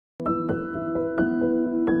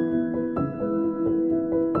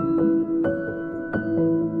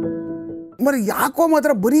ಮರಿ ಯಾಕೋ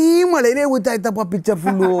ಮಾತ್ರ ಬರೀ ಮಳೆನೇ ಹೋಯ್ತಾಯ್ತಪ್ಪ ಪಿಕ್ಚರ್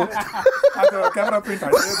ಫುಲ್ಲು.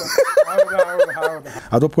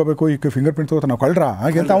 ಅದು ಒಪ್ಕೋಬೇಕು. ಈಗ ಫಿಂಗರ್ ಪ್ರಿಂಟ್ ತಗೋತ ನಾವು ಕಳ್ರ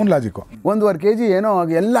ಹಾಗೆ ಅಂತ ಅವ್ನು ಲಾಜಿಕ್ಕು. 1.5 kg ಏನೋ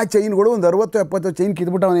ಎಲ್ಲ ಚೈನ್ಗಳು ಒಂದು 60-70 ಚೈನ್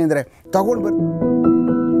ಕಿತ್ಬಿಟ್ಟವನೇ ಅಂದರೆ ತಗೊಂಡು ಬರ್ತೀವಿ.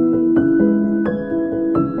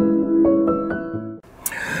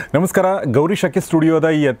 ನಮಸ್ಕಾರ. ಗೌರಿಶಾಕಿ ಸ್ಟುಡಿಯೋದ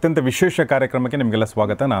ಈ ಅತ್ಯಂತ ವಿಶೇಷ ಕಾರ್ಯಕ್ರಮಕ್ಕೆ ನಿಮಗೆಲ್ಲ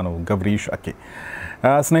ಸ್ವಾಗತ. ನಾನು ಗೌರಿಶಾಕಿ.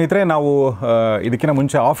 ಸ್ನೇಹಿತರೆ, ನಾವು ಇದಕ್ಕಿಂತ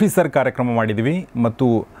ಮುಂಚೆ ಆಫೀಸರ್ ಕಾರ್ಯಕ್ರಮ ಮಾಡಿದ್ವಿ ಮತ್ತು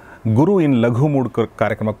ಗುರು ಇನ್ ಲಘು ಮೂಡ್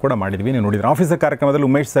ಕಾರ್ಯಕ್ರಮ ಕೂಡ ಮಾಡಿದ್ವಿ. ನೀವು ನೋಡಿದ್ರೆ ಆಫೀಸರ್ ಕಾರ್ಯಕ್ರಮದಲ್ಲಿ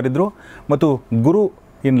ಉಮೇಶ್ ಸರ್ ಇದ್ದರು ಮತ್ತು ಗುರು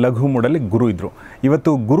ಇನ್ ಲಘು ಮೂಡಲ್ಲಿ ಗುರು ಇದ್ದರು.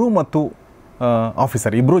 ಇವತ್ತು ಗುರು ಮತ್ತು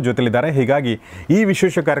ಆಫೀಸರ್ ಇಬ್ಬರು ಜೊತೆಲಿದ್ದಾರೆ. ಹೀಗಾಗಿ ಈ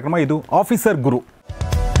ವಿಶೇಷ ಕಾರ್ಯಕ್ರಮ ಇದು ಆಫೀಸರ್ ಗುರು.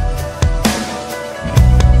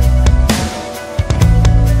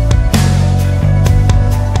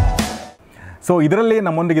 ಸೊ ಇದರಲ್ಲಿ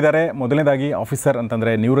ನಮ್ಮೊಂದಿಗಿದ್ದಾರೆ ಮೊದಲನೇದಾಗಿ ಆಫೀಸರ್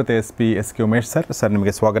ಅಂತಂದರೆ ನಿವೃತ್ತ SP SK Umesh sir. Sir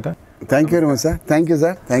ನಿಮಗೆ ಸ್ವಾಗತ. Thank you very much sir. Thank you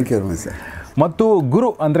sir. Thank you very much sir. ಮತ್ತು ಗುರು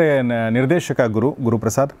ಅಂದರೆ ನಿರ್ದೇಶಕ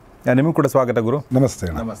ಗುರುಪ್ರಸಾದ್, ನಿಮಗೂ ಕೂಡ ಸ್ವಾಗತ ಗುರು. ನಮಸ್ತೆ.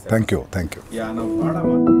 Thank you. Thank you.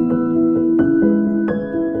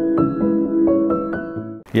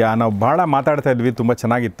 ನಾವು ಭಾಳ ಮಾತಾಡ್ತಾ ಇದ್ವಿ, ತುಂಬ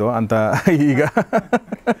ಚೆನ್ನಾಗಿತ್ತು ಅಂತ. ಈಗ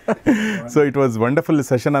so it was wonderful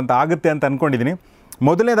session ಅಂತ ಆಗುತ್ತೆ ಅಂತ ಅಂದ್ಕೊಂಡಿದ್ದೀನಿ.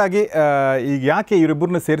 ಮೊದಲನೇದಾಗಿ ಈಗ ಯಾಕೆ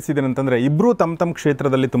ಇವರಿಬ್ಬರನ್ನ ಸೇರಿಸಿದ್ದೀನಿ ಅಂತಂದರೆ, ಇಬ್ಬರು ತಮ್ಮ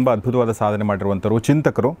ಕ್ಷೇತ್ರದಲ್ಲಿ ತುಂಬ ಅದ್ಭುತವಾದ ಸಾಧನೆ ಮಾಡಿರುವಂಥವ್ರು,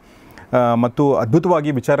 ಚಿಂತಕರು ಮತ್ತು ಅದ್ಭುತವಾಗಿ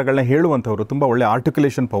ವಿಚಾರಗಳನ್ನ ಹೇಳುವಂಥವ್ರು. ತುಂಬ ಒಳ್ಳೆ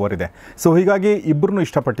ಆರ್ಟಿಕ್ಯುಲೇಷನ್ ಪವರ್ ಇದೆ. ಸೊ ಹೀಗಾಗಿ ಇಬ್ಬರನ್ನೂ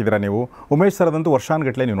ಇಷ್ಟಪಟ್ಟಿದ್ದೀರಾ ನೀವು. ಉಮೇಶ್ ಸರ್ ಅದಂತೂ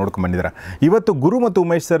ವರ್ಷಾನುಗಟ್ಟಲೆ ನೀವು ನೋಡ್ಕೊಂಡ್ಬಂದಿದ್ದೀರಾ. ಇವತ್ತು ಗುರು ಮತ್ತು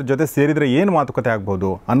ಉಮೇಶ್ ಸರ್ ಜೊತೆ ಸೇರಿದರೆ ಏನು ಮಾತುಕತೆ ಆಗ್ಬೋದು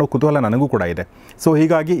ಅನ್ನೋ ಕುತೂಹಲ ನನಗೂ ಕೂಡ ಇದೆ. ಸೊ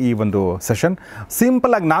ಹೀಗಾಗಿ ಈ ಒಂದು ಸೆಷನ್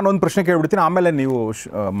ಸಿಂಪಲಾಗಿ ನಾನೊಂದು ಪ್ರಶ್ನೆ ಕೇಳಿಬಿಡ್ತೀನಿ, ಆಮೇಲೆ ನೀವು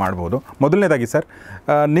ಮಾಡ್ಬೋದು. ಮೊದಲನೇದಾಗಿ ಸರ್,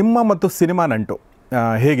 ನಿಮ್ಮ ಮತ್ತು ಸಿನಿಮಾ ನಂಟು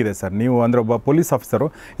ಹೇಗಿದೆ ಸರ್? ನೀವು ಅಂದರೆ ಒಬ್ಬ ಪೊಲೀಸ್ ಆಫೀಸರು.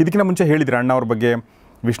 ಇದಕ್ಕಿಂತ ಮುಂಚೆ ಹೇಳಿದ್ರಿ ಅಣ್ಣವ್ರ ಬಗ್ಗೆ,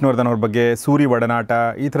 ವಿಷ್ಣುವರ್ಧನ್ ಅವ್ರ ಬಗ್ಗೆ, ಸೂರಿ ಒಡನಾಟ,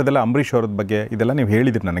 ಈ ಥರದ್ದೆಲ್ಲ, ಅಂಬರೀಷ್ ಅವ್ರದ್ದು ಬಗ್ಗೆ ಇದೆಲ್ಲ ನೀವು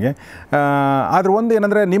ಹೇಳಿದ್ರಿ ನನಗೆ. ಆದರೆ ಒಂದು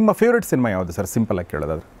ಏನಂದರೆ, ನಿಮ್ಮ ಫೇವ್ರೆಟ್ ಸಿನಿಮಾ ಯಾವುದು ಸರ್? ಸಿಂಪಲಾಗಿ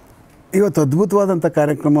ಕೇಳೋದಾದ್ರೆ. ಇವತ್ತು ಅದ್ಭುತವಾದಂಥ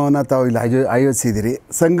ಕಾರ್ಯಕ್ರಮವನ್ನು ತಾವು ಇಲ್ಲಿ ಆಯೋಜಿಸಿದಿರಿ.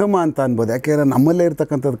 ಸಂಗಮ ಅಂತ ಅನ್ಬೋದು. ಯಾಕೆಂದರೆ ನಮ್ಮಲ್ಲೇ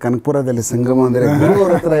ಇರ್ತಕ್ಕಂಥದ್ದು ಕನಕಪುರದಲ್ಲಿ ಸಂಗಮ ಅಂದರೆ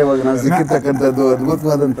ಗುರುವರ ಹತ್ರ ಇವಾಗ ನಾವು ಸಿಕ್ಕಿರ್ತಕ್ಕಂಥದ್ದು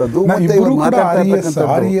ಅದ್ಭುತವಾದಂಥದ್ದು.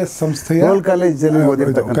 ರೋಲ್ ಕಾಲೇಜಲ್ಲಿ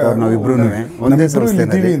ಓದಿರ್ತಕ್ಕಂಥವ್ರು ನಾವಿಬ್ರು ಒಂದೇ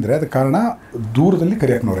ಸಂಸ್ಥೆಯಲ್ಲಿ ಅಂದರೆ ಅದು ಕಾರಣ ದೂರದಲ್ಲಿ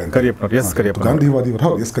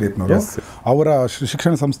ಗಾಂಧಿವಾದಿಯವರು ಎಸ್ ಕರಿಯಪ್ಪನವರು ಅವರ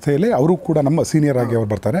ಶಿಕ್ಷಣ ಸಂಸ್ಥೆಯಲ್ಲಿ ಅವರು ಕೂಡ ನಮ್ಮ ಸೀನಿಯರ್ ಆಗಿ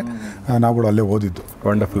ಅವ್ರು ಬರ್ತಾರೆ. ನಾವುಗಳು ಅಲ್ಲೇ ಓದಿದ್ದು.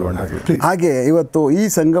 ವಂಡರ್ಫುಲ್. ಹಾಗೆ ಇವತ್ತು ಈ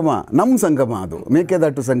ಸಂಗಮ ನಮ್ಮ ಸಂಗಮ, ಅದು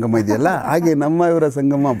ಮೇಕೆದಾಟು ಸಂಗಮ ಇದೆಯಲ್ಲ, ಹಾಗೆ ನಮ್ಮ ಇವರ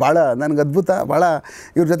ಸಂಗಮ ಭಾಳ ನನಗೆ ಅದ್ಭುತ. ಭಾಳ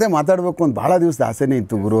ಇವ್ರ ಜೊತೆ ಮಾತಾಡಬೇಕು ಅಂತ ಭಾಳ ದಿವಸದ ಆಸೆನೇ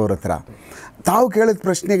ಇತ್ತು ಗುರುವ್ರ ಹತ್ರ. ತಾವು ಕೇಳಿದ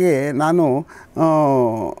ಪ್ರಶ್ನೆಗೆ ನಾನು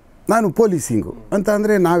ಪೊಲೀಸಿಂಗು ಅಂತ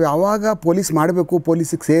ಅಂದರೆ ನಾವು ಯಾವಾಗ ಪೊಲೀಸ್ ಮಾಡಬೇಕು,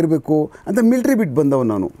 ಪೊಲೀಸಿಗೆ ಸೇರಬೇಕು ಅಂತ ಮಿಲ್ಟ್ರಿ ಬಿಟ್ಟು ಬಂದವು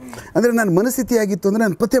ನಾನು. ಅಂದರೆ ನನ್ನ ಮನಸ್ಥಿತಿ ಆಗಿತ್ತು ಅಂದರೆ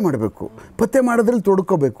ನಾನು ಪತ್ತೆ ಮಾಡಬೇಕು, ಪತ್ತೆ ಮಾಡೋದ್ರಲ್ಲಿ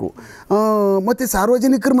ತೊಡ್ಕೋಬೇಕು ಮತ್ತು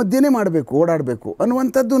ಸಾರ್ವಜನಿಕರ ಮಧ್ಯೆನೇ ಮಾಡಬೇಕು, ಓಡಾಡಬೇಕು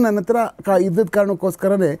ಅನ್ನುವಂಥದ್ದು ನನ್ನ ಹತ್ರ ಇದ್ದದ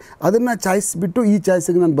ಕಾರಣಕ್ಕೋಸ್ಕರನೇ ಅದನ್ನು ಚಾಯ್ಸ್ ಬಿಟ್ಟು ಈ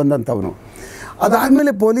ಚಾಯ್ಸಿಗೆ ನಾನು ಬಂದಂಥವನು.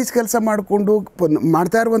 ಅದಾದಮೇಲೆ ಪೊಲೀಸ್ ಕೆಲಸ ಮಾಡಿಕೊಂಡು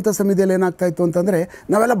ಮಾಡ್ತಾ ಇರುವಂಥ ಸಮಯದಲ್ಲಿ ಏನಾಗ್ತಾಯಿತ್ತು ಅಂತಂದರೆ,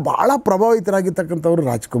 ನಾವೆಲ್ಲ ಭಾಳ ಪ್ರಭಾವಿತರಾಗಿರ್ತಕ್ಕಂಥವ್ರು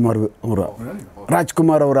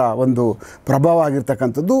ರಾಜ್ಕುಮಾರ್ ಅವರ ಒಂದು ಪ್ರಭಾವ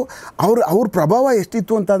ಆಗಿರ್ತಕ್ಕಂಥದ್ದು. ಅವ್ರ ಪ್ರಭಾವ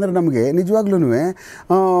ಎಷ್ಟಿತ್ತು ಅಂತಂದರೆ ನಮಗೆ ನಿಜವಾಗ್ಲೂ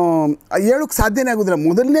ಹೇಳೋಕ್ಕೆ ಸಾಧ್ಯನೇ ಆಗೋದಿಲ್ಲ.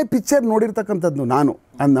 ಮೊದಲನೇ ಪಿಕ್ಚರ್ ನೋಡಿರ್ತಕ್ಕಂಥದ್ದು ನಾನು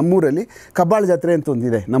ನಮ್ಮೂರಲ್ಲಿ ಕಬ್ಬಾಳ ಜಾತ್ರೆ ಅಂತ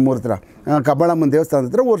ಒಂದಿದೆ ನಮ್ಮೂರ ಹತ್ರ. ಕಬ್ಬಾಳಮ್ಮನ ದೇವಸ್ಥಾನದ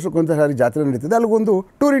ಹತ್ರ ವರ್ಷಕ್ಕೊಂದು ಸಾರಿ ಜಾತ್ರೆ ನಡೀತದೆ. ಅಲ್ಲಿಗೊಂದು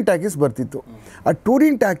ಟೂರಿಂಗ್ ಟಾಕೀಸ್ ಬರ್ತಿತ್ತು. ಆ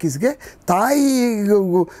ಟೂರಿಂಗ್ ಟಾಕೀಸ್ಗೆ ತಾಯಿ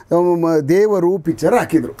ದೇವರು ಪಿಕ್ಚರ್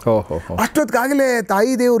ಹಾಕಿದ್ರು. ಅಷ್ಟೊತ್ತಿಗಾಗಲೇ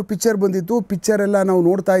ತಾಯಿ ದೇವ್ರ ಪಿಕ್ಚರ್ ಬಂದಿತ್ತು. ಪಿಕ್ಚರೆಲ್ಲ ನಾವು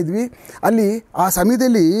ನೋಡ್ತಾ ಇದ್ವಿ. ಅಲ್ಲಿ ಆ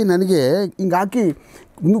ಸಮಯದಲ್ಲಿ ನನಗೆ ಹಿಂಗೆ ಹಾಕಿ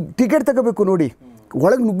ಟಿಕೆಟ್ ತಗೋಬೇಕು ನೋಡಿ,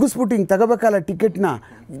 ಒಳಗೆ ನುಗ್ಗಿಸ್ಬಿಟ್ಟು ಹಿಂಗೆ ತಗೋಬೇಕಲ್ಲ ಟಿಕೆಟ್ನ,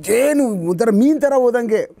 ಏನು ಒಂಥರ ಮೀನು ಥರ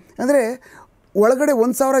ಹೋದಂಗೆ. ಅಂದರೆ ಒಳಗಡೆ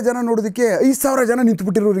 1,000 ಜನ ನೋಡೋದಕ್ಕೆ 5,000 ಜನ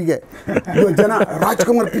ನಿಂತುಬಿಟ್ಟಿರೋರಿಗೆ ಜನ.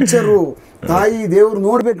 ರಾಜ್ಕುಮಾರ್ ಪಿಕ್ಚರು, ತಾಯಿ ದೇವ್ರು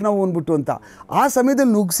ನೋಡ್ಬೇಕು ನಾವು ಅಂದ್ಬಿಟ್ಟು ಅಂತ. ಆ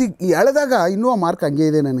ಸಮಯದಲ್ಲಿ ನುಗ್ಗಿಸಿ ಎಳೆದಾಗ ಇನ್ನೂ ಆ ಮಾರ್ಕ್ ಹಂಗೆ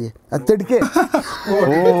ಇದೆ ನನಗೆ. ಅತ್ತಡಿಕೆ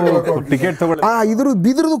ಟಿಕೆಟ್ ತಗೊಳ್ಳಿ ಇದ್ರದ್ದು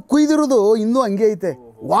ಬಿದ್ರದು ಕುಯ್ದಿರೋದು ಇನ್ನೂ ಹಂಗೆ ಐತೆ.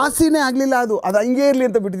 ವಾಸಿನೇ ಆಗಲಿಲ್ಲ, ಅದು ಹಂಗೆ ಇರಲಿ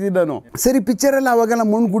ಅಂತ ಬಿಟ್ಟಿದ್ದೀನಿ ನಾನು. ಸರಿ, ಪಿಕ್ಚರೆಲ್ಲ ಅವಾಗೆಲ್ಲ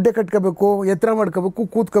ಮಣ್ಣು ಗುಡ್ಡೆ ಕಟ್ಕೋಬೇಕು, ಎತ್ತರ ಮಾಡ್ಕೋಬೇಕು,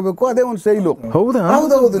 ಕೂತ್ಕೋಬೇಕು, ಅದೇ ಒಂದು ಸ್ಟೈಲು.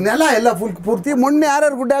 ಹೌದೌದು, ನೆಲ ಎಲ್ಲ ಪೂರ್ತಿ ಮಣ್ಣು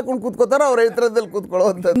ಯಾರ್ಯಾರು ಗುಡ್ಡೆ ಹಾಕೊಂಡು ಕೂತ್ಕೋತಾರೋ ಅವ್ರ ಎತ್ತರದಲ್ಲಿ ಕೂತ್ಕೊಳ್ಳೋ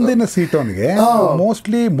ಅಂತ. ಮುಂದಿನ ಸೀಟೋನ್ಗೆ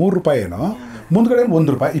ಮೋಸ್ಟ್ಲಿ ₹3 ಏನೋ, ಮುಂದ್ಗಡೆ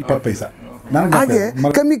 ₹1.20. ಹಾಗೆ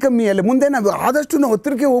ಕಮ್ಮಿ ಅಲ್ಲೇ ಮುಂದೆ ನಾವು ಆದಷ್ಟು ನಾವು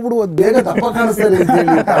ಹತ್ತಿರಕ್ಕೆ ಹೋಗ್ಬಿಡುವುದು, ಬೇಗ ದಪ್ಪ ಕಾಣಿಸ್ತಾರೆ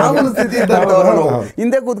ಅಂತೇಳಿ ಸ್ಥಿತಿ ಇದ್ದವರು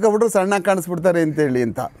ಹಿಂದೆ ಕೂತ್ಕೊಬಿಟ್ರು ಸಣ್ಣ ಕಾಣಿಸ್ಬಿಡ್ತಾರೆ ಅಂತೇಳಿ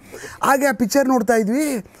ಅಂತ. ಹಾಗೆ ಆ ಪಿಕ್ಚರ್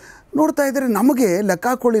ನೋಡ್ತಾ ಇದ್ರೆ ನಮಗೆ ಲೆಕ್ಕ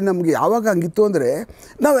ಹಾಕೊಳ್ಳಿ, ನಮಗೆ ಯಾವಾಗ ಹಂಗಿತ್ತು ಅಂದರೆ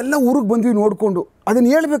ನಾವೆಲ್ಲ ಊರಿಗೆ ಬಂದ್ವಿ ನೋಡಿಕೊಂಡು. ಅದನ್ನು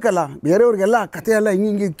ಹೇಳ್ಬೇಕಲ್ಲ ಬೇರೆಯವ್ರಿಗೆಲ್ಲ, ಕತೆ ಎಲ್ಲ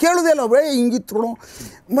ಹಿಂಗೆ ಕೇಳೋದೇ ಇಲ್ಲ, ಹಿಂಗಿತ್ತು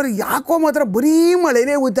ಮರಿ ಯಾಕೋ ಮಾತ್ರ ಬರೀ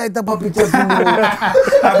ಮಳೆನೇ ಹೋಯ್ತಾಯ್ತಪ್ಪ ಪಿಕ್ಚರ್.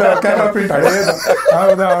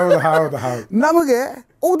 ನಮಗೆ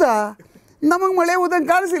ಹೌದಾ, ನಮಗೆ ಮಳೆ ಹೋದಂಗೆ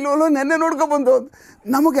ಕಾಣಿಸಿಲ್ವಲ್ಲೋ, ನೆನ್ನೆ ನೋಡ್ಕೊಬಂದು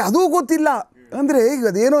ನಮಗೆ ಅದೂ ಗೊತ್ತಿಲ್ಲ. ಅಂದರೆ ಈಗ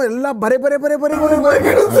ಅದೇನೋ ಎಲ್ಲ ಬರೆ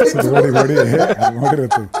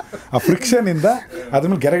ಆ ಫ್ರಿಕ್ಷನಿಂದ ಅದ್ರ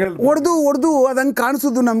ಮೇಲೆ ಗೆರೆಗಳು ಹೊಡೆದು ಅದಂಗೆ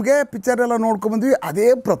ಕಾಣಿಸೋದು ನಮಗೆ. ಪಿಕ್ಚರ್ ಎಲ್ಲ ನೋಡ್ಕೊಂಡ್ಬಂದ್ವಿ. ಅದೇ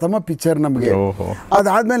ಪ್ರಥಮ ಪಿಕ್ಚರ್ ನಮಗೆ.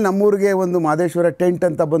 ಅದಾದಮೇಲೆ ನಮ್ಮೂರಿಗೆ ಒಂದು ಮಾದೇಶ್ವರ ಟೆಂಟ್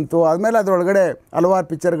ಅಂತ ಬಂತು. ಆದಮೇಲೆ ಅದರೊಳಗಡೆ ಹಲವಾರು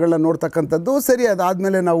ಪಿಕ್ಚರ್ಗಳನ್ನ ನೋಡ್ತಕ್ಕಂಥದ್ದು. ಸರಿ,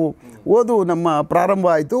 ಅದಾದಮೇಲೆ ನಾವು ನಮ್ಮ ಪ್ರಾರಂಭ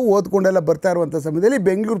ಆಯಿತು. ಓದ್ಕೊಂಡೆಲ್ಲ ಬರ್ತಾ ಇರುವಂಥ ಸಮಯದಲ್ಲಿ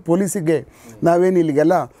ಬೆಂಗಳೂರು ಪೊಲೀಸಿಗೆ ನಾವೇನು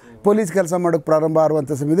ಇಲ್ಲಿಗೆಲ್ಲ ಪೊಲೀಸ್ ಕೆಲಸ ಮಾಡೋಕ್ಕೆ ಪ್ರಾರಂಭ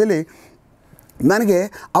ಆಗುವಂಥ ಸಮಯದಲ್ಲಿ ನನಗೆ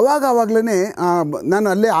ಆವಾಗಲೇ ನಾನು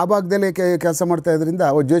ಅಲ್ಲೇ ಆ ಭಾಗದಲ್ಲೇ ಕೆಲಸ ಮಾಡ್ತಾ ಇದ್ರಿಂದ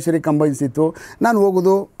ಜೋಶರಿ ಕಂಬೈನ್ಸ್ ಇತ್ತು. ನಾನು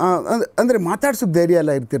ಹೋಗೋದು ಅಂದರೆ ಮಾತಾಡ್ಸೋಕ್ಕೆ ಧೈರ್ಯ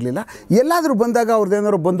ಎಲ್ಲ ಇರ್ತಿರ್ಲಿಲ್ಲ. ಎಲ್ಲಾದರೂ ಬಂದಾಗ ಅವ್ರದ್ದು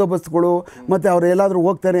ಏನಾದ್ರು ಬಂದೋಬಸ್ತ್ಗಳು ಮತ್ತು ಅವ್ರು ಎಲ್ಲಾದರೂ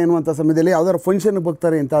ಹೋಗ್ತಾರೆ ಅನ್ನುವಂಥ ಸಮಯದಲ್ಲಿ ಯಾವ್ದಾದ್ರು ಫಂಕ್ಷನ್ಗೆ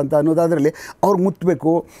ಹೋಗ್ತಾರೆ ಅಂತ ಅನ್ನೋದಾದ್ರಲ್ಲಿ ಅವ್ರು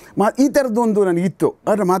ಮುಟ್ಟಬೇಕು. ಈ ಥರದ್ದೊಂದು ನನಗಿತ್ತು.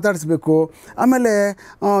 ಆದರೆ ಮಾತಾಡಿಸ್ಬೇಕು. ಆಮೇಲೆ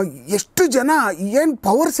ಎಷ್ಟು ಜನ ಏನು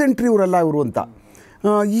ಪವರ್ ಸೆಂಟ್ರಿ ಇವರಲ್ಲ ಇವರು ಅಂತ.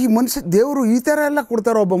 ಈ ಮನುಷ್ಯ ದೇವರು ಈ ಥರ ಎಲ್ಲ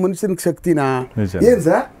ಕೊಡ್ತಾರೋ ಒಬ್ಬ ಮನುಷ್ಯನಿಗೆ ಶಕ್ತಿನ? ಏನು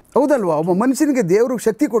ಸರ್, ಹೌದಲ್ವಾ? ಒಬ್ಬ ಮನುಷ್ಯನಿಗೆ ದೇವರು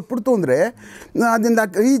ಶಕ್ತಿ ಕೊಟ್ಬಿಡ್ತು ಅಂದರೆ ಅದರಿಂದ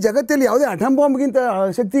ಈ ಜಗತ್ತಲ್ಲಿ ಯಾವುದೇ ಅಟಮ್ ಬಾಂಬ್ಗಿಂತ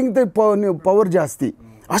ಶಕ್ತಿಗಿಂತ ಪವರ್ ಜಾಸ್ತಿ.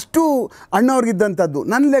 ಅಷ್ಟು ಅಣ್ಣವ್ರಿಗಿದ್ದಂಥದ್ದು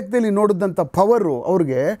ನನ್ನ ಲೆಕ್ಕದಲ್ಲಿ ನೋಡಿದಂಥ ಪವರು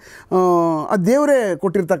ಅವ್ರಿಗೆ ಆ ದೇವರೇ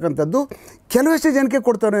ಕೊಟ್ಟಿರ್ತಕ್ಕಂಥದ್ದು. ಕೆಲವಷ್ಟೇ ಜನಕ್ಕೆ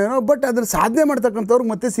ಕೊಡ್ತಾರೋ ಏನೋ, ಬಟ್ ಅದ್ರ ಸಾಧನೆ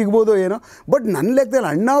ಮಾಡ್ತಕ್ಕಂಥವ್ರಿಗೆ ಮತ್ತೆ ಸಿಗ್ಬೋದೋ ಏನೋ. ಬಟ್ ನನ್ನ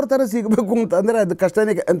ಲೆಕ್ಕದಲ್ಲಿ ಅಣ್ಣವ್ರ ಥರ ಸಿಗಬೇಕು ಅಂತಂದರೆ ಅದು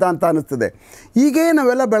ಕಷ್ಟನೇ ಅಂತ ಅನ್ನಿಸ್ತದೆ. ಹೀಗೇ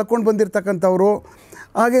ನಾವೆಲ್ಲ ಬೆಳ್ಕೊಂಡು ಬಂದಿರತಕ್ಕಂಥವ್ರು.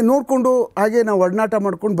 ಹಾಗೆ ನೋಡಿಕೊಂಡು ಹಾಗೆ ನಾವು ಒಡನಾಟ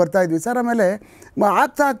ಮಾಡ್ಕೊಂಡು ಬರ್ತಾಯಿದ್ವಿ ಸರ್. ಆಮೇಲೆ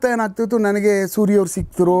ಆಗ್ತಾ ಏನಾಗ್ತಿತ್ತು, ನನಗೆ ಸೂರ್ಯವ್ರು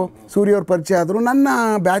ಸಿಕ್ತರು. ಸೂರ್ಯವ್ರ ಪರಿಚಯ ಆದರು. ನನ್ನ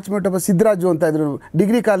ಬ್ಯಾಚ್ಮೇಟ್ ಒಬ್ಬ ಸಿದ್ದರಾಜು ಅಂತ ಇದ್ರು.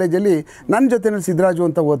 ಡಿಗ್ರಿ ಕಾಲೇಜಲ್ಲಿ ನನ್ನ ಜೊತೆನಲ್ಲಿ ಸಿದ್ದರಾಜು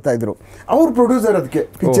ಅಂತ ಓದ್ತಾಯಿದ್ರು. ಅವ್ರು ಪ್ರೊಡ್ಯೂಸರ್ ಅದಕ್ಕೆ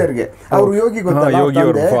ಪಿಕ್ಚರ್ಗೆ. ಅವರು ಯೋಗಿ ಗೊತ್ತಲ್ಲ,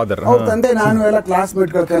 ಅವ್ರ ತಂದೆ ನಾನು ಎಲ್ಲ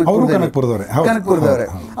ಕ್ಲಾಸ್ಮೇಟ್ಗಳು ಕನಕಪುರದವ್ರೆ.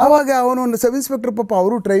 ಆವಾಗ ಅವನು ಸಬ್ ಇನ್ಸ್ಪೆಕ್ಟರ್ ಪಾಪ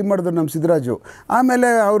ಅವರು ಟ್ರೈ ಮಾಡಿದ್ರು ನಮ್ಮ ಸಿದ್ದರಾಜು.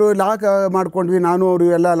 ಆಮೇಲೆ ಅವರು ಲಾ ಮಾಡ್ಕೊಂಡ್ವಿ. ನಾನು ಅವರು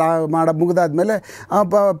ಎಲ್ಲ ಲಾ ಮುಗಿದಾದ್ಮೇಲೆ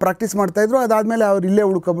ಪ್ರಾಕ್ಟೀಸ್ ಮಾಡ್ತಾಯಿದ್ರು. ಅದಾದಮೇಲೆ ಅವ್ರು ಇಲ್ಲೇ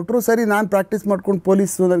ಉಳ್ಕೊಬಿಟ್ರು. ಸರಿ, ನಾನು ಪ್ರಾಕ್ಟೀಸ್ ಮಾಡ್ಕೊಂಡು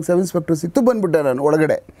ಪೊಲೀಸ್ ನನಗೆ ಸಬ್ ಇನ್ಸ್ಪೆಕ್ಟರ್ ಸಿಕ್ತು, ಬಂದ್ಬಿಟ್ಟೆ ನಾನು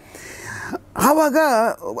ಒಳಗಡೆ. ಆವಾಗ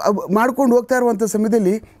ಮಾಡ್ಕೊಂಡು ಹೋಗ್ತಾ ಇರುವಂಥ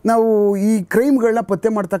ಸಮಯದಲ್ಲಿ ನಾವು ಈ ಕ್ರೈಮ್ಗಳನ್ನ ಪತ್ತೆ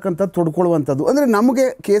ಮಾಡ್ತಕ್ಕಂಥದ್ದು ತೊಡ್ಕೊಳ್ಳುವಂಥದ್ದು. ಅಂದರೆ ನಮಗೆ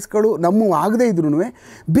ಕೇಸ್ಗಳು ಆಗದೇ ಇದ್ರೂ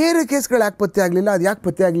ಬೇರೆ ಕೇಸ್ಗಳು ಯಾಕೆ ಪತ್ತೆ ಆಗಲಿಲ್ಲ, ಅದು ಯಾಕೆ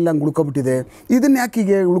ಪತ್ತೆ ಆಗಲಿಲ್ಲ, ಹಂಗೆ ಉಳ್ಕೊಬಿಟ್ಟಿದೆ, ಇದನ್ನು ಯಾಕೆ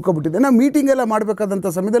ಹೀಗೆ ಉಳ್ಕೊಬಿಟ್ಟಿದೆ. ನಾವು ಮೀಟಿಂಗೆಲ್ಲ ಮಾಡಬೇಕಾದಂಥ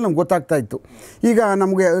ಸಮಯದಲ್ಲಿ ನಮ್ಗೆ ಗೊತ್ತಾಗ್ತಾ ಇತ್ತು. ಈಗ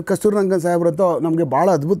ನಮಗೆ ಕಸ್ತೂರಿರಂಗನ್ ಸಾಹೇಬ್ರಂತ ನಮಗೆ ಭಾಳ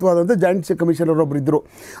ಅದ್ಭುತವಾದಂಥ ಜಾಯಿಂಟ್ ಕಮಿಷನರ್ ಒಬ್ಬರು ಇದ್ದರು.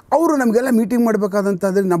 ಅವರು ನಮಗೆಲ್ಲ ಮೀಟಿಂಗ್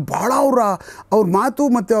ಮಾಡಬೇಕಾದಂಥದ್ರಲ್ಲಿ ನಾವು ಭಾಳ ಅವ್ರ ಮಾತು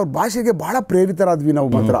ಮತ್ತು ಅವ್ರ ಭಾಷೆಗೆ ಭಾಳ ಪ್ರೇರಿತರಾದ್ವಿ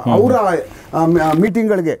ನಾವು ಮಾತ್ರ. ಅವರ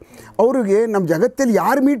ಮೀಟಿಂಗ್ಗಳಿಗೆ ಅವ್ರಿಗೆ ನಮ್ಮ ಜಗತ್ತಲ್ಲಿ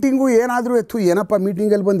ಯಾರ ಮೀಟಿಂಗು ಏನಾದರೂ ಏನಪ್ಪ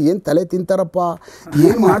ಮೀಟಿಂಗಲ್ಲಿ ಬಂದು ಏನು ತಲೆ ತಿಂತಾರಪ್ಪ,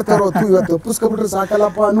 ಏನು ಮಾಡ್ತಾರೋ ಇವತ್ತು ತಪ್ಪಿಸ್ಕೊಬಿಟ್ರೆ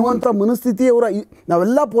ಸಾಕಲ್ಲಪ್ಪ ಅನ್ನುವಂಥ ಮನಸ್ಥಿತಿ ಅವರ.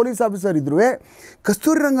 ನಾವೆಲ್ಲ ಪೊಲೀಸ್ ಆಫೀಸರ್ ಇದ್ರು.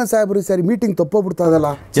 ಕಸ್ತೂರಿರಂಗನ್ ಸಾಹೇಬ್ರು ಸರಿ ಮೀಟಿಂಗ್ ತಪ್ಪೋಗ್ಬಿಡ್ತದಲ್ಲ,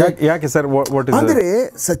 ಯಾಕೆ ಸರ್? ಅಂದರೆ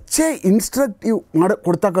ಸಚ್ಚೆ ಇನ್ಸ್ಟ್ರಕ್ಟಿವ್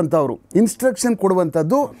ಕೊಡ್ತಕ್ಕಂಥವ್ರು, ಇನ್ಸ್ಟ್ರಕ್ಷನ್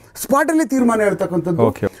ಕೊಡುವಂಥದ್ದು, ಸ್ಪಾಟಲ್ಲಿ ತೀರ್ಮಾನ ಹೇಳ್ತಕ್ಕಂಥದ್ದು.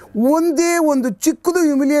 ಒಂದೇ ಒಂದು ಚಿಕ್ಕದು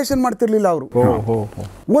ಹ್ಯುಮಿಲಿಯೇಷನ್ ಮಾಡ್ತಿರ್ಲಿಲ್ಲ ಅವರು.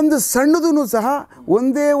 ಒಂದು ಸಣ್ಣದೂ ಸಹ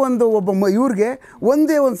ಒಂದೇ ಒಂದು ಇವ್ರಿಗೆ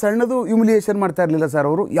ಒಂದೇ ಒಂದು ಸಣ್ಣದು ಹ್ಯುಮಿಲಿಯೇಷನ್ ಮಾಡ್ತಾ ಇರಲಿಲ್ಲ ಸರ್.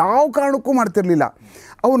 ಅವರು ಯಾವ ಕಾರಣಕ್ಕೂ ಮಾಡ್ತಿರ್ಲಿಲ್ಲ.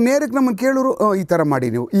 ಅವ್ರು ನೇರಕ್ಕೆ ನಮ್ಮನ್ನು ಕೇಳೋರು, ಈ ಥರ ಮಾಡಿ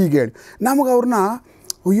ನೀವು ಈಗ ಹೇಳಿ. ನಮಗೆ ಅವ್ರನ್ನ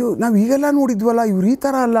ಅಯ್ಯೋ ನಾವು ಈಗೆಲ್ಲ ನೋಡಿದ್ವಲ್ಲ, ಇವ್ರು ಈ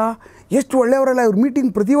ಥರ ಅಲ್ಲ, ಎಷ್ಟು ಒಳ್ಳೆಯವರಲ್ಲ, ಇವ್ರ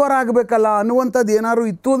ಮೀಟಿಂಗ್ ಪ್ರತಿ ವಾರ ಆಗಬೇಕಲ್ಲ ಅನ್ನುವಂಥದ್ದು ಏನಾದ್ರು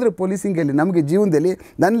ಇತ್ತು ಅಂದರೆ ಪೊಲೀಸಿಂಗಲ್ಲಿ ನಮಗೆ ಜೀವನದಲ್ಲಿ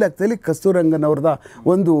ನನ್ನ ಲೆಕ್ಕದಲ್ಲಿ ಕಸ್ತೂರಿರಂಗನ್ ಅವ್ರದ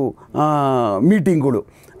ಒಂದು ಮೀಟಿಂಗ್ಗಳು,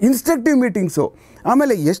 ಇನ್ಸ್ಟ್ರಕ್ಟಿವ್ ಮೀಟಿಂಗ್ಸು.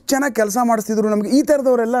 ಆಮೇಲೆ ಎಷ್ಟು ಚೆನ್ನಾಗಿ ಕೆಲಸ ಮಾಡಿಸ್ತಿದ್ರು ನಮಗೆ. ಈ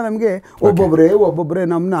ಥರದವರೆಲ್ಲ ನಮಗೆ ಒಬ್ಬೊಬ್ಬರೇ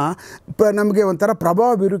ನಮಗೆ ಒಂಥರ ಪ್ರಭಾವ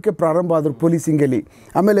ಬೀರೋಕ್ಕೆ ಪ್ರಾರಂಭ ಆದರು ಪೊಲೀಸಿಂಗಲ್ಲಿ.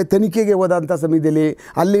 ಆಮೇಲೆ ತನಿಖೆಗೆ ಹೋದಂಥ ಸಮಯದಲ್ಲಿ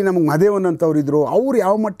ಅಲ್ಲಿ ನಮಗೆ ಮದೇವನ್ ಅಂತವ್ರು ಇದ್ದರು. ಅವ್ರು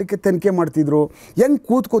ಯಾವ ಮಟ್ಟಕ್ಕೆ ತನಿಖೆ ಮಾಡ್ತಿದ್ರು, ಹೆಂಗೆ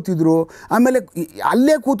ಕೂತ್ಕೋತಿದ್ರು, ಆಮೇಲೆ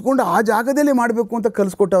ಅಲ್ಲೇ ಕೂತ್ಕೊಂಡು ಆ ಜಾಗದಲ್ಲೇ ಮಾಡಬೇಕು ಅಂತ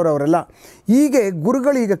ಕಲಿಸ್ಕೊಟ್ಟವ್ರು ಅವರೆಲ್ಲ. ಹೀಗೆ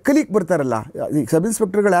ಗುರುಗಳು ಈಗ ಕಲಿಕ್ಕೆ ಬರ್ತಾರಲ್ಲ, ಈಗ ಸಬ್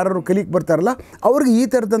ಇನ್ಸ್ಪೆಕ್ಟರ್ಗಳು ಯಾರು ಕಲಿಕ್ಕೆ ಬರ್ತಾರಲ್ಲ, ಅವ್ರಿಗೆ ಈ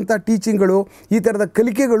ಥರದಂಥ ಟೀಚಿಂಗ್ಗಳು, ಈ ಥರದ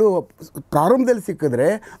ಕಲಿಕೆಗಳು ಪ್ರಾರಂಭದಲ್ಲಿ ಸಿಕ್ಕಿದ್ರೆ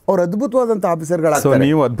ಅವ್ರು ಅದ್ಭುತವಾದಂಥ ಆಫೀಸರ್ಗಳು.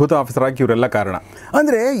 ನೀವು ಅದ್ಭುತ ಆಫೀಸರ್ ಆಗಿ ಇವರೆಲ್ಲ ಕಾರಣ.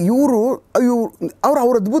 ಅಂದರೆ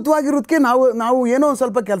ಅವ್ರು ಅದ್ಭುತವಾಗಿರೋದಕ್ಕೆ ನಾವು ಏನೋ ಒಂದು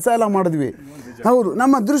ಸ್ವಲ್ಪ ಕೆಲಸ ಎಲ್ಲ ಮಾಡಿದ್ವಿ. ಹೌದು,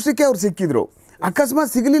 ನಮ್ಮ ಅದೃಷ್ಟಕ್ಕೆ ಅವ್ರು ಸಿಕ್ಕಿದ್ರು.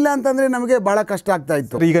 ಅಕಸ್ಮಾತ್ ಸಿಗಲಿಲ್ಲ ಅಂತಂದರೆ ನಮಗೆ ಭಾಳ ಕಷ್ಟ ಆಗ್ತಾ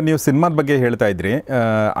ಇತ್ತು. ಈಗ ನೀವು ಸಿನಿಮಾದ ಬಗ್ಗೆ ಹೇಳ್ತಾ ಇದ್ರಿ,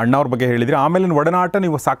 ಅಣ್ಣವ್ರ ಬಗ್ಗೆ ಹೇಳಿದ್ರಿ, ಆಮೇಲೆ ಒಡನಾಟ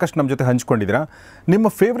ನೀವು ಸಾಕಷ್ಟು ನಮ್ಮ ಜೊತೆ ಹಂಚ್ಕೊಂಡಿದ್ದೀರಾ. ನಿಮ್ಮ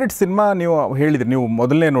ಫೇವ್ರೆಟ್ ಸಿನಿಮಾ ನೀವು ಹೇಳಿದ್ರಿ, ನೀವು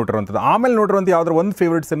ಮೊದಲನೇ ನೋಡಿರೋಂಥದ್ದು, ಆಮೇಲೆ ನೋಡಿರೋಂಥ ಯಾವ್ದಾದ್ರು ಒಂದು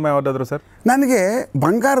ಫೇವ್ರೆಟ್ ಸಿನಿಮಾ ಯಾವುದಾದ್ರು ಸರ್? ನನಗೆ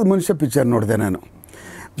ಬಂಗಾರದ ಮನುಷ್ಯ ಪಿಕ್ಚರ್ ನೋಡಿದೆ ನಾನು.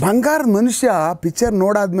 ಬಂಗಾರದ ಮನುಷ್ಯ ಪಿಕ್ಚರ್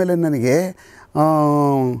ನೋಡಾದ್ಮೇಲೆ ನನಗೆ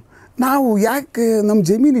ನಾವು ಯಾಕೆ ನಮ್ಮ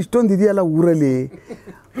ಜಮೀನು ಇಷ್ಟೊಂದು ಇದೆಯಲ್ಲ ಊರಲ್ಲಿ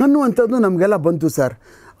ಅನ್ನುವಂಥದ್ದು ನಮಗೆಲ್ಲ ಬಂತು ಸರ್.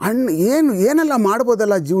 ಏನೆಲ್ಲ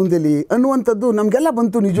ಮಾಡ್ಬೋದಲ್ಲ ಜೀವನದಲ್ಲಿ ಅನ್ನುವಂಥದ್ದು ನಮಗೆಲ್ಲ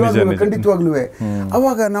ಬಂತು ನಿಜವಾಗ್ಲೂ, ಖಂಡಿತವಾಗ್ಲೂ.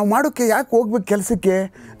 ಅವಾಗ ನಾವು ಮಾಡೋಕ್ಕೆ ಯಾಕೆ ಹೋಗ್ಬೇಕು ಕೆಲಸಕ್ಕೆ,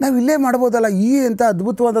 ನಾವು ಇಲ್ಲೇ ಮಾಡ್ಬೋದಲ್ಲ, ಎಂಥ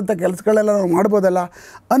ಅದ್ಭುತವಾದಂಥ ಕೆಲಸಗಳೆಲ್ಲ ನಾವು ಮಾಡ್ಬೋದಲ್ಲ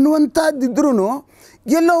ಅನ್ನುವಂಥದ್ದಿದ್ರೂ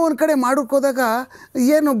ಎಲ್ಲೋ ಒಂದು ಕಡೆ ಮಾಡೋಕ್ಕೋದಾಗ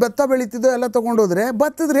ಏನು ಭತ್ತ ಬೆಳೀತಿದ್ದೋ ಎಲ್ಲ ತೊಗೊಂಡೋದ್ರೆ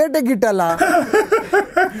ಭತ್ತದ ರೇಟೇ ಗಿಟ್ಟಲ್ಲ.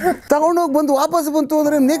 ತಗೊಂಡೋಗಿ ಬಂದು ವಾಪಸ್ ಬಂತು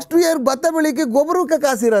ಅಂದರೆ ನೆಕ್ಸ್ಟ್ ಇಯರ್ ಭತ್ತ ಬೆಳಿಗ್ಗೆ ಗೊಬ್ಬರಕ್ಕೆ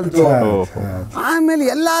ಕಾಸಿರಲ್ತು. ಆಮೇಲೆ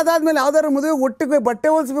ಎಲ್ಲ ಅದಾದ್ಮೇಲೆ ಯಾವ್ದಾದ್ರು ಮದುವೆ ಒಟ್ಟಿಗೆ ಬಟ್ಟೆ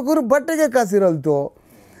ಹೊಲಿಸ್ಬೇಕು ಅಂದ್ರೆ ಬಟ್ಟೆಗೆ ಕಾಸಿರಲ್ತು.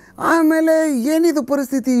 ಆಮೇಲೆ ಏನಿದು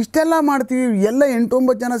ಪರಿಸ್ಥಿತಿ, ಇಷ್ಟೆಲ್ಲ ಮಾಡ್ತೀವಿ, ಎಲ್ಲ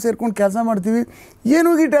 8-9 ಜನ ಸೇರ್ಕೊಂಡು ಕೆಲಸ ಮಾಡ್ತೀವಿ, ಏನೂ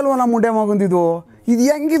ಗಿಟ್ಟಲ್ವ ನಮ್ಮ ಮುಂಡೆ ಮಗಂದಿದ್ದು, ಇದು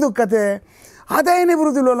ಹೆಂಗಿದು ಕತೆ. ಆದಾಯನೇ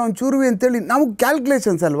ಬರೋದಿಲ್ವಲ್ಲ ಒಂಚೂರು ಅಂತೇಳಿ ನಾವು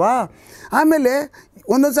ಕ್ಯಾಲ್ಕುಲೇಷನ್ಸ್ ಅಲ್ವಾ. ಆಮೇಲೆ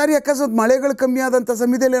ಒಂದೊಂದು ಸಾರಿ ಅಕಸ್ಮಾತ್ ಮಳೆಗಳು ಕಮ್ಮಿ ಆದಂಥ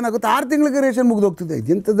ಸಮಯದಲ್ಲಿ ಏನಾಗುತ್ತೆ 6 ತಿಂಗಳಿಗೆ ರೇಷನ್ ಮುಗಿದೋಗ್ತಿದೆ.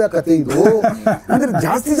 ಇದೆಂಥದ ಕತೆ ಇದು ಅಂದರೆ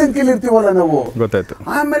ಜಾಸ್ತಿ ಸಂಖ್ಯೆಯಲ್ಲಿ ಇರ್ತೀವಲ್ಲ ನಾವು. ಗೊತ್ತಾಯ್ತು.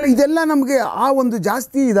 ಆಮೇಲೆ ಇದೆಲ್ಲ ನಮಗೆ ಆ ಒಂದು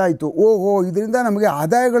ಜಾಸ್ತಿ ಇದಾಯಿತು. ಓಹೋ, ಇದರಿಂದ ನಮಗೆ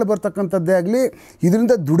ಆದಾಯಗಳು ಬರ್ತಕ್ಕಂಥದ್ದೇ ಆಗಲಿ,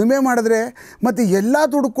 ಇದರಿಂದ ದುಡಿಮೆ ಮಾಡಿದ್ರೆ ಮತ್ತು ಎಲ್ಲ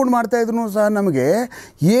ದುಡ್ಕೊಂಡು ಮಾಡ್ತಾಯಿದ್ರು ಸಹ ನಮಗೆ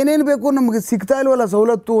ಏನೇನು ಬೇಕು ನಮಗೆ ಸಿಗ್ತಾ ಇಲ್ವಲ್ಲ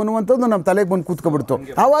ಸವಲತ್ತು ಅನ್ನುವಂಥದ್ದು ನಮ್ಮ ತಲೆಗೆ ಬಂದು ಕೂತ್ಕೊಬಿಡ್ತು.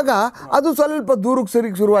 ಆವಾಗ ಅದು ಸ್ವಲ್ಪ ದೂರಕ್ಕೆ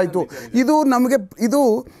ಸರಿಗೆ ಶುರುವಾಯಿತು. ಇದು ನಮಗೆ ಇದು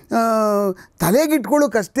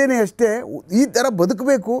ತಲೆಗಿಟ್ಕೊಳ್ಳೋಕೆ ಅಷ್ಟೇ ಈ ಥರ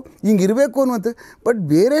ಬದುಕಬೇಕು, ಹಿಂಗಿರಬೇಕು ಅನ್ನುವಂಥ. ಬಟ್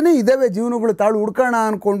ಬೇರೆನೇ ಇದ್ದಾವೆ ಜೀವನಗಳು, ತಾಳು ಹುಡ್ಕೋಣ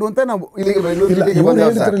ಅಂದ್ಕೊಂಡು ಅಂತ ನಾವು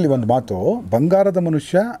ಇಲ್ಲಿಗೆ ಒಂದು ಮಾತು, ಬಂಗಾರದ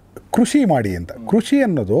ಮನುಷ್ಯ ಕೃಷಿ ಮಾಡಿ ಅಂತ. ಕೃಷಿ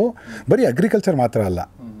ಅನ್ನೋದು ಬರೀ ಅಗ್ರಿಕಲ್ಚರ್ ಮಾತ್ರ ಅಲ್ಲ,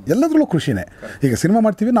 ಎಲ್ಲದರಲ್ಲೂ ಕೃಷಿನೇ. ಈಗ ಸಿನಿಮಾ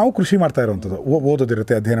ಮಾಡ್ತೀವಿ, ನಾವು ಕೃಷಿ ಮಾಡ್ತಾ ಇರೋವಂಥದ್ದು.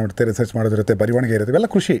 ಓದೋದಿರುತ್ತೆ, ಅಧ್ಯಯನ ಮಾಡ್ತಾರೆ, ರಿಸರ್ಚ್ ಮಾಡೋದಿರುತ್ತೆ, ಬರವಣಿಗೆ ಇರುತ್ತೆ, ಎಲ್ಲ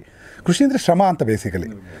ಕೃಷಿ. ಕೃಷಿ ಅಂದರೆ ಶ್ರಮ ಅಂತ ಬೇಸಿಕಲಿ.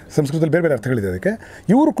 ಸಂಸ್ಕೃತದಲ್ಲಿ ಬೇರೆ ಬೇರೆ ಅರ್ಥಗಳಿದೆ ಅದಕ್ಕೆ.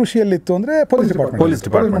 ಇವರು ಕೃಷಿಯಲ್ಲಿತ್ತು ಅಂದರೆ ಪೊಲೀಸ್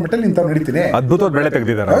ಡಿಪಾರ್ಟ್ಮೆಂಟಲ್ಲಿ ಇಂಥ ನಡೀತೀನಿ. ಅದ್ಭುತ ಬೆಳೆ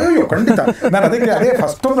ತೆಗೆದಿದ್ದಾರೆ. ಅಯ್ಯೋ ಖಂಡಿತ. ನಾನು ಅದಕ್ಕೆ ಅದೇ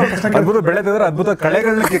ಫಸ್ಟ್ ಅದ್ಭುತ ಬೆಳೆ ತೆಗೆದ್ರೆ ಅದ್ಭುತ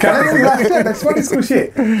ಕೃಷಿ.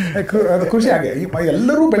 ಅದು ಕೃಷಿ ಹಾಗೆ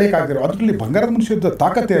ಎಲ್ಲರೂ ಬೆಳೆಯಕ್ಕಾಗ್ತಿರೋ ಅದರಲ್ಲಿ ಬಂಗಾರದ ಮನುಷ್ಯದ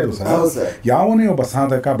ತಾಕತ್ತೇ ಅದು ಸರ್. ಯಾವನೇ ಒಬ್ಬ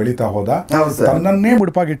ಸಾಧಕ ಬೆಳೀತಾ ಹೋದ, ತನ್ನನ್ನೇ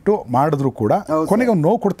ಮುಡುಪಾಗಿಟ್ಟು ಮಾಡಿದ್ರು ಕೂಡ ಕೊನೆಗೆ ಅವ್ನು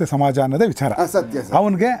ನೋವು ಕೊಡುತ್ತೆ ಸಮಾಜ ಅನ್ನೋದೇ ವಿಚಾರ.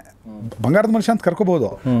 ಅವನಿಗೆ ಬಂಗಾರದ ಮನುಷ್ಯ ಅಂತ ಕರ್ಕೋಬಹುದು,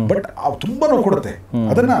 ಬಟ್ ಅವು ತುಂಬಾ ನೋವು ಕೊಡುತ್ತೆ.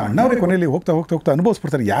 ಅದನ್ನ ಅಣ್ಣವರೇ ಕೊನೆಯಲ್ಲಿ ಹೋಗ್ತಾ ಹೋಗ್ತಾ ಹೋಗ್ತಾ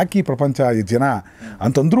ಅನುಭವಿಸ್ಬಿಡ್ತಾರೆ. ಯಾಕೆ ಈ ಪ್ರಪಂಚ ಈ ಜನ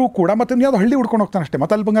ಅಂತಂದ್ರೂ ಕೂಡ ಮತ್ತೆ ಯಾವ್ದು ಹಳ್ಳಿ ಹುಡ್ಕೊಂಡು ಹೋಗ್ತಾನೆ ಅಷ್ಟೇ,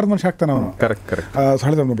 ಮತ್ತೆ ಅಲ್ಲಿ ಬಂಗಾರದ ಮನುಷ್ಯ ಆಗ್ತಾನೆ ಅವನು.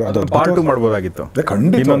 ಮಾಡ್ಬೋದಾಗಿತ್ತು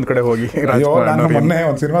ಖಂಡಿತ. ಇನ್ನೊಂದು ಕಡೆ ಹೋಗಿ. ನಾನು ಮೊನ್ನೆ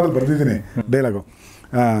ಒಂದು ಸಿನಿಮಾದಲ್ಲಿ ಬರ್ದಿದ್ದೀನಿ ಡೈಲಾಗು,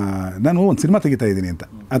 ನಾನು ಒಂದು ಸಿನಿಮಾ ತೆಗಿತಾ ಇದ್ದೀನಿ ಅಂತ.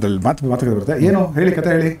 ಅದ್ರಲ್ಲಿ ಮಾತು ಬರುತ್ತೆ, ಏನು ಹೇಳಿ ಕತೆ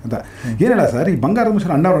ಹೇಳಿ ಅಂತ. ಏನಿಲ್ಲ ಸರ್, ಈ ಬಂಗಾರದ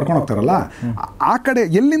ಮನುಷ್ಯನ ಅಣ್ಣ ನಡ್ಕೊಂಡು ಹೋಗ್ತಾರಲ್ಲ, ಆ ಕಡೆ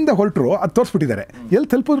ಎಲ್ಲಿಂದ ಹೊರಟರು ಅದು ತೋರಿಸ್ಬಿಟ್ಟಿದ್ದಾರೆ, ಎಲ್ಲಿ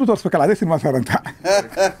ತಲುಪಿದ್ರು ತೋರಿಸ್ಬೇಕಲ್ಲ, ಅದೇ ಸಿನಿಮಾ ಸರ್ ಅಂತ.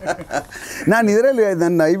 ನಾನು ಇದರಲ್ಲಿ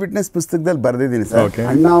ನನ್ನ ಐ ವಿಟ್ನೆಸ್ ಪುಸ್ತಕದಲ್ಲಿ ಬರೆದಿದ್ದೀನಿ ಸರ್.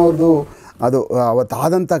 ಅಣ್ಣ ಅವ್ರದ್ದು ಅದು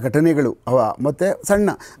ಅವತ್ತಾದಂಥ ಘಟನೆಗಳು ಮತ್ತು ಸಣ್ಣ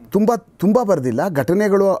ತುಂಬ ಬರೆದಿಲ್ಲ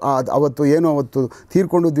ಘಟನೆಗಳು. ಅವತ್ತು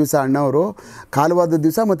ತೀರ್ಕೊಂಡು ದಿವಸ ಅಣ್ಣವರು ಕಾಲವಾದ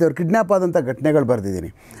ದಿವಸ ಮತ್ತು ಅವ್ರು ಕಿಡ್ನ್ಯಾಪ್ ಆದಂಥ ಘಟನೆಗಳು ಬರೆದಿದ್ದೀನಿ.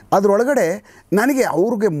 ಅದರೊಳಗಡೆ ನನಗೆ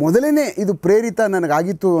ಅವ್ರಿಗೆ ಮೊದಲೇ ಇದು ಪ್ರೇರಿತ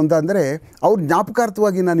ನನಗಾಗಿತ್ತು ಅಂತ ಅಂದರೆ, ಅವ್ರ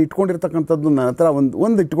ಜ್ಞಾಪಕಾರ್ಥವಾಗಿ ನಾನು ಇಟ್ಕೊಂಡಿರ್ತಕ್ಕಂಥದ್ದು ನನ್ನ ಹತ್ರ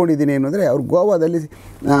ಒಂದು ಇಟ್ಕೊಂಡಿದ್ದೀನಿ ಏನಂದರೆ, ಅವ್ರು ಗೋವಾದಲ್ಲಿ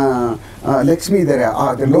ಲಕ್ಷ್ಮಿ ಇದ್ದಾರೆ,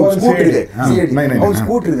 ಅವ್ರ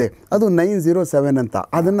ಸ್ಕೂಟ್ರ್ ಇದೆ, ಅದು 907 ಅಂತ.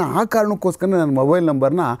 ಅದನ್ನು ಆ ಕಾರಣಕ್ಕೋಸ್ಕರ ನನ್ನ ಮೊಬೈಲ್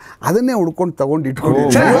ನಂಬರ್ನ ಅದನ್ನೇ ಹುಡ್ಕೊಂಡು ತಗೊಂಡು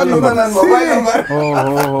ಇಟ್ಕೊಂಡಿದ್ದೀನಿ.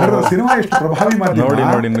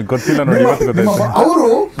 ಅವರು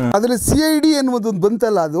ಅದರಲ್ಲಿ CID ಎನ್ನುವುದು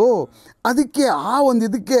ಬಂತಲ್ಲ, ಅದಕ್ಕೆ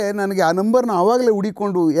ಇದಕ್ಕೆ ನನಗೆ ಆ ನಂಬರ್ನ ಆವಾಗಲೇ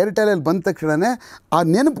ಹುಡಿಕೊಂಡು ಏರ್ಟೆಲಲ್ಲಿ ಬಂದ ತಕ್ಷಣವೇ ಆ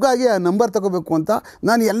ನೆನಪಿಗಾಗಿ ಆ ನಂಬರ್ ತಗೋಬೇಕು ಅಂತ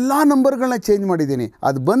ನಾನು ಎಲ್ಲ ನಂಬರ್ಗಳನ್ನ ಚೇಂಜ್ ಮಾಡಿದ್ದೀನಿ.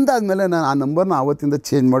 ಅದು ಬಂದಾದ್ಮೇಲೆ ನಾನು ಆ ನಂಬರ್ನ ಆವತ್ತಿಂದ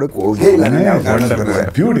ಚೇಂಜ್ ಮಾಡೋಕ್ಕೆ ಹೋಗೇ ಇಲ್ಲ.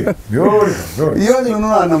 ಇವಾಗಲೂ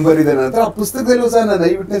ಆ ನಂಬರ್ ಇದೆ ನನ್ನ ಹತ್ರ. ಆ ಪುಸ್ತಕದಲ್ಲೂ ಸಹ ನಾನು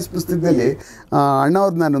ಐ ವಿಟ್ನೆಸ್ ಪುಸ್ತಕದಲ್ಲಿ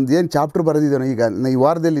ಅಣ್ಣವ್ರದ್ದು ನಾನೊಂದು ಏನು ಚಾಪ್ಟರ್ ಬರೆದಿದ್ದೇನೋ, ಈಗ ಈ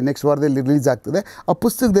ವಾರದಲ್ಲಿ ನೆಕ್ಸ್ಟ್ ವಾರದಲ್ಲಿ ರಿಲೀಸ್ ಆಗ್ತದೆ, ಆ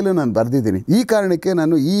ಪುಸ್ತಕದಲ್ಲೂ ನಾನು ಬರೆದಿದ್ದೀನಿ. ಈ ಕಾರಣಕ್ಕೆ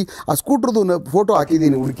ನಾನು ಆ ಸ್ಕೂಟ್ರದ್ದು ಫೋಟೋ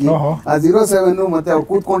ಹಾಕಿದ್ದೀನಿ ಹುಡುಕಿ, ಆ 07 ಮತ್ತು ಅವ್ರು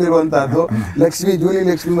ಕೂತ್ಕೊಂಡಿರುವಂಥ ಲಕ್ಷ್ಮಿ, ಜೂಲಿ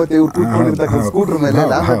ಲಕ್ಷ್ಮಿ ಮತ್ತೆ ಇವ್ರು ಕೂತ್ಕೊಂಡಿರ್ತಕ್ಕಂಥ ಸ್ಕೂಟರ್ ಮೇಲೆ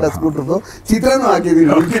ಸ್ಕೂಟರ್ದು ಚಿತ್ರನೂ ಹಾಕಿದ್ದೀನಿ.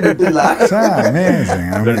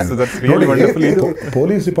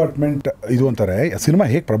 ಪೊಲೀಸ್ ಡಿಪಾರ್ಟ್ಮೆಂಟ್ ಇದು ಅಂತಾರೆ, ಸಿನಿಮಾ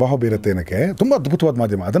ಹೇಗೆ ಪ್ರಭಾವ ಬೀರುತ್ತೆ ಅನ್ನೋಕ್ಕೆ ತುಂಬ ಅದ್ಭುತವಾದ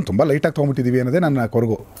ಮಾಧ್ಯಮ. ಅದನ್ನು ತುಂಬ ಲೈಟಾಗಿ ತೊಗೊಂಡ್ಬಿಟ್ಟಿದ್ದೀವಿ ಅನ್ನೋದೇ ನನ್ನ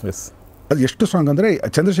ಕೊರಗು. ಅದು ಎಷ್ಟು ಸ್ಟ್ರಾಂಗ್ ಅಂದರೆ,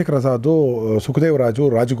 ಚಂದ್ರಶೇಖರ್ ಆಜಾದ್, ಸುಖದೇವ್ ರಾಜು,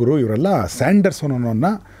 ರಾಜಗುರು ಇವರೆಲ್ಲ ಸ್ಯಾಂಡರ್ಸನ್ನ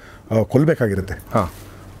ಕೊಲ್ಲಬೇಕಾಗಿರುತ್ತೆ.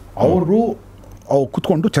 ಅವರು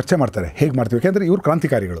ಕೂತ್ಕೊಂಡು ಚರ್ಚೆ ಮಾಡ್ತಾರೆ, ಹೇಗೆ ಮಾಡ್ತೀವಿ. ಯಾಕೆಂದರೆ ಇವರು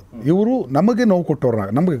ಕ್ರಾಂತಿಕಾರಿಗಳು, ಇವರು ನಮಗೆ ನೋವು ಕೊಟ್ಟವ್ರನ್ನ,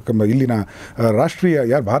 ನಮಗೆ ಇಲ್ಲಿನ ರಾಷ್ಟ್ರೀಯ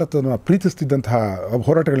ಯಾರು ಭಾರತನ ಪ್ರೀತಿಸ್ತಿದ್ದಂತಹ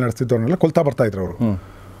ಹೋರಾಟಗಳು ನಡೆಸ್ತಿದ್ದವ್ರನ್ನೆಲ್ಲ ಕೊಲ್ತಾ ಬರ್ತಾಯಿದ್ರು ಅವರು.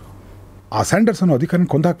 ಆ ಸ್ಯಾಂಡರ್ಸನ್ನು ಅಧಿಕಾರಿನ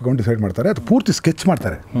ಕೊಂದಾಕ್ಬೇಕು ಡಿಸೈಡ್ ಮಾಡ್ತಾರೆ. ಅದು ಪೂರ್ತಿ ಸ್ಕೆಚ್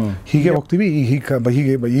ಮಾಡ್ತಾರೆ, ಹೀಗೆ ಹೋಗ್ತೀವಿ,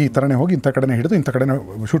 ಹೀಗೆ ಈ ಥರನೇ ಹೋಗಿ ಇಂಥ ಕಡೆನೇ ಹಿಡಿದು ಇಂಥ ಕಡೆನೇ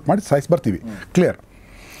ಶೂಟ್ ಮಾಡಿ ಸಾಯಿಸಿ ಬರ್ತೀವಿ, ಕ್ಲಿಯರ್.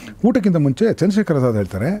 ಊಟಕ್ಕಿಂತ ಮುಂಚೆ ಚಂದ್ರಶೇಖರ್ ಆಜಾದ್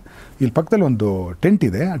ಹೇಳ್ತಾರೆ, ಇಲ್ಲಿ ಪಕ್ಕದಲ್ಲಿ ಒಂದು ಟೆಂಟ್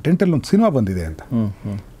ಇದೆ, ಆ ಟೆಂಟಲ್ಲಿ ಒಂದು ಸಿನಿಮಾ ಬಂದಿದೆ ಅಂತ,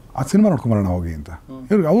 ಆ ಸಿನಿಮಾ ನೋಡ್ಕೊಂಬರೋಣ ಹೋಗಿ ಅಂತ.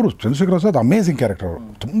 ಅವರು ಚಂದ್ರಶೇಖರ್ ಆಜಾದ್ ಅಮೇಝಿಂಗ್ ಕ್ಯಾರೆಕ್ಟರ್, ಅವರು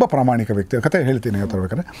ತುಂಬ ಪ್ರಾಮಾಣಿಕ ವ್ಯಕ್ತಿ. ಕತೆ ಹೇಳ್ತೀನಿ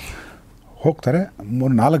ಹೇಳ್ತಾರೆ. ಹೋಗ್ತಾರೆ,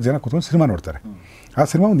 4 ಜನ ಕೂತ್ಕೊಂಡು ಸಿನಿಮಾ ನೋಡ್ತಾರೆ. ಆ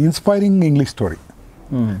ಸಿನಿಮಾ ಒಂದು ಇನ್ಸ್ಪೈರಿಂಗ್ ಇಂಗ್ಲೀಷ್ ಸ್ಟೋರಿ,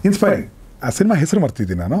 ಇನ್ಸ್ಪೈರಿಂಗ್. ಆ ಸಿನಿಮಾ ಹೆಸರು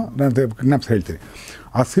ಮರ್ತಿದ್ದೀನಿ ನಾನು ಜ್ಞಾಪಿಸಿ ಹೇಳ್ತೀನಿ.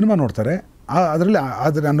 ಆ ಸಿನಿಮಾ ನೋಡ್ತಾರೆ,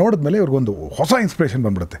 ಅದನ್ನು ನೋಡಿದ್ಮೇಲೆ ಇವ್ರಿಗೊಂದು ಹೊಸ ಇನ್ಸ್ಪಿರೇಷನ್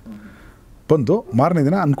ಬಂದ್ಬಿಡುತ್ತೆ. ಬಂದು ಮಾರನೇ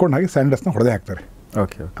ದಿನ ಅಂದ್ಕೊಂಡು ಹಾಗೆ ಸ್ಯಾಂಡರ್ಸ್ನ ಹೊಡೆದೇ ಹಾಕ್ತಾರೆ.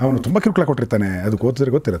 ಅವನು ತುಂಬ ಕಿರುಕುಳ ಕೊಟ್ಟಿರ್ತಾನೆ, ಅದು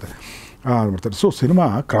ಗೊತ್ತಿರುತ್ತೆ. ಮಾಡ್ತಾರೆ. ಸೊ ಸಿನಿಮಾ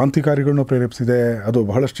ಕ್ರಾಂತಿಕಾರಿಗಳನ್ನೂ ಪ್ರೇರೇಪಿಸಿದೆ, ಅದು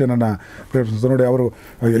ಬಹಳಷ್ಟು ಜನನ ಪ್ರೇರೇಪಿಸಿದೆ. ನೋಡಿ, ಅವರು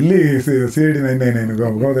ಎಲ್ಲಿ CID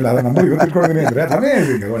 999 ಗೋವಾದಲ್ಲಿ ಅದರ ನಂಬರ್ ಇಟ್ಕೊಂಡಿದ್ದೀನಿ ಅಂದರೆ ಅದೇ.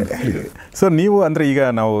 ಸೊ ನೀವು ಅಂದರೆ ಈಗ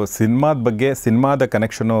ನಾವು ಸಿನಿಮಾದ ಬಗ್ಗೆ, ಸಿನಿಮಾದ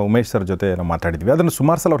ಕನೆಕ್ಷನ್ನು ಉಮೇಶ್ ಸರ್ ಜೊತೆ ನಾವು ಮಾತಾಡಿದ್ವಿ, ಅದನ್ನು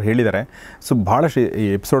ಸುಮಾರು ಸಲ ಅವ್ರು ಹೇಳಿದ್ದಾರೆ. ಸೊ ಭಾಳಷ್ಟು ಈ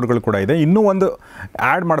ಎಪಿಸೋಡ್ಗಳು ಕೂಡ ಇದೆ. ಇನ್ನೂ ಒಂದು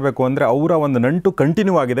ಆ್ಯಡ್ ಮಾಡಬೇಕು ಅಂದರೆ, ಅವರ ಒಂದು ನಂಟು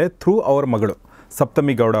ಕಂಟಿನ್ಯೂ ಆಗಿದೆ ಥ್ರೂ ಅವ್ರ ಮಗಳು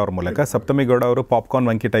ಸಪ್ತಮಿ ಗೌಡ ಅವ್ರ ಮೂಲಕ. ಸಪ್ತಮಿ ಗೌಡ ಅವರು ಪಾಪ್ಕಾರ್ನ್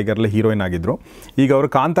ವಂಕಿ ಟೈಗರ್ಲಿ ಹೀರೋಯಿನ್ ಆಗಿದ್ದರು. ಈಗ ಅವರು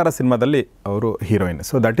ಕಾಂತಾರ ಸಿನಿಮಾದಲ್ಲಿ ಅವರು heroine.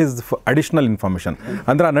 So that is additional information,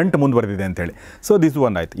 ಅಂದರೆ ಆ ನಂಟು ಮುಂದುವರೆದಿದೆ ಅಂತೇಳಿ. ಸೊ ದಿಸ್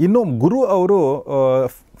ಒನ್ ಆಯಿತು. ಇನ್ನು ಗುರು ಅವರು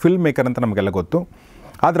ಫಿಲ್ಮ್ ಮೇಕರ್ ಅಂತ ನಮಗೆಲ್ಲ ಗೊತ್ತು,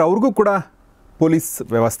 ಆದರೆ ಅವ್ರಿಗೂ ಕೂಡ ಪೊಲೀಸ್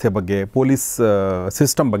ವ್ಯವಸ್ಥೆ ಬಗ್ಗೆ, ಪೊಲೀಸ್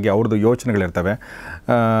ಸಿಸ್ಟಮ್ ಬಗ್ಗೆ ಅವ್ರದ್ದು ಯೋಚನೆಗಳಿರ್ತವೆ,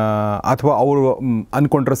 ಅಥವಾ ಅವರು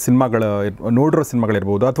ಅಂದ್ಕೊಂಡಿರೋ ನೋಡಿರೋ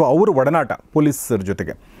ಸಿನಿಮಾಗಳಿರ್ಬೋದು, ಅಥವಾ ಅವ್ರ ಒಡನಾಟ ಪೊಲೀಸರ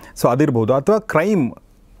ಜೊತೆಗೆ, ಸೊ ಅದಿರ್ಬೋದು, ಅಥವಾ ಕ್ರೈಮ್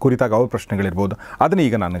ಕುರಿತಾಗ ಅವ್ರ ಪ್ರಶ್ನೆಗಳಿರ್ಬೋದು. ಅದನ್ನು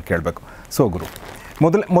ಈಗ ನಾನು ಕೇಳಬೇಕು. ಸೊ ಗುರು,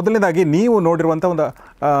 ಮೊದಲನೇದಾಗಿ ನೀವು ನೋಡಿರುವಂಥ ಒಂದು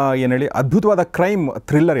ಏನು ಹೇಳಿ ಅದ್ಭುತವಾದ ಕ್ರೈಮ್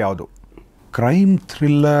ಥ್ರಿಲ್ಲರ್ ಯಾವುದು? ಕ್ರೈಮ್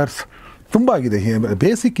ಥ್ರಿಲ್ಲರ್ಸ್ ತುಂಬ ಆಗಿದೆ.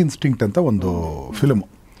 ಬೇಸಿಕ್ ಇನ್ಸ್ಟಿಂಕ್ಟ್ ಅಂತ ಒಂದು ಫಿಲ್ಮು.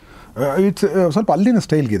 ಇಟ್ಸ್ ಸ್ವಲ್ಪ ಅಲ್ಲಿನ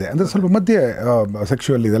ಸ್ಟೈಲ್ಗಿದೆ, ಅಂದರೆ ಸ್ವಲ್ಪ ಮಧ್ಯೆ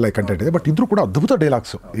ಸೆಕ್ಷುವಲ್ ಇದೆಲ್ಲ ಕಂಟೆಂಟ್ ಇದೆ, ಬಟ್ ಇದ್ರೂ ಕೂಡ ಅದ್ಭುತ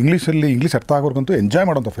ಡೈಲಾಗ್ಸು. ಇಂಗ್ಲೀಷ್ ಅರ್ಥ ಆಗೋರ್ಗಂತೂ ಎಂಜಾಯ್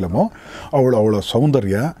ಮಾಡೋಂಥ ಫಿಲಮು. ಅವಳ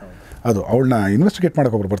ಸೌಂದರ್ಯ, ಅದು ಅವಳನ್ನ ಇನ್ವೆಸ್ಟಿಗೇಟ್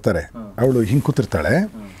ಮಾಡೋಕೆ ಒಬ್ರು ಬರ್ತಾರೆ, ಅವಳು ಹಿಂಗೆ ಕೂತಿರ್ತಾಳೆ,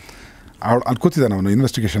 ಅವಳು ಅಲ್ಲಿ ಕೂತಿದ್ದಾನೆ ಅವನು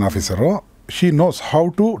investigation officer. She nose how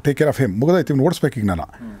to take care of him. ಮುಗಿದೈತಿ, ಇವ್ನು ಓಡಿಸ್ಬೇಕೀಗ ನಾನು.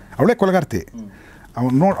 ಅವಳೇ ಕೊಲಗಾರ್ತಿ.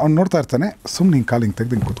 ಅವ್ನು ನೋಡ್ತಾ ಇರ್ತಾನೆ, ಸುಮ್ಮನೆ ಹಿಂಗೆ ಕಾಲು ಹಿಂಗೆ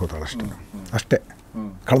ತೆಗೆದು ಹಿಂಗೆ ಕೂತ್ಕೋತಾಳೆ ಅಷ್ಟೇ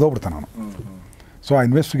ಕಳೆದೋಗ್ಬಿಡ್ತಾನೆ ಅವನು. ಸೊ ಆ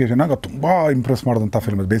ಇನ್ವೆಸ್ಟಿಗೇಷನಾಗ ತುಂಬ ಇಂಪ್ರೆಸ್ ಮಾಡೋದಂಥ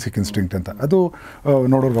ಫಿಲ್ಮ್ ಬೇಸಿಕ್ ಇನ್ಸ್ಟಿಂಕ್ಟ್ ಅಂತ. ಅದು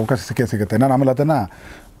ನೋಡೋರ್ಗೆ ಅವಕಾಶ ಸಿಗುತ್ತೆ. ನಾನು ಆಮೇಲೆ ಅದನ್ನು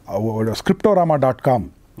scriptorama.com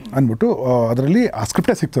ಅಂದ್ಬಿಟ್ಟು ಅದರಲ್ಲಿ ಆ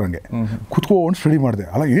ಸ್ಕ್ರಿಪ್ಟೇ ಸಿಕ್ತು ನನಗೆ. ಕುತ್ಕೊಂಡು ಸ್ಟಡಿ ಮಾಡಿದೆ.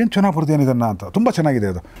 ಅಲ್ಲ ಏನು ಚೆನ್ನಾಗಿ ಬರ್ದೇನು ಇದನ್ನು ಅಂತ. ತುಂಬ ಚೆನ್ನಾಗಿದೆ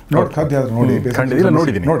ಅದು. ನೋಡಿ ಸಾಧ್ಯ ಆದ್ರೆ ನೋಡಿ.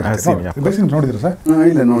 ನೋಡಿದ್ರೆ ಸರ್?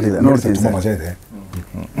 ಇಲ್ಲ, ನೋಡಿದೆ. ತುಂಬ ಮಜಾ ಇದೆ.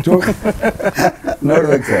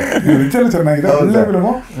 ನೋಡ್ಬೇಕು ಸರ್. ಚೆನ್ನಾಗಿದೆ, ಒಳ್ಳೆ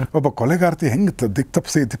ಫಿಲ್ಮು. ಒಬ್ಬ ಕೊಲೆಗಾರ್ತಿ ಹೆಂಗೆ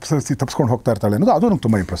ತಪ್ಪಿಸ್ಕೊಂಡು ಹೋಗ್ತಾ ಇರ್ತಾಳೆ ಅನ್ನೋದು ಅದು ನಂಗೆ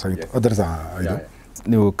ತುಂಬ ಇಂಪ್ರೆಸ್ ಆಗಿತ್ತು. ಅದರ ಇದು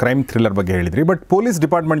ನೀವು ಕ್ರೈಮ್ ಥ್ರಿಲ್ಲರ್ ಬಗ್ಗೆ ಹೇಳಿದ್ರಿ, ಬಟ್ ಪೊಲೀಸ್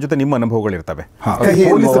ಡಿಪಾರ್ಟ್ಮೆಂಟ್ ಜೊತೆ ನಿಮ್ಮ ಅನುಭವಗಳಿರ್ತವೆ,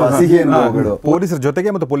 ಪೊಲೀಸರ ಜೊತೆಗೆ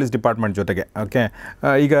ಮತ್ತು ಪೊಲೀಸ್ ಡಿಪಾರ್ಟ್ಮೆಂಟ್ ಜೊತೆಗೆ. ಓಕೆ,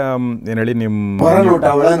 ಈಗ ಏನು ಹೇಳಿ ನಿಮ್ಮ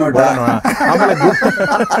ಆಮೇಲೆ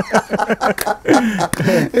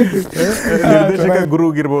ನಿರ್ದೇಶಕ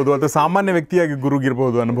ಗುರುಗಿರ್ಬೋದು, ಅಥವಾ ಸಾಮಾನ್ಯ ವ್ಯಕ್ತಿಯಾಗಿ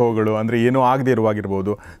ಗುರುಗಿರ್ಬೋದು ಅನುಭವಗಳು, ಅಂದರೆ ಏನೂ ಆಗದೆ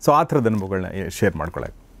ಇರುವಾಗಿರ್ಬೋದು. ಸೊ ಆ ಥರದ ಅನುಭವಗಳನ್ನ ಶೇರ್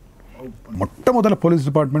ಮಾಡ್ಕೊಳ್ಳೋಕೆ. ಮೊಟ್ಟ ಮೊದಲ ಪೊಲೀಸ್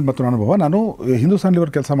ಡಿಪಾರ್ಟ್ಮೆಂಟ್ ಮತ್ತು ಅನುಭವ, ನಾನು ಹಿಂದೂಸ್ತಾನ್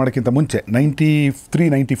ಲಿವರ್ ಕೆಲಸ ಮಾಡೋಕ್ಕಿಂತ ಮುಂಚೆ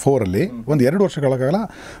 93-94 ಒಂದು 2 ವರ್ಷಗಳ ಕಾಲ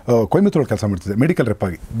ಕೊಯಮತ್ತೂರಲ್ಲಿ ಕೆಲಸ ಮಾಡ್ತಿದ್ದೆ, ಮೆಡಿಕಲ್ ರೆಪ್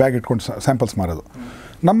ಆಗಿ ಬ್ಯಾಗ್ ಇಟ್ಕೊಂಡು ಸ್ಯಾಂಪಲ್ಸ್ ಮಾರೋದು.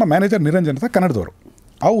 ನಮ್ಮ ಮ್ಯಾನೇಜರ್ ನಿರಂಜನ್ ಅಂತ ಕನ್ನಡದವರು,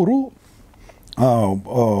 ಅವರು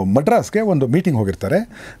ಮಡ್ರಾಸ್ಗೆ ಒಂದು ಮೀಟಿಂಗ್ ಹೋಗಿರ್ತಾರೆ.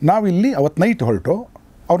 ನಾವಿಲ್ಲಿ ಅವತ್ತು ನೈಟ್ ಹೊರಟು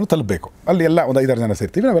ಅವ್ರನ್ನ ತಲುಪಬೇಕು. ಅಲ್ಲಿ ಎಲ್ಲ ಒಂದು 5-6 ಜನ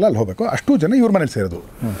ಸೇರ್ತೀವಿ, ನಾವೆಲ್ಲ ಅಲ್ಲಿ ಹೋಗಬೇಕು. ಅಷ್ಟು ಜನ ಇವ್ರ ಮನೇಲಿ ಸೇರೋದು.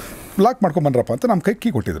 ಲಾಕ್ ಮಾಡ್ಕೊಂಬನ್ರಪ್ಪ ಅಂತ ನಮ್ಮ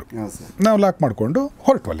ಕೈ ಕೊಟ್ಟಿದ್ರು. ನಾವು ಲಾಕ್ ಮಾಡಿಕೊಂಡು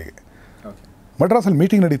ಹೊರಟು ಅಲ್ಲಿಗೆ. ಮಡ್ರಾಸಲ್ಲಿ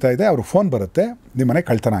ಮೀಟಿಂಗ್ ನಡೀತಾ ಇದೆ, ಅವ್ರಿಗೆ ಫೋನ್ ಬರುತ್ತೆ, ನಿಮ್ಮ ಮನೆ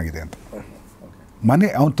ಕಳ್ತನ ಆಗಿದೆ ಅಂತ. ಮನೆ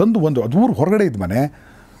ಅವ್ನು ತಂದು ಅದು ಊರು ಹೊರಗಡೆ ಇದ್ದ ಮನೆ,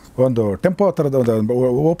 ಒಂದು ಟೆಂಪೋ ಥರದ ಒಂದು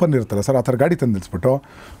ಓಪನ್ ಇರುತ್ತಲ್ಲ ಸರ್, ಆ ಥರ ಗಾಡಿ ತಂದು ನಿಲ್ಲಿಸ್ಬಿಟ್ಟು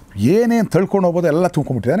ಏನೇನು ತಳ್ಕೊಂಡು ಹೋಗೋದು ಎಲ್ಲ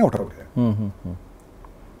ತುಂಬ್ಕೊಂಡ್ಬಿಟ್ಟಿದ್ದಾನೆ, ಹೊಟ್ಟೋಗಿದೆ.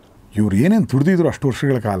 ಇವ್ರು ಏನೇನು ದುಡ್ದಿದ್ರು ಅಷ್ಟು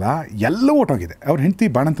ವರ್ಷಗಳ ಕಾಲ ಎಲ್ಲ ಹೊಟ್ಟೋಗಿದೆ. ಅವ್ರ ಹೆಂಡತಿ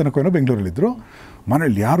ಬಾಣಂತನಕ್ಕೂ ಏನೋ ಬೆಂಗಳೂರಲ್ಲಿದ್ದರು,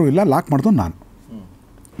 ಮನೇಲಿ ಯಾರೂ ಇಲ್ಲ, ಲಾಕ್ ಮಾಡಿದ್ರು ನಾನು,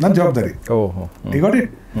 ನನ್ನ ಜವಾಬ್ದಾರಿ. ಈಗ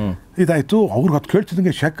ಇದಾಯಿತು. ಅವ್ರಿಗೆ ಅದು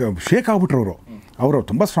ಕೇಳ್ತಿದ್ದಂಗೆ ಶೇಕ್ ಆಗ್ಬಿಟ್ರು ಅವರು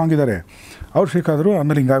ತುಂಬ ಸ್ಟ್ರಾಂಗ್ ಇದ್ದಾರೆ. ಅವ್ರು ಶೇಕ್ ಆದರು.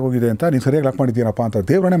 ಆಮೇಲೆ ಹಿಂಗಾಗೋಗಿದೆ ಅಂತ, ನೀವು ಸರಿಯಾಗಿ ಲಾಕ್ ಮಾಡಿದ್ದೀನಪ್ಪ ಅಂತ.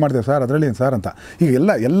 ದೇವ್ರನ್ನೇ ಮಾಡಿದೆ ಸರ್, ಅದರಲ್ಲಿ ಏನು ಸರ್ ಅಂತ. ಈಗ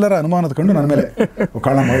ಎಲ್ಲರ ಅನುಮಾನದ ಕಂಡು ನನ್ನ ಮೇಲೆ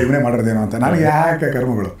ಕಾಳ ಮಾಡಿ ಇವನೇ ಮಾಡಿರೋದೇನೋ ಅಂತ. ನನಗೆ ಯಾಕೆ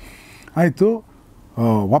ಕರ್ಮಗಳು ಆಯಿತು.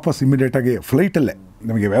 ವಾಪಸ್ ಇಮ್ಮಿಡಿಯೇಟಾಗಿ ಫ್ಲೈಟಲ್ಲೇ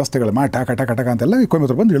ನಮಗೆ ವ್ಯವಸ್ಥೆಗಳು ಮಾಡಿ ಟಕ ಅಂತೆಲ್ಲ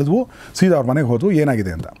ಕೊಯಮತ್ತೂರು ಬಂದು ಇಳಿದ್ವು. ಸೀದಾ ಅವ್ರ ಮನೆಗೆ ಹೋದ್ವು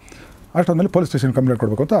ಏನಾಗಿದೆ ಅಂತ. ಅಷ್ಟೊಂದಮೇಲೆ ಪೊಲೀಸ್ ಸ್ಟೇಷನ್ ಕಂಪ್ಲೇಂಟ್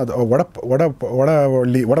ಕೊಡಬೇಕು ಅಂತ. ಅದು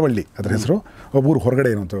ಒಡವಳ್ಳಿ ಅದರ ಹೆಸರು, ಊರು ಹೊರಗಡೆ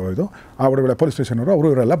ಏನು ಅಂತ ಇದು. ಆ ಒಡವಳ್ಳಿ ಪೊಲೀಸ್ ಸ್ಟೇಷನವರು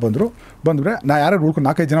ಇವರೆಲ್ಲ ಬಂದರೆ ನಾ ಯಾರು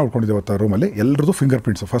 4-5 ಜನ ಉಳ್ಕೊಂಡಿದ್ದೆ ಅವತ್ತು ರೂಮಲ್ಲಿ. ಎಲ್ಲರದ್ದು finger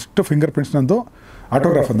prints. First finger prints ನಂದು,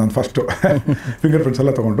 ಆಟೋಗ್ರಾಫ್ ನಂದು ಫಸ್ಟು ಫಿಂಗರ್ ಪ್ರಿಂಟ್ಸ್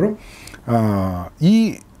ಎಲ್ಲ ತೊಗೊಂಡ್ರು.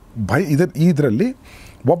 ಇದರಲ್ಲಿ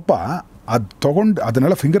ಒಬ್ಬ ಅದು ತೊಗೊಂಡು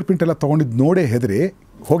ಅದನ್ನೆಲ್ಲ ಫಿಂಗರ್ ಪ್ರಿಂಟ್ ಎಲ್ಲ ತೊಗೊಂಡಿದ್ದು ನೋಡೇ ಹೆದರಿ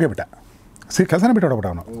ಹೋಗೇ ಬಿಟ್ಟ. ಕೆಲಸನೇ ಬಿಟ್ಟು ಹೊಡಬಿಟ್ಟ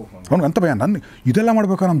ಅವ್ನು ಅಂತ ಭಯ. ನಾನು ಇದೆಲ್ಲ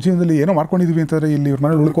ಮಾಡಬೇಕು ನಮ್ಮ ಜೀವನದಲ್ಲಿ, ಏನೋ ಮಾಡ್ಕೊಂಡಿದ್ದೀವಿ ಅಂತಂದರೆ ಇಲ್ಲಿ ಇವ್ರ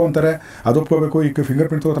ಮನೇಲಿ ಉಳ್ಕೊಂತಾರೆ, ಅದು ಒಪ್ಕೋಬೇಕು. ಈಗ ಫಿಂಗರ್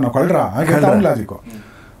ಪ್ರಿಂಟ್ ತೊಗೋತಾರೆ, ನಾವು ಕಳ್ರ ಹಾಗೆ ಲಾಜಿಕ್ಕು.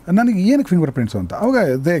 ನನಗೆ ಏನಕ್ಕೆ ಫಿಂಗರ್ ಪ್ರಿಂಟ್ಸು ಅಂತ ಅವಾಗ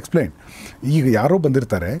ದೇ ಎಕ್ಸ್ಪ್ಲೈನ್. ಈಗ ಯಾರೋ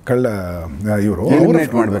ಬಂದಿರ್ತಾರೆ ಇವರು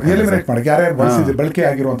ಎಲಿಮಿನೇಟ್ ಮಾಡೋಕ್ಕೆ, ಯಾರ್ಯಾರು ಬಳಕೆ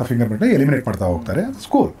ಆಗಿರುವಂಥ ಫಿಂಗರ್ ಪ್ರಿಂಟ್ನ ಎಲಿಮಿನೇಟ್ ಮಾಡ್ತಾ ಹೋಗ್ತಾರೆ.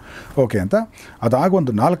 ಸ್ಕೂಲ್ ಓಕೆ ಅಂತ. ಅದಾಗ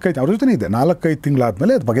ಒಂದು 4-5 ಅವ್ರ ಜೊತೆ ಇದೆ. 4-5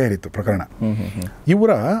 ತಿಂಗಳಾದಮೇಲೆ ಅದು ಬಗೆಹರಿತು ಪ್ರಕರಣ.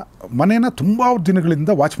 ಇವರ ಮನೇನ ತುಂಬ ದಿನಗಳಿಂದ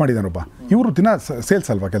ವಾಚ್ ಮಾಡಿದ್ದಾನೊಬ್ಬ. ಇವರು ದಿನ ಸೇಲ್ಸ್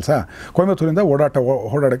ಅಲ್ವಾ ಕೆಲಸ. ಕೊಯಮತ್ತೂರಿಂದ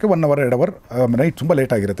ಓಡಾಡೋಕ್ಕೆ 1 ಅವರ್ 2 ಅವರ್ ನೈಟ್ ತುಂಬ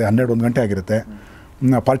ಲೇಟ್ ಆಗಿರುತ್ತೆ, 12-1 ಗಂಟೆ ಆಗಿರುತ್ತೆ.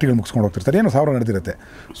 ಪಾರ್ಟಿಗಳು ಮುಗಿಸ್ಕೊಂಡು ಹೋಗ್ತಿರ್ತಾರೆ, ಏನೋ 1000 ನಡೆದಿರುತ್ತೆ.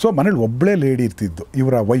 ಸೊ ಮನೇಲಿ ಒಬ್ಬಳೇ ಲೇಡಿ ಇರ್ತಿದ್ದು,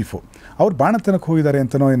 ಇವರ ವೈಫು. ಅವ್ರು ಬಾಣತನಕ್ಕೆ ಹೋಗಿದ್ದಾರೆ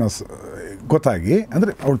ಅಂತನೋ ಏನೋ ಗೊತ್ತಾಗಿ,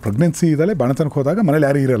 ಅಂದರೆ ಅವಳು ಪ್ರೆಗ್ನೆನ್ಸಿ ಇದ್ದಾಳೆ, ಬಾಣತನಕ್ಕೆ ಹೋದಾಗ ಮನೇಲಿ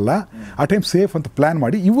ಯಾರೂ ಇರಲ್ಲ. ಆ ಟೈಮ್ ಸೇಫ್ ಅಂತ ಪ್ಲ್ಯಾನ್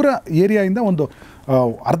ಮಾಡಿ ಇವರ ಏರಿಯಾಯಿಂದ ಒಂದು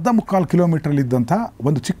 1/4 ಕಿಲೋಮೀಟ್ರಲ್ಲಿದ್ದಂಥ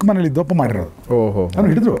ಒಂದು ಚಿಕ್ಕ ಮನೇಲಿದ್ದೊಬ್ಬ ಮಾಡಿರೋದು. ಅವ್ನು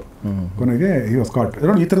ಹಿಡಿದ್ರು ಕೊನೆಗೆ ಈ ಸ್ಕಾಟ್.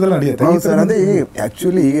 ಈ ಥರದೆಲ್ಲ ನಡೆಯುತ್ತೆ. ಅದೇ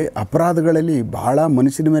ಆ್ಯಕ್ಚುಲಿ ಅಪರಾಧಗಳಲ್ಲಿ ಬಹಳ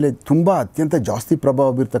ಮನುಷ್ಯನ ಮೇಲೆ ತುಂಬ ಅತ್ಯಂತ ಜಾಸ್ತಿ ಪ್ರಭಾವ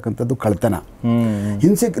ಬೀರ್ತಕ್ಕಂಥದ್ದು ಕಳ್ತನ.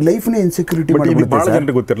 ಲೈಫ್ನೇ ಇನ್ಸೆಕ್ಯೂರಿಟಿ ಭಾಳ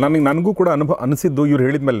ಜನರಿಗೆ ಗೊತ್ತಿರಲ್ಲ. ನನಗೂ ಕೂಡ ಅನಿಸಿದ್ದು ಇವ್ರು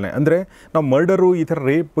ಹೇಳಿದ ಮೇಲೆ, ಅಂದರೆ ನಾವು ಮರ್ಡರು ಈ ಥರ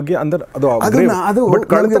ರೇಪ್ ಬಗ್ಗೆ ಅಂದ್ರೆ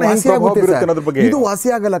ಇದು ವಾಸಿ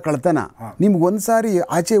ಆಗಲ್ಲ ಕಳ್ತನ. ನಿಮ್ಗೆ ಒಂದ್ಸಾರಿ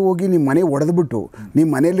ಆಚೆ ಹೋಗಿ ನಿಮ್ಮ ಮನೆ ಒಡೆದ್ಬಿಟ್ಟು ನಿಮ್ಮ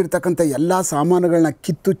ಮನೆಯಲ್ಲಿರ್ತಕ್ಕಂಥ ಎಲ್ಲ ಸಾಮಾನುಗಳು ದಾಖಲೆಗಳನ್ನ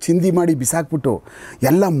ಕಿತ್ತು ಚಿಂದಿ ಮಾಡಿ ಬಿಸಾಕ್ಬಿಟ್ಟು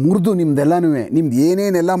ಎಲ್ಲ ಮುರಿದು ನಿಮ್ದೆಲ್ಲನೂ ನಿಮ್ದು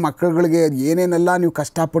ಏನೇನೆಲ್ಲ ಮಕ್ಕಳುಗಳಿಗೆ ಏನೇನೆಲ್ಲ ನೀವು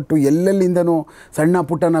ಕಷ್ಟಪಟ್ಟು ಎಲ್ಲೆಲ್ಲಿಂದನೂ ಸಣ್ಣ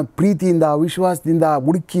ಪುಟ್ಟನ ಪ್ರೀತಿಯಿಂದ ವಿಶ್ವಾಸದಿಂದ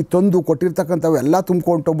ಹುಡುಕಿ ತಂದು ಕೊಟ್ಟಿರ್ತಕ್ಕಂಥವು ಎಲ್ಲ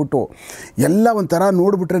ತುಂಬ್ಕೊಂಡೋಗ್ಬಿಟ್ಟು ಎಲ್ಲ ಒಂಥರ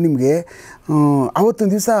ನೋಡಿಬಿಟ್ರೆ ನಿಮಗೆ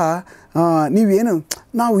ಅವತ್ತೊಂದು ದಿವಸ ನೀವೇನು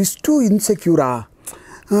ನಾವು ಇಷ್ಟು ಇನ್ಸೆಕ್ಯೂರಾ,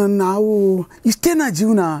 ನಾವು ಇಷ್ಟೇನಾ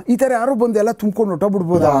ಜೀವನ, ಈ ಥರ ಯಾರೋ ಬಂದು ಎಲ್ಲ ತುಂಬ್ಕೊಂಡು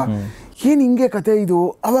ಹೊಟ್ಟೋಗ್ಬಿಡ್ಬೋದಾ, ಏನು ಹಿಂಗೆ ಕತೆ ಇದು.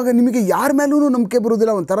 ಆವಾಗ ನಿಮಗೆ ಯಾರ ಮೇಲೂ ನಂಬಿಕೆ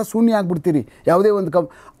ಬರೋದಿಲ್ಲ, ಒಂಥರ ಶೂನ್ಯ ಆಗಿಬಿಡ್ತೀರಿ ಯಾವುದೇ ಒಂದು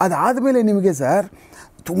ಅದಾದಮೇಲೆ ನಿಮಗೆ ಸರ್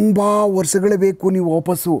ತುಂಬ ವರ್ಷಗಳೇ ಬೇಕು ನೀವು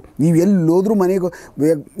ವಾಪಸ್ಸು. ನೀವು ಎಲ್ಲೋದ್ರೂ ಮನೆಗೆ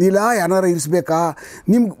ಇಲ್ಲ ಯಾರು ಇರಿಸ್ಬೇಕಾ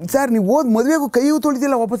ನಿಮ್ಗೆ ಸರ್, ನೀವು ಮದುವೆಗೂ ಕೈ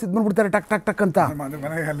ತೊಳಿತಿಲ್ಲ ವಾಪಸ್ ಇದು ಮಾಡ್ಬಿಡ್ತಾರೆ ಟಕ್ ಟಕ್ ಟಕ್ ಅಂತ.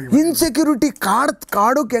 ಇನ್ಸೆಕ್ಯೂರಿಟಿ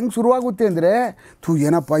ಕಾಡೋಕೆ ಹೆಂಗೆ ಶುರುವಾಗುತ್ತೆ ಅಂದರೆ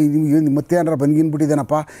ಏನಪ್ಪ ಇದು ಮತ್ತೆ ಏನಾರ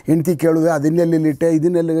ಬಂದ್ಗಿನ್ಬಿಟ್ಟಿದ್ದೇನಪ್ಪ, ಹೆಂಡ್ತಿ ಕೇಳಿದೆ ಅದನ್ನೆಲ್ಲಿ ಇಟ್ಟೆ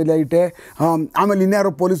ಇದನ್ನೆಲ್ಲ ಇಟ್ಟೆ, ಆಮೇಲೆ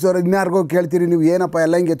ಇನ್ಯಾರೋ ಪೊಲೀಸರು ಇನ್ಯಾರಿಗೋ ಕೇಳ್ತೀರಿ ನೀವು ಏನಪ್ಪ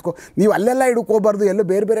ಎಲ್ಲ ಹಿಂಗೆ ಎತ್ಕೊ, ನೀವು ಅಲ್ಲೆಲ್ಲ ಹಿಡ್ಕೋಬಾರ್ದು, ಎಲ್ಲೋ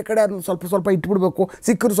ಬೇರೆ ಬೇರೆ ಕಡೆ ಅದನ್ನು ಸ್ವಲ್ಪ ಇಟ್ಬಿಡ್ಬೇಕು,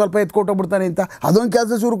 ಸಿಕ್ಕರು ಸ್ವಲ್ಪ ಎತ್ಕೊಟ್ಟೋಗ್ಬಿಡ್ತಾನೆ ಅಂತ ಅದೊಂದು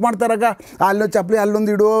ಕೆಲಸ ಶುರು ಮಾಡ್ತಾರಾಗ. ಅಲ್ಲೊಂದು ಚಪ್ಪಲಿ ಅಲ್ಲೊಂದು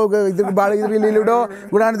ಇಡು, ಇದ್ರ ಭಾಳ ಇದ್ರಲ್ಲಿ ಇಡು,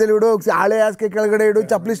 ಗುಡಾಣದಲ್ಲಿ ಇಡು, ಹಳೆ ಹಾಸಿಗೆ ಕೆಳಗಡೆ ಇಡು,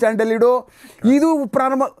 ಚಪ್ಪಲಿ ಸ್ಟ್ಯಾಂಡಲ್ಲಿ ಇಡು, ಇದು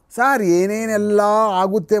ಪ್ರಾರಂಭ. ಸರ್ ಏನೇನೆಲ್ಲ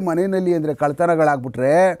ಆಗುತ್ತೆ ಮನೆಯಲ್ಲಿ ಅಂದರೆ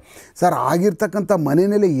ಕಳ್ತನಗಳಾಗ್ಬಿಟ್ರೆ ಸರ್ ಆಗಿರ್ತಕ್ಕಂಥ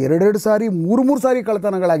ಮನೆಯಲ್ಲಿ 2 ಸಾರಿ 3 ಸಾರಿ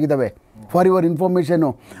ಕಳ್ತನಗಳಾಗಿದ್ದಾವೆ. For your information.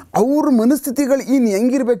 ಅವ್ರ ಮನಸ್ಥಿತಿಗಳು ಇನ್ನು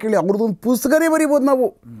ಹೆಂಗಿರ್ಬೇಕು ಹೇಳಿ, ಅವ್ರದ್ದೊಂದು ಪುಸ್ತಕನೇ ಬರಿಬೋದು ನಾವು.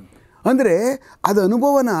 ಅಂದರೆ ಅದು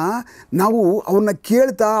ಅನುಭವನ ನಾವು ಅವ್ರನ್ನ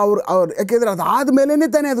ಕೇಳ್ತಾ ಅವ್ರು ಯಾಕೆಂದರೆ ಅದಾದ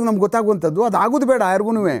ಮೇಲೇ ತಾನೇ ಅದು ನಮ್ಗೆ ಗೊತ್ತಾಗುವಂಥದ್ದು. ಅದಾಗೋದು ಬೇಡ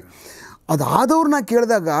ಯಾರಿಗೂ. ಅದಾದವ್ರನ್ನ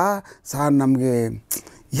ಕೇಳಿದಾಗ ಸರ್ ನಮಗೆ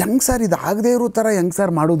ಹೆಂಗೆ ಸರ್ ಇದು ಆಗದೇ ಇರೋ ಥರ ಹೆಂಗೆ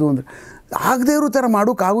ಸರ್ ಮಾಡೋದು ಅಂದರೆ, ಆಗದೇ ಇರೋ ಥರ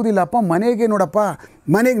ಮಾಡೋಕ್ಕಾಗೋದಿಲ್ಲಪ್ಪ. ಮನೆಗೆ ನೋಡಪ್ಪ,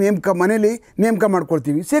 ಮನೆಗೆ ಮನೇಲಿ ನೇಮಕ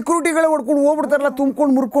ಮಾಡ್ಕೊಳ್ತೀವಿ, ಸೆಕ್ಯೂರಿಟಿಗಳೇ ಹೊಡ್ಕೊಂಡು ಹೋಗ್ಬಿಡ್ತಾರಲ್ಲ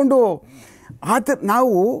ತುಂಬ್ಕೊಂಡು ಮುರ್ಕೊಂಡು.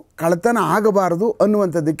 ನಾವು ಕಳ್ತನ ಆಗಬಾರ್ದು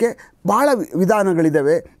ಅನ್ನುವಂಥದ್ದಕ್ಕೆ ಭಾಳ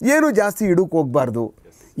ವಿಧಾನಗಳಿದ್ದಾವೆ. ಏನೂ ಜಾಸ್ತಿ ಇಡೋಕ್ಕೆ ಹೋಗಬಾರ್ದು.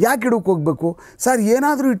 ಯಾಕೆ ಇಡೋಕ್ಕೆ ಹೋಗಬೇಕು ಸರ್?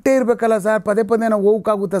 ಏನಾದರೂ ಇಟ್ಟೇ ಇರಬೇಕಲ್ಲ ಸರ್, ಪದೇ ನಾವು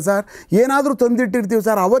ಹೋಗೋಕ್ಕಾಗುತ್ತಾ ಸರ್? ಏನಾದರೂ ತಂದಿಟ್ಟಿರ್ತೀವಿ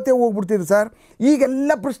ಸರ್, ಅವತ್ತೇ ಹೋಗ್ಬಿಡ್ತೀವಿ ಸರ್.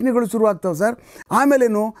 ಈಗೆಲ್ಲ ಪ್ರಶ್ನೆಗಳು ಶುರುವಾಗ್ತವೆ ಸರ್.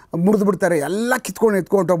 ಆಮೇಲೇನು ಮುರಿದು ಬಿಡ್ತಾರೆ, ಎಲ್ಲ ಕಿತ್ಕೊಂಡು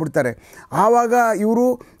ಎತ್ಕೊಂಡೋಗ್ಬಿಡ್ತಾರೆ. ಆವಾಗ ಇವರು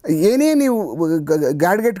ಏನೇ ನೀವು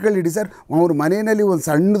ಗ್ಯಾಡ್ಗೆಟ್ಗಳಿಡಿ ಸರ್, ಅವ್ರ ಮನೆಯಲ್ಲಿ ಒಂದು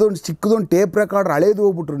ಸಣ್ಣದೊಂದು ಚಿಕ್ಕದೊಂದು ಟೇಪ್ ರೆಕಾರ್ಡರ್ ಹಳೇದು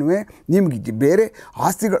ಹೋಗ್ಬಿಟ್ರು ನಿಮಗೆ ಬೇರೆ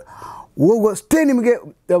ಆಸ್ತಿಗಳು ಹೋಗುವಷ್ಟೇ ನಿಮಗೆ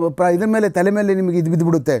ಇದ್ರ ಮೇಲೆ ತಲೆ ಮೇಲೆ ನಿಮಗೆ ಇದು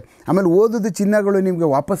ಬಿದ್ದುಬಿಡುತ್ತೆ. ಆಮೇಲೆ ಓದೋದು ಚಿನ್ನಗಳು ನಿಮಗೆ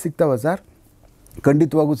ವಾಪಸ್ ಸಿಗ್ತಾವೆ ಸರ್?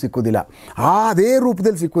 ಖಂಡಿತವಾಗೂ ಸಿಕ್ಕೋದಿಲ್ಲ. ಅದೇ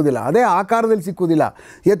ರೂಪದಲ್ಲಿ ಸಿಕ್ಕೋದಿಲ್ಲ, ಅದೇ ಆಕಾರದಲ್ಲಿ ಸಿಕ್ಕೋದಿಲ್ಲ.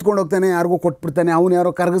 ಎತ್ಕೊಂಡು ಹೋಗ್ತಾನೆ, ಯಾರಿಗೂ ಕೊಟ್ಬಿಡ್ತಾನೆ, ಅವ್ನು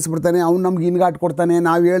ಯಾರೋ ಕರಗಿಸ್ಬಿಡ್ತಾನೆ, ಅವ್ನು ನಮ್ಗೆ ಇನ್ಗಾಟ್ ಕೊಡ್ತಾನೆ.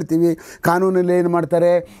 ನಾವು ಹೇಳ್ತೀವಿ, ಕಾನೂನಲ್ಲಿ ಏನು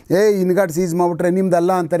ಮಾಡ್ತಾರೆ, ಇನ್ಗಾಟ್ ಸೀಸ್ ಮಾಡಿಬಿಟ್ರೆ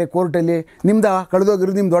ನಿಮ್ದಲ್ಲ ಅಂತಾರೆ ಕೋರ್ಟಲ್ಲಿ.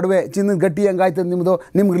 ಕಳೆದೋಗಿರೋದು ನಿಮ್ದು ಒಡವೆ, ಚಿನ್ನದ ಗಟ್ಟಿ ಹೆಂಗಾಯ್ತದೆ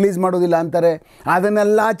ನಿಮ್ಗೆ ರಿಲೀಸ್ ಮಾಡೋದಿಲ್ಲ ಅಂತಾರೆ.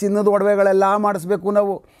 ಅದನ್ನೆಲ್ಲ ಚಿನ್ನದ ಒಡವೆಗಳೆಲ್ಲ ಮಾಡಿಸ್ಬೇಕು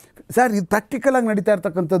ನಾವು ಸರ್. ಇದು ಪ್ರಾಕ್ಟಿಕಲಾಗಿ ನಡೀತಾ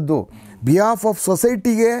ಇರ್ತಕ್ಕಂಥದ್ದು. ಬಿಹಾಫ್ ಆಫ್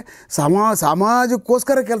ಸೊಸೈಟಿಗೆ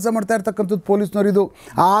ಸಮಾಜಕ್ಕೋಸ್ಕರ ಕೆಲಸ ಮಾಡ್ತಾ ಇರ್ತಕ್ಕಂಥದ್ದು ಪೊಲೀಸ್ನವರಿದು.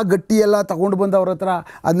 ಆ ಗಟ್ಟಿ ಎಲ್ಲ ತಗೊಂಡು ಬಂದು ಅವ್ರ ಹತ್ರ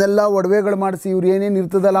ಅದನ್ನೆಲ್ಲ ಒಡವೆಗಳು ಮಾಡಿಸಿ ಇವ್ರು ಏನೇನು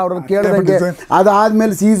ಇರ್ತದಲ್ಲ ಅವ್ರನ್ನ ಕೇಳಿದಂಗೆ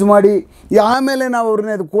ಅದಾದಮೇಲೆ ಸೀಸ್ ಮಾಡಿ ಆಮೇಲೆ ನಾವು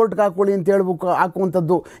ಅವ್ರನ್ನೇ ಅದು ಕೋರ್ಟ್ಗೆ ಹಾಕ್ಕೊಳ್ಳಿ ಅಂತ ಹೇಳ್ಬೇಕು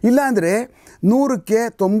ಹಾಕುವಂಥದ್ದು. ಇಲ್ಲಾಂದರೆ 100ಕ್ಕೆ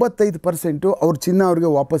 95% ಅವ್ರ ಚಿನ್ನ ಅವ್ರಿಗೆ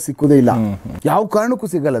ವಾಪಸ್ ಸಿಕ್ಕೋದೇ ಇಲ್ಲ. ಯಾವ ಕಾರಣಕ್ಕೂ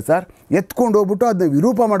ಸಿಗಲ್ಲ ಸರ್. ಎತ್ಕೊಂಡು ಹೋಗ್ಬಿಟ್ಟು ಅದನ್ನ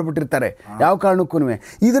ವಿರೂಪ ಮಾಡಿಬಿಟ್ಟಿರ್ತಾರೆ ಯಾವ ಕಾರಣಕ್ಕೂ.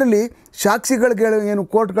 ಇದರಲ್ಲಿ ಸಾಕ್ಷಿಗಳಿಗೆ ಏನು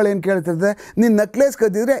ಕೋರ್ಟ್ಗಳೇನು ಕೇಳ್ತಿರ್ತದೆ, ನೀನು ನಕ್ಲೇಸ್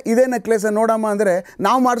ಕದ್ದಿದ್ರೆ ಇದೇ ನೆಕ್ಲೇಸ್ ನೋಡಮ್ಮ ಅಂದರೆ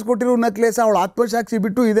ನಾವು ಮಾಡಿಸ್ಕೊಟ್ಟಿರೋ ನೆಕ್ಲೇಸ್ ಅವಳು ಆತ್ಮಸಾಕ್ಷಿ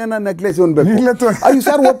ಬಿಟ್ಟು ಇದೇ ನನ್ನ ನೆಕ್ಲೇಸ್ ಅನ್ಬೇಕು. ಅಯ್ಯೋ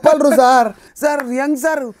ಸರ್ ಒಪ್ಪಲ್ರು ಸರ್ ಹೆಂಗೆ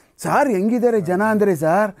ಸರ್ ಹೆಂಗಿದ್ದಾರೆ ಜನ ಅಂದರೆ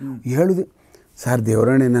ಸರ್ ಹೇಳುದು ಸರ್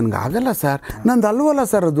ದೇವರಣೆ ನನಗೆ ಆಗಲ್ಲ ಸರ್, ನಂದು ಅಲ್ವಲ್ಲ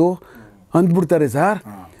ಸರ್ ಅದು ಅಂದ್ಬಿಡ್ತಾರೆ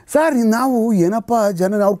ಸರ್ ನಾವು ಏನಪ್ಪ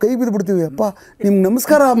ಜನ ಅವ್ರ ಕೈ ಬಿದ್ದುಬಿಡ್ತೀವಿ, ಅಪ್ಪ ನಿಮ್ಗೆ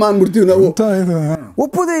ನಮಸ್ಕಾರ ಅಮ್ಮ ಅಂದ್ಬಿಡ್ತೀವಿ ನಾವು.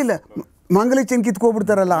 ಒಪ್ಪೋದೇ ಇಲ್ಲ. ಮಾಂಗಲ್ಯ ಚೆನ್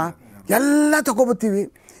ಕಿತ್ಕೊಬಿಡ್ತಾರಲ್ಲ ಎಲ್ಲ ತಗೊಬತ್ತೀವಿ,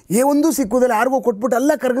 ಒಂದೂ ಸಿಕ್ಕೋದಿಲ್ಲ. ಯಾರಿಗೋ ಕೊಟ್ಬಿಟ್ಟು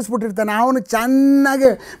ಎಲ್ಲ ಕರಗಿಸ್ಬಿಟ್ಟಿರ್ತಾನೆ. ಅವನು ಚೆನ್ನಾಗಿ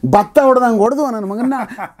ಭತ್ತ ಹೊಡೆದಂಗೆ ಹೊಡೆದು ನನ್ನ ಮಗನ್ನ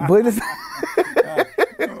ಬೈಲಿಸ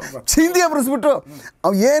ಚಿಂದಿ ಬರೆಸ್ಬಿಟ್ಟು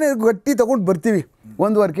ಅವು ಏನು ಗಟ್ಟಿ ತೊಗೊಂಡು ಬರ್ತೀವಿ.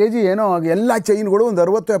 1.5 kg ಏನೋ ಎಲ್ಲ ಚೈನ್ಗಳು ಒಂದು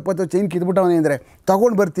 60-70 ಚೈನ್ ಕಿತ್ಬಿಟ್ಟವನೇ ಅಂದರೆ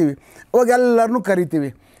ತೊಗೊಂಡು ಬರ್ತೀವಿ. ಅವಾಗ ಎಲ್ಲರನ್ನೂ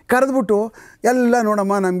ಕರೆದ್ಬಿಟ್ಟು ಎಲ್ಲ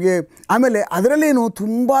ನೋಡಮ್ಮ ನಮಗೆ. ಆಮೇಲೆ ಅದರಲ್ಲೇನು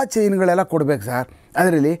ತುಂಬ ಚೈನ್ಗಳೆಲ್ಲ ಕೊಡಬೇಕು ಸರ್.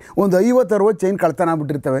 ಅದರಲ್ಲಿ ಒಂದು 50-60 ಚೈನ್ ಕಳ್ತನ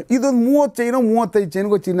ಆಗ್ಬಿಟ್ಟಿರ್ತವೆ. ಇದೊಂದು 30 ಚೈನೋ 35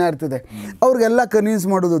 ಚೈನ್ಗೋ ಚಿನ್ನ ಇರ್ತದೆ. ಅವ್ರಿಗೆಲ್ಲ ಕನ್ವಿನ್ಸ್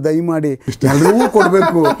ಮಾಡೋದು, ದಯಮಾಡಿ ಎಲ್ಲರಿಗೂ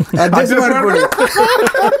ಕೊಡಬೇಕು, ಅಡ್ಜಸ್ಟ್ ಮಾಡಿಕೊಡಿ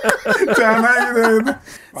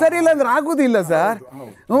ಸರ್, ಇಲ್ಲಾಂದ್ರೆ ಆಗೋದಿಲ್ಲ ಸರ್.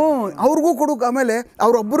 ಅವ್ರಿಗೂ ಕೊಡೋಕೆ ಆಮೇಲೆ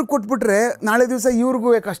ಅವ್ರೊಬ್ಬರಿಗೆ ಕೊಟ್ಬಿಟ್ರೆ ನಾಳೆ ದಿವಸ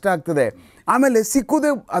ಇವ್ರಿಗೂ ಕಷ್ಟ ಆಗ್ತದೆ. ಆಮೇಲೆ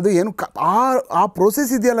ಸಿಕ್ಕೋದೇ ಅದು ಏನು ಆ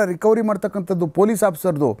ಪ್ರೋಸೆಸ್ ಇದೆಯಲ್ಲ ರಿಕವರಿ ಮಾಡ್ತಕ್ಕಂಥದ್ದು ಪೊಲೀಸ್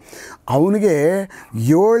ಆಫೀಸರ್ದು, ಅವನಿಗೆ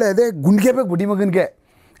 7 ಗುಂಡಿಗೆ ಬೇಕು ಬುಡಿ ಮಗನಿಗೆ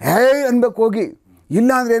ಅನ್ಬೇಕು ಹೋಗಿ ಇಲ್ಲ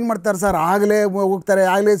ಅಂದರೆ ಏನು ಮಾಡ್ತಾರೆ ಸರ್, ಆಗಲೇ ಹೋಗ್ತಾರೆ,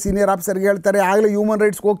 ಆಗಲೇ ಸೀನಿಯರ್ ಆಫೀಸರ್ಗೆ ಹೇಳ್ತಾರೆ, ಆಗಲೇ ಹ್ಯೂಮನ್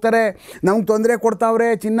ರೈಟ್ಸ್ಗೆ ಹೋಗ್ತಾರೆ, ನಮ್ಗೆ ತೊಂದರೆ ಕೊಡ್ತಾವ್ರೆ,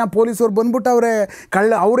 ಚಿನ್ನ ಪೊಲೀಸವ್ರು ಬಂದ್ಬಿಟ್ಟವ್ರೆ,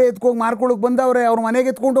 ಅವರೇ ಎತ್ಕೋಗಿ ಮಾರ್ಕೊಳ್ಳೋಕೆ ಬಂದವ್ರೆ, ಅವ್ರ ಮನೆಗೆ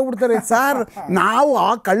ಎತ್ಕೊಂಡು ಹೋಗ್ಬಿಡ್ತಾರೆ. ಸರ್ ನಾವು ಆ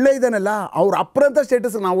ಕಳ್ಳ ಇದ್ದಾನಲ್ಲ ಅವ್ರ ಅಪ್ರಂತ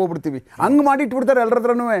ಸ್ಟೇಟಸ್ಗೆ ನಾವು ಹೋಗ್ಬಿಡ್ತೀವಿ, ಹಂಗೆ ಮಾಡಿಟ್ಬಿಡ್ತಾರೆ ಎಲ್ಲರ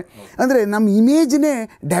ಹತ್ರನೂ. ಅಂದರೆ ನಮ್ಮ ಇಮೇಜ್ನೇ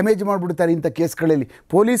ಡ್ಯಾಮೇಜ್ ಮಾಡಿಬಿಡ್ತಾರೆ ಇಂಥ ಕೇಸ್ಗಳಲ್ಲಿ.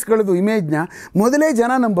 ಪೊಲೀಸ್ಗಳದ್ದು ಇಮೇಜ್ನ ಮೊದಲೇ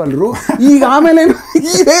ಜನ ನಂಬಲ್ರು, ಈಗ ಆಮೇಲೆ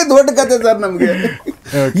ಇದೇ ದೊಡ್ಡ ಕತೆ ಸರ್ ನಮಗೆ.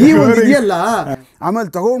 ಈ ಒಂದು ಇದೆಯಲ್ಲ, ಆಮೇಲೆ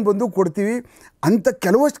ತೊಗೊಂಡು ಬಂದು ಕೊಡ್ತೀವಿ ಅಂಥ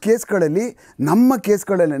ಕೆಲವಷ್ಟು ಕೇಸ್ಗಳಲ್ಲಿ, ನಮ್ಮ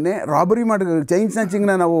ಕೇಸ್ಗಳಲ್ಲೇ ರಾಬರಿ ಮಾಡಿ ಚೈನ್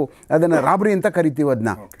ಸ್ನ್ಯಾಚಿಂಗ್ನ ನಾವು ಅದನ್ನು ರಾಬರಿ ಅಂತ ಕರಿತೀವಿ.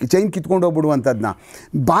 ಅದನ್ನ ಚೈನ್ ಕಿತ್ಕೊಂಡು ಹೋಗ್ಬಿಡುವಂಥದ್ದನ್ನ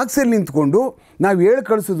ಬಾಕ್ಸಲ್ಲಿ ನಿಂತ್ಕೊಂಡು ನಾವು ಹೇಳಿ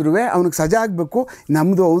ಕಳಿಸಿದ್ರು ಅವ್ನಿಗೆ ಸಜಾ ಆಗಬೇಕು,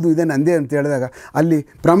 ನಮ್ಮದು ಹೌದು ಇದೆ ನಂದೇ ಅಂತ ಹೇಳಿದಾಗ ಅಲ್ಲಿ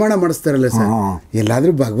ಪ್ರಮಾಣ ಮಾಡಿಸ್ತಾರಲ್ಲ ಸರ್,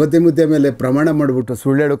 ಎಲ್ಲಾದರೂ ಭಗವತಿ ಮುದ್ದೆ ಮೇಲೆ ಪ್ರಮಾಣ ಮಾಡಿಬಿಟ್ಟು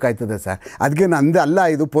ಸುಳ್ಳು ಹೇಳೋಕ್ಕಾಯ್ತದೆ ಸರ್. ಅದಕ್ಕೆ ನಂದು ಅಲ್ಲ,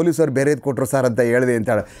 ಇದು ಪೊಲೀಸರು ಬೇರೆದು ಕೊಟ್ಟರು ಸರ್ ಅಂತ ಹೇಳಿದೆ ಅಂತ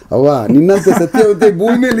ಹೇಳಿ. ಅವ್ವ ನಿನ್ನಂತ ಸತ್ಯವಂತೆ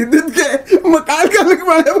ಭೂಮಿ ಮೇಲೆ ಇದ್ದದಕ್ಕೆ ಕಾಲಕ್ಕೆ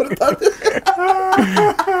ಮಳೆ ಬರ್ತಾರೆ.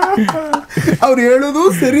 ಅವ್ರು ಹೇಳೋದು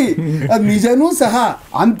ಸರಿ, ಅದು ನಿಜನೂ ಸಹ.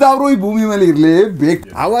 ಅಂಥವ್ರು ಈ ಭೂಮಿ ಮೇಲೆ ಇರಲೇಬೇಕು,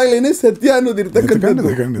 ಆವಾಗಲೇ ಸತ್ಯ ಅನ್ನೋದು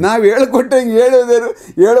ಇರ್ತಕ್ಕಂಥದ್ದು. ನಾವು ಹೇಳ್ಕೊಟ್ಟಂಗೆ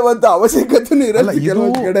ಹೇಳುವಂಥ ಅವಶ್ಯಕತೆನೂ ಇರಲ್ಲ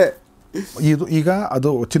ಕೆಲವೊಂದು ಕಡೆ. ಇದು ಈಗ ಅದು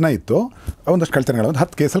ಚಿನ್ನ ಇತ್ತು, ಒಂದಷ್ಟು ಕಳ್ತನಗಳು, ಒಂದು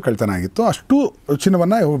 10 ಕೇಸಲ್ಲಿ ಕಳ್ತನ ಆಗಿತ್ತು. ಅಷ್ಟು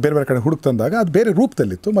ಚಿನ್ನವನ್ನು ಬೇರೆ ಬೇರೆ ಕಡೆ ಹುಡುಕ್ ತಂದಾಗ ಅದು ಬೇರೆ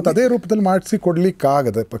ರೂಪದಲ್ಲಿತ್ತು, ಮತ್ತು ಅದೇ ರೂಪದಲ್ಲಿ ಮಾಡಿಸಿ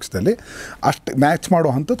ಕೊಡ್ಲಿಕ್ಕಾಗದ ಪಕ್ಷದಲ್ಲಿ ಅಷ್ಟು ಮ್ಯಾಚ್ ಮಾಡೋ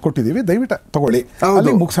ಅಂಥದ್ದು ಕೊಟ್ಟಿದ್ದೀವಿ, ದಯವಿಟ್ಟು ತಗೊಳ್ಳಿ.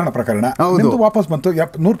 ಅಲ್ಲಿ ಮುಗಿಸೋಣ ಪ್ರಕರಣ, ನಿಮ್ದು ವಾಪಸ್ ಬಂತು,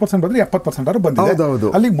 100% ಬಂದರೆ 70% ಬಂದಿದೆ,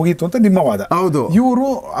 ಅಲ್ಲಿಗೆ ಮುಗೀತು ಅಂತ ನಿಮ್ಮ ವಾದ. ಇವರು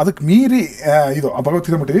ಅದಕ್ಕೆ ಮೀರಿ ಇದು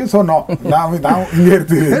ಭಗವದ್ಗೀತೆ ಮುಟ್ಟಿದ್ವಿ, ಸೊ ನಾವು ಹಿಂಗೆ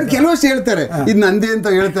ಇರ್ತೀವಿ. ಕೆಲವಷ್ಟು ಹೇಳ್ತಾರೆ ಇದು ನಂದೇ ಅಂತ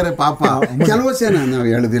ಹೇಳ್ತಾರೆ ಪಾಪ, ಕೆಲವಷ್ಟು ನಾವು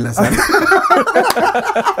ಹೇಳೋದಿಲ್ಲ ಸರ್.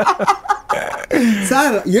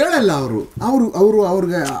 ಸರ್ ಹೇಳಲ್ಲ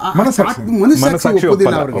ಅವ್ರಿಗೆ ಮನಸ್ಸಾಕ್ಷಿ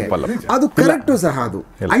ಒಪ್ಪೋದಿಲ್ಲ ಅವ್ರಿಗೆ, ಅದು ಕರೆಕ್ಟು ಸಹ, ಅದು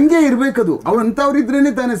ಹಂಗೆ ಇರ್ಬೇಕದು. ಅವ್ರು ಅಂಥವ್ರು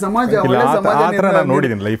ಇದ್ರೇನೆ ತಾನೇ ಸಮಾಜ ಒಳ್ಳೆ ಸಮಾಜ.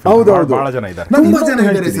 ತುಂಬಾ ಜನ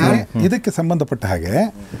ಹೇಳಿದ್ದಾರೆ ಸರ್. ಇದಕ್ಕೆ ಸಂಬಂಧಪಟ್ಟ ಹಾಗೆ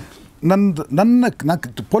ನನ್ನ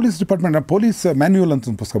ಪೊಲೀಸ್ ಡಿಪಾರ್ಟ್ಮೆಂಟ್ ಪೊಲೀಸ್ ಮ್ಯಾನ್ಯುವಲ್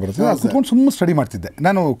ಅಂತ ಪುಸ್ತಕ ಬರುತ್ತೆ, ಅದು ಕುತ್ಕೊಂಡು ಸುಮ್ಮನೆ ಸ್ಟಡಿ ಮಾಡ್ತಿದ್ದೆ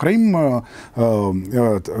ನಾನು.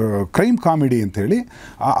 ಕ್ರೈಮ್ ಕಾಮಿಡಿ ಅಂತೇಳಿ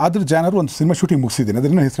ಅದ್ರ ಜಾನರು ಒಂದು ಸಿನಿಮಾ ಶೂಟಿಂಗ್ ಮುಗಿಸಿದ್ದೀನಿ,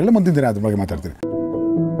 ಅದನ್ನ ಹೆಸರೆಲ್ಲ ಮುಂದಿನ ದಿನ ಅದ್ರ ಬಗ್ಗೆ ಮಾತಾಡ್ತೀನಿ.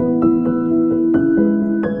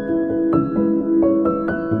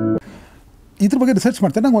 ಇದ್ರ ಬಗ್ಗೆ ರಿಸರ್ಚ್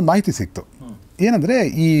ಮಾಡ್ತಾರೆ, ನಂಗೆ ಒಂದು ಮಾಹಿತಿ ಸಿಕ್ತು. ಏನಂದರೆ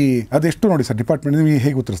ಅದೆಷ್ಟು ನೋಡಿ ಸರ್ ಡಿಪಾರ್ಟ್ಮೆಂಟ್, ನೀವು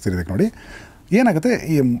ಹೇಗೆ ಉತ್ತರಿಸ್ತೀರಿ ಇದಕ್ಕೆ ನೋಡಿ. ಏನಾಗುತ್ತೆ,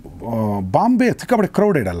 ಈ ಬಾಂಬೆ ಸಿಕ್ಕಾಪಟ್ಟೆ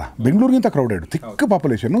ಕ್ರೌಡೆಡ್ ಅಲ್ಲ, ಬೆಂಗಳೂರಿಗಿಂತ ಕ್ರೌಡೆಡ್, ಚಿಕ್ಕ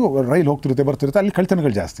ಪಾಪ್ಯುಲೇಷನ್ನು, ರೈಲ್ ಹೋಗ್ತಿರುತ್ತೆ ಬರ್ತಿರುತ್ತೆ, ಅಲ್ಲಿ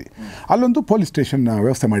ಕಳ್ತನಗಳು ಜಾಸ್ತಿ. ಅಲ್ಲೊಂದು ಪೊಲೀಸ್ ಸ್ಟೇಷನ್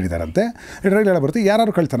ವ್ಯವಸ್ಥೆ ಮಾಡಿದ್ದಾರಂತೆ. ರೈಲ್ ಎಲ್ಲ ಬರುತ್ತೆ,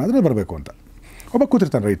 ಯಾರು ಕಳ್ತನ ಆದರೆ ಬರಬೇಕು ಅಂತ ಒಬ್ಬ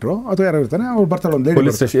ಕೂತಿರ್ತಾನೆ ರೈಟ್ರು, ಅಥವಾ ಯಾರು ಇರ್ತಾನೆ, ಅವ್ರು ಬರ್ತಾರೆ. ಒಂದು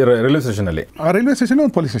ರೈಲ್ವೆ ಸ್ಟೇಷನಲ್ಲಿ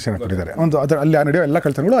ಒಂದು ಪೊಲೀಸ್ ಸ್ಟೇಷನ್ ಕೊಟ್ಟಿದ್ದಾರೆ, ಒಂದು ಅಲ್ಲಿ ನಡೆಯೋ ಎಲ್ಲ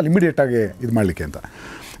ಕಳ್ತನಗಳು ಅಲ್ಲಿ ಇಮಿಡಿಯೇಟಾಗಿ ಇದು ಮಾಡಲಿಕ್ಕೆ ಅಂತ.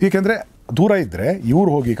 ಏಕೆಂದರೆ ದೂರ ಇದ್ದರೆ ಇವ್ರು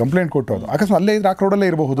ಹೋಗಿ ಕಂಪ್ಲೇಂಟ್ ಕೊಟ್ಟೋದು, ಅಕಸ್ಮಾತ್ ಅಲ್ಲೇ ಇದ್ರೆ ಆ ಕ್ರೌಡಲ್ಲೇ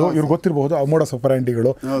ಇರಬಹುದು, ಇವ್ರು ಗೊತ್ತಿರಬಹುದು ಆ ಮೋಡಸ್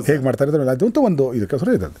ಆಪರೆಂಡಿಗಳು ಹೇಗೆ ಮಾಡ್ತಾರೆ ಅದು ಅಂತ ಒಂದು ಇದಕ್ಕೆ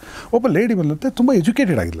ಹೆಸರು ಇದೆ. ಒಬ್ಬ ಲೇಡಿ ಬಂದಂತೆ, ತುಂಬ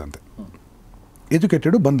ಎಜುಕೇಟೆಡ್ ಆಗಿಲ್ಲಂತೆ.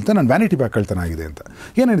 ಎಜುಕೇಟೆಡು ಬಂದಂತೆ ನಾನು ವ್ಯಾನಿಟಿ ಬ್ಯಾಗ್ ಕಳ್ತನ ಆಗಿದೆ ಅಂತ.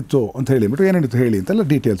 ಏನೇನಿತ್ತು ಅಂತ ಹೇಳಿಬಿಟ್ಟು, ಏನೇನಿತ್ತು ಹೇಳಿ ಅಂತೆಲ್ಲ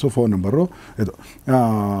ಡೀಟೇಲ್ಸು, ಫೋನ್ ನಂಬರು, ಇದು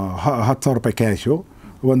 10,000 ರೂಪಾಯಿ ಕ್ಯಾಶು,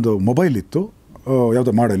 ಒಂದು ಮೊಬೈಲ್ ಇತ್ತು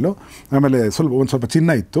ಯಾವುದೋ ಮಾಡೆಲ್ಲು, ಆಮೇಲೆ ಒಂದು ಸ್ವಲ್ಪ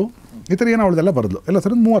ಚಿನ್ನ ಇತ್ತು, ಈ ಥರ ಏನೋ ಅವಳದೆಲ್ಲ ಬರೋದು ಎಲ್ಲ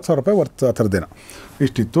ಸರಿ. 30,000 ರೂಪಾಯಿ ವರ್ತ್ ಆ ಥರದ್ದೇನೋ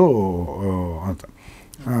ಇಷ್ಟಿತ್ತು ಅಂತ.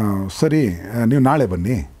 ಸರಿ, ನೀವು ನಾಳೆ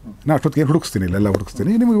ಬನ್ನಿ, ನಾನು ಅಷ್ಟೊತ್ತಿಗೆ ಹುಡುಕ್ಸ್ತೀನಿ, ಇಲ್ಲೆಲ್ಲ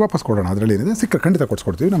ಹುಡುಕ್ಸ್ತೀನಿ, ನಿಮಗೆ ವಾಪಸ್ ಕೊಡೋಣ, ಅದರಲ್ಲಿ ಏನಿದೆ ಸಿಕ್ಕ ಖಂಡಿತ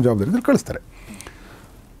ಕೊಡ್ಸ್ಕೊಡ್ತೀವಿ, ನಮ್ಮ ಜವಾಬ್ದಾರಿಯಲ್ಲಿ ಕಳಿಸ್ತಾರೆ.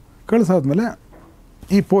 ಕಳಿಸಾದ್ಮೇಲೆ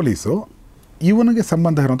ಈ ಪೊಲೀಸು ಇವನಿಗೆ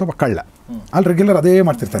ಸಂಬಂಧ ಇರುವಂಥ ಒಬ್ಬ ಕಳ್ಳ, ಅಲ್ಲಿ ರೆಗ್ಯುಲರ್ ಅದೇ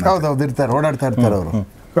ಮಾಡ್ತಿರ್ತಾನೆ, ಇರ್ತಾರೆ, ಓಡಾಡ್ತಾ ಇರ್ತಾರೆ ಅವರು.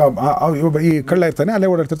 ಈ ಕಳ್ಳ ಇರ್ತಾನೆ, ಅಲ್ಲೇ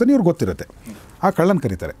ಓಡಾಡ್ತಿರ್ತಾನೆ, ಇವ್ರಿಗೆ ಗೊತ್ತಿರುತ್ತೆ. ಆ ಕಳ್ಳನ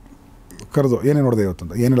ಕರೀತಾರೆ, ಕರೆದು ಏನೇನು ನೋಡಿದೆ ಇವತ್ತು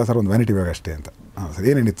ಅಂತ. ಏನಿಲ್ಲ ಸರ್, ಒಂದು ವ್ಯಾನಿಟಿ ಬ್ಯಾಗ್ ಅಷ್ಟೇ ಅಂತ. ಹಾಂ ಸರ್,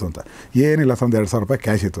 ಏನೇನಿತ್ತು ಅಂತ. ಏನಿಲ್ಲ ಸರ್, ಒಂದು 2,000 ರೂಪಾಯಿ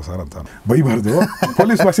ಕ್ಯಾಶ್ ಇತ್ತು ಸರ್ ಅಂತ. ಬೈಬಾರ್ದು,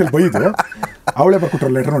 ಪೊಲೀಸ್ ಭಾಷೆಯಲ್ಲಿ ಬೈದು ಅವಳೇ ಬರ್ಕೊಟ್ರು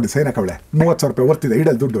ಲೆಟರ್ ನೋಡಿ, ಸೈನಕ್ಕೆ ಅವಳೆ 30,000 ರೂಪಾಯಿ ವರ್ತಿದೆ,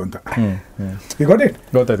 ಇಡಲ್ ದುಡ್ಡು ಅಂತ. ಈಗ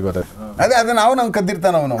ಗೊತ್ತಾಯ್ತು ಅದೇ ಅದು ನಾವು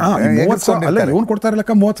ಕದ್ದಿರ್ತಾನೆ ಅವನು. ಅಲ್ಲ, ಇವ್ನು ಕೊಡ್ತಾ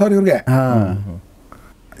ಇರಲಕ್ಕ 30,000 ಇವ್ರಿಗೆ.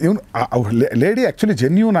 ಇವನು ಲೇಡಿ ಆ್ಯಕ್ಚುಲಿ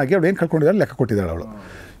ಜೆನ್ಯೂನ್ ಆಗಿ ಅವಳು ಏನು ಕಳ್ಕೊಂಡಿದ್ದಾಳೆ ಲೆಕ್ಕ ಕೊಟ್ಟಿದ್ದಾಳೆ ಅವಳು.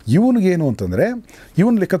 ಇವನಿಗೇನು ಅಂತಂದರೆ,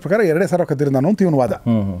 ಇವನು ಲೆಕ್ಕದ ಪ್ರಕಾರ 2,000 ಕದ್ದಿರೋ ನಾನು ಅಂತ ಇವನು ವಾದ.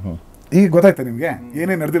 ಈಗ ಗೊತ್ತಾಯ್ತಾ ನಿಮಗೆ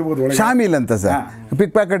ಏನೇನು ನಡೆದಿರ್ಬೋದು? ಶಾಮೀಲ್ ಅಂತ ಸರ್,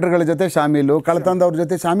 ಪಿಕ್ ಪ್ಯಾಕೆಟರ್ಗಳ ಜೊತೆ ಶಾಮೀಲು, ಕಳ್ತಂದವ್ರ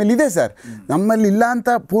ಜೊತೆ ಶಾಮೀಲ್ ಇದೆ ಸರ್. ನಮ್ಮಲ್ಲಿ ಇಲ್ಲ ಅಂತ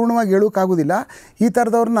ಪೂರ್ಣವಾಗಿ ಹೇಳೋಕ್ಕಾಗೋದಿಲ್ಲ. ಈ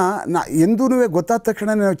ಥರದವ್ರನ್ನ ಎಂದೂ ಗೊತ್ತಾದ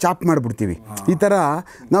ತಕ್ಷಣ ನಾವು ಚಾಪ್ ಮಾಡಿಬಿಡ್ತೀವಿ. ಈ ಥರ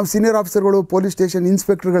ನಾವು ಸೀನಿಯರ್ ಆಫೀಸರ್ಗಳು, ಪೊಲೀಸ್ ಸ್ಟೇಷನ್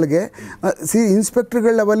ಇನ್ಸ್ಪೆಕ್ಟರ್ಗಳಿಗೆ,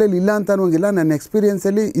 ಇನ್ಸ್ಪೆಕ್ಟರ್ಗಳ ಲೆವೆಲಲ್ಲಿ ಇಲ್ಲ ಅಂತ ಅನ್ನೋಂಗಿಲ್ಲ. ನನ್ನ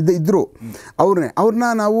ಎಕ್ಸ್ಪೀರಿಯೆನ್ಸಲ್ಲಿ ಇದ್ದರು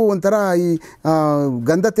ಅವ್ರನ್ನ ನಾವು ಒಂಥರ ಈ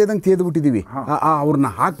ಗಂಧ ತೇದಂಗೆ ತೇದ್ಬಿಟ್ಟಿದ್ದೀವಿ.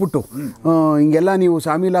 ಅವ್ರನ್ನ ಹಾಕ್ಬಿಟ್ಟು ಹಿಂಗೆಲ್ಲ ನೀವು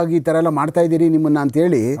ಶಾಮೀಲಾಗಿ ಈ ಥರ ಎಲ್ಲ ಮಾಡ್ತಾಯಿದ್ದೀರಿ ನಿಮ್ಮನ್ನು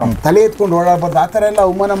ಅಂತೇಳಿ ತಲೆ ಎತ್ಕೊಂಡು ಓಡಾಡ್ಬಾರ್ದು. ಆ ಥರ ಎಲ್ಲ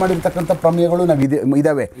ಅವಮಾನ ಮಾಡಿರ್ತಕ್ಕಂಥ ಪ್ರಮೇಯಗಳು ನಾವು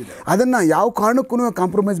ಇದ್ದಾವೆ. ಅದನ್ನು ಯಾವ ಕಾರಣಕ್ಕೂ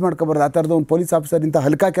ಕಾಂಪ್ರಮೈಸ್ ಮಾಡ್ಕೋಬಾರ್ದು. ಆ ಥರದ ಒಂದು ಪೊಲೀಸ್ ಆಫೀಸರ್ ಇಂಥ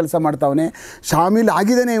ಹಲ್ಕಾ ಕೆಲಸ ಮಾಡ್ತಾವನೆ, ಶಾಮೀಲ್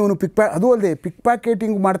ಆಗಿದ್ದಾನೆ ಇವನು. ಅದು ಅಲ್ಲದೆ ಪಿಕ್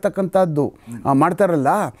ಪ್ಯಾಕೆಟಿಂಗ್ ಮಾಡ್ತಕ್ಕಂಥದ್ದು ಮಾಡ್ತಾರಲ್ಲ,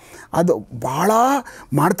 ಅದು ಭಾಳ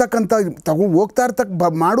ಮಾಡ್ತಕ್ಕಂಥ ಹೋಗ್ತಾ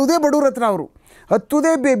ಮಾಡೋದೇ ಬಡವ್ರ ಹತ್ರ.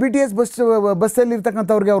 ಹತ್ತುದೇ BTS ಬಸ್ಸಲ್ಲಿ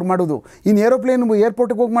ಇರ್ತಕ್ಕಂಥವ್ರಿಗೆ ಅವ್ರು ಮಾಡೋದು. ಇನ್ನು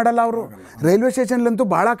ಏರ್ಪೋರ್ಟ್ಗೆ ಹೋಗಿ ಮಾಡಲ್ಲ ಅವರು. ರೈಲ್ವೆ ಸ್ಟೇಷನ್ಲಂತೂ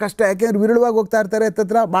ಭಾಳ ಕಷ್ಟ, ಯಾಕೆಂದ್ರೆ ವಿರಳವಾಗಿ ಹೋಗ್ತಾ ಇರ್ತಾರೆ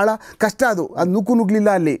ಹತ್ತತ್ರ, ಭಾಳ ಕಷ್ಟ ಅದು ನುಗ್ಗಲಿಲ್ಲ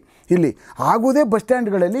ಇಲ್ಲಿ ಆಗೋದೇ ಬಸ್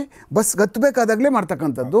ಸ್ಟ್ಯಾಂಡ್ಗಳಲ್ಲಿ ಬಸ್ ಹತ್ತಬೇಕಾದಾಗಲೇ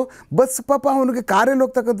ಮಾಡ್ತಕ್ಕಂಥದ್ದು. ಬಸ್ ಪಾಪ ಅವನಿಗೆ ಕಾರಲ್ಲಿ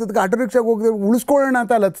ಹೋಗ್ತಕ್ಕಂಥದ್ದು ಆಟೋ ರಿಕ್ಷಾಗೆ ಹೋಗಿ ಉಳಿಸ್ಕೊಳ್ಳೋಣ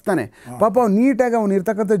ಅಂತ ಅಲ್ಲಿ ಹತ್ತಾನೆ. ಪಾಪ ಅವ್ನು ನೀಟಾಗಿ ಅವ್ನು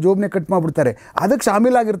ಇರ್ತಕ್ಕಂಥ ಜೋಬ್ನೇ ಕಟ್ ಮಾಡಿಬಿಡ್ತಾರೆ. ಅದಕ್ಕೆ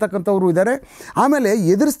ಶಾಮೀಲಾಗಿರ್ತಕ್ಕಂಥವ್ರು ಇದ್ದಾರೆ. ಆಮೇಲೆ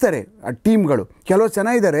ಎದುರಿಸ್ತಾರೆ ಆ ಟೀಮ್ಗಳು. ಕೆಲವು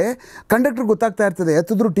ಚೆನ್ನಾಗಿದ್ದಾರೆ, ಕಂಡಕ್ಟರ್ ಗೊತ್ತಾಗ್ತಾ ಇರ್ತದೆ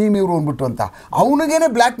ಎತ್ತಿದ್ರು ಟೀಮ್ ಇವರು ಅಂದ್ಬಿಟ್ಟು ಅಂತ, ಅವನಿಗೇನೆ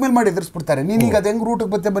ಬ್ಲ್ಯಾಕ್ ಮೇಲ್ ಮಾಡಿ ಎದುರಿಸ್ಬಿಡ್ತಾರೆ. ನೀನೀಗ ಅದು ಹೆಂಗೆ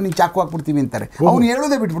ರೂಟಿಗೆ ಬತ್ತೆ ಬನ್ನಿ ಚಾಕು ಹಾಕ್ಬಿಡ್ತೀವಿ ಅಂತಾರೆ. ಅವ್ನು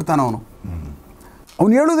ಹೇಳೋದೇ ಬಿಟ್ಬಿಡ್ತಾನೆ.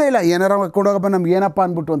 ಅವ್ನು ಹೇಳೋದೇ ಇಲ್ಲ ಏನಾರ ಕೊಡೋಗಪ್ಪ ನಮ್ಗೆ ಏನಪ್ಪ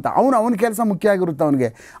ಅಂದ್ಬಿಟ್ಟು ಅಂತ. ಅವನ ಕೆಲಸ ಮುಖ್ಯ ಆಗಿರುತ್ತೆ ಅವನಿಗೆ.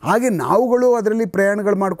 ಹಾಗೆ ನಾವುಗಳು ಅದರಲ್ಲಿ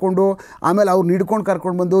ಪ್ರಯಾಣಗಳು ಮಾಡಿಕೊಂಡು ಆಮೇಲೆ ಅವ್ರು ಹಿಡ್ಕೊಂಡು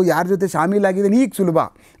ಕರ್ಕೊಂಡು ಬಂದು ಯಾರ ಜೊತೆ ಶಾಮೀಲಾಗಿದೆ ಈಗ ಸುಲಭ.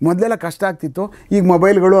 ಮೊದಲೆಲ್ಲ ಕಷ್ಟ ಆಗ್ತಿತ್ತು. ಈಗ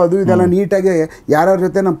ಮೊಬೈಲ್ಗಳು ಅದು ಇದೆಲ್ಲ ನೀಟಾಗಿ ಯಾರ್ಯಾರ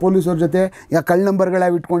ಜೊತೆ ನಮ್ಮ ಪೊಲೀಸವ್ರ ಜೊತೆ ಕಳ್ಳ ನಂಬರ್ಗಳು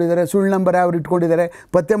ಯಾವ ಇಟ್ಕೊಂಡಿದ್ದಾರೆ, ಸುಳ್ಳು ನಂಬರ್ ಯಾವ ಇಟ್ಕೊಂಡಿದ್ದಾರೆ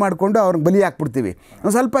ಪತ್ತೆ ಮಾಡಿಕೊಂಡು ಅವ್ರಿಗೆ ಬಲಿ ಹಾಕ್ಬಿಡ್ತೀವಿ.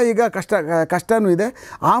 ಸ್ವಲ್ಪ ಈಗ ಕಷ್ಟನೂ ಇದೆ.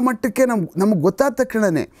 ಆ ಮಟ್ಟಕ್ಕೆ ನಮಗೆ ಗೊತ್ತಾದ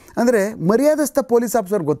ತಕ್ಷಣವೇ ಅಂದರೆ ಮರ್ಯಾದಸ್ಥ ಪೊಲೀಸ್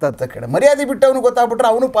ಆಫೀಸರ್ ಗೊತ್ತಾದ ತಕ್ಷಣ ಮರ್ಯಾದೆ ಬಿಟ್ಟವನು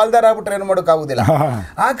ಗೊತ್ತಾಗ್ಬಿಟ್ರೆ ಅವನು ಪಾಲ್ದಾರ ಆಗ್ಬಿಟ್ರೆ ಏನು ಮಾಡೋಕ್ಕಾಗೋದಿಲ್ಲ.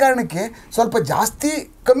 ಆ ಕಾರಣಕ್ಕೆ ಸ್ವಲ್ಪ ಜಾಸ್ತಿ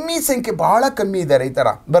ಕಮ್ಮಿ ಸಂಖ್ಯೆ, ಭಾಳ ಕಮ್ಮಿ ಇದ್ದಾರೆ ಈ ಥರ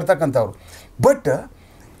ಬರ್ತಕ್ಕಂಥವ್ರು. ಬಟ್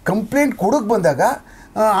ಕಂಪ್ಲೇಂಟ್ ಕೊಡೋಕ್ಕೆ ಬಂದಾಗ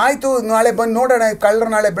ಆಯಿತು ನಾಳೆ ಬಂದು ನೋಡೋಣ, ಕಳ್ಳರು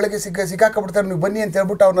ನಾಳೆ ಬೆಳಗ್ಗೆ ಸಿಕ್ಕಾಕೊಬಿಡ್ತಾರೆ, ನೀವು ಬನ್ನಿ ಅಂತ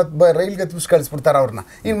ಹೇಳ್ಬಿಟ್ಟು ಅವ್ರನ್ನ ರೈಲ್ಗೆ ತುಸ್ ಕಳಿಸ್ಬಿಡ್ತಾರೆ ಅವ್ರನ್ನ.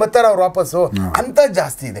 ಇನ್ನು ಬರ್ತಾರೆ ಅವ್ರು ವಾಪಸ್ಸು ಅಂತ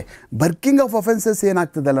ಜಾಸ್ತಿ ಇದೆ. ಬರ್ಕಿಂಗ್ ಆಫ್ ಅಫೆನ್ಸಸ್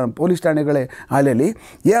ಏನಾಗ್ತದಲ್ಲ ನಮ್ಮ ಪೊಲೀಸ್ ಠಾಣೆಗಳೇ ಹಾಲೆಯಲ್ಲಿ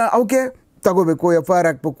ಅವಕ್ಕೆ ತಗೋಬೇಕು, FIR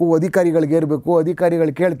ಹಾಕಬೇಕು, ಅಧಿಕಾರಿಗಳಿಗೆ ಇರಬೇಕು.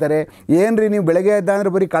 ಅಧಿಕಾರಿಗಳು ಕೇಳ್ತಾರೆ, ಏನ್ರಿ ನೀವು ಬೆಳಗ್ಗೆ ಎದ್ದ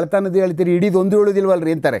ಅಂದರೆ ಬರೀ ಕಳ್ತನದ ಹೇಳ್ತೀರಿ, ಹಿಡಿದೊಂದು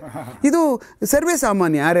ಹೇಳೋದಿಲ್ವಲ್ರಿ ಅಂತಾರೆ. ಇದು ಸರ್ವೇ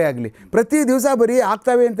ಸಾಮಾನ್ಯ ಯಾರೇ ಆಗಲಿ. ಪ್ರತಿ ದಿವಸ ಬರೀ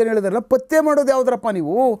ಆಗ್ತಾವೆ ಅಂತ ಹೇಳಿದ್ರಲ್ಲ, ಪತ್ತೆ ಮಾಡೋದು ಯಾವುದ್ರಪ್ಪ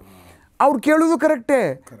ನೀವು? ಅವ್ರು ಕೇಳೋದು ಕರೆಕ್ಟೇ,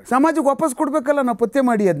 ಸಮಾಜಕ್ಕೆ ವಾಪಸ್ ಕೊಡಬೇಕಲ್ಲ ನಾವು ಪತ್ತೆ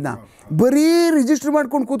ಮಾಡಿ. ಅದನ್ನ ಬರೀ ರಿಜಿಸ್ಟರ್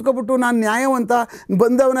ಮಾಡ್ಕೊಂಡು ಕೂತ್ಕೊಬಿಟ್ಟು ನಾನು ನ್ಯಾಯವಂತ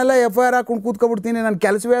ಬಂದವನೆಲ್ಲ FIR ಹಾಕೊಂಡು ಕೂತ್ಕೊಬಿಡ್ತೀನಿ, ನನ್ನ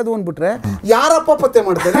ಕೆಲಸವೇ ಅದು ಅಂದ್ಬಿಟ್ರೆ ಯಾರಪ್ಪ ಪತ್ತೆ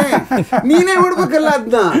ಮಾಡ್ತಾನೆ? ನೀನೇ ಮಾಡ್ಬೇಕಲ್ಲ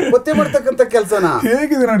ಅದನ್ನ ಪತ್ತೆ ಮಾಡ್ತಕ್ಕಂಥ ಕೆಲಸನ.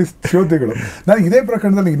 ಹೇಗಿದೆ ನೋಡಿ ಶೋಧೆಗಳು. ನನಗೆ ಇದೇ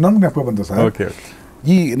ಪ್ರಕರಣದಲ್ಲಿ ಇನ್ನೊಂದು ಜ್ಞಾಪಕ ಬಂತು ಸರ್.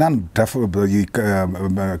 ಈ ನಾನು ಈ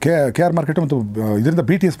KR ಮಾರ್ಕೆಟ್ ಮತ್ತು ಇದರಿಂದ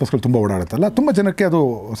BTS ಬಸ್ಗಳು ತುಂಬ ಓಡಾಡುತ್ತಲ್ಲ, ತುಂಬ ಜನಕ್ಕೆ ಅದು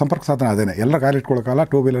ಸಂಪರ್ಕ ಸಾಧನ ಅದೇನೆ. ಎಲ್ಲ car ಇಟ್ಕೊಳ್ಳೋಕ್ಕಲ್ಲ,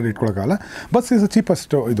 two wheeler ಇಟ್ಕೊಳ್ಳೋಕ್ಕಲ್ಲ, bus is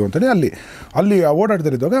cheapest ಇದು ಅಂತಲೇ ಅಲ್ಲಿ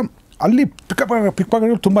ಓಡಾಡ್ತಿದ್ದಾಗ ಅಲ್ಲಿ ಪಿಕ್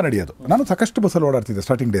ಪಾಕೆಟ್ಗಳು ತುಂಬ ನಡೆಯೋದು. ನಾನು ಸಾಕಷ್ಟು ಬಸ್ಸಲ್ಲಿ ಓಡಾಡ್ತಿದ್ದೆ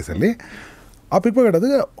ಸ್ಟಾರ್ಟಿಂಗ್ ಡೇಸಲ್ಲಿ. ಆ ಪಿಕ್ ಪಾಕೆಟ್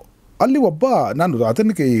ಅದು ಅಲ್ಲಿ ನಾನು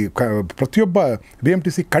ಅದಕ್ಕೆ ಈ ಪ್ರತಿಯೊಬ್ಬ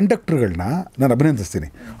BMTC ಕಂಡಕ್ಟರ್ಗಳನ್ನ ನಾನು ಅಭಿನಂದಿಸ್ತೀನಿ.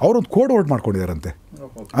 ಅವರೊಂದು ಕೋಡ್ ವರ್ಡ್ ಮಾಡ್ಕೊಂಡಿದ್ದಾರಂತೆ.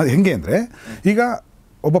 ಅದು ಹೆಂಗೆ ಅಂದರೆ, ಈಗ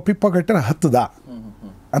ಒಬ್ಬ ಪಿಕ್ ಪಾಕೆಟರ್ ಹತ್ತದ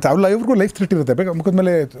ಅಂತ ಇವ್ರಿಗೂ ಲೈಫ್ ಥ್ರೆಟ್ ಇರುತ್ತೆ. ಮುಖದ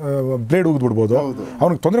ಮೇಲೆ ಬ್ಲೇಡ್ ಉಗಿದ್ಬಿಡ್ಬೋದು,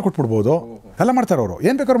 ಅವ್ನಿಗೆ ತೊಂದರೆ ಕೊಟ್ಬಿಡ್ಬೋದು, ಎಲ್ಲ ಮಾಡ್ತಾರೆ ಅವರು.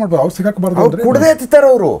 ಏನ್ ಬೇಕಾದ್ರೂ ಮಾಡ್ಬೋದು. ಅವ್ರು ಸಿಗಾಕಬಾರ್ದು, ಕುಡದೆ ಹತ್ತಿತಾರೆ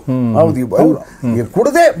ಅವರು. ಹೌದು,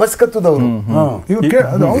 ಕುಡದೆ ಬಸ್ ಕತ್ತದವರು.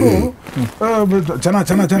 ಅವರು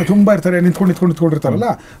ಜನ ತುಂಬಾ ಇರ್ತಾರೆ, ನಿಂತ್ಕೊಂಡಿರ್ತಾರಲ್ಲ,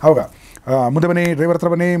 ಅವಾಗ ಮುಂದೆ ಬನ್ನಿ ಡ್ರೈವರ್ ಹತ್ರ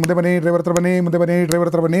ಬನ್ನಿ, ಮುಂದೆ ಬನ್ನಿ ಡ್ರೈವರ್ ಹತ್ರ ಬನ್ನಿ, ಮುಂದೆ ಬನ್ನಿ ಡ್ರೈವರ್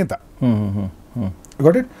ಹತ್ರ ಬನ್ನಿ ಅಂತ.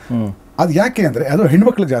 Got it? ಅದು ಯಾಕೆ ಅಂದರೆ ಅದು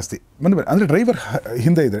ಹೆಣ್ಮಕ್ಳು ಜಾಸ್ತಿ ಬಂದು ಅಂದರೆ ಡ್ರೈವರ್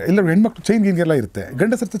ಹಿಂದೆ ಇದ್ದರೆ ಎಲ್ಲರೂ ಹೆಣ್ಮಕ್ಳು ಚೈನ್ ಗೀನ್ಗೆಲ್ಲ ಇರುತ್ತೆ.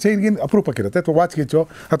 ಗಂಡಸರ್ತ ಚೈನ್ ಗೀನ್ ಅಪರೂಪಕ್ಕಿರುತ್ತೆ, ಅಥವಾ ವಾಚ್ ಗೀಚೋ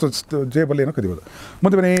ಅಥವಾ ಜೇಬಲ್ಲಿ ಏನೋ ಕದಿಬೋದು.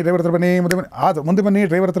 ಮುಂದೆ ಬನ್ನಿ ಡ್ರೈವರ್ ಹತ್ರ ಬನ್ನಿ, ಮುಂದೆ ಬನ್ನಿ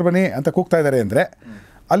ಡ್ರೈವರ್ ಹತ್ರ ಬನ್ನಿ ಅಂತ ಕೂಗ್ತಾ ಇದ್ದಾರೆ ಅಂದರೆ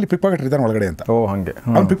ಅಲ್ಲಿ ಪಿಕ್ ಪಾಕೆಟ್ ಇದ್ದಾನೆ ಒಳಗಡೆ ಅಂತ. ಹಂಗೆ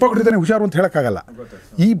ಅವ್ನು ಪಿಕ್ ಪಾಕೆಟ್ ಇದ್ದಾನೆ ಹುಷಾರು ಅಂತ ಹೇಳೋಕ್ಕಾಗಲ್ಲ.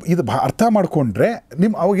 ಇದು ಅರ್ಥ ಮಾಡಿಕೊಂಡ್ರೆ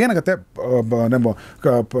ಅವಾಗ ಏನಾಗುತ್ತೆ, ನಮ್ಮ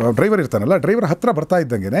ಡ್ರೈವರ್ ಇರ್ತಾನಲ್ಲ, ಡ್ರೈವರ್ ಹತ್ರ ಬರ್ತಾ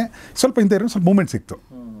ಇದ್ದಂಗೆ ಸ್ವಲ್ಪ ಹಿಂದೆ ಇರೋ ಸ್ವಲ್ಪ ಮೂಮೆಂಟ್ ಸಿಕ್ತು,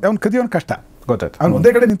 ಅವ್ನು ಕದಿಯೋನು ಕಷ್ಟ ಗೊತ್ತಾಯ್ತು. ಅವ್ನು ಒಂದೇ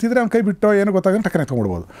ಕಡೆ ನಿಂತಿದ್ರೆ ಅವ್ನು ಕೈ ಬಿಟ್ಟು ಏನೋ ಗೊತ್ತಾಗ ಟಕ್ಕನೆ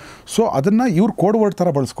ತೊಗೊಂಡ್ಬೋದು. ಸೊ ಅದನ್ನು ಇವ್ರು ಕೋಡ್ ವರ್ಡ್ ಥರ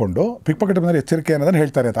ಬಳಸ್ಕೊಂಡು ಪಿಕ್ ಪಾಕೆಟ್ ಬಂದರೆ ಎಚ್ಚರಿಕೆ ಅನ್ನೋದನ್ನು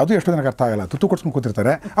ಹೇಳ್ತಾರೆ ಅಂತ. ಅದು ಎಷ್ಟು ಜನಕ್ಕೆ ಅರ್ಥ ಆಗಲ್ಲ, ತುತ್ತು ಕೊಡ್ಸ್ಕೊಂಡು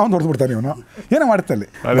ಕೂತಿರ್ತಾರೆ, ಅವ್ನು ಹೊಡೆದ್ಬಿಡ್ತಾನೆ, ಇವನು ಏನೋ ಮಾಡುತ್ತೆ ಅಲ್ಲಿ.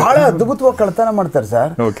 ಭಾಳ ಅದ್ಭುತವಾಗಿ ಕಳ್ತನ ಮಾಡ್ತಾರೆ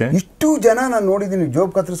ಸರ್. ಇಷ್ಟು ಜನ ನಾನು ನೋಡಿದ್ದೀನಿ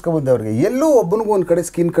ಜೋಬ್ ಕತ್ತರಿಸ್ಕೊ ಬಂದವ್ರಿಗೆ, ಎಲ್ಲೂ ಒಬ್ಬನಿಗೂ ಒಂದು ಕಡೆ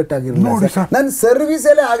ಸ್ಕಿನ್ ಕಟ್ ಆಗಿರಲಿಲ್ಲ. ನನ್ನ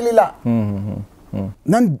ಸರ್ವಿಸಲ್ಲೇ ಆಗಲಿಲ್ಲ.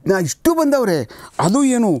 ನಾ ಇಷ್ಟು ಬಂದವ್ರೆ, ಅದು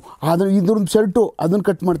ಏನು ಇದ್ರದ್ದು ಶರ್ಟು ಅದನ್ನು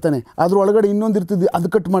ಕಟ್ ಮಾಡ್ತಾನೆ, ಅದ್ರ ಒಳಗಡೆ ಇನ್ನೊಂದು ಇರ್ತದೆ ಅದು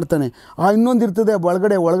ಕಟ್ ಮಾಡ್ತಾನೆ, ಇನ್ನೊಂದು ಇರ್ತದೆ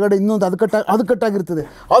ಒಳಗಡೆ ಇನ್ನೊಂದು ಅದು ಕಟ್ಟಾಗಿರ್ತದೆ,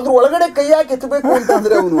 ಅದ್ರ ಒಳಗಡೆ ಕೈ ಹಾಕಿ ಎತ್ತಬೇಕು ಅಂತ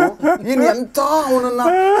ಅಂದರೆ ಅವನು ಇನ್ನು ಎಂಥ ಅವನನ್ನು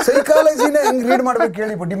ಸೈಕಾಲಜಿನ ಹೆಂಗೆ ರೀಡ್ ಮಾಡ್ಬೇಕು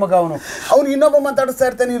ಹೇಳಿ ಬಡ್ಡಿ ಮಗ. ಅವ್ನು ಇನ್ನೊಬ್ಬ ಮಾತಾಡಿಸ್ತಾ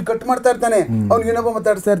ಇರ್ತಾನೆ, ಇವ್ನು ಕಟ್ ಮಾಡ್ತಾ ಇರ್ತಾನೆ, ಅವ್ನು ಇನ್ನೊಬ್ಬ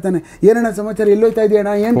ಮಾತಾಡಿಸ್ತಾ ಇರ್ತಾನೆ, ಏನಣ್ಣ ಸಮಾಚಾರ, ಎಲ್ಲೋಯ್ತಾ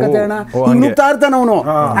ಇದೆಯಣ್ಣ, ಏನು ಕತೆ ಅಣ್ಣ, ನುಗ್ತಾ ಇರ್ತಾನೆ ಅವನು.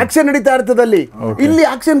 ಆಕ್ಷನ್ ನಡೀತಾ ಇರ್ತದಲ್ಲಿ, ಇಲ್ಲಿ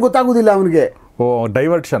ಆಕ್ಷನ್ ಗೊತ್ತಾಗೋದಿಲ್ಲ ಅವನಿಗೆ.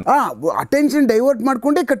 ಡೈವರ್ಷನ್, ಅಟೆನ್ಷನ್ ಡೈವರ್ಟ್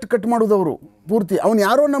ಮಾಡ್ಕೊಂಡೇ ಕಟ್ ಮಾಡೋದವರು ಪೂರ್ತಿ. ಅವನು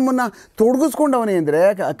ಯಾರೋ ನಮ್ಮನ್ನು ತೊಡಗಿಸ್ಕೊಂಡವನೇ ಅಂದರೆ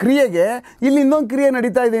ಕ್ರಿಯೆಗೆ, ಇಲ್ಲಿ ಇನ್ನೊಂದು ಕ್ರಿಯೆ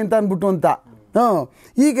ನಡೀತಾ ಇದೆ ಅಂತ ಅಂದ್ಬಿಟ್ಟು ಅಂತ.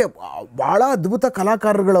 ಹೀಗೆ ಭಾಳ ಅದ್ಭುತ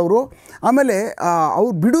ಕಲಾಕಾರರುಗಳವರು. ಆಮೇಲೆ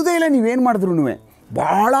ಅವ್ರು ಬಿಡುವುದೇ ಇಲ್ಲ, ನೀವೇನು ಮಾಡಿದ್ರು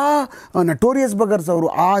ಭಾಳ ನಟೋರಿಯಸ್ ಬಗರ್ಸ್ ಅವರು.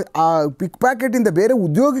 ಆ ಪಿಕ್ ಪ್ಯಾಕೆಟಿಂದ ಬೇರೆ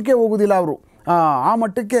ಉದ್ಯೋಗಕ್ಕೆ ಹೋಗೋದಿಲ್ಲ ಅವರು. ಆ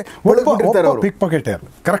ಮಟ್ಟಕ್ಕೆ ಪಿಕ್ ಪಾಕೆಟರ್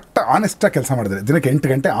ಕರೆಕ್ಟ್ ಆನೆಸ್ಟಾಗಿ ಕೆಲಸ ಮಾಡಿದ್ರೆ, ದಿನಕ್ಕೆ 8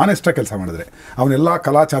 ಗಂಟೆ ಆನೆಸ್ಟಾಗಿ ಕೆಲಸ ಮಾಡಿದ್ರೆ ಅವನ್ನೆಲ್ಲ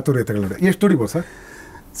ಕಲಾ ಚಾತುರ್ಯತೆಗಳು ಎಷ್ಟು ದುಡಿಬೋದು ಸರ್?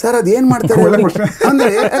 ಅದೇನು ಮಾಡ್ತಾರೆ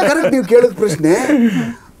ಅಂದರೆ, ಕರೆಕ್ಟ್ ನೀವು ಕೇಳಿದ ಪ್ರಶ್ನೆ.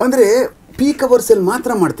 ಅಂದರೆ ಪೀಕ್ ಅವರ್ಸಲ್ಲಿ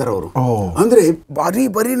ಮಾತ್ರ ಮಾಡ್ತಾರೆ ಅವರು. ಅಂದರೆ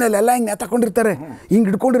ಬರೀನಲ್ಲೆಲ್ಲ ಹಿಂಗೆ ನೇತಾಕೊಂಡಿರ್ತಾರೆ, ಹಿಂಗೆ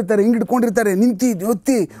ಹಿಡ್ಕೊಂಡಿರ್ತಾರೆ ನಿಂತಿ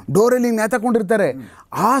ಡೋರಲ್ಲಿ ಹಿಂಗೆ ನೇತಾಕೊಂಡಿರ್ತಾರೆ.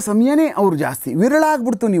 ಆ ಸಮಯನೇ ಅವ್ರು ಜಾಸ್ತಿ ವಿರಳ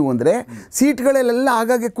ಆಗ್ಬಿಡ್ತು. ನೀವು ಅಂದರೆ ಸೀಟ್ಗಳಲ್ಲೆಲ್ಲ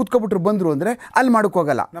ಆಗಾಗ್ಗೆ ಕೂತ್ಕೊಬಿಟ್ರು ಬಂದರು ಅಂದರೆ ಅಲ್ಲಿ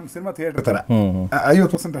ಮಾಡೋಕ್ಕೋಗಲ್ಲ. ನಮ್ಮ ಸಿನಿಮಾ ಥಿಯೇಟರ್ ಥರ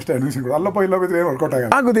 50% ಅಷ್ಟೇ ಅಡ್ಮಿಷನ್ಗಳು, ಅಲ್ಲಪ್ಪ ಇಲ್ಲಬಿದ್ರೆ ವರ್ಕೌಟ್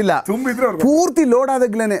ಆಗೋದಿಲ್ಲ. ಪೂರ್ತಿ ಲೋಡ್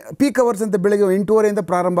ಆದಾಗ್ಲೇ ಪೀಕ್ ಅವರ್ಸ್ ಅಂತ ಬೆಳಗ್ಗೆ 8:30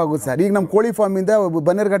 ಪ್ರಾರಂಭ ಆಗುತ್ತೆ ಸರ್. ಈಗ ನಮ್ಮ ಕೋಳಿ ಫಾರ್ಮಿಂದ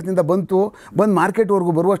ಬನ್ನೇರ್ಘಟ್ಟದಿಂದ ಬಂದು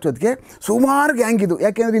ಮಾರ್ಕೆಟ್ವರೆಗೂ ಬರುವಷ್ಟೊತ್ತಿಗೆ ಸುಮಾರು ಗ್ಯಾಂಗ್ ಇದು.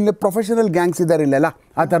 ಯಾಕೆಂದರೆ ಇಲ್ಲಿ ಪ್ರೊಫೆಷನಲ್ ಗ್ಯಾಂಗ್ಸ್ ಇದ್ದಾರೆ ಇಲ್ಲೆಲ್ಲ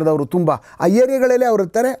ಆ ಥರದವರು ತುಂಬ. ಆ ಏರಿಯಾಗಳಲ್ಲೇ ಅವ್ರು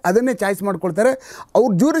ಇರ್ತಾರೆ, ಅದನ್ನೇ ಚಾಯ್ಸ್ ಮಾಡ್ಕೊಳ್ತಾರೆ. ಅವ್ರ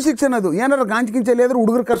ಜ್ಯೂರಿಸ್ಡಿಕ್ಷನ್ ಅದು. ಏನಾದ್ರು ಗಾಂಚಿಗಿಂಚಲ್ಲಿ ಆದರೂ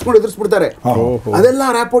ಹುಡುಗರು ಕರ್ಸ್ಕೊಂಡು ಎದುರಿಸ್ಬಿಡ್ತಾರೆ. ಅದೆಲ್ಲ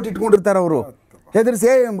ರ್ಯಾಪೋರ್ಟ್ ಇಟ್ಕೊಂಡಿರ್ತಾರೆ ಅವರು. ಎದುರಿಸಿ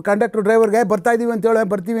ಕಂಡಕ್ಟರ್ ಡ್ರೈವರ್ಗೆ ಬರ್ತಾ ಇದೀವಿ ಅಂತ ಹೇಳಿ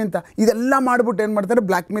ಬರ್ತೀವಿ ಅಂತ ಇದೆಲ್ಲ ಮಾಡ್ಬಿಟ್ಟು ಏನು ಮಾಡ್ತಾರೆ,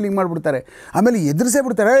 ಬ್ಲ್ಯಾಕ್ ಮೇಲಿಂಗ್ ಮಾಡಿಬಿಡ್ತಾರೆ. ಆಮೇಲೆ ಎದುರಿಸೇ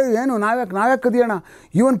ಬಿಡ್ತಾರೆ. ಏನು ನಾವ್ಯಾಕೆ ಕದಿಯೋಣ,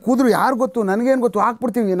 ಇವನ್ ಕೂದ್ರು ಯಾರು ಗೊತ್ತು, ನನಗೇನು ಗೊತ್ತು,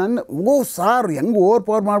 ಹಾಕ್ಬಿಡ್ತೀವಿ ನನ್ನ ಸಾರ್ ಹೆಂಗೆ ಓವರ್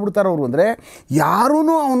ಪವರ್ ಮಾಡಿಬಿಡ್ತಾರೆ ಅವರು. ಅಂದರೆ ಯಾರೂ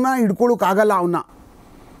ಅವನ್ನ ಹಿಡ್ಕೊಳ್ಳೋಕ್ಕಾಗಲ್ಲ, ಅವನ್ನ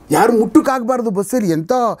ಯಾರು ಮುಟ್ಟಕ್ಕಾಗಬಾರ್ದು. ಬಸ್ಸಲ್ಲಿ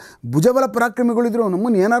ಎಂಥ ಭುಜಬಲ ಪರಾಕ್ರಮಿಗಳಿದ್ರು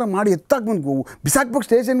ನಮ್ಮನ್ನು ಏನಾರು ಮಾಡಿ ಎತ್ತಾಕ್ಬೇಕು ಬಿಸಾಕ್ಬೇಕು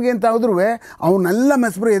ಸ್ಟೇಷನ್ಗೆ ಅಂತ ಹೋದ್ರೂ ಅವನ್ನೆಲ್ಲ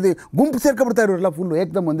ಮೆಸ್ಬ್ರೆ ಇದು ಗುಂಪು ಸೇರ್ಕೊಬಿಡ್ತಾರೆ ಇವರೆಲ್ಲ ಫುಲ್ಲು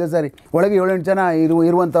ಏಕದಮ್ ಒಂದೇ ಸಾರಿ. ಒಳಗೆ 7-8 ಜನ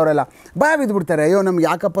ಇರುವಂಥವರೆಲ್ಲ ಭಯ ಬಿದ್ದುಬಿಡ್ತಾರೆ. ಅಯ್ಯೋ ನಮ್ಗೆ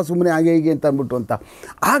ಯಾಕಪ್ಪ ಸುಮ್ಮನೆ ಹಾಗೆ ಹೀಗೆ ಅಂತ ಅಂದ್ಬಿಟ್ಟು ಅಂತ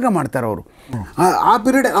ಆಗ ಮಾಡ್ತಾರೆ ಅವರು. ಆ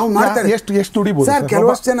ಪೀರಿಯಡ್ ಅವ್ರು ಮಾಡ್ತಾರೆ. ಎಷ್ಟು ದುಡಿಬೋದು ಸರ್?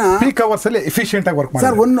 ಕೆಲವಷ್ಟು ಜನ ಪೀಕ್ ಅವರ್ಸ್ ಅಲ್ಲಿ ಎಫಿಷಿಯಂಟ್ ಆಗಿ ವರ್ಕ್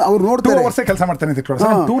ಮಾಡ್ತಾರೆ ಸರ್. ಅವ್ರು ನೋಡ್ತಾರೆ 2 ಅವರ್ಸ್ ಕೆಲಸ ಮಾಡ್ತಾನೆ ಅಂತ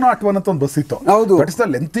 201 ಅಂತ ಒಂದು ಬಸ್ ಇತ್ತು. ಹೌದು, ದಟ್ ಇಸ್ ದ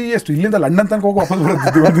ಲೆಂಥಿಯೆಸ್ಟ್. ಇಲ್ಲಿಂದ ಲಂಡನ್ ತನಕ ಹೋಗಿ ವಾಪಸ್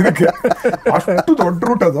ಬರುತ್ತೆ ಒಂದು ದಿನಕ್ಕೆ. ಅಷ್ಟು ದೊಡ್ಡ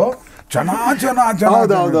ರೂಟ್ ಅದು. ಜನ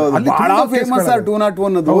ಬಹಳ ಫೇಮಸ್ ಸರ್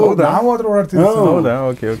 201 ಅದು. ನಾವು ಅದ್ರ ಓಡಾಡ್ತೀವಿ.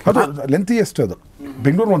 ಅದು ಲೆಂಥಿಯೆಸ್ಟ್. ಅದು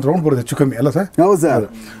ಬೆಂಗಳೂರು ಒಂದು ರೌಂಡ್ ಬರುತ್ತೆ ಹೆಚ್ಚು ಕಮ್ಮಿ ಅಲ್ಲ ಸರ್? ಹೌದು ಸರ್.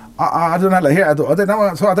 ಅದನ್ನೆಲ್ಲ ಅದೇ ನಾವು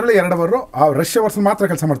ಸೊ ಅದರಲ್ಲಿ 2 ಅವರು ಆ ರಶ್ ಅವರ್ಸ್ ಮಾತ್ರ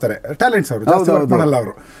ಕೆಲಸ ಮಾಡ್ತಾರೆ. ಟ್ಯಾಲೆಂಟ್ಸ್ ಅವರು ಜಾಸ್ತಿ ವರ್ಕ್ ಮಾಡಲ್ಲ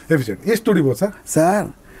ಅವರು. ಎಫಿಷಿಯಂಟ್. ಎಷ್ಟು ದುಡಿಬೋದು ಸರ್? ಸರ್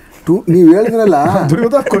ನೀವು ಹೇಳಿದ್ರಲ್ಲ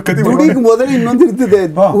ದುಡಿಗೆ ಮೊದಲು ಇನ್ನೊಂದು ಇರ್ತದೆ.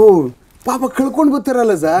 ಪಾಪ ಕಳ್ಕೊಂಡು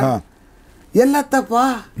ಬರ್ತಾರಲ್ಲ ಸರ್. ಎಲ್ಲತ್ತಪ್ಪ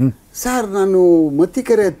ಸರ್ ನಾನು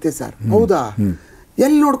ಮತ್ತಿಕೆರೆ ಹತ್ತೆ ಸರ್. ಹೌದಾ?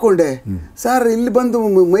 ಎಲ್ಲಿ ನೋಡ್ಕೊಂಡೆ ಸರ್? ಇಲ್ಲಿ ಬಂದು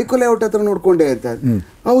ಮೈಕೋಲೆ ಔಟ್ ಹತ್ರ ನೋಡ್ಕೊಂಡೆ ಅಂತ.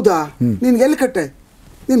 ಹೌದಾ? ನೀನು ಎಲ್ಲಿ ಕಟ್ಟೆ?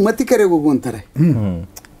 ನೀನು ಮತ್ತಿಕೆರೆಗೆ ಹೋಗು ಅಂತಾರೆ.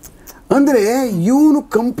 ಅಂದ್ರೆ ಇವನು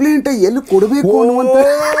ಕಂಪ್ಲೇಂಟ್ ಎಲ್ಲಿ ಕೊಡಬೇಕು ಅನ್ನುವಂತ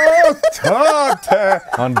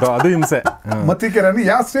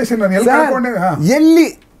ಎಲ್ಲಿ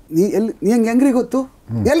ಹೆಂಗ್ರಿ ಗೊತ್ತು?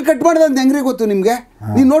 ಎಲ್ಲಿ ಕಟ್ ಮಾಡಿದ ಅಂತ ಹೆಂಗ್ರಿ ಗೊತ್ತು ನಿಮ್ಗೆ?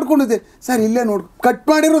 ನೀನ್ ನೋಡ್ಕೊಂಡಿದ್ದೆ ಸರ್, ಇಲ್ಲೇ ಕಟ್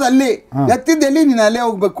ಮಾಡಿರೋದು ಅಲ್ಲಿ, ಎತ್ತಿದ್ದ ಎಲ್ಲಿ ನೀನು ಅಲ್ಲೇ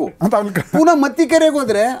ಹೋಗ್ಬೇಕು. ಪುನಃ ಮತ್ತಿಕೆರೆಗೆ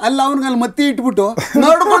ಹೋದ್ರೆ ಅಲ್ಲ ಅವನಿಗೆ ಅಲ್ಲಿ ಮತ್ತಿ ಇಟ್ಬಿಟ್ಟು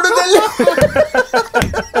ನೋಡ್ಕೊಂಡಿದ್ದಲ್ಲಿ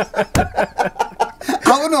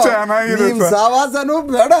ಅವನು ನಿಮ್ ಸವಾಸನೂ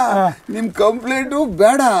ಬೇಡ, ನಿಮ್ ಕಂಪ್ಲೇಂಟು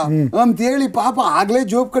ಬೇಡ ಅಂತ ಹೇಳಿ ಪಾಪ ಆಗ್ಲೇ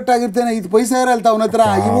ಜೋಬ್ ಕಟ್ಟಾಗಿರ್ತೇನೆ. 5 ಪೈಸೆ ಇರಲ್ತ ಅವನ ಹತ್ರ.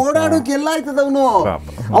 ಓಡಾಡೋಕೆ ಎಲ್ಲ ಆಯ್ತದ.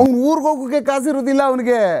 ಅವನು ಊರ್ಗ್ ಹೋಗೋಕೆ ಕಾಸಿರೋದಿಲ್ಲ,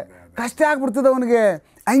 ಅವನಿಗೆ ಕಷ್ಟ ಆಗ್ಬಿಡ್ತದ ಅವನಿಗೆ.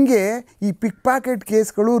 ಹಂಗೆ ಈ ಪಿಕ್ ಪ್ಯಾಕೆಟ್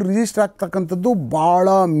ಕೇಸ್ಗಳು ರಿಜಿಸ್ಟರ್ ಆಗ್ತಕ್ಕಂಥದ್ದು ಭಾಳ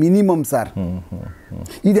ಮಿನಿಮಮ್ ಸರ್.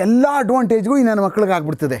 ಇದೆಲ್ಲ ಅಡ್ವಾಂಟೇಜ್ಗೂ ಈ ನನ್ನ ಮಕ್ಳಿಗೆ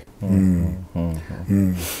ಆಗ್ಬಿಡ್ತದೆ.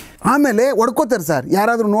 ಆಮೇಲೆ ಹೊಡ್ಕೋತಾರೆ ಸರ್.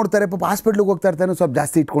 ಯಾರಾದರೂ ನೋಡ್ತಾರೆ ಪಾಪ ಹಾಸ್ಪಿಟ್ಲಿಗೆ ಹೋಗ್ತಾ ಇರ್ತಾರೆ, ಸ್ವಲ್ಪ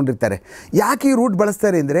ಜಾಸ್ತಿ ಇಟ್ಕೊಂಡಿರ್ತಾರೆ. ಯಾಕೆ ಈ ರೂಟ್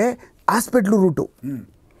ಬಳಸ್ತಾರೆ ಅಂದರೆ ಹಾಸ್ಪಿಟ್ಲು ರೂಟು.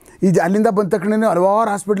 ಇದು ಅಲ್ಲಿಂದ ಬಂದ ತಕ್ಷಣ ಹಲವಾರು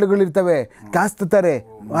ಹಾಸ್ಪಿಟ್ಲ್ಗಳಿರ್ತವೆ, ಕಾಸ್ತಾರೆ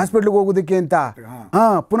ಹಾಸ್ಪಿಟ್ಲಿಗೆ ಹೋಗೋದಕ್ಕೆ ಅಂತ.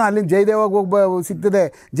 ಪುನಃ ಅಲ್ಲಿಂದ ಜಯದೇವಾಗ ಸಿಗ್ತದೆ,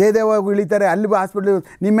 ಜಯದೇವಾಗ ಇಳಿತಾರೆ, ಅಲ್ಲಿ ಹಾಸ್ಪಿಟ್ಲ್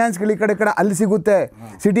ನಿಮ್ಯಾನ್ಸ್ಗಳು ಈ ಕಡೆ ಅಲ್ಲಿ ಸಿಗುತ್ತೆ.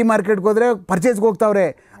 ಸಿಟಿ ಮಾರ್ಕೆಟ್ಗೆ ಹೋದರೆ ಪರ್ಚೇಸ್ಗೆ ಹೋಗ್ತಾವ್ರೆ,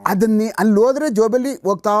 ಅದನ್ನೇ ಅಲ್ಲಿ ಹೋದ್ರೆ ಜೋಬಲ್ಲಿ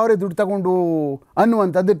ಹೋಗ್ತಾವ್ರೆ ದುಡ್ಡು ತಗೊಂಡು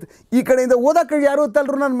ಅನ್ನುವಂಥದ್ದು. ಈ ಕಡೆಯಿಂದ ಓದಕ್ಕೆ ಯಾರು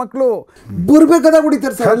ಹೊತ್ತಲ್ರು ನನ್ನ ಮಕ್ಕಳು ಬರ್ಬೇಕಾದ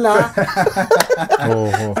ಹೊಡಿತಾರೆ ಸರ್. ಎಲ್ಲ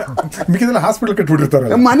ಹಾಸ್ಪಿಟಲ್ ಕಟ್ಬಿಟ್ಟಿರ್ತಾರೆ.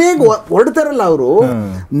 ಮನೆಗೆ ಹೊರಡ್ತಾರಲ್ಲ ಅವರು,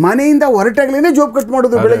 ಮನೆಯಿಂದ ಹೊರಟಾಗ್ಲೇನೆ ಜೋಬ್ ಕಟ್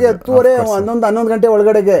ಮಾಡೋದು. ಬೆಳಗ್ಗೆ 10:30 11 ಗಂಟೆ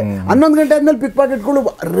ಒಳಗಡೆಗೆ. 11 ಗಂಟೆ ಆದ್ಮೇಲೆ ಪಿಕ್ ಪಾಕೆಟ್ಗಳು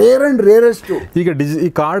ರೇರ್ ಅಂಡ್ ರೇರೆಸ್ಟ್. ಈಗ ಈ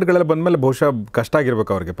ಕಾರ್ಡ್ಗಳೆಲ್ಲ ಬಂದ್ಮೇಲೆ ಬಹುಶಃ ಕಷ್ಟ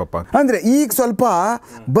ಆಗಿರ್ಬೇಕು ಅವ್ರಿಗೆ ಪಾಪ. ಅಂದ್ರೆ ಈಗ ಸ್ವಲ್ಪ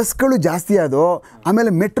ಬಸ್ಗಳು ಜಾಸ್ತಿ ಆದವು, ಆಮೇಲೆ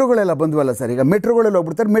ಮೆಟ್ರೋಗಳೆಲ್ಲ ಬಂದ್ವಲ್ಲ ಸರ್. ಈಗ ಮೆಟ್ರೋಗಳೆಲ್ಲ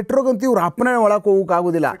ಹೋಗ್ಬಿಡ್ತಾರೆ. ಮೆಟ್ರೋಗಂತೂ ಇವ್ರು ಅಪ್ಪನೇ ಒಳಗೆ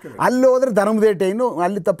ಹೋಗೋಕ್ಕಾಗೋದಿಲ್ಲ. ಅಲ್ಲಿ ಹೋದ್ರೆ ಧರ್ಮದೇ ಟ್ರೈನು,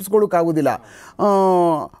 ಅಲ್ಲಿ ತಪ್ಪಿಸ್ಕೊಳ್ಳೋಕ್ಕಾಗೋದಿಲ್ಲ.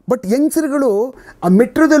 ಬಟ್ ಯಂಗ್ಸ್ರ್ಗಳು ಆ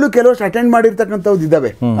ಮೆಟ್ರೋದಲ್ಲೂ ಕೆಲವಷ್ಟು ಅಟೆಂಡ್ ಮಾಡಿರ್ತಕ್ಕಂಥದ್ದು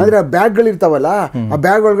ಇದ್ದಾವೆ. ಅಂದರೆ ಆ ಬ್ಯಾಗ್ಗಳಿರ್ತಾವಲ್ಲ, ಆ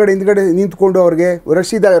ಬ್ಯಾಗ್ ಒಳಗಡೆ ಹಿಂದ್ಗಡೆ ನಿಂತ್ಕೊಂಡು ಅವ್ರಿಗೆ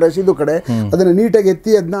ರಶೀದು ಕಡೆ ಅದನ್ನು ನೀಟಾಗಿ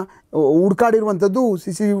ಎತ್ತಿ ಅದನ್ನ ಹುಡ್ಕಾಡಿರುವಂಥದ್ದು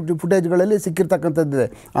CCTV ಫುಟೇಜ್ಗಳಲ್ಲಿ ಸಿಕ್ಕಿರ್ತಕ್ಕಂಥದ್ದಿದೆ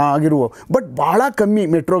ಆಗಿರುವ. ಬಟ್ ಭಾಳ ಕಮ್ಮಿ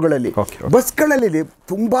ಮೆಟ್ರೋಗಳಲ್ಲಿ. ಬಸ್ಗಳಲ್ಲಿ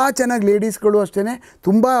ತುಂಬ ಚೆನ್ನಾಗಿ ಲೇಡೀಸ್ಗಳು ಅಷ್ಟೇ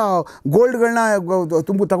ತುಂಬ ಗೋಲ್ಡ್ಗಳನ್ನ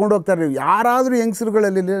ತಗೊಂಡು ಹೋಗ್ತಾರೆ. ಯಾರಾದರೂ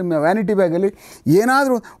ಯಂಗ್ಸ್ರುಗಳಲ್ಲಿ ವ್ಯಾನಿಟಿ ಬ್ಯಾಗಲ್ಲಿ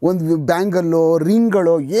ಏನಾದರೂ ಒಂದು ಬ್ಯಾಂಗಲ್ಲೋ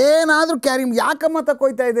ರಿಂಗ್ಗಳೋ ಏನಾದರೂ ಕ್ಯಾರಿ ಯಾಕಮ್ಮ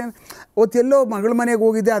ತಗೊಯ್ತಾ ಇದೆ. ಅವತ್ತೆಲ್ಲೋ ಮಗಳ ಮನೆಗೆ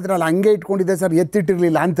ಹೋಗಿದ್ದೆ, ಅದರಲ್ಲಿ ಹಂಗೆ ಇಟ್ಕೊಂಡಿದ್ದೆ ಸರ್,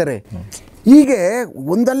 ಎತ್ತಿಟ್ಟಿರಲಿಲ್ಲ ಅಂತಾರೆ. ಹೀಗೆ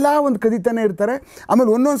ಒಂದಲ್ಲ ಒಂದು ಕದಿತಾನೆ ಇರ್ತಾರೆ. ಆಮೇಲೆ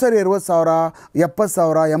ಒಂದೊಂದು ಸಾರಿ 60,000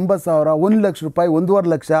 70,000 80,000 1 ಲಕ್ಷ ರೂಪಾಯಿ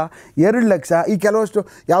 1.5 ಲಕ್ಷ 2 ಲಕ್ಷ. ಈ ಕೆಲವಷ್ಟು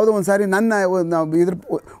ಯಾವುದೋ ಒಂದು ಸಾರಿ ನನ್ನ ಇದ್ರ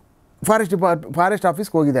ಫಾರೆಸ್ಟ್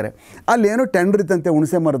ಆಫೀಸ್ಗೆ ಹೋಗಿದ್ದಾರೆ. ಅಲ್ಲೇನೋ ಟೆಂಡ್ರ್ ಇತ್ತಂತೆ,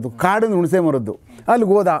 ಹುಣಸೆ ಮರದ್ದು, ಕಾಡಿನ ಹುಣಸೆ ಮರದ್ದು.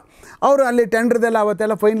 ಅಲ್ಲಿಗೆ ಹೋದ ಅವರು. ಅಲ್ಲಿ ಟೆಂಡ್ರದೆಲ್ಲ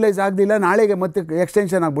ಅವತ್ತೆಲ್ಲ ಫೈನಲೈಸ್ ಆಗಲಿಲ್ಲ, ನಾಳೆಗೆ ಮತ್ತೆ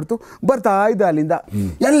ಎಕ್ಸ್ಟೆನ್ಷನ್ ಆಗ್ಬಿಡ್ತು. ಬರ್ತಾ ಇದ್ದ ಅಲ್ಲಿಂದ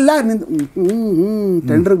ಎಲ್ಲ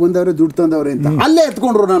ಟೆಂಡ್ರಿಗೆ ಬಂದವ್ರೆ, ದುಡ್ಡು ತಂದವ್ರೆ ಅಂತ ಅಲ್ಲೇ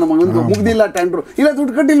ಎತ್ಕೊಂಡ್ರು. ನನ್ನ ಮಗಂದು ಮುಗ್ದಿಲ್ಲ ಟೆಂಡ್ರು, ಇಲ್ಲ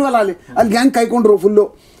ದುಡ್ಡು ಕಟ್ಟಿಲ್ವಲ್ಲ ಅಲ್ಲಿ ಗ್ಯಾಂಗ್ ಕಾಯ್ಕೊಂಡ್ರು ಫುಲ್ಲು.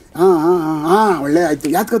 ಒಳ್ಳೆ ಆಯಿತು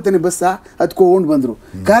ಯಾತ್ಕೊತೇನೆ ಬಸ್ಸಾ ಹತ್ಕೊಂಡು ಬಂದರು.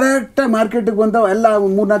 ಕರೆಕ್ಟಾಗಿ ಮಾರ್ಕೆಟಿಗೆ ಬಂದವು ಎಲ್ಲ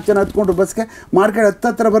 3-4 ಜನ ಹತ್ಕೊಂಡ್ರು ಬಸ್ಗೆ. ಮಾರ್ಕೆಟ್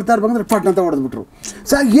ಹತ್ರ ಬರ್ತಾರೆ ಬಂದ್ರೆ ಪಟ್ ಅಂತ ಹೊಡೆದ್ಬಿಟ್ರು.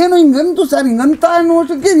 ಸರ್ ಏನು ಹಿಂಗಂತು ಸರ್, ಹಿಂಗಂತ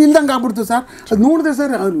ಅನ್ನೋಷ್ಟಕ್ಕೆ ಇಲ್ದಂಗೆ ಆಗ್ಬಿಡ್ತು ಸರ್. ಅದು ನೋಡಿದೆ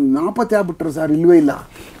ಸರ್, ಅವ್ರು ನಾಪತ್ತೆ ಆಗ್ಬಿಟ್ರು ಸರ್, ಇಲ್ವೇ ಇಲ್ಲ.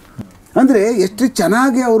 ಅಂದರೆ ಎಷ್ಟು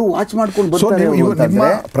ಚೆನ್ನಾಗಿ ಅವರು ವಾಚ್ ಮಾಡ್ಕೊಂಡು ಬರ್ತಾರೆ. ನಿಮ್ಮ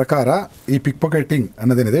ಪ್ರಕಾರ ಈ ಪಿಕ್ ಪಾಕೆಟಿಂಗ್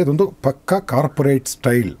ಅನ್ನೋದೇನಿದೆ ಇದೊಂದು ಪಕ್ಕಾ ಕಾರ್ಪೊರೇಟ್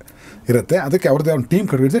ಸ್ಟೈಲ್ ಇರುತ್ತೆ. ಅದಕ್ಕೆ ಅವ್ರದ್ದೇ ಒಂದು ಟೀಮ್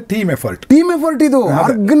ಕಟ್ಟಿರುತ್ತೆ. ಟೀಮ್ ಎಫರ್ಟ್ ಇದು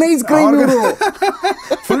organise crime,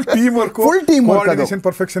 full team work, full team coordination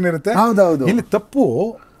perfection ಇರುತ್ತೆ. ಹೌದೌದು. ಇಲ್ಲಿ ತಪ್ಪು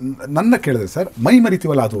ನನ್ನ ಕೇಳಿದ್ರೆ ಸರ್ ಮೈ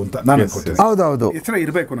ಮರಿತೀವಲ್ಲ ಅದು ಅಂತ ನಾನು ಅನ್ಕೊಳ್ತೀನಿ. ಹೌದೌದು, ಎಚ್ಚರ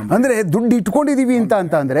ಇರಬೇಕು ನಮ್ಗೆ. ಅಂದರೆ ದುಡ್ಡು ಇಟ್ಕೊಂಡಿದ್ದೀವಿ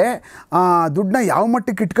ಅಂತಂದರೆ ಆ ದುಡ್ಡನ್ನ ಯಾವ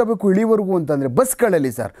ಮಟ್ಟಕ್ಕೆ ಇಟ್ಕೋಬೇಕು ಇಳಿವರೆಗೂ ಅಂತಂದರೆ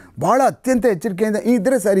ಬಸ್ಗಳಲ್ಲಿ ಸರ್ ಭಾಳ ಅತ್ಯಂತ ಎಚ್ಚರಿಕೆಯಿಂದ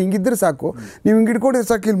ಇದ್ದರೆ ಸರ್, ಹಿಂಗಿದ್ರೆ ಸಾಕು, ನೀವು ಹಿಂಗೆ ಇಟ್ಕೊಂಡಿದ್ರೆ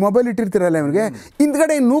ಸಾಕು. ಇಲ್ಲಿ ಮೊಬೈಲ್ ಇಟ್ಟಿರ್ತೀರಲ್ಲ ಇವ್ರಿಗೆ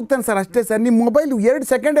ಹಿಂದ್ಗಡೆ ನೂಗ್ತಾನೆ ಸರ್, ಅಷ್ಟೇ ಸರ್. ನಿಮ್ಮ ಮೊಬೈಲ್ 2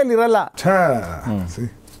 ಸೆಕೆಂಡಲ್ಲಿ ಇರಲ್ಲ.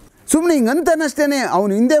 ಸುಮ್ಮನೆ ಹಿಂಗೆ ಅಂತಾನಷ್ಟೇ.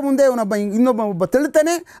 ಅವ್ನು ಹಿಂದೆ ಮುಂದೆ ಅವನೊಬ್ಬ ಇನ್ನೊಬ್ಬ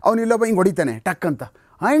ತಳ್ತಾನೆ, ಅವ್ನು ಇಲ್ಲೊಬ್ಬ ಹಿಂಗೆ ಹೊಡಿತಾನೆ ಟಕ್ ಅಂತ.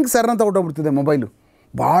 ಹೆಂಗೆ ಸರ್ ಅಂತ ಹೊಟ್ಟೋಗ್ಬಿಡ್ತದೆ ಮೊಬೈಲು.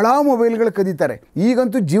 ಭಾಳ ಮೊಬೈಲ್ಗಳು ಕದೀತಾರೆ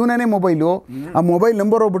ಈಗಂತೂ. ಜೀವನನೇ ಮೊಬೈಲು. ಆ ಮೊಬೈಲ್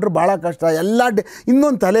ನಂಬರ್ ಹೋಗ್ಬಿಟ್ರೆ ಭಾಳ ಕಷ್ಟ. ಎಲ್ಲ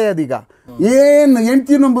ಇನ್ನೊಂದು ತಲೆ ಅದೀಗ, ಏನು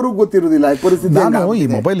ಹೆಂಡ್ತಿ ನಂಬರು ಗೊತ್ತಿರೋದಿಲ್ಲ ಪರಿಸ್ಥಿತಿ. ನಾನು ಈ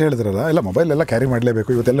ಮೊಬೈಲ್ ಹೇಳಿದ್ರಲ್ಲ, ಎಲ್ಲ ಮೊಬೈಲ್ ಎಲ್ಲ ಕ್ಯಾರಿ ಮಾಡಲೇಬೇಕು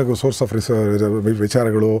ಇವತ್ತೆಲ್ಲ. ಸೋರ್ಸ್ ಆಫ್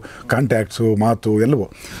ವಿಚಾರಗಳು, ಕಾಂಟ್ಯಾಕ್ಟ್ಸು, ಮಾತು ಎಲ್ಲವೂ.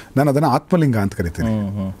 ನಾನು ಅದನ್ನು ಆತ್ಮಲಿಂಗ ಅಂತ ಕರಿತೀನಿ.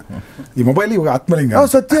 ಈ ಮೊಬೈಲ್ ಇವಾಗ ಆತ್ಮಲಿಂಗ.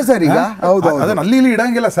 ಸತ್ಯ ಸರ್. ಈಗ ಹೌದು, ಅದನ್ನ ಅಲ್ಲಿ ಇಲ್ಲಿ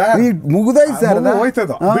ಇಡಂಗಿಲ್ಲ ಸರ್. ಮುಗಿದೋಯ್ತು ಸರ್,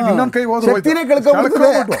 ಹೋಯ್ತದ. ಇನ್ನೊಂದು ಕೈ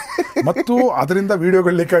ಮತ್ತು ಅದರಿಂದ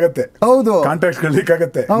ವಿಡಿಯೋಗಳು ಲೀಕ್ ಆಗುತ್ತೆ. ಹೌದು, ಕಾಂಟ್ಯಾಕ್ಟ್ಗಳು ಲೀಕ್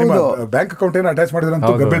ಆಗುತ್ತೆ. ಬ್ಯಾಂಕ್ ಅಕೌಂಟ್ ಏನು ಅಟ್ಯಾಚ್ ಮಾಡಿದ್ರೆ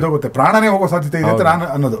ಅಂತ ಗಬ್ಬೆದೋಗುತ್ತೆ, ಪ್ರಾಣನೇ ಹೋಗೋ ಸಾಧ್ಯತೆ ಇದೆ ಅಂತ ನಾನು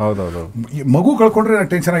ಅನ್ನೋದು. ಮಗು ಕಳ್ಕೊಂಡ್ರೆ ನಾನು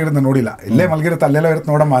ಟೆನ್ಷನ್ ಆಗಿರೋದು ನೋಡಿಲ್ಲ. ಇಲ್ಲೇ ಮಲಗಿರುತ್ತೆ, ಅಲ್ಲೆಲ್ಲ ಇರುತ್ತೆ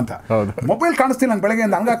ನೋಡಮ್ಮ ಅಂತ. ಮೊಬೈಲ್ ಕಾಣಿಸ್ತಿಲ್ಲ ನಂಗೆ ಬೆಳಗ್ಗೆ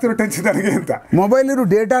ಹಂಗಾಗ್ತಿರೋ ಟೆನ್ಷನ್ ನನಗೆ ಅಂತ. ಮೊಬೈಲ್ ಇರೋ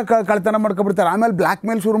ಡೇಟಾ ಕಳ್ತನ ಮಾಡ್ಕೊಬಿಡ್ತಾರೆ, ಆಮೇಲೆ ಬ್ಲ್ಯಾಕ್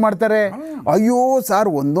ಮೇಲ್ ಶುರು ಮಾಡ್ತಾರೆ. ಅಯ್ಯೋ ಸರ್,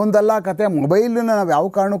 ಒಂದೊಂದಲ್ಲ ಕತೆ. ಮೊಬೈಲನ್ನ ನಾವು ಯಾವ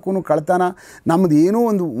ಕಾರಣಕ್ಕೂ ಕಳ್ತನ, ನಮ್ದು ಏನೋ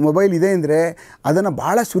ಒಂದು ಮೊಬೈಲ್ ಇದೆ ಅಂದರೆ ಅದನ್ನು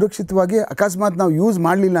ಭಾಳ ಸುರಕ್ಷಿತವಾಗಿ ಅಕಸ್ಮಾತ್ ನಾವು ಯೂಸ್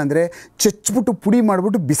ಮಾಡಲಿಲ್ಲ ಅಂದರೆ ಚಚ್ಬಿಟ್ಟು ಪುಡಿ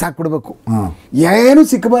ಮಾಡಿಬಿಟ್ಟು ಬಿಸಾಕ್ಬಿಡ್ಬೇಕು. ಏನು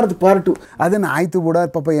ಸಿಕ್ಕಬಾರ್ದು ಪಾರ್ಟು. ಅದನ್ನು ಆಯಿತು ಬಿಡ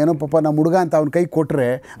ಪಾಪ, ಏನೋ ಪಾಪ ನಮ್ಮ ಹುಡುಗ ಅಂತ ಅವ್ನ ಕೈ ಕೊಟ್ಟರೆ,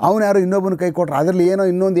 ಅವ್ನು ಯಾರೋ ಇನ್ನೊಬ್ಬನ ಕೈ ಕೊಟ್ಟರೆ ಅದರಲ್ಲಿ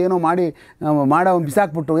ಇನ್ನೊಂದು ಮಾಡಿ ಅವ್ನು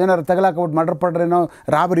ಬಿಸಾಕ್ಬಿಟ್ಟು ಏನಾರು ತಗಲಾಕ್ಬಿಟ್ಟು ಮರ್ಡರ್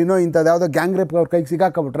ರಾಬರಿನೋ ಇಂಥದ್ದು ಯಾವುದೋ ಗ್ಯಾಂಗ್ ರೇಪ್ ಅವ್ರ ಕೈಗೆ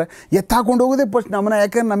ಸಿಗಾಕ್ಬಿಟ್ರೆ ಎತ್ತಾಕೊಂಡು ಹೋಗೋದೇ ಫಸ್ಟ್ ನಮ್ಮನ್ನ.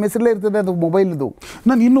 ಯಾಕೆಂದ್ರೆ ನಮ್ಮ ಹೆಸರಲ್ಲೇ ಇರ್ತದೆ ಅದು ಮೊಬೈಲ್ದು.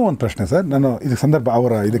 ನಾನು ಇನ್ನೂ ಒಂದು ಪ್ರಶ್ನೆ ಸರ್, ನಾನು ಇದು ಸಂದರ್ಭ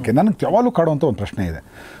ಅವರ ಇದಕ್ಕೆ ನನಗೆ ಯಾವಾಗಲೂ ಕಾಡುವಂಥ ಒಂದು ಪ್ರಶ್ನೆ ಇದೆ.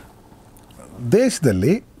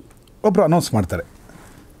 ದೇಶದಲ್ಲಿ ಒಬ್ಬರು ಅನೌನ್ಸ್ ಮಾಡ್ತಾರೆ,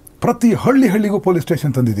 ಪ್ರತಿ ಹಳ್ಳಿಗೂ ಪೊಲೀಸ್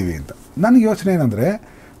ಸ್ಟೇಷನ್ ತಂದಿದ್ದೀವಿ ಅಂತ. ನನಗೆ ಯೋಚನೆ ಏನಂದರೆ,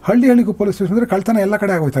 ಹಳ್ಳಿಗೂ ಪೊಲೀಸ್ ಸ್ಟೇಷನ್ ಅಂದರೆ ಕಳ್ತನ ಎಲ್ಲ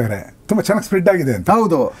ಕಡೆ ಆಗೋಯ್ತಾ ಇದೆ, ತುಂಬ ಚೆನ್ನಾಗಿ ಸ್ಪ್ರೆಡ್ ಆಗಿದೆ ಅಂತ.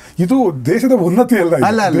 ಹೌದು, ಇದು ದೇಶದ ಉನ್ನತಿ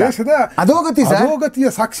ಅಲ್ಲ, ದೇಶದ ಅಧೋಗತಿಯ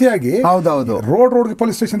ಸಾಕ್ಷಿಯಾಗಿ. ಹೌದೌದು, ರೋಡ್ಗೆ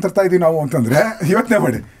ಪೊಲೀಸ್ ಸ್ಟೇಷನ್ ತರ್ತಾ ಇದೀವಿ ನಾವು ಅಂತಂದ್ರೆ ಯೋಚನೆ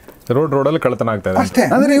ಮಾಡಿ. ರೋಡಲ್ಲಿ ಕಳ್ತನ ಆಗ್ತಾ ಇದೆ ಅಷ್ಟೇ.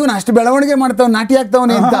 ಅಂದ್ರೆ ಇವನು ಅಷ್ಟು ಬೆಳವಣಿಗೆ ಮಾಡ್ತಾವ್, ನಾಟಿ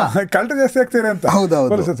ಆಗ್ತಾವನೆ ಅಂತ, ಕಳ್ತ ಜಾಸ್ತಿ ಆಗ್ತಾರೆ ಅಂತ.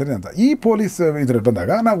 ಹೌದೌದು ಸರಿ ಅಂತ. ಈ ಪೊಲೀಸ್ ಇದ್ರಲ್ಲಿ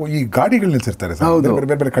ಬಂದಾಗ ನಾವು ಈ ಗಾಡಿಗಳು ನಿಲ್ಸಿರ್ತಾರೆ ಸರ್,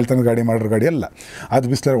 ಬೇರೆ ಕಳ್ತನ ಗಾಡಿ ಮಾಡೋರು ಗಾಡಿ ಎಲ್ಲ.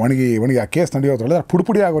 ಅದು ಬಿಸಿಲ ಒಣಗಿ ಆ ಕೇಸ್ ನಡೆಯೋದ್ರೊಳಗೆ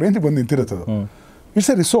ಪುಡಿ ಆಗೋರು ಅಂತ ಬಂದು ನಿಂತಿರುತ್ತದು. It's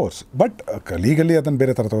A resource. But legally ಅದನ್ನು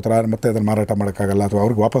ಬೇರೆ ಥರ ತಗೋತಾರೆ, ಮತ್ತೆ ಅದನ್ನು ಮಾರಾಟ ಮಾಡೋಕ್ಕಾಗಲ್ಲ ಅಥವಾ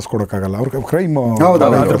ಅವ್ರಿಗೆ ವಾಪಸ್ ಕೊಡೋಕ್ಕಾಗಲ್ಲ. ಅವ್ರಿಗೆ ಕ್ರೈಮ್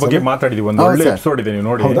ಮಾತಾಡಿದ್ವಿ, ಒಂದು ಒಳ್ಳೆ ಎಪಿಸೋಡ್ ಇದೆ, ನೀವು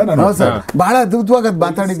ನೋಡಿ. ಬಹಳ ಅದ್ಭುತವಾಗಿ ಅದು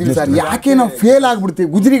ಮಾತಾಡಿದ್ದೀವಿ ಸರ್. ಯಾಕೆ ನಾವು ಫೇಲ್ ಆಗ್ಬಿಡ್ತೀವಿ,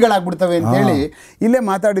 ಗುಜರಿಗಳಾಗ್ಬಿಡ್ತವೆ ಅಂತೇಳಿ ಇಲ್ಲೇ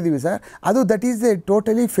ಮಾತಾಡಿದ್ದೀವಿ ಸರ್. ಅದು that is A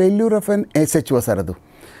totally failure of N SHO sir. ಅದು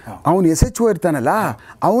ಅವನು SHO ಇರ್ತಾನಲ್ಲ,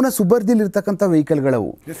 ಅವನ ಸುಬರ್ದಿಲ್ ಇರ್ತಕ್ಕಂಥ ವೆಹಿಕಲ್ಗಳವು.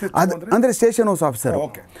 ಅದು ಅಂದರೆ ಸ್ಟೇಷನ್ ಹೌಸ್ ಆಫೀಸರ್.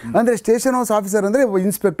 ಅಂದರೆ ಸ್ಟೇಷನ್ ಹೌಸ್ ಆಫೀಸರ್ ಅಂದರೆ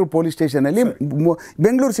ಇನ್ಸ್ಪೆಕ್ಟ್ರು ಪೊಲೀಸ್ ಸ್ಟೇಷನಲ್ಲಿ.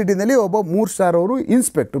 ಬೆಂಗಳೂರು ಸಿಟಿನಲ್ಲಿ ಒಬ್ಬ 3 ಸ್ಟಾರ್ ಅವರು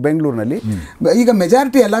ಇನ್ಸ್ಪೆಕ್ಟ್ರು ಬೆಂಗಳೂರಿನಲ್ಲಿ. ಈಗ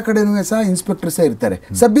ಮೆಜಾರಿಟಿ ಎಲ್ಲ ಕಡೆನೂ ಸಹ ಇನ್ಸ್ಪೆಕ್ಟರ್ಸೇ ಇರ್ತಾರೆ.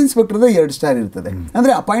 ಸಬ್ ಇನ್ಸ್ಪೆಕ್ಟರ್ದು 2 ಸ್ಟಾರ್ ಇರ್ತದೆ.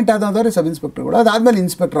 ಅಂದರೆ ಅಪಾಯಿಂಟ್ ಆದವರು ಸಬ್ ಇನ್ಸ್ಪೆಕ್ಟರ್ಗಳು, ಅದಾದಮೇಲೆ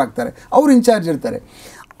ಇನ್ಸ್ಪೆಕ್ಟರ್ ಆಗ್ತಾರೆ, ಅವ್ರು ಇನ್ಚಾರ್ಜ್ ಇರ್ತಾರೆ.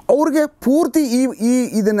 ಅವ್ರಿಗೆ ಪೂರ್ತಿ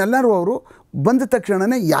ಇದನ್ನೆಲ್ಲರೂ ಅವರು ಬಂದ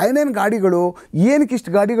ತಕ್ಷಣವೇ ಏನೇನು ಗಾಡಿಗಳು, ಏನಕ್ಕಿಷ್ಟು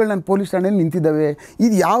ಗಾಡಿಗಳು ನನ್ನ ಪೊಲೀಸ್ ಠಾಣೆಯಲ್ಲಿ ನಿಂತಿದ್ದಾವೆ,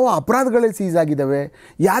 ಇದು ಯಾವ ಅಪರಾಧಗಳಲ್ಲಿ ಸೀಸ್ ಆಗಿದ್ದಾವೆ,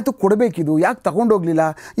 ಯಾತಕ್ಕೆ ಕೊಡಬೇಕಿದು, ಯಾಕೆ ತಗೊಂಡೋಗಲಿಲ್ಲ,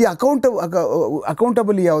 ಈ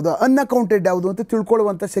ಅಕೌಂಟಬಲ್ ಯಾವುದು, ಅನ್ಅಕೌಂಟೆಡ್ ಯಾವುದು ಅಂತ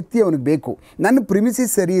ತಿಳ್ಕೊಳ್ಳುವಂಥ ಶಕ್ತಿ ಅವನಿಗೆ ಬೇಕು. ನನ್ನ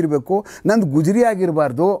ಪ್ರಿಮಿಸಿಸ್ ಸರಿ ಇರಬೇಕು, ನಂದು ಗುಜರಿ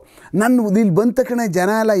ಆಗಿರಬಾರ್ದು. ನನ್ನ ಇಲ್ಲಿ ಬಂದ ತಕ್ಷಣ ಜನ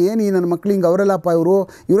ಎಲ್ಲ ಏನು ನನ್ನ ಮಕ್ಳು ಹಿಂಗೆ ಅವರೆಲ್ಲಪ್ಪ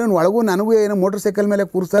ಇವ್ರೇನು ಒಳಗೂ ನನಗೂ ಏನೋ ಮೋಟರ್ ಸೈಕಲ್ ಮೇಲೆ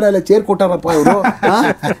ಕೂರಿಸ್ತಾರೆ, ಎಲ್ಲ ಚೇರ್ ಕೊಟ್ಟಾರಪ್ಪ ಇವರು.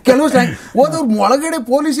 ಕೆಲವು ಹೋದವ್ರು ಒಳಗಡೆ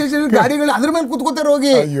ಪೊಲೀಸ್ ಸ್ಟೇಷನ್ ಗಾಡಿಗಳು ಅದ್ರ ಮೇಲೆ ಕೂತ್ಕೋತಾರೆ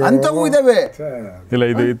ಹೋಗಿ, ಅಂಥವೂ ಇದ್ದಾವೆ. ಇಲ್ಲ,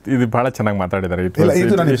 ಇದು ಬಹಳ ಚೆನ್ನಾಗಿ ಮಾತಾಡಿದ್ದಾರೆ.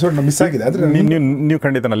 ನೀವು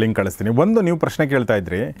ಖಂಡಿತ ನಾನು ಲಿಂಕ್ ಕಳಿಸ್ತೀನಿ. ಒಂದು ನೀವು ಪ್ರಶ್ನೆ ಕೇಳ್ತಾ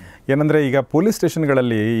ಇದ್ರಿ, ಏನಂದ್ರೆ ಈಗ ಪೊಲೀಸ್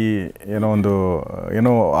ಸ್ಟೇಷನ್ಗಳಲ್ಲಿ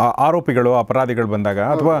ಏನೋ ಆರೋಪಿಗಳು ಅಪರಾಧಿಗಳು ಬಂದಾಗ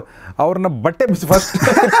ಅಥವಾ ಅವ್ರನ್ನ ಬಟ್ಟೆ ಬಿಸಿ ಫಸ್ಟ್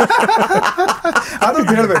ಅದು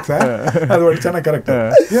ಹೇಳ್ಬೇಕು ಸರ್, ಅದು ಚೆನ್ನಾಗಿ ಕರೆಕ್ಟ್.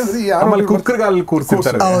 ಕುಕ್ಕರ್ಗಾಲ್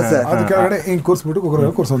ಕೂರಿಸಿರ್ತಾರೆ, ಅದು ಕೆಳಗಡೆ ಹಿಂಗೆ ಕೂರಿಸ್ಬಿಟ್ಟು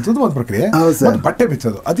ಕುಕ್ಕರ್ಗಾಲ್ ಕೂರಿಸೋದು ಒಂದು ಪ್ರಕ್ರಿಯೆ. ಬಟ್ಟೆ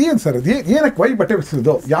ಬಿಚ್ಚೋದು ಅದೇನು ಸರ್, ಏನಕ್ಕೆ ವೈ ಬಟ್ಟೆ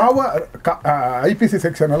ಬಿಚ್ಚೋದು, ಯಾವ IPC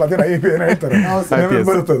ಸೆಕ್ಷನ್ ಅಲ್ಲ ಅದೇನು ಏನು ಹೇಳ್ತಾರೆ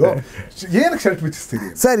ಬರುತ್ತದೋ, ಏನಕ್ಕೆ ಶರ್ಟ್ ಬಿಚ್ಚಿಸ್ತೀವಿ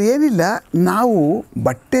ಸರ್? ಏನಿಲ್ಲ, ನಾವು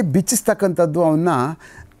ಬಟ್ಟೆ ಬಿಚ್ಚಿಸ್ತಕ್ಕಂಥದ್ದು ಅವನ್ನ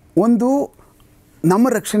ಒಂದು ನಮ್ಮ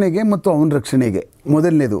ರಕ್ಷಣೆಗೆ ಮತ್ತು ಅವನ ರಕ್ಷಣೆಗೆ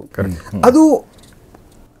ಮೊದಲನೇದು. ಅದು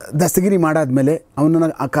ದಸ್ತಗಿರಿ ಮಾಡಾದ್ಮೇಲೆ ಅವನನ್ನು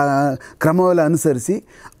ಕ್ರಮವೆಲ್ಲ ಅನುಸರಿಸಿ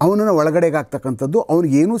ಅವನನ್ನು ಒಳಗಡೆಗೆ ಹಾಕ್ತಕ್ಕಂಥದ್ದು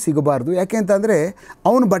ಅವ್ನಿಗೇನೂ ಸಿಗಬಾರ್ದು. ಯಾಕೆ ಅಂತಂದರೆ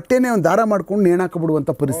ಅವನ ಬಟ್ಟೆನೇ ಅವ್ನು ದಾರ ಮಾಡ್ಕೊಂಡು ನೇಣಾಕಿಬಿಡುವಂಥ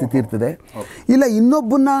ಪರಿಸ್ಥಿತಿ ಇರ್ತದೆ. ಇಲ್ಲ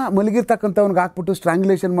ಇನ್ನೊಬ್ಬನ್ನ ಮಲಗಿರ್ತಕ್ಕಂಥವ್ನಿಗೆ ಹಾಕ್ಬಿಟ್ಟು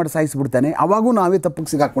ಸ್ಟ್ರಾಂಗ್ಯುಲೇಷನ್ ಮಾಡಿ ಸಾಯಿಸ್ಬಿಡ್ತಾನೆ, ಅವಾಗೂ ನಾವೇ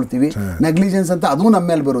ತಪ್ಪಿಗೆ ಸಿಗಾಕ್ಬಿಡ್ತೀವಿ. ನೆಗ್ಲಿಜೆನ್ಸ್ ಅಂತ ಅದು ನಮ್ಮ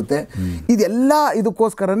ಮೇಲೆ ಬರುತ್ತೆ. ಇದೆಲ್ಲ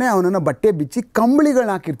ಇದಕ್ಕೋಸ್ಕರನೇ ಅವನನ್ನು ಬಟ್ಟೆ ಬಿಚ್ಚಿ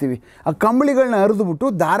ಕಂಬಳಿಗಳನ್ನ ಹಾಕಿರ್ತೀವಿ. ಆ ಕಂಬಳಿಗಳನ್ನ ಹರಿದ್ಬಿಟ್ಟು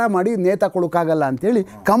ದಾರ ಮಾಡಿ ನೇತಾಕೊಳ್ಳೋಕ್ಕಾಗಲ್ಲ ಅಂತೇಳಿ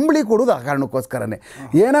ಕಂಬಳಿ ಕೊಡೋದು ಆ ಕಾರಣಕ್ಕೋಸ್ಕರನೇ.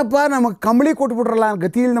 ಏನಪ್ಪ ನಮಗೆ ಕಂಬಳಿ ಕೊಟ್ಬಿಟ್ರಲ್ಲ,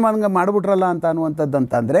 ಗತಿ ನಮಗೆ ಮಾಡಿಬಿಟ್ರಲ್ಲ ಅಂತ ಅನ್ನುವಂಥದ್ದು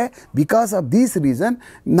ಅಂತಂದರೆ ಬಿಕಾಸ್ ಆಫ್ ದೀಸ್ ರೀಸನ್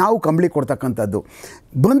ನಾವು ಕಂಬಳಿ ಕೊಡ್ತಕ್ಕಂಥದ್ದು.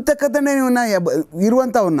 ಬಂತಕ್ಕಂಥನೇ ಇವನ್ನ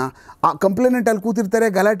ಇರುವಂಥವನ್ನ ಆ ಕಂಪ್ಲೇನೆಂಟಲ್ಲಿ ಕೂತಿರ್ತಾರೆ,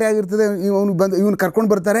 ಗಲಾಟೆ ಆಗಿರ್ತದೆ, ಇವನು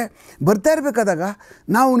ಕರ್ಕೊಂಡು ಬರ್ತಾ ಇರಬೇಕಾದಾಗ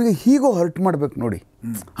ನಾವು ಅವನಿಗೆ ಹೀಗೋ ಹರ್ಟ್ ಮಾಡಬೇಕು ನೋಡಿ.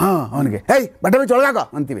 ಅವನಿಗೆ ಹೇಯ್ ಬಟ್ಟೆ ಮೇಲೆ ಒಳಗಾಗ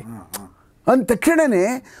ಅಂತೀವಿ. ಅಂದ ತಕ್ಷಣವೇ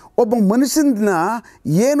ಒಬ್ಬ ಮನುಷ್ಯನ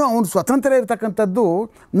ಏನು ಅವನು ಸ್ವತಂತ್ರ ಇರ್ತಕ್ಕಂಥದ್ದು,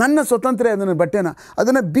 ನನ್ನ ಸ್ವತಂತ್ರ ಅದನ್ನು ಬಟ್ಟೆನ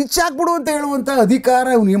ಅದನ್ನು ಬಿಚ್ಚಾಕ್ಬಿಡು ಅಂತ ಹೇಳುವಂಥ ಅಧಿಕಾರ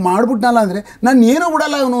ಇವನು ಮಾಡಿಬಿಟ್ನಲ್ಲ ಅಂದರೆ ನಾನು ಏನೂ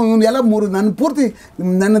ಬಿಡಲ್ಲ, ಇವನು ಎಲ್ಲ ನನ್ನ ಪೂರ್ತಿ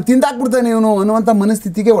ನನ್ನ ತಿಂದಾಕ್ಬಿಡ್ತಾನೆ ಇವನು ಅನ್ನುವಂಥ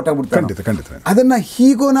ಮನಸ್ಥಿತಿಗೆ ಹೊಟ್ಟಾಗ್ಬಿಡ್ತಾನೆ. ಅದನ್ನು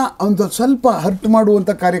ಹೀಗೋನ ಒಂದು ಸ್ವಲ್ಪ ಹರ್ಟ್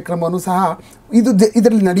ಮಾಡುವಂಥ ಕಾರ್ಯಕ್ರಮವೂ ಸಹ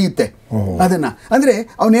ಇದರಲ್ಲಿ ನಡೆಯುತ್ತೆ. ಅದನ್ನು ಅಂದರೆ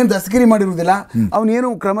ಅವನೇನು ದಸ್ತಗಿರಿ ಮಾಡಿರುವುದಿಲ್ಲ, ಅವನೇನು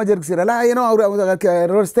ಕ್ರಮ ಜರುಗಿಸಿರಲ್ಲ, ಏನೋ ಅವರು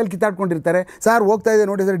ರಸ್ತೆಯಲ್ಲಿ ಕಿತ್ತಾಡ್ಕೊಂಡಿರ್ತಾರೆ. ಸಾರ್ ಹೋಗ್ತಾ ಇದೆ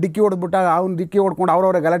ನೋಡಿ ಸರ್, ಡಿಕ್ಕಿ ಹೊಡೆದ್ಬಿಟ್ಟ, ಅವ್ನು ಡಿಕ್ಕಿ ಹೊಡ್ಕೊಂಡು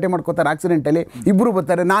ಅವ್ರವ್ರ ಗಲಾಟೆ ಮಾಡ್ಕೋತಾರೆ ಆಕ್ಸಿಡೆಂಟಲ್ಲಿ. ಇಬ್ಬರು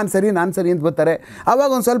ಬರ್ತಾರೆ, ನಾನು ಸರಿ ಅಂತ ಬರ್ತಾರೆ. ಆವಾಗ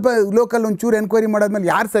ಒಂದು ಸ್ವಲ್ಪ ಲೋಕಲ್ ಒಂಚೂರು ಎನ್ಕ್ವೈರಿ ಮಾಡಾದ್ಮೇಲೆ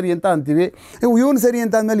ಯಾರು ಸರಿ ಅಂತ ಅಂತೀವಿ. ಇವನು ಸರಿ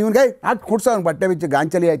ಅಂತ ಅಂದಮೇಲೆ ಇವನಿಗೆ ಹಾಕಿ ಕೊಡ್ಸೋ ಅವ್ನು ಬಟ್ಟೆ ಬಿಚ್ಚಿ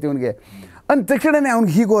ಗಾಂಚಲಿ ಆಯ್ತು ಇವನಿಗೆ ಅಂದ ತಕ್ಷಣವೇ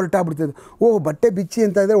ಅವ್ನಿಗೆ ಹೀಗೆ ಹೊರಟಾಗ್ಬಿಡ್ತದೆ. ಬಟ್ಟೆ ಬಿಚ್ಚಿ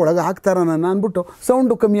ಅಂತ ಇದ್ರೆ ಒಳಗೆ ಹಾಕ್ತಾರ ನನ್ನ ಅಂದ್ಬಿಟ್ಟು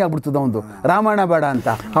ಸೌಂಡು ಕಮ್ಮಿ ಆಗ್ಬಿಡ್ತದೆ ಅವನು, ರಾಮಾಯಣ ಬೇಡ ಅಂತ.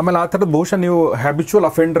 ಆಮೇಲೆ ಆ ಥರದ್ದು ಬಹುಶಃ ನೀವು ಹ್ಯಾಬಿಚುವಲ್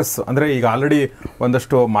ಅಫೆಂಡರ್ಸ್ ಅಂದರೆ ಈಗ ಆಲ್ರೆಡಿ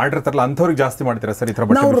ಒಂದಷ್ಟು ಮಾಡಿರ್ತಾರಲ್ಲ ಅಂಥವ್ರಿಗೆ ಜಾಸ್ತಿ ಮಾಡ್ತೀರಾ ಸರ್ ಈ ಥರ?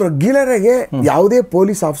 ನಾವು ರೆಗ್ಯುಲರಾಗಿ ಯಾವುದೇ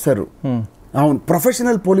ಪೊಲೀಸ್ ಆಫೀಸರು ಅವನು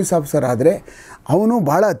ಪ್ರೊಫೆಷನಲ್ ಪೊಲೀಸ್ ಆಫೀಸರ್ ಆದರೆ ಅವನು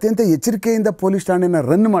ಭಾಳ ಅತ್ಯಂತ ಎಚ್ಚರಿಕೆಯಿಂದ ಪೊಲೀಸ್ ಠಾಣೆನ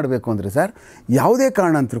ರನ್ ಮಾಡಬೇಕು ಅಂದರೆ ಸರ್, ಯಾವುದೇ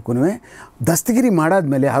ಕಾರಣಾಂತರಕ್ಕೂ ದಸ್ತಗಿರಿ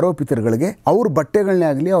ಮಾಡಾದ್ಮೇಲೆ ಆರೋಪಿತರುಗಳಿಗೆ ಅವ್ರ ಬಟ್ಟೆಗಳನ್ನೇ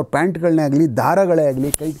ಆಗಲಿ, ಅವ್ರ ಪ್ಯಾಂಟ್ಗಳನ್ನೇ ಆಗಲಿ, ದಾರಗಳೇ ಆಗಲಿ,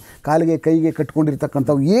 ಕಾಲಿಗೆ ಕೈಗೆ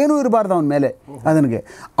ಕಟ್ಕೊಂಡಿರ್ತಕ್ಕಂಥವು ಏನೂ ಇರಬಾರ್ದು ಅವನ ಮೇಲೆ.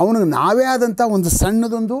 ಅವನಿಗೆ ನಾವೇ ಆದಂಥ ಒಂದು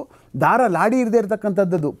ಸಣ್ಣದೊಂದು ದಾರ ಲಾಡಿ ಇರದೇ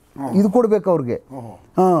ಇರ್ತಕ್ಕಂಥದ್ದು ಇದು ಕೊಡಬೇಕು ಅವ್ರಿಗೆ,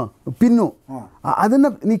 ಪಿನ್ನು, ಅದನ್ನು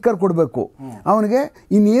ನಿಕ್ಕರ್ ಕೊಡಬೇಕು ಅವನಿಗೆ.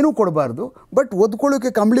 ಇನ್ನೇನು ಕೊಡಬಾರ್ದು, ಬಟ್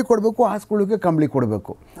ಒದ್ಕೊಳ್ಳೋಕೆ ಕಂಬಳಿ ಕೊಡಬೇಕು, ಹಾಸ್ಕೊಳ್ಳೋಕೆ ಕಂಬಳಿ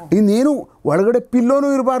ಕೊಡಬೇಕು. ಇನ್ನೇನು ಒಳಗಡೆ ಪಿಲ್ಲೋನು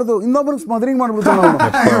ಇರಬಾರ್ದು, ಇನ್ನೊಬ್ಬನಿಗೆ ಸ್ಮದರಿಂಗ್ ಮಾಡ್ಬಿಡ್ತಾನೆ ಅವನು.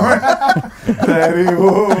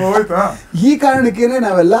 ಈ ಕಾರಣಕ್ಕೇ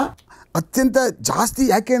ನಾವೆಲ್ಲ ಅತ್ಯಂತ ಜಾಸ್ತಿ,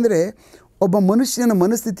 ಯಾಕೆಂದರೆ ಒಬ್ಬ ಮನುಷ್ಯನ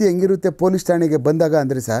ಮನಸ್ಥಿತಿ ಹೆಂಗಿರುತ್ತೆ ಪೊಲೀಸ್ ಠಾಣೆಗೆ ಬಂದಾಗ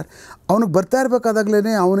ಅಂದರೆ ಸರ್, ಅವನಿಗೆ ಬರ್ತಾ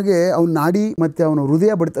ಇರಬೇಕಾದಾಗಲೇ ಅವನಿಗೆ ಅವ್ನ ನಾಡಿ ಮತ್ತು ಅವನ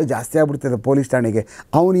ಹೃದಯ ಬಡಿತ ಜಾಸ್ತಿ ಆಗ್ಬಿಡ್ತದೆ ಪೊಲೀಸ್ ಠಾಣೆಗೆ.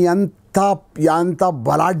 ಅವನು ಎಂಥ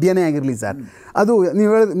ಬಲಾಢ್ಯನೇ ಆಗಿರಲಿ ಸರ್, ಅದು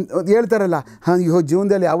ನೀವು ಹೇಳ್ತಾರಲ್ಲ,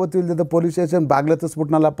 ಜೀವನದಲ್ಲಿ ಯಾವತ್ತೂ ಇಲ್ಲದ ಪೊಲೀಸ್ ಸ್ಟೇಷನ್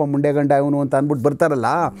ಬಾಗ್ಲತ್ತಿಸ್ಬಿಟ್ನಲ್ಲಪ್ಪ ಮುಂಡೆ ಗಂಡ ಇವನು ಅಂತ ಅಂದ್ಬಿಟ್ಟು ಬರ್ತಾರಲ್ಲ,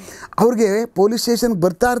 ಅವ್ರಿಗೆ ಪೊಲೀಸ್ ಸ್ಟೇಷನ್ಗೆ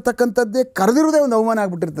ಬರ್ತಾ ಇರ್ತಕ್ಕಂಥದ್ದೇ ಕರೆದಿರೋದೇ ಒಂದು ಅವಮಾನ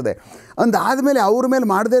ಆಗಿಬಿಟ್ಟಿರ್ತದೆ. ಅಂದಾದಮೇಲೆ ಅವ್ರ ಮೇಲೆ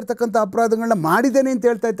ಮಾಡದೇ ಇರ್ತಕ್ಕಂಥ ಅಪರಾಧಗಳನ್ನ ಮಾಡಿದ್ದೇನೆ ಅಂತ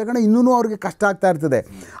ಹೇಳ್ತಾ ಇರ್ತಕ್ಕಂಥ ಇನ್ನೂ ಅವ್ರಿಗೆ ಕಷ್ಟ ಆಗ್ತಾ ಇರ್ತದೆ.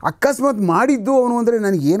 ಅಕಸ್ಮಾತ್ ಮಾಡಿದ್ದು ಅವನು ಅಂದರೆ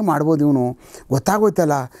ನನಗೆ ಏನು ಮಾಡ್ಬೋದು, ಇವನು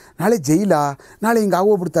ಗೊತ್ತಾಗೋಯ್ತಲ್ಲ, ನಾಳೆ ಜೈಲ, ನಾಳೆ ಹಿಂಗೆ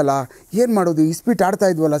ಆಗೋಗ್ಬಿಡ್ತಲ್ಲ, ಏನು ಮಾಡೋದು, ಇಸ್ಪೀಟ್ ಆಡ್ತಾ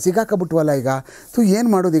ಇದ್ವಲ್ಲ, ಸಿಗಾಕಬಿಟ್ವಲ್ಲ, ಈಗ ಏನು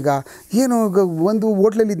ಮಾಡೋದೀಗ, ಏನು ಒಂದು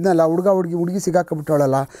ಹೋಟ್ಲಲ್ಲಿ ಇದ್ನಲ್ಲ ಹುಡುಗಿ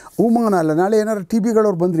ಸಿಗಾಕಬಿಟ್ಟವಳಲ್ಲ, ಅವಮಾನ ಅಲ್ಲ, ನಾಳೆ ಏನಾರು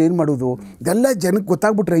TVಗಳವ್ರು ಬಂದರೆ ಏನು ಮಾಡೋದು, ಇದೆಲ್ಲ ಜನಕ್ಕೆ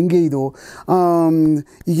ಗೊತ್ತಾಗ್ಬಿಟ್ರೆ ಹೆಂಗೆ ಇದು,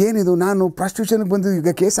 ಈಗೇನಿದು, ನಾನು ಪ್ರಾಸ್ಟಿಟ್ಯೂಷನ್ಗೆ ಬಂದು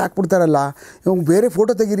ಈಗ ಕೇಸ್ ಹಾಕ್ಬಿಡ್ತಾರಲ್ಲ, ಇವಾಗ ಬೇರೆ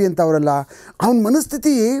ಫೋಟೋ ತೆಗೀರಿ ಅಂತ ಅವರಲ್ಲ, ಅವನ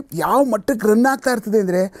ಮನಸ್ಥಿತಿ ಯಾವ ಮಟ್ಟಕ್ಕೆ ರನ್ ಆಗ್ತಾ ಇರ್ತದೆ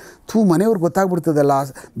ಅಂದರೆ, ಮನೆಯವ್ರಿಗೆ ಗೊತ್ತಾಗ್ಬಿಡ್ತದಲ್ಲ,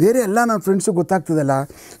 ಬೇರೆ ಎಲ್ಲ ನನ್ನ ಫ್ರೆಂಡ್ಸಿಗೆ ಗೊತ್ತಾಗ್ತದಲ್ಲ,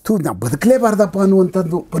 ನಾ ಬದುಕಲೇಬಾರ್ದಪ್ಪ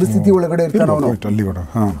ಅನ್ನುವಂಥದ್ದು ಪರಿಸ್ಥಿತಿ ಒಳಗಡೆ ಇರ್ತಾನೆ ಅವನು.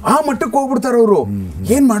 ಆ ಮಟ್ಟಕ್ಕೆ ಹೋಗ್ಬಿಡ್ತಾರೆ ಅವರು.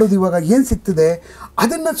 ಏನು ಮಾಡೋದು ಇವಾಗ, ಏನು ಸಿಗ್ತದೆ,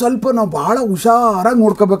 ಅದನ್ನು ಸ್ವಲ್ಪ ನಾವು ಭಾಳ ಹುಷಾರಾಗಿ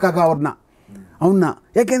ನೋಡ್ಕೋಬೇಕಾಗ ಅವನ್ನ.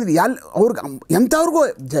 ಯಾಕೆಂದರೆ ಅವ್ರಿಗೆ ಎಂಥವ್ರಿಗೂ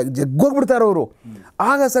ಜಗ್ಗೋಗ್ಬಿಡ್ತಾರೆ ಅವರು.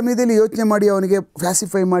 ಆಗ ಸಮಯದಲ್ಲಿ ಯೋಚನೆ ಮಾಡಿ ಅವನಿಗೆ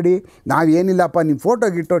ಫ್ಯಾಸಿಫೈ ಮಾಡಿ, ನಾವೇನಿಲ್ಲಪ್ಪ ನಿಮ್ಮ ಫೋಟೋ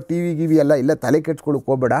ಗಿಟ್ಟೋ TV ಎಲ್ಲ ಇಲ್ಲ ತಲೆ ಕೆಡ್ಸ್ಕೊಳಕ್ಕೆ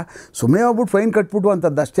ಹೋಗಬೇಡ, ಸುಮ್ಮನೆ ಹೋಗ್ಬಿಟ್ಟು ಫೈನ್ ಕಟ್ಬಿಟ್ಟು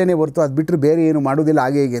ಅಂಥದ್ದು ಅಷ್ಟೇ ಹೊರ್ತು, ಅದು ಬಿಟ್ಟರೆ ಬೇರೆ ಏನು ಮಾಡೋದಿಲ್ಲ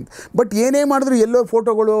ಹಾಗೆ ಹೀಗೆ ಅಂತ. ಬಟ್ ಏನೇ ಮಾಡಿದ್ರು ಎಲ್ಲೋ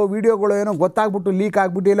ಫೋಟೋಗಳು ವೀಡಿಯೋಗಳು ಏನೋ ಗೊತ್ತಾಗ್ಬಿಟ್ಟು ಲೀಕ್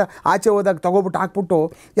ಆಗಿಬಿಟ್ಟು ಇಲ್ಲ ಆಚೆ ಹೋದಾಗ ತೊಗೊಬಿಟ್ಟು ಹಾಕ್ಬಿಟ್ಟು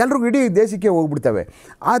ಎಲ್ರಿಗೂ ಇಡೀ ದೇಶಕ್ಕೆ ಹೋಗ್ಬಿಡ್ತವೆ.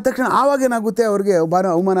 ಆದ ತಕ್ಷಣ ಆವಾಗೇನಾಗುತ್ತೆ, ಅವ್ರಿಗೆ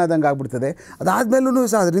ಅವಮಾನ ಆದಂಗೆ ಆಗ್ಬಿಡ್ತದೆ. ಅದಾದಮೇಲೂ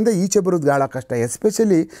ಸಹ ಅದರಿಂದ ಈಚೆ ಬರೋದು ಭಾಳ ಕಷ್ಟ.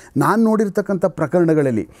 ಎಸ್ಪೆಷಲಿ ನಾನು ನೋಡಿರ್ತಕ್ಕಂಥ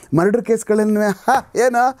ಪ್ರಕರಣಗಳಲ್ಲಿ, ಮರ್ಡರ್ ಕೇಸ್ಗಳಲ್ಲಿ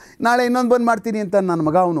ಏನೋ ನಾಳೆ ಇನ್ನೊಂದು ಬಂದು ಮಾಡ್ತೀನಿ ಅಂತ ನನ್ನ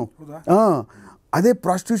ಮಗ ಅವನು, ಅದೇ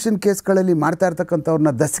ಪ್ರಾಸ್ಟಿಟ್ಯೂಷನ್ ಕೇಸ್ಗಳಲ್ಲಿ ಮಾಡ್ತಾ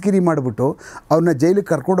ಇರ್ತಕ್ಕಂಥವ್ರನ್ನ ದಸ್ತಗಿರಿ ಮಾಡಿಬಿಟ್ಟು ಅವ್ರನ್ನ ಜೈಲಿಗೆ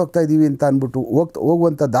ಕರ್ಕೊಂಡು ಹೋಗ್ತಾ ಇದ್ದೀವಿ ಅಂತ ಅಂದ್ಬಿಟ್ಟು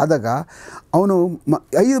ಹೋಗುವಂಥದ್ದಾದಾಗ ಅವನು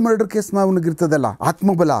 5 ಮರ್ಡರ್ ಕೇಸ್ ಅವನಿಗಿರ್ತದಲ್ಲ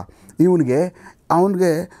ಆತ್ಮಬಲ,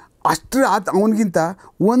 ಅವನಿಗೆ ಅಷ್ಟರ ಅವನಿಗಿಂತ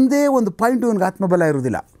ಒಂದೇ ಒಂದು ಪಾಯಿಂಟ್ ಇವನಿಗೆ ಆತ್ಮಬಲ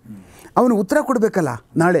ಇರೋದಿಲ್ಲ. ಅವನು ಉತ್ತರ ಕೊಡಬೇಕಲ್ಲ,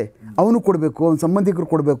 ನಾಳೆ ಅವನು ಕೊಡಬೇಕು, ಅವನ ಸಂಬಂಧಿಕರು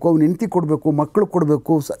ಕೊಡಬೇಕು, ಅವನ ಹೆಂಡತಿ ಕೊಡಬೇಕು, ಮಕ್ಕಳು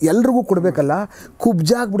ಕೊಡಬೇಕು, ಎಲ್ರಿಗೂ ಕೊಡಬೇಕಲ್ಲ,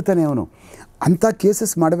 ಕುಬ್ಜ ಆಗ್ಬಿಡ್ತಾನೆ ಅವನು. ಅಂಥ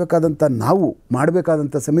ಕೇಸಸ್ ನಾವು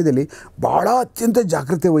ಮಾಡಬೇಕಾದಂಥ ಸಮಯದಲ್ಲಿ ಭಾಳ ಅತ್ಯಂತ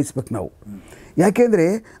ಜಾಗ್ರತೆ ವಹಿಸ್ಬೇಕು ನಾವು. ಯಾಕೆಂದರೆ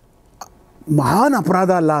ಮಹಾನ್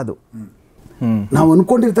ಅಪರಾಧ ಅಲ್ಲ ಅದು, ನಾವು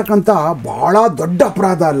ಅಂದ್ಕೊಂಡಿರ್ತಕ್ಕಂಥ ಭಾಳ ದೊಡ್ಡ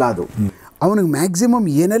ಅಪರಾಧ ಅಲ್ಲ ಅದು. ಅವನಿಗೆ ಮ್ಯಾಕ್ಸಿಮಮ್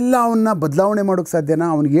ಏನೆಲ್ಲ ಅವನ್ನ ಬದಲಾವಣೆ ಮಾಡೋಕ್ಕೆ ಸಾಧ್ಯನಾ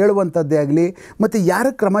ಅವ್ನಿಗೆ ಹೇಳುವಂಥದ್ದೇ ಆಗಲಿ, ಮತ್ತು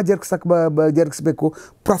ಯಾರಿಗೆ ಕ್ರಮ ಜರುಗಿಸ್ಬೇಕು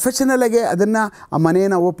ಪ್ರೊಫೆಷನಲಾಗೆ ಅದನ್ನು ಆ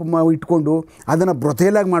ಮನೆಯನ್ನು ಇಟ್ಕೊಂಡು ಅದನ್ನು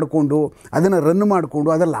ಬ್ರೊತೇಲಾಗಿ ಮಾಡಿಕೊಂಡು ಅದನ್ನು ರನ್ ಮಾಡಿಕೊಂಡು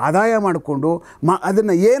ಅದರಲ್ಲಿ ಆದಾಯ ಮಾಡಿಕೊಂಡು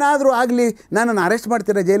ಅದನ್ನು ಏನಾದರೂ ಆಗಲಿ ನನ್ನನ್ನು ಅರೆಸ್ಟ್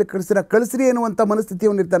ಮಾಡ್ತೀರಾ, ಜೈಲಿಗೆ ಕಳಿಸ್ರಿ ಅನ್ನುವಂಥ ಮನಸ್ಥಿತಿ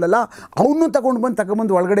ಅವನು ಇರ್ತಾನಲ್ಲ, ಅವನು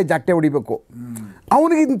ತಗೊಂಡು ಒಳಗಡೆ ಜಾಟೆ ಹೊಡಿಬೇಕು,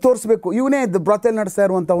 ಅವನಿಗೆ ಇದನ್ನು ತೋರಿಸ್ಬೇಕು ಇವನೇ ಬ್ರೊತೇಲ್ ನಡೆಸ್ತಾ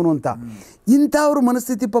ಇರುವಂಥವನು ಅಂತ. ಇಂಥವ್ರ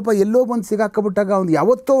ಮನಸ್ಥಿತಿ ಪಾಪ ಎಲ್ಲೋ ಬಂದು ಸಿಗಾಕಬಿಟ್ಟಾಗ ಅವ್ನು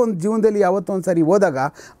ಯಾವತ್ತೋ ಒಂದು ಜೀವನದಲ್ಲಿ ಯಾವತ್ತೋ ಒಂದು ಸಾರಿ ಹೋದಾಗ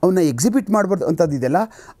ಅವನ್ನ ಎಕ್ಸಿಬಿಟ್ ಮಾಡಬಾರ್ದು ಅಂಥದ್ದಿದೆಯಲ್ಲ,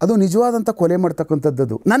 ಅದು ನಿಜವಾದಂಥ ಕೊಲೆ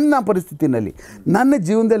ಮಾಡ್ತಕ್ಕಂಥದ್ದು. ನನ್ನ ಪರಿಸ್ಥಿತಿನಲ್ಲಿ ನನ್ನ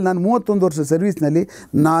ಜೀವನದಲ್ಲಿ ನಾನು 31 ವರ್ಷ ಸರ್ವೀಸ್ನಲ್ಲಿ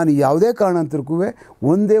ನಾನು ಯಾವುದೇ ಕಾರಣಾಂತರಕ್ಕೂ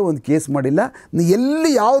ಒಂದೇ ಒಂದು ಕೇಸ್ ಮಾಡಿಲ್ಲ,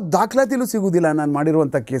 ಎಲ್ಲಿ ಯಾವ ದಾಖಲಾತಿಲೂ ಸಿಗೋದಿಲ್ಲ ನಾನು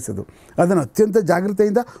ಮಾಡಿರುವಂಥ ಕೇಸ್. ಅದನ್ನು ಅತ್ಯಂತ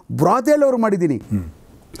ಜಾಗೃತೆಯಿಂದ ಬ್ರಾತೇಲ್ ಅವ್ರು ಮಾಡಿದ್ದೀನಿ.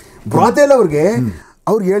 ಬ್ರಾತೇಲ್ ಅವ್ರಿಗೆ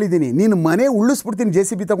ಅವ್ರಿಗೆ ಹೇಳಿದ್ದೀನಿ, ನೀನು ಮನೆ ಉಳಿಸ್ಬಿಡ್ತೀನಿ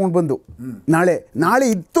JCB ತಗೊಂಡು ಬಂದು, ನಾಳೆ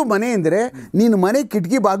ಇತ್ತು ಮನೆ ಅಂದರೆ ನೀನು ಮನೆ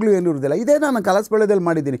ಕಿಟಕಿ ಬಾಗಿಲು ಏನೂ ಇರೋದಿಲ್ಲ. ಇದೇ ನಾನು ಕಲಸಬೆಳೆದಲ್ಲಿ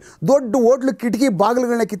ಮಾಡಿದ್ದೀನಿ. ದೊಡ್ಡ ಹೋಟ್ಲು ಕಿಟಕಿ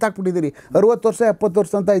ಬಾಗಿಲುಗಳನ್ನ ಕಿತ್ತಾಕ್ಬಿಟ್ಟಿದ್ದೀನಿ. 60 ವರ್ಷ 70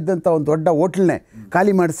 ವರ್ಷ ಅಂತ ಇದ್ದಂಥ ಒಂದು ದೊಡ್ಡ ಹೋಟ್ಲನ್ನೇ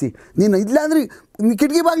ಖಾಲಿ ಮಾಡಿಸಿ, ನೀನು ಇಲ್ಲಾಂದ್ರೆ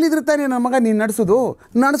ಕಿಟಕಿ ಬಾಗಿಲಿದ್ರೆ ತಾನೇ ನನ್ನ ಮಗ ನೀನು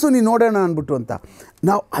ನಡೆಸು ನೀನು ನೋಡೋಣ ಅಂದ್ಬಿಟ್ಟು ಅಂತ.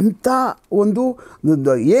 ನಾವು ಅಂಥ ಒಂದು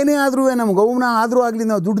ಏನೇ ಆದರೂ ನಮ್ಮ ಗೌನ ಆದರೂ ಆಗಲಿ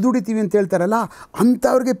ನಾವು ದುಡಿತೀವಿ ಅಂತ ಹೇಳ್ತಾರಲ್ಲ,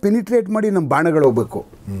 ಅಂಥವ್ರಿಗೆ ಪೆನಿಟ್ರೇಟ್ ಮಾಡಿ ನಮ್ಮ ಬಾಣಗಳು ಹೋಗ್ಬೇಕು.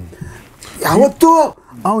 ಯಾವತ್ತೂ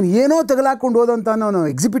ಅವನು ಏನೋ ತಗಲಾಕೊಂಡು ಹೋದಂತ ನಾವು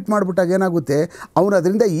ಎಕ್ಸಿಬಿಟ್ ಮಾಡಿಬಿಟ್ಟಾಗ ಏನಾಗುತ್ತೆ, ಅವನು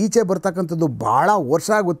ಅದರಿಂದ ಈಚೆ ಬರ್ತಕ್ಕಂಥದ್ದು ಭಾಳ ವರ್ಷ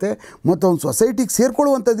ಆಗುತ್ತೆ, ಮತ್ತು ಅವ್ನು ಸೊಸೈಟಿಗೆ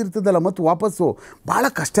ಸೇರ್ಕೊಳ್ಳುವಂಥದ್ದು ಇರ್ತದಲ್ಲ, ಮತ್ತು ವಾಪಸ್ಸು ಭಾಳ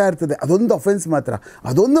ಕಷ್ಟ ಇರ್ತದೆ. ಅದೊಂದು ಅಫೆನ್ಸ್ ಮಾತ್ರ.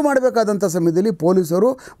 ಅದೊಂದು ಮಾಡಬೇಕಾದಂಥ ಸಮಯದಲ್ಲಿ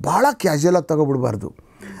ಪೊಲೀಸರು ಭಾಳ ಕ್ಯಾಶುಯಲಾಗಿ ತಗೊಬಿಡಬಾರ್ದು.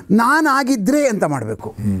 ನಾನಾಗಿದ್ದರೆ ಅಂತ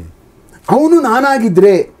ಮಾಡಬೇಕು. ಅವನು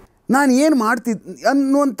ನಾನಾಗಿದ್ದರೆ ನಾನು ಏನು ಮಾಡ್ತಿದ್ದೆ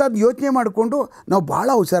ಅನ್ನುವಂಥದ್ದು ಯೋಚನೆ ಮಾಡಿಕೊಂಡು ನಾವು ಭಾಳ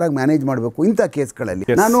ಹುಷಾರಾಗಿ ಮ್ಯಾನೇಜ್ ಮಾಡಬೇಕು ಇಂಥ ಕೇಸ್ಗಳಲ್ಲಿ.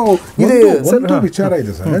 ನಾನು ಒಂದು ವಿಚಾರ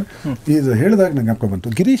ಇದೆ ಸರ್, ಇದು ಹೇಳಿದಾಗ ನಂಗೆ ನೆನಪು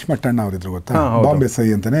ಬಂತು. ಗಿರೀಶ್ ಮಟ್ಟಣ್ಣ ಅವರಿದ್ರು ಗೊತ್ತಾ, ಬಾಂಬೆ ಸೈ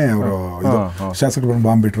ಅಂತಾನೆ ಅವರು ಶಾಸಕರು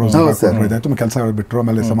ಬಾಂಬ್ ಬಿಟ್ಟರು, ತುಂಬ ಕೆಲಸ ಬಿಟ್ಟರು,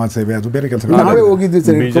 ಆಮೇಲೆ ಸಮಾಜ ಸೇವೆ ಅದು ಬೇರೆ ಕೆಲಸ. ನಾವೇ ಹೋಗಿದ್ವಿ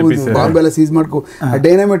ಸರ್, ಬಾಂಬೆ ಎಲ್ಲ ಸೀಸ್ ಮಾಡ್ಕೊ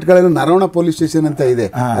ಡೈನಾಮಿಟ್ಗಳನ್ನು ನರವಣ ಪೊಲೀಸ್ ಸ್ಟೇಷನ್ ಅಂತ ಇದೆ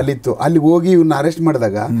ಅಲ್ಲಿತ್ತು, ಅಲ್ಲಿ ಹೋಗಿ ಇವ್ನ ಅರೆಸ್ಟ್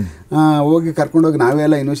ಮಾಡಿದಾಗ ಹೋಗಿ ಕರ್ಕೊಂಡೋಗಿ ನಾವೇ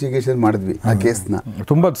ಎಲ್ಲ ಇನ್ವೆಸ್ಟಿಗೇಷನ್ ಮಾಡಿದ್ವಿ ಆ ಕೇಸ್ನ.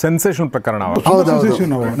 ತುಂಬಾ ಸೆನ್ಸೇಷನ್ ಪ್ರಕರಣ. ಹೌದೌದು,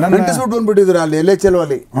 ಅಂಟಿಸ್ಬಿಟ್ಟು ಬಂದ್ಬಿಟ್ಟಿದ್ರು ಅಲ್ಲಿ LHL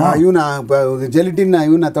ಅಲ್ಲಿ ಇವನ ಜೆಲಿಟಿನ್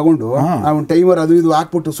ಇವನ್ನ ತಗೊಂಡು ಅವ್ನ ಟೈಮರ್ ಅದು ಇದು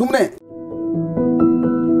ಹಾಕ್ಬಿಟ್ಟು ಸುಮ್ಮನೆ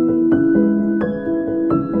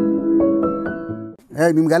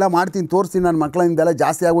ನಿಮ್ಗೆಲ್ಲ ಮಾಡ್ತೀನಿ ತೋರಿಸ್ತೀನಿ ನನ್ನ ಮಕ್ಕಳಿಂದೆಲ್ಲ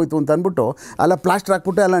ಜಾಸ್ತಿ ಆಗೋಯ್ತು ಅಂತ ಅಂದ್ಬಿಟ್ಟು ಎಲ್ಲ ಪ್ಲಾಸ್ಟರ್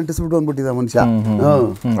ಹಾಕ್ಬಿಟ್ಟು ಎಲ್ಲ ಅಂಟಿಸ್ಬಿಟ್ಟು ಬಂದ್ಬಿಟ್ಟಿದ್ದ ಮನುಷ್ಯ.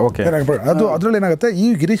 ಅದು ಅದ್ರಲ್ಲಿ ಏನಾಗುತ್ತೆ, ಈ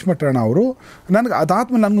ಗಿರೀಶ್ ಮಟ್ಟಣ್ಣ ಅವರು ನನಗೆ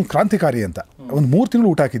ಅದಾದ್ಮೇಲೆ ನನಗೆ ಕ್ರಾಂತಿಕಾರಿ ಅಂತ ಒಂದು 3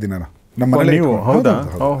 ತಿಂಗಳು ಊಟ ಹಾಕಿದ್ದೀನಿ ನಾನು ನಮ್ಮ ಮನೇಲಿ.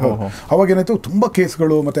 ಅವಾಗ ಏನಾಯ್ತು, ತುಂಬಾ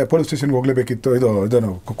ಕೇಸ್ಗಳು, ಮತ್ತೆ ಪೊಲೀಸ್ ಸ್ಟೇಷನ್ಗೆ ಹೋಗ್ಲೇಬೇಕಿತ್ತು, ಇದನ್ನು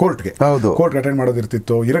ಕೋರ್ಟ್ಗೆ ಅಟೆಂಡ್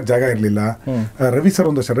ಮಾಡೋದಿರ್ತಿತ್ತು, ಇರಕ್ ಜಾಗ ಇರಲಿಲ್ಲ. ರವಿ ಸರ್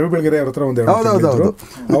ಒಂದಷ್ಟು, ರವಿ ಬೆಳಗೆರೆ ಅವ್ರ ಹತ್ರ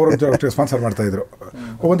ಅವರು ಸ್ಪಾನ್ಸರ್ ಮಾಡ್ತಾ ಇದ್ರು.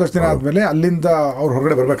 ಒಂದಷ್ಟು ದಿನ ಆದ್ಮೇಲೆ ಅಲ್ಲಿಂದ ಅವ್ರು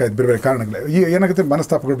ಹೊರಗಡೆ ಬರ್ಬೇಕಾಯ್ತು ಬೇರೆ ಬೇರೆ ಕಾರಣಗಳು. ಏನಾಗುತ್ತೆ,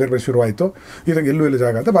 ಮನಸ್ತಾಪಗಳು ಬೇರೆ ಬೇರೆ ಶುರು ಆಯಿತು. ಇದಂಗೆ ಎಲ್ಲೂ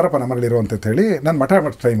ಜಾಗ ಅಂತ ಬಾರಪ್ಪ ನಮ್ಮಲ್ಲಿ ಇರುವಂತ ಹೇಳಿ ನಾನು ಮಠ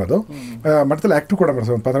ಟೈಮ್ ಅದು ಮಠದಲ್ಲಿ ಆಕ್ಟಿವ್ ಕೂಡ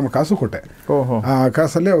ಮಾಡಿಸೋ ಒಂದು ಪಾತ್ರ ಕಾಸು ಕೊಟ್ಟೆ. ಆ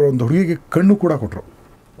ಕಾಸಲ್ಲಿ ಅವರು ಒಂದು ಹುಡುಗಿಗೆ ಕಣ್ಣು ಕೂಡ ಕೊಟ್ಟರು.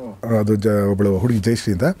 ಅದು ಒಬ್ಬಳು ಹುಡುಗಿ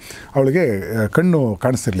ಜಯಶ್ರೀ ಅಂತ, ಅವಳಿಗೆ ಕಣ್ಣು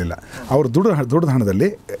ಕಾಣಿಸ್ತಿರ್ಲಿಲ್ಲ. ಅವರು ದುಡ್ಡು ಹಣದಲ್ಲಿ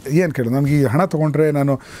ಏನು ಕೇಳಿದ್ರು, ನನಗೆ ಈ ಹಣ ತೊಗೊಂಡ್ರೆ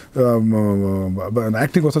ನಾನು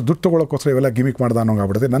ಆ್ಯಕ್ಟಿಂಗೋಸ್ಕರ ದುಡ್ಡು ತೊಗೊಳಕ್ಕೋಸ್ಕರ ಇವೆಲ್ಲ ಗಿಮಿಕ್ ಮಾಡ್ದೆ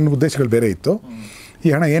ಅನ್ನೋಂಗಾಗ್ಬಿಡುತ್ತೆ. ನನ್ನ ಉದ್ದೇಶಗಳು ಬೇರೆ ಇತ್ತು.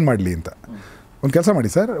 ಈ ಹಣ ಏನು ಮಾಡಲಿ ಅಂತ ಒಂದು ಕೆಲಸ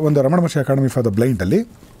ಮಾಡಿ ಸರ್, ಒಂದು ರಮಣ ಮಹರ್ಷಿ ಅಕಾಡೆಮಿ ಫಾರ್ ದ ಬ್ಲೈಂಡಲ್ಲಿ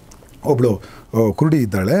ಒಬ್ಬಳು ಕುರುಡಿ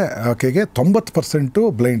ಇದ್ದಾಳೆ, ಆಕೆಗೆ 90%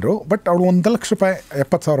 ಬ್ಲೈಂಡ್ರು. ಬಟ್ ಅವಳು ₹1,00,000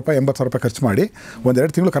 70,000 80,000 ಖರ್ಚು ಮಾಡಿ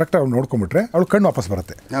 1-2 ತಿಂಗಳು ಕರೆಕ್ಟಾಗಿ ಅವ್ಳು ನೋಡ್ಕೊಂಬಿಟ್ರೆ ಅವಳು ಕಣ್ಣು ವಾಪಸ್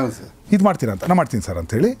ಬರುತ್ತೆ. ಇದು ಮಾಡ್ತೀರಾ ಅಂತ, ನಾನು ಮಾಡ್ತೀನಿ ಸರ್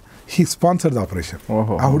ಅಂತೇಳಿ ಹಿ ಸ್ಪಾನ್ಸರ್ಡ್ ದ ಆಪರೇಷನ್.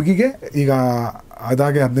 ಆ ಹುಡುಗಿಗೆ ಈಗ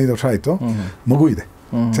ಅದಾಗೆ 15 ವರ್ಷ ಆಯಿತು, ಮಗು ಇದೆ,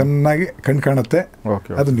 ಚೆನ್ನಾಗಿ ಕಣ್ಣು ಕಾಣುತ್ತೆ.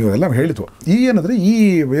 ಅದು ನೀವೆಲ್ಲ ಹೇಳಿದ್ವು. ಏನಂದರೆ ಈ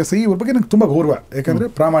ಇವ್ರ ಬಗ್ಗೆ ನಂಗೆ ತುಂಬ ಗೌರವ, ಯಾಕಂದರೆ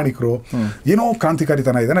ಪ್ರಾಮಾಣಿಕರು, ಏನೋ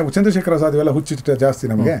ಕ್ರಾಂತಿಕಾರಿತನ ಇದೆ. ನಾವು ಚಂದ್ರಶೇಖರ ಆಜಾದ್ ಇವೆಲ್ಲ ಹುಚ್ಚಿಟ್ಟು ಜಾಸ್ತಿ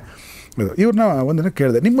ನಮಗೆ. ಇವ್ರನ್ನ ಒಂದಿನ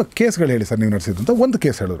ಕೇಳಿದೆ, ನಿಮ್ಮ ಕೇಸ್ಗಳು ಹೇಳಿ ಸರ್ ನೀವು ನಡೆಸಿದ್ದು ಅಂತ. ಒಂದು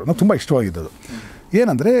ಕೇಸ್ ಹೇಳಿದ್ರು, ನಾವು ತುಂಬ ಇಷ್ಟವಾಗಿದ್ದದು.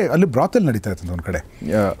 ಏನಂದರೆ ಅಲ್ಲಿ ಬ್ರಾತಲ್ ನಡೀತಾ ಇತ್ತು ಒಂದು ಕಡೆ,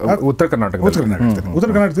 ಉತ್ತರ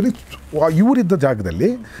ಕರ್ನಾಟಕದಲ್ಲಿ ಇವರಿದ್ದ ಜಾಗದಲ್ಲಿ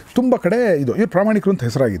ತುಂಬ ಕಡೆ ಇವ್ರು ಪ್ರಾಮಾಣಿಕರು ಅಂತ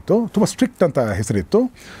ಹೆಸರಾಗಿತ್ತು, ತುಂಬ ಸ್ಟ್ರಿಕ್ಟ್ ಅಂತ ಹೆಸರಿತ್ತು.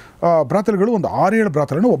 ಬ್ರಾತಲ್ಗಳು ಒಂದು 6-7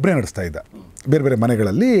 ಬ್ರಾತಲನ್ನು ಒಬ್ಬರೇ ನಡೆಸ್ತಾ ಇದ್ದ, ಬೇರೆ ಬೇರೆ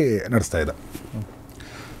ಮನೆಗಳಲ್ಲಿ ನಡೆಸ್ತಾ ಇದ್ದ.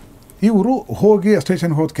 ಇವರು ಹೋಗಿ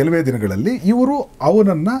ಸ್ಟೇಷನ್ಗೆ ಹೋದ ಕೆಲವೇ ದಿನಗಳಲ್ಲಿ ಇವರು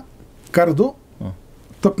ಅವನನ್ನು ಕರೆದು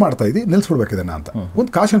ತಪ್ಪು ಮಾಡ್ತಾ ಇದ್ದಿ, ನಿಲ್ಲಿಸ್ಬಿಡ್ಬೇಕಿದೆನಾ ಅಂತ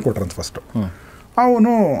ಒಂದು ಕಾಶನ್ ಕೊಟ್ರಂತ. ಫಸ್ಟು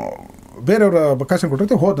ಅವನು ಬೇರೆಯವರ ಕಾಶನ್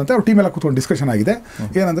ಕೊಟ್ಟಿರ್ತೆ ಹೋದಂತೆ ಅವ್ರ ಟೀಮೆಲ್ಲ ಕೂತ್ಕೊಂಡು ಡಿಸ್ಕಷನ್ ಆಗಿದೆ.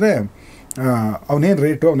 ಏನಂದರೆ ಅವನೇನು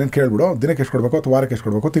ರೇಟು ಅವನೇನು ಕೇಳ್ಬಿಡು, ದಿನಕ್ಕೆ ಎಷ್ಟು ಕೊಡಬೇಕು, ಅಥವಾ ವಾರಕ್ಕೆ ಎಷ್ಟು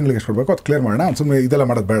ಕೊಡಬೇಕು, ತಿಂಗಳಿಗೆ ಎಷ್ಟು ಕೊಡಬೇಕು, ಅದು ಕ್ಲಿಯರ್ ಮಾಡೋಣ, ಸುಮ್ಮನೆ ಇದೆಲ್ಲ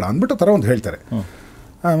ಮಾಡೋದು ಬೇಡ ಅಂದ್ಬಿಟ್ಟು ಥರ ಒಂದು ಹೇಳ್ತಾರೆ.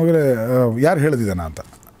 ಆಮೇಲೆ ಯಾರು ಹೇಳಿದಾನ ಅಂತ,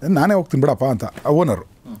 ನಾನೇ ಹೋಗ್ತೀನಿ ಬಿಡಪ್ಪ ಅಂತ ಓನರು.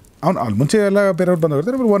 ಅವ್ನು ಅಲ್ಲಿ ಮುಂಚೆ ಎಲ್ಲ ಬೇರೆಯವ್ರು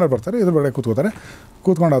ಬಂದೋಗಿರ್ತಾರೆ, ಇವರು ಓನರ್ ಬರ್ತಾರೆ, ಇದ್ರ ಬೇಡ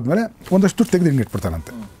ಕೂತ್ಕೊಂಡಾದ್ಮೇಲೆ ಒಂದಷ್ಟು ತೆಗೆದು ಹಿಂಗೆ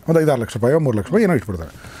ಇಟ್ಬಿಡ್ತಾನಂತೆ. ಒಂದು ₹5-6 ಲಕ್ಷ ₹3 ಲಕ್ಷ ಏನೋ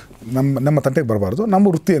ಇಟ್ಬಿಡ್ತಾರೆ. ನಮ್ಮ ತಂಟೆಗೆ ಬರಬಾರ್ದು, ನಮ್ಮ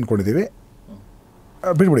ವೃತ್ತಿ ಅಂದ್ಕೊಂಡಿದ್ದೀವಿ,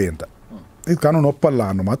 ಬಿಡ್ಬಿಡಿ ಅಂತ. ಇದು ಕಾನೂನು ಒಪ್ಪಲ್ಲ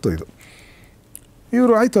ಅನ್ನೋ ಮಾತು ಇದು.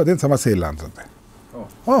 ಇವರು ಆಯಿತು, ಅದೇನು ಸಮಸ್ಯೆ ಇಲ್ಲ ಅಂತಂತೆ.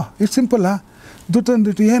 ಇಷ್ಟು ಸಿಂಪಲ್ಲ,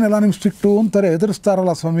 ದುಡ್ಡು ಏನೆಲ್ಲ ನಿಮ್ಮ ಸ್ಟ್ರಿಕ್ಟು ಅಂತಾರೆ,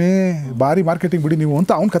 ಎದುರಿಸ್ತಾರಲ್ಲ ಸ್ವಾಮಿ, ಭಾರಿ ಮಾರ್ಕೆಟಿಂಗ್ ಬಿಡಿ ನೀವು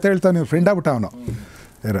ಅಂತ ಅವ್ನು ಕತೆ ಹೇಳ್ತಾನೆ. ನೀವು ಫ್ರೆಂಡ್ ಆಗ್ಬಿಟ್ಟ ಅವನು.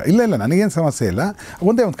 ಇಲ್ಲ ನನಗೇನು ಸಮಸ್ಯೆ ಇಲ್ಲ,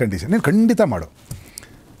 ಒಂದೇ ಒಂದು ಕಂಡೀಷನ್, ನೀನು ಖಂಡಿತ ಮಾಡು.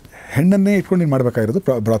 ಹೆಣ್ಣನ್ನೇ ಇಟ್ಕೊಂಡು ನೀನು ಮಾಡಬೇಕಾಗಿರೋದು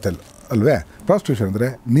ಬ್ರಾತೆಲ್ ಅಲ್ವೇ? ಪ್ರಾಸ್ಟಿಟ್ಯೂಷನ್ ಅಂದರೆ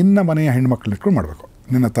ನಿನ್ನ ಮನೆಯ ಹೆಣ್ಮಕ್ಳನ್ನ ಇಟ್ಕೊಂಡು ಮಾಡಬೇಕು.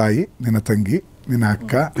 ನಿನ್ನ ತಾಯಿ, ನಿನ್ನ ತಂಗಿ, ನಿನ್ನ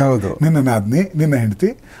ಅಕ್ಕ, ಹೌದು, ನಿನ್ನ ನಾದ್ನಿ, ನಿನ್ನ ಹೆಂಡತಿ,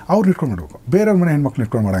 ಅವ್ರನ್ನ ಇಟ್ಕೊಂಡು ಮಾಡಬೇಕು. ಬೇರೆಯವ್ರ ಮನೆ ಹೆಣ್ಮಕ್ಳನ್ನ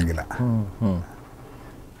ಇಟ್ಕೊಂಡು ಮಾಡೋಂಗಿಲ್ಲ.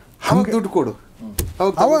 ದುಡ್ಡು ಕೊಡು,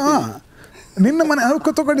 ಅವ ನಿನ್ನ ಮನೆ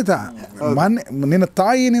ತಗೊಂಡಿತ ಮನೆ, ನಿನ್ನ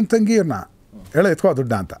ತಾಯಿ ನಿನ್ನ ತಂಗಿಯನ್ನ ಎತ್ಕೋ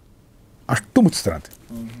ದುಡ್ಡ ಅಂತ ಅಷ್ಟು ಮುಚ್ಚಿಸ್ತಾರಂತೆ.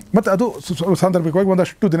 ಮತ್ತು ಅದು ಸಾಂದರ್ಭಿಕವಾಗಿ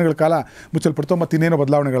ಒಂದಷ್ಟು ದಿನಗಳ ಕಾಲ ಮುಚ್ಚಲ್ಪಡ್ತು, ಮತ್ತು ಇನ್ನೇನೋ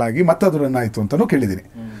ಬದಲಾವಣೆಗಳಾಗಿ ಮತ್ತೆ ಅದು ರನ್ ಆಯಿತು ಅಂತಲೂ ಕೇಳಿದ್ದೀನಿ.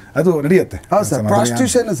 ಅದು ನಡೆಯುತ್ತೆ. ಹೌದು ಸರ್.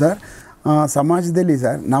 ಪ್ರಾಸ್ಟಿಟ್ಯೂಷನ್ ಸರ್ ಸಮಾಜದಲ್ಲಿ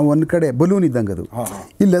ಸರ್ ನಾವು ಒಂದು ಕಡೆ ಬಲೂನ್ ಇದ್ದಂಗೆ, ಅದು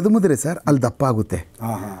ಇಲ್ಲಿ ಅದುಮಿದ್ರೆ ಸರ್ ಅಲ್ಲಿ ದಪ್ಪ ಆಗುತ್ತೆ,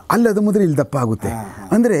 ಅಲ್ಲಿ ಅದುಮಿದ್ರೆ ಇಲ್ಲಿ ದಪ್ಪ ಆಗುತ್ತೆ.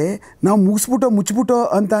 ಅಂದರೆ ನಾವು ಮುಚ್ಚಿಬಿಟ್ಟೋ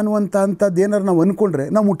ಅಂತ ಅನ್ನುವಂಥದ್ದು ಏನಾರು ನಾವು ಅಂದ್ಕೊಂಡ್ರೆ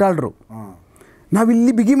ನಾವು ಮುಟ್ಟಾಳ್ರು. ನಾವು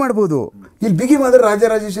ಇಲ್ಲಿ ಬಿಗಿ ಮಾಡ್ಬೋದು, ಇಲ್ಲಿ ಬಿಗಿ ಮಾಡಿದ್ರೆ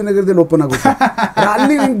ರಾಜರಾಜೇಶ್ವರಿ ನಗರದಲ್ಲಿ ಓಪನ್ ಆಗುತ್ತೆ.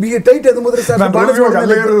 ಅಲ್ಲಿ ಬಿಗಿ ಟೈಟ್ ಅದುಮಿದ್ರೆ ಸರ್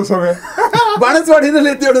ಬಾಣಸ್ವಾಡಿನಲ್ಲಿ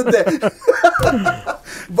ಎದ್ದೇಳುತ್ತೆ.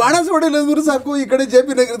 ಬಾಣಸ್ವಾಡಿಯಲ್ಲಿ ಸಾಕು, ಈ ಕಡೆ ಜೆ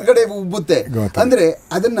ಪಿ ನಗರದ ಕಡೆ ಉಬ್ಬುತ್ತೆ. ಅಂದರೆ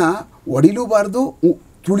ಅದನ್ನು ಹೊಡಿಲೂಬಾರ್ದು,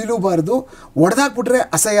 ತುಳಿಲೂಬಾರ್ದು. ಒಡೆದಾಕ್ಬಿಟ್ರೆ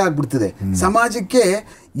ಅಸಹ್ಯ ಆಗ್ಬಿಡ್ತದೆ. ಸಮಾಜಕ್ಕೆ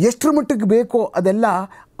ಎಷ್ಟರ ಮಟ್ಟಿಗೆ ಬೇಕೋ ಅದೆಲ್ಲ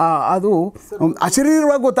ಅದು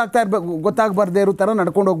ಅಶರೀರವಾಗಿ ಗೊತ್ತಾಗಬಾರ್ದೇ ಇರೋ ಥರ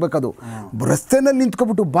ನಡ್ಕೊಂಡು ಹೋಗ್ಬೇಕದು. ರಸ್ತೆನಲ್ಲಿ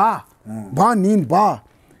ನಿಂತ್ಕೊಬಿಟ್ಟು ಬಾ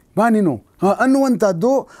ನೀನು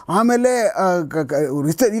ಅನ್ನುವಂಥದ್ದು. ಆಮೇಲೆ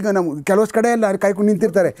ಈಗ ನಾವು ಕೆಲವಷ್ಟು ಕಡೆ ಎಲ್ಲ ಕಾಯ್ಕೊಂಡು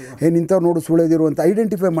ನಿಂತಿರ್ತಾರೆ, ನಿಂತವ್ರು ನೋಡು ಸುಳ್ಳೇದಿರು ಅಂತ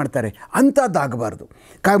ಐಡೆಂಟಿಫೈ ಮಾಡ್ತಾರೆ. ಅಂಥದ್ದಾಗಬಾರ್ದು.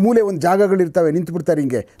 ಮೂಲೆ ಒಂದು ಜಾಗಗಳಿರ್ತವೆ, ನಿಂತುಬಿಡ್ತಾರೆ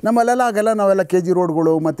ಹಿಂಗೆ. ನಮ್ಮಲ್ಲೆಲ್ಲ ಆಗೆಲ್ಲ ನಾವೆಲ್ಲ KG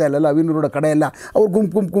ರೋಡ್ಗಳು ಮತ್ತು ಅಲ್ಲೆಲ್ಲ ಅವಿನ ರೋಡ್ ಕಡೆ ಎಲ್ಲ ಅವ್ರು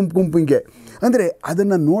ಗುಂಪು ಹಿಂಗೆ. ಅಂದರೆ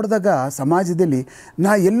ಅದನ್ನು ನೋಡಿದಾಗ ಸಮಾಜದಲ್ಲಿ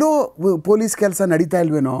ಎಲ್ಲೋ ಪೊಲೀಸ್ ಕೆಲಸ ನಡೀತಾ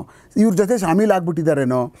ಇಲ್ವೇನೋ, ಇವ್ರ ಜೊತೆ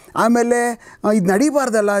ಶಾಮೀಲಾಗ್ಬಿಟ್ಟಿದ್ದಾರೇನೋ, ಆಮೇಲೆ ಇದು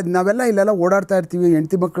ನಡೀಬಾರ್ದಲ್ಲ, ನಾವೆಲ್ಲ ಇಲ್ಲೆಲ್ಲ ಓಡಾಡ್ತಾ ಇರ್ತೀವಿ,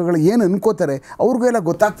 ಹೆಂಡತಿ ಮಕ್ಕಳುಗಳು ಏನು ಅನ್ಕೋತಾರೆ ಅವ್ರಿಗೂ ಎಲ್ಲ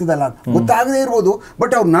ಗೊತ್ತಾಗ್ತಿದಲ್ಲ, ಗೊತ್ತಾಗದೇ ಇರ್ಬೋದು,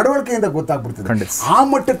 ಬಟ್ ಅವ್ರ ನಡವಳಿಕೆಯಿಂದ ಗೊತ್ತಾಗ್ಬಿಡ್ತದೆ. ಆ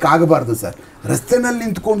ಮಟ್ಟಕ್ಕೆ ಆಗಬಾರ್ದು ಸರ್. ರಸ್ತೆನಲ್ಲಿ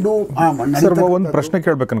ನಿಂತ್ಕೊಂಡು ಒಂದು ಪ್ರಶ್ನೆ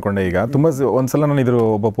ಕೇಳಬೇಕು ಅನ್ಕೊಂಡೆ. ಈಗ ತುಂಬ ಒಂದ್ಸಲ ನಾನು ಇದ್ರ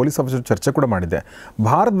ಒಬ್ಬ ಪೊಲೀಸ್ ಆಫೀಸರ್ ಚರ್ಚೆ ಕೂಡ ಮಾಡಿದ್ದೆ.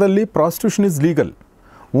 ಭಾರತದಲ್ಲಿ ಪ್ರಾಸ್ಟಿಟ್ಯೂಷನ್ ಇಸ್ ಲೀಗಲ್,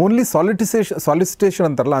 ಓನ್ಲಿ ಸಾಲಿಸಿಟೇಷನ್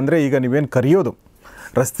ಅಂತಾರಲ್ಲ, ಅಂದರೆ ಈಗ ನೀವೇನು ಕರೆಯೋದು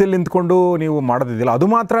ರಸ್ತೆಯಲ್ಲಿ ನಿಂತ್ಕೊಂಡು ನೀವು ಮಾಡೋದಿದೆಯಲ್ಲ ಅದು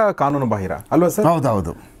ಮಾತ್ರ ಕಾನೂನು ಬಾಹಿರ ಅಲ್ವಾ ಸರ್?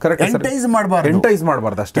 ಹೌದೌದು, ಕರೆಕ್ಟ್. ಎಂಟೈಸ್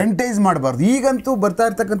ಮಾಡಬಾರ್ದು ಅಷ್ಟೇ, ಎಂಟೈಸ್ ಮಾಡಬಾರ್ದು. ಈಗಂತೂ ಬರ್ತಾ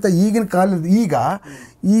ಇರ್ತಕ್ಕಂಥ ಈಗಿನ ಕಾಲದ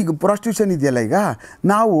ಈಗ ಪ್ರಾಸ್ಟಿಟ್ಯೂಷನ್ ಇದೆಯಲ್ಲ, ಈಗ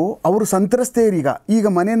ನಾವು ಅವರು ಸಂತ್ರಸ್ತೆಯರೀಗ ಈಗ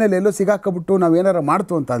ಮನೆಯಲ್ಲಿ ಎಲ್ಲೋ ಸಿಗಾಕಬಿಟ್ಟು ನಾವು ಏನಾರ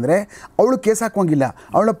ಮಾಡ್ತು ಅಂತಂದರೆ ಅವಳು ಕೇಸ್ ಹಾಕೋಂಗಿಲ್ಲ,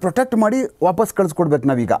 ಅವಳ ಪ್ರೊಟೆಕ್ಟ್ ಮಾಡಿ ವಾಪಸ್ ಕಳಿಸ್ಕೊಡ್ಬೇಕು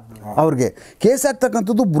ನಾವೀಗ. ಅವ್ರಿಗೆ ಕೇಸ್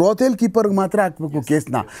ಹಾಕ್ತಕ್ಕಂಥದ್ದು ಬ್ರೋಥೆಲ್ ಕೀಪರ್ಗೆ ಮಾತ್ರ ಹಾಕ್ಬೇಕು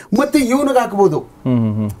ಕೇಸ್ನ, ಮತ್ತೆ ಇವನಿಗೆ ಹಾಕ್ಬೋದು,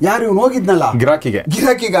 ಯಾರು ಇವನು ಹೋಗಿದ್ನಲ್ಲ ಗಿರಾಕಿಗೆ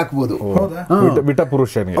ಹಾಕ್ಬೋದು,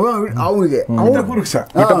 ಅವನಿಗೆ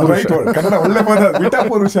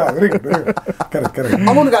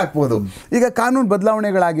ಅವನಿಗೆ ಹಾಕ್ಬೋದು. ಈಗ ಕಾನೂನು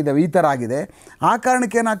ಬದಲಾವಣೆಗಳಾಗಿದ್ದಾವೆ, ಈ ಥರ ಆಗಿದೆ. ಆ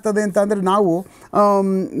ಕಾರಣಕ್ಕೆ ಏನಾಗ್ತದೆ ಅಂತ ಅಂದರೆ ನಾವು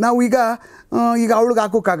ಈಗ ಅವಳಿಗೆ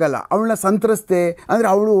ಹಾಕೋಕ್ಕಾಗಲ್ಲ, ಅವಳನ್ನ ಸಂತ್ರಸ್ತೆ ಅಂದರೆ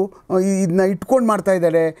ಅವಳು ಇದನ್ನ ಇಟ್ಕೊಂಡು ಮಾಡ್ತಾ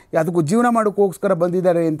ಇದ್ದಾರೆ, ಅದಕ್ಕೂ ಜೀವನ ಮಾಡೋಕ್ಕೋಸ್ಕರ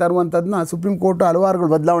ಬಂದಿದ್ದಾರೆ ಅಂತ ಅನ್ನುವಂಥದ್ದನ್ನ ಸುಪ್ರೀಂ ಕೋರ್ಟು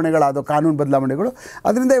ಹಲವಾರುಗಳು ಬದಲಾವಣೆಗಳಾದವು, ಕಾನೂನು ಬದಲಾವಣೆಗಳು.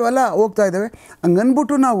 ಅದರಿಂದ ಇವೆಲ್ಲ ಹೋಗ್ತಾ ಇದ್ದಾವೆ.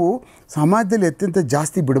 ಹಂಗನ್ಬಿಟ್ಟು ನಾವು ಸಮಾಜದಲ್ಲಿ ಅತ್ಯಂತ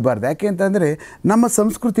ಜಾಸ್ತಿ ಬಿಡಬಾರ್ದು. ಯಾಕೆ ಅಂತಂದರೆ ನಮ್ಮ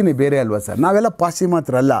ಸಂಸ್ಕೃತಿನೇ ಬೇರೆ ಅಲ್ವಾ ಸರ್? ನಾವೆಲ್ಲ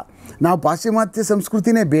ಪಾಶ್ಚಿಮಾತ್ಯರಲ್ಲ, ನಾವು ಪಾಶ್ಚಿಮಾತ್ಯ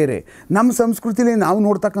ಸಂಸ್ಕೃತಿನೇ ಬೇರೆ, ನಮ್ಮ ಸಂಸ್ಕೃತಿಲಿ ನಾವು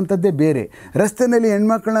ನೋಡ್ತಕ್ಕಂಥದ್ದೇ ಬೇರೆ. ರಸ್ತೆಯಲ್ಲಿ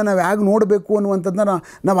ಹೆಣ್ಮಕ್ಳನ್ನ ನಾವು ಹೇಗೆ ನೋಡಬೇಕು ಅನ್ನುವಂಥದ್ದನ್ನ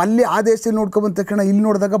ನಾವು ಅಲ್ಲಿ ಆ ದೇಶದಲ್ಲಿ ನೋಡ್ಕೊಬಂದ ತಕ್ಷಣ ಇಲ್ಲಿ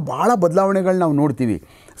ನೋಡಿದಾಗ ಭಾಳ ಬದಲಾವಣೆಗಳು ನಾವು ನೋಡ್ತೀವಿ.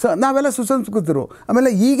 ಸೊ ನಾವೆಲ್ಲ ಸುಸಂಸ್ಕೃತರು,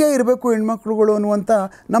 ಆಮೇಲೆ ಹೀಗೆ ಇರಬೇಕು ಹೆಣ್ಮಕ್ಳುಗಳು ಅನ್ನುವಂಥ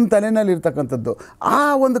ನಮ್ಮ ತಲೆಯಲ್ಲಿ ಇರ್ತಕ್ಕಂಥದ್ದು. ಆ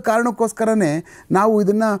ಒಂದು ಕಾರಣಕ್ಕೋಸ್ಕರನೇ ನಾವು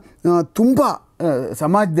ಇದನ್ನು ತುಂಬ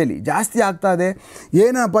ಸಮಾಜದಲ್ಲಿ ಜಾಸ್ತಿ ಆಗ್ತಾ ಇದೆ.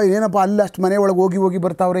 ಏನಪ್ಪ ಅಲ್ಲಿ ಅಷ್ಟು ಮನೆ ಒಳಗೆ ಹೋಗಿ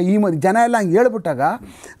ಬರ್ತಾವ್ರೆ, ಜನ ಎಲ್ಲ ಹಂಗೆ ಹೇಳ್ಬಿಟ್ಟಾಗ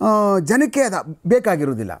ಜನಕ್ಕೆ ಅದು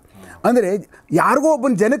ಬೇಕಾಗಿರೋದಿಲ್ಲ. ಅಂದರೆ ಯಾರಿಗೋ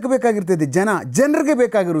ಒಬ್ಬನ ಜನಕ್ಕೆ ಬೇಕಾಗಿರ್ತದೆ, ಜನರಿಗೆ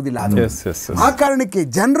ಬೇಕಾಗಿರೋದಿಲ್ಲ ಅದು. ಆ ಕಾರಣಕ್ಕೆ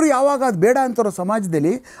ಜನರು ಯಾವಾಗ ಅದು ಬೇಡ ಅಂತಾರೋ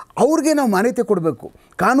ಸಮಾಜದಲ್ಲಿ ಅವ್ರಿಗೆ ನಾವು ಮಾನ್ಯತೆ ಕೊಡಬೇಕು.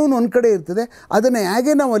 ಕಾನೂನು ಒಂದು ಕಡೆ ಇರ್ತದೆ, ಅದನ್ನು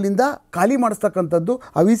ಹೇಗೆ ನಾವು ಅಲ್ಲಿಂದ ಖಾಲಿ ಮಾಡಿಸ್ತಕ್ಕಂಥದ್ದು,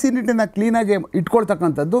 ಆ ವಿಸಿನಿಟಿನ ಕ್ಲೀನಾಗಿ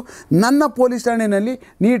ಇಟ್ಕೊಳ್ತಕ್ಕಂಥದ್ದು, ನನ್ನ ಪೊಲೀಸ್ ಠಾಣೆಯಲ್ಲಿ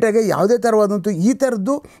ನೀಟಾಗಿ ಯಾವುದೇ ಥರವಾದಂಥ ಈ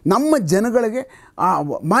ಥರದ್ದು ನಮ್ಮ ಜನಗಳಿಗೆ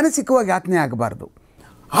ಮಾನಸಿಕವಾಗಿ ಯಾತನೆ ಆಗಬಾರ್ದು.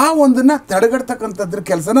 ಆ ಒಂದನ್ನು ತಡೆಗಟ್ಟತಕ್ಕಂಥದ್ರ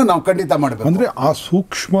ಕೆಲಸನ ನಾವು ಖಂಡಿತ ಮಾಡಬೇಕು. ಅಂದರೆ ಆ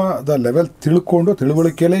ಸೂಕ್ಷ್ಮದ ಲೆವೆಲ್ ತಿಳ್ಕೊಂಡು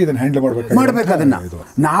ತಿಳುವಳಿಕೆಯಲ್ಲೇ ಇದನ್ನು ಹ್ಯಾಂಡಲ್ ಮಾಡಬೇಕು. ಅದನ್ನು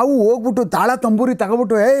ನಾವು ಹೋಗ್ಬಿಟ್ಟು ತಾಳ ತಂಬೂರಿ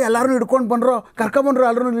ತಗೊಬಿಟ್ಟು ಎಲ್ಲರೂ ಹಿಡ್ಕೊಂಡು ಬಂದ್ರು, ಕರ್ಕೊಂಡ್ಬಂದ್ರು,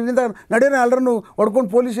 ಎಲ್ಲರೂ ಇಲ್ಲಿಂದ ನಡೆಯೋಣ, ಎಲ್ಲರೂ ಹೊಡ್ಕೊಂಡು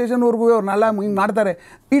ಪೊಲೀಸ್ ಸ್ಟೇಷನ್ವರೆಗೂ ಅವ್ರನ್ನೆಲ್ಲ ಹಿಂಗೆ ಮಾಡ್ತಾರೆ.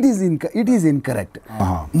 It is incorrect.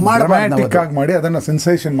 ಮಾಡಿ ಅದನ್ನು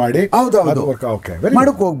ಸೆನ್ಸೇಷನ್ ಮಾಡಿ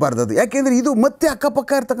ಮಾಡೋಕ್ಕೆ ಹೋಗ್ಬಾರ್ದು ಅದು. ಯಾಕೆಂದರೆ ಇದು ಮತ್ತೆ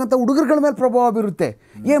ಅಕ್ಕಪಕ್ಕ ಇರ್ತಕ್ಕಂಥ ಹುಡುಗರುಗಳ ಮೇಲೆ ಪ್ರಭಾವ ಬೀರುತ್ತೆ.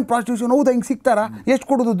 ಏನು ಪ್ರಾಸ್ಟಿಟ್ಯೂಷನ್ ಹೌದಾ, ಹಿಂಗೆ ಸಿಗ್ತಾರಾ, ಎಷ್ಟು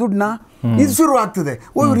ಕೊಡೋದು ದುಡ್ಡನ್ನ, ಇದು ಶುರು ಆಗ್ತದೆ.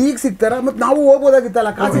 ಇವ್ರು ಈಗ ಸಿಗ್ತಾರ, ಮತ್ತೆ ನಾವು ಹೋಗ್ಬೋದಾಗಿತ್ತಲ್ಲ,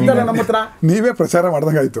 ಕಾಸಿತ್ತಲ್ಲ ನಮ್ಮ ಹತ್ರ. ನೀವೇ ಪ್ರಚಾರ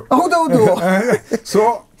ಮಾಡ್ದಂಗಾಯ್ತು. ಹೌದೌದು. ಸೊ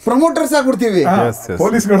ಪ್ರಮೋಟರ್ಸ್ ಆಗ್ಬಿಡ್ತೀವಿ,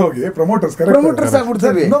 ಪೊಲೀಸ್ಗಳು ಹೋಗಿ ಪ್ರಮೋಟರ್ಸ್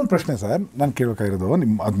ಆಗ್ಬಿಡ್ತೀವಿ. ಇನ್ನೊಂದು ಪ್ರಶ್ನೆ ಸರ್ ನಾನು ಕೇಳಬೇಕಾಗಿರೋದು,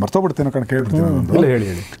 ಅದು ಮರ್ತೋಗ್ಬಿಡ್ತೇನೋ ಕಣ, ಕೇಳ್ಬಿಡ್ತೀನಿ.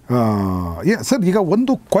 ಹೇಳಿ ಸರ್, ಈಗ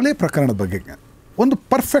ಒಂದು ಕೊಲೆ ಪ್ರಕರಣದ ಬಗ್ಗೆ ಒಂದು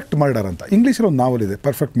ಪರ್ಫೆಕ್ಟ್ ಮರ್ಡರ್ ಅಂತ ಇಂಗ್ಲೀಷಲ್ಲಿ ಒಂದು ನಾವಲ್ ಇದೆ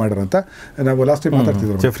ಪರ್ಫೆಕ್ಟ್ ಮರ್ಡರ್ ಅಂತ ನಾವು ಲಾಸ್ಟ್ ಟೈಮ್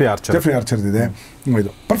ಮಾತಾಡ್ತಿದ್ರು ಜೆಫ್ರಿ ಆರ್ಚರ್ದಿದೆ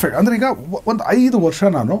ಇದು ಪರ್ಫೆಕ್ಟ್ ಅಂದರೆ ಈಗ ಒಂದು 5 ವರ್ಷ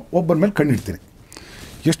ನಾನು ಒಬ್ಬನ ಮೇಲೆ ಕಣ್ಣಿಡ್ತೀನಿ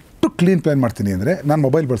ಎಷ್ಟು ಕ್ಲೀನ್ ಪ್ಲ್ಯಾನ್ ಮಾಡ್ತೀನಿ ಅಂದರೆ ನಾನು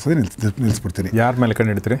ಮೊಬೈಲ್ ಬಳಸೋದೇ ನಿಲ್ಲಿಸ್ಬಿಡ್ತೀನಿ ಯಾರ ಮೇಲೆ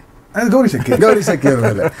ಕಣ್ಣಿಡ್ತೀರಿ ಗೌರಿಶಕ್ಕಿ ಅವ್ರ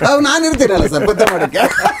ಮೇಲೆ ನಾನು ಇರ್ತೀನಲ್ಲ ಸರ್ ಪತ್ತೆ ಮಾಡೋಕ್ಕೆ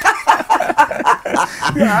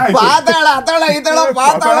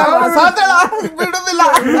ಬಿಡುದಿಲ್ಲ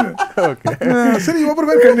ಸರಿ ಒಬ್ಬರ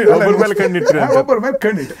ಮೇಲೆ ಕಣ್ಣಿಟ್ಟು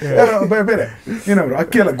ಬೇರೆ ಏನವರು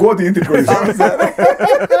ಅಕ್ಕಿ ಅಲ್ಲ ಗೋಧಿ ಅಂತ ಇಟ್ಕೊಳ್ಳಿ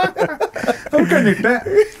ಕಣ್ಣಿಟ್ಟೆ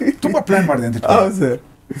ತುಂಬ ಪ್ಲಾನ್ ಮಾಡಿದೆ ಅಂತ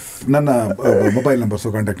ನನ್ನ ಮೊಬೈಲ್ ನಂಬರ್ಸು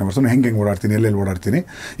ಕಾಂಟ್ಯಾಕ್ಟ್ ನಂಬರ್ಸು ಹೆಂಗೆ ಓಡಾಡ್ತೀನಿ ಎಲ್ಲೆಲ್ಲಿ ಓಡಾಡ್ತೀನಿ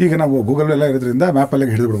ಈಗ ನಾವು ಗೂಗಲೆಲ್ಲ ಇರೋದ್ರಿಂದ ಮ್ಯಾಪಲ್ಲೇ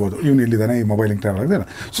ಹಿಡಿದು ಬಿಡ್ಬೋದು ಇವನು ಇಲ್ಲಿದ್ದಾನೆ ಈ ಮೊಬೈಲ್ ಹಿಂಗೆ ಟ್ರಾವೆಲ್ ಆಗಿದೆ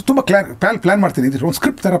ಸೊ ತುಂಬ ಪ್ಲ್ಯಾನ್ ಮಾಡ್ತೀನಿ ಅಂತ ಒಂದು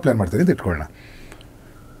ಸ್ಕ್ರಿಪ್ಟ್ ಥರ ಪ್ಲ್ಯಾನ್ ಮಾಡ್ತೀನಿ ಅಂತ ಇಟ್ಕೊಳ್ಳೋಣ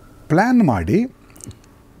ಪ್ಲ್ಯಾನ್ ಮಾಡಿ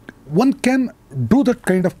one can do that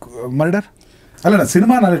kind of murder ಅಲ್ಲ ನಾನು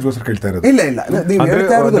ಸಿನಿಮಾ ನಾಲೆಜ್ಗೋಸ್ಕರ ಕೇಳ್ತಾ ಇರೋದು ಇಲ್ಲ ನೀವು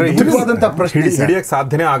ಹೇಳ್ತಾ ಇರೋದು ಅದ್ಭುತವಾದಂಥ ಪ್ರಶ್ನೆ ಹಿಡಿಯಕ್ಕೆ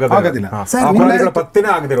ಸಾಧ್ಯನೇ ಆಗೋದಿಲ್ಲ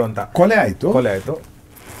ಪತ್ತೆನೇ ಆಗದಿರುವಂತ ಕೊಲೆ ಆಯಿತು ಕೊಲೆ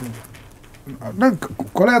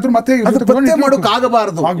ಆದ್ರೂ ಮತ್ತೆ ಪತ್ತೆ ಮಾಡೋಕೆ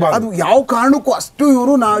ಆಗಬಾರದು ಅದು ಯಾವ ಕಾರಣಕ್ಕೂ ಅಷ್ಟು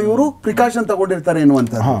ಇವರು ಪ್ರಿಕಾಷನ್ ತಗೊಂಡಿರ್ತಾರೆ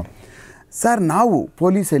ಎನ್ನುವಂಥದ್ದು ಸರ್ ನಾವು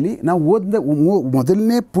ಪೊಲೀಸಲ್ಲಿ ನಾವು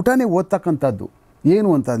ಮೊದಲನೇ ಪುಟನೇ ಓದ್ತಕ್ಕಂಥದ್ದು ಏನು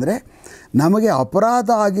ಅಂತಂದರೆ ನಮಗೆ ಅಪರಾಧ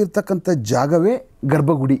ಆಗಿರ್ತಕ್ಕಂಥ ಜಾಗವೇ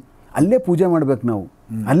ಗರ್ಭಗುಡಿ ಅಲ್ಲೇ ಪೂಜೆ ಮಾಡಬೇಕು ನಾವು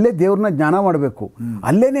ಅಲ್ಲೇ ದೇವ್ರನ್ನ ಜ್ಞಾನ ಮಾಡಬೇಕು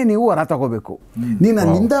ಅಲ್ಲೇನೆ ನೀವು ವರ ತಗೋಬೇಕು ನೀನು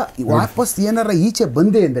ಅಲ್ಲಿಂದ ವಾಪಸ್ ಏನಾರ ಈಚೆ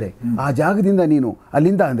ಬಂದೆ ಅಂದರೆ ಆ ಜಾಗದಿಂದ ನೀನು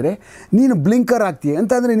ಅಲ್ಲಿಂದ ಅಂದರೆ ನೀನು ಬ್ಲಿಂಕರ್ ಆಗ್ತೀಯ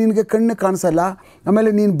ಅಂತಂದರೆ ನಿನಗೆ ಕಣ್ಣು ಕಾಣಿಸಲ್ಲ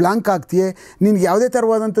ಆಮೇಲೆ ನೀನು ಬ್ಲಾಂಕ್ ಆಗ್ತೀಯ ನಿನ್ಗೆ ಯಾವುದೇ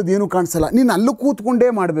ಥರವಾದಂಥದ್ದು ಏನೂ ಕಾಣಿಸಲ್ಲ ನೀನು ಅಲ್ಲೂ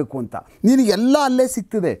ಕೂತ್ಕೊಂಡೇ ಮಾಡಬೇಕು ಅಂತ ನಿನಗೆಲ್ಲ ಅಲ್ಲೇ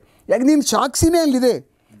ಸಿಗ್ತದೆ ಯಾಕೆ ನೀನು ಸಾಕ್ಷಿನೇ ಅಲ್ಲಿದೆ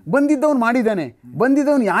ಬಂದಿದ್ದವನು ಮಾಡಿದ್ದಾನೆ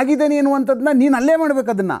ಬಂದಿದ್ದವನು ಯಾಗಿದ್ದಾನೆ ಅನ್ನುವಂಥದ್ದನ್ನ ನೀನು ಅಲ್ಲೇ ಮಾಡ್ಬೇಕು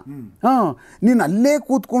ಅದನ್ನು ನೀನು ಅಲ್ಲೇ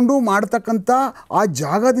ಕೂತ್ಕೊಂಡು ಮಾಡ್ತಕ್ಕಂಥ ಆ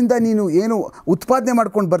ಜಾಗದಿಂದ ನೀನು ಏನು ಉತ್ಪಾದನೆ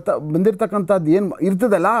ಮಾಡ್ಕೊಂಡು ಬಂದಿರತಕ್ಕಂಥದ್ದು ಏನು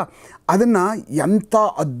ಇರ್ತದಲ್ಲ ಅದನ್ನು ಎಂಥ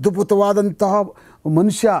ಅದ್ಭುತವಾದಂತಹ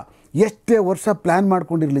ಮನುಷ್ಯ ಎಷ್ಟೇ ವರ್ಷ ಪ್ಲ್ಯಾನ್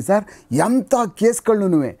ಮಾಡ್ಕೊಂಡಿರಲಿ ಸರ್ ಎಂಥ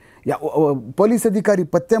ಕೇಸ್ಗಳನ್ನೂ ಪೊಲೀಸ್ ಅಧಿಕಾರಿ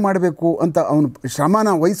ಪತ್ತೆ ಮಾಡಬೇಕು ಅಂತ ಅವನು ಶ್ರಮನ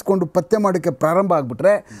ವಹಿಸ್ಕೊಂಡು ಪತ್ತೆ ಮಾಡೋಕ್ಕೆ ಪ್ರಾರಂಭ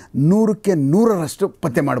ಆಗಿಬಿಟ್ರೆ 100ಕ್ಕೆ 100ರಷ್ಟು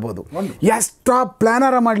ಪತ್ತೆ ಮಾಡ್ಬೋದು ಎಷ್ಟೋ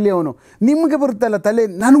ಪ್ಲ್ಯಾನರ ಮಾಡಲಿ ಅವನು ನಿಮಗೆ ಬರುತ್ತಲ್ಲ ತಲೆ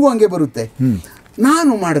ನನಗೂ ಹಂಗೆ ಬರುತ್ತೆ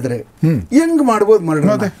ನಾನು ಮಾಡಿದ್ರೆ ಹೆಂಗೆ ಮಾಡ್ಬೋದು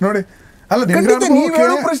ನೋಡಿ ನೀವು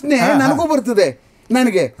ಹೇಳೋ ಪ್ರಶ್ನೆ ನನಗೂ ಬರ್ತದೆ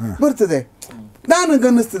ನನಗೆ ಬರ್ತದೆ ನನಗೆ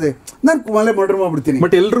ಅನ್ನಿಸ್ತದೆ ನಾನು ಮಳೆ ಮರ್ಡರ್ ಮಾಡ್ಬಿಡ್ತೀನಿ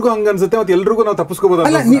ಬಟ್ ಎಲ್ರಿಗೂ ಹಂಗ ಅನ್ಸುತ್ತೆ ಮತ್ತೆ ಎಲ್ರಿಗೂ ನಾವು ತಪ್ಪಿಸ್ಕೋಬಹುದು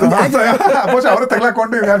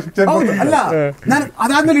ಅಲ್ಲ ನಾನು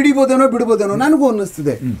ಅದಾದ್ಮೇಲೆ ಹಿಡಿಬೋದೇನೋ ಬಿಡ್ಬೋದೇನೋ ನನಗೂ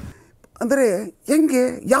ಅನ್ನಿಸ್ತದೆ ಅಂದರೆ ಹೆಂಗೆ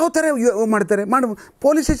ಯಾವ ಥರ ಮಾಡ್ತಾರೆ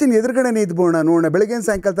ಪೊಲೀಸ್ ಸ್ಟೇಷನ್ ಎದುರುಗಡೆನೇ ಇದ್ಬೋಣ ನೋಡೋಣ ಬೆಳಗ್ಗೆ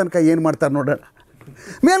ಸಾಯಂಕಾಲ ತನಕ ಏನು ಮಾಡ್ತಾರೆ ನೋಡೋಣ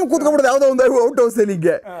ಮೇಲೆ ಕೂತ್ಕೊಂಡ್ಬಿಡ್ದು ಯಾವುದೋ ಒಂದು ಔಟ್ ಹೌಸಲ್ಲಿ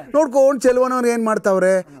ಹಿಂಗೆ ನೋಡ್ಕೊಂಡು ಚೆಲುವನವ್ರು ಏನು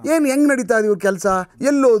ಮಾಡ್ತಾವ್ರೆ ಏನು ಹೆಂಗೆ ನಡೀತಾ ಇದೆ ಇವ್ರ ಕೆಲಸ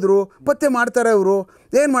ಎಲ್ಲೋದ್ರು ಪತ್ತೆ ಮಾಡ್ತಾರೆ ಇವರು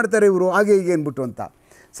ಏನು ಮಾಡ್ತಾರೆ ಇವರು ಹಾಗೆ ಹೀಗೆ ಅಂದ್ಬಿಟ್ಟು ಅಂತ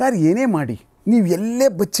ಸರ್ ಏನೇ ಮಾಡಿ ನೀವು ಎಲ್ಲೇ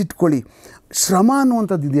ಬಚ್ಚಿಟ್ಕೊಳ್ಳಿ ಶ್ರಮ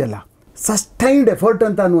ಅನ್ನುವಂಥದ್ದು ಇದೆಯಲ್ಲ ಸಸ್ಟೈನ್ಡ್ ಎಫರ್ಟ್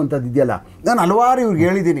ಅಂತ ಅನ್ನುವಂಥದ್ದು ಇದೆಯಲ್ಲ ನಾನು ಹಲವಾರು ಇವ್ರಿಗೆ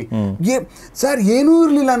ಹೇಳಿದ್ದೀನಿ ಸರ್ ಏನೂ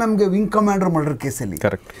ಇರಲಿಲ್ಲ ನಮಗೆ ವಿಂಗ್ ಕಮಾಂಡರ್ ಮರ್ಡರ್ ಕೇಸಲ್ಲಿ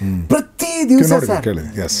ಪ್ರತಿ ದಿವಸ ಸರ್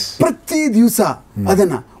ಪ್ರತಿ ದಿವಸ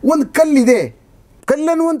ಅದನ್ನು ಒಂದು ಕಲ್ಲಿದೆ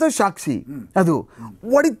ಕಲ್ಲನ್ನುವಂಥ ಸಾಕ್ಷಿ ಅದು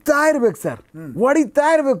ಹೊಡಿತಾ ಇರ್ಬೇಕು ಸರ್ ಹೊಡಿತಾ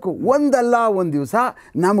ಇರಬೇಕು ಒಂದಲ್ಲ ಒಂದು ದಿವಸ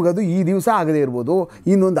ನಮಗದು ಈ ದಿವಸ ಆಗದೆ ಇರ್ಬೋದು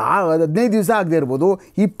ಇನ್ನೊಂದು 15 ದಿವಸ ಆಗದೆ ಇರ್ಬೋದು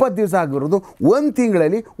 20 ದಿವಸ ಆಗಿರ್ಬೋದು ಒಂದು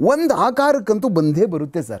ತಿಂಗಳಲ್ಲಿ ಒಂದು ಆಕಾರಕ್ಕಂತೂ ಬಂದೇ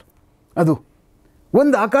ಬರುತ್ತೆ ಸರ್ ಅದು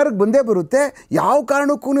ಒಂದು ಆಕಾರಕ್ಕೆ ಬಂದೇ ಬರುತ್ತೆ ಯಾವ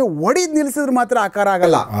ಕಾರಣಕ್ಕೂ ಹೊಡಿದು ನಿಲ್ಲಿಸಿದ್ರೆ ಮಾತ್ರ ಆಕಾರ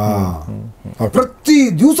ಆಗಲ್ಲ ಪ್ರತಿ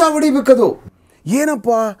ದಿವಸ ಹೊಡಿಬೇಕದು ಏನಪ್ಪ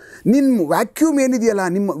ನಿಮ್ಮ ವ್ಯಾಕ್ಯೂಮ್ ಏನಿದೆಯಲ್ಲ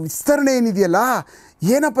ನಿಮ್ಮ ವಿಸ್ತರಣೆ ಏನಿದೆಯಲ್ಲ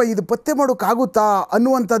ಏನಪ್ಪ ಇದು ಪತ್ತೆ ಮಾಡೋಕ್ಕಾಗುತ್ತಾ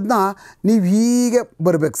ಅನ್ನುವಂಥದ್ದನ್ನ ನೀವು ಹೀಗೆ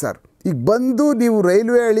ಬರಬೇಕು ಸರ್ ಈಗ ಬಂದು ನೀವು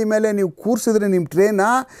ರೈಲ್ವೆ ಹಳಿ ಮೇಲೆ ನೀವು ಕೂರಿಸಿದ್ರೆ ನಿಮ್ಮ ಟ್ರೈನ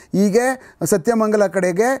ಹೀಗೆ ಸತ್ಯಮಂಗಲ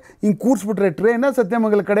ಕಡೆಗೆ ಹಿಂಗೆ ಕೂರಿಸ್ಬಿಟ್ರೆ ಟ್ರೈನ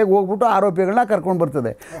ಸತ್ಯಮಂಗಲ ಕಡೆಗೆ ಹೋಗ್ಬಿಟ್ಟು ಆರೋಪಿಗಳನ್ನ ಕರ್ಕೊಂಡು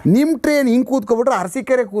ಬರ್ತದೆ ನಿಮ್ಮ ಟ್ರೈನ್ ಹಿಂಗೆ ಕೂತ್ಕೊಬಿಟ್ರೆ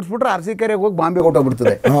ಅರಸೀಕೆರೆ ಕೂರಿಸ್ಬಿಟ್ರೆ ಅರಸೀಕೆರೆಗೆ ಹೋಗಿ ಬಾಂಬೆ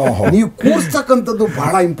ಹೊಟ್ಟೋಗ್ಬಿಡ್ತದೆ ನೀವು ಕೂರಿಸ್ತಕ್ಕಂಥದ್ದು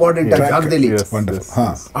ಬಹಳ ಇಂಪಾರ್ಟೆಂಟ್ ಜಾಗದಲ್ಲಿ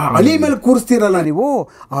ಹಳಿ ಮೇಲೆ ಕೂರಿಸ್ತೀರಲ್ಲ ನೀವು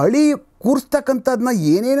ಹಳಿ ಕೂರಿಸ್ತಕ್ಕಂಥದ್ದನ್ನ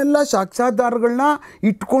ಏನೇನೆಲ್ಲ ಸಾಕ್ಷಾಧಾರಗಳನ್ನ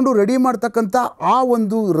ಇಟ್ಕೊಂಡು ರೆಡಿ ಮಾಡ್ತಕ್ಕಂಥ ಆ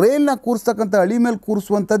ಒಂದು ರೈಲ್ನ ಕೂರಿಸ್ತಕ್ಕಂಥ ಹಳಿ ಮೇಲೆ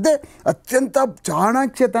ಕೂರಿಸುವಂಥದ್ದೇ ಅತ್ಯಂತ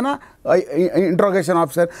ಚಾಣಾಕ್ಷತನ ಇಂಟ್ರೋಗೇಷನ್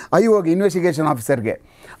ಆಫೀಸರ್ ಇನ್ವೆಸ್ಟಿಗೇಷನ್ ಆಫೀಸರ್ಗೆ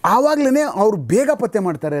ಆವಾಗಲೇ ಅವರು ಬೇಗ ಪತ್ತೆ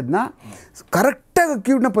ಮಾಡ್ತಾರೆ ಅದನ್ನ ಕರೆಕ್ಟಾಗಿ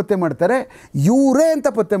ಅಕ್ಯೂಟ್ನ ಪತ್ತೆ ಮಾಡ್ತಾರೆ ಇವರೇ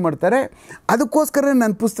ಅಂತ ಪತ್ತೆ ಮಾಡ್ತಾರೆ ಅದಕ್ಕೋಸ್ಕರ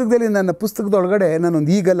ನನ್ನ ಪುಸ್ತಕದೊಳಗಡೆ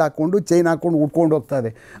ನಾನೊಂದು ಈಗಲ್ ಹಾಕ್ಕೊಂಡು ಚೈನ್ ಹಾಕ್ಕೊಂಡು ಉಟ್ಕೊಂಡು ಹೋಗ್ತಾ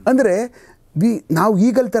ಇದೆ ಅಂದರೆ ನಾವು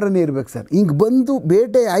ಈಗಲ್ ಥರನೇ ಇರ್ಬೇಕು ಸರ್ ಹಿಂಗೆ ಬಂದು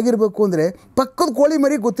ಬೇಟೆ ಆಗಿರಬೇಕು ಅಂದರೆ ಪಕ್ಕದ ಕೋಳಿ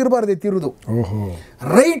ಮರಿ ಗೊತ್ತಿರಬಾರ್ದು ಎತ್ತಿರೋದು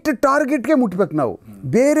ರೈಟ್ ಟಾರ್ಗೆಟ್ಗೆ ಮುಟ್ಬೇಕು ನಾವು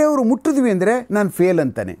ಬೇರೆಯವರು ಮುಟ್ಟಿದ್ವಿ ಅಂದರೆ ನಾನು ಫೇಲ್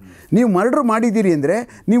ಅಂತಾನೆ ನೀವು ಮರ್ಡರ್ ಮಾಡಿದ್ದೀರಿ ಅಂದರೆ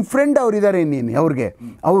ನಿಮ್ಮ ಫ್ರೆಂಡ್ ಅವ್ರು ಇದ್ದಾರೆ ಇನ್ನೇನು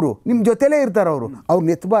ಅವರು ನಿಮ್ಮ ಜೊತೆಲೇ ಇರ್ತಾರೆ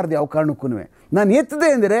ಅವ್ರನ್ನ ಎತ್ತಬಾರ್ದು ಯಾವ ಕಾರಣಕ್ಕೂ ನಾನು ಎತ್ತದೆ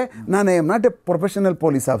ಅಂದರೆ ನಾನು I am not A professional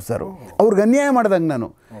police officer. ಅವ್ರಿಗೆ ಅನ್ಯಾಯ ಮಾಡ್ದಂಗೆ ನಾನು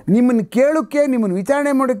ನಿಮ್ಮನ್ನು ಕೇಳೋಕ್ಕೆ, ನಿಮ್ಮನ್ನು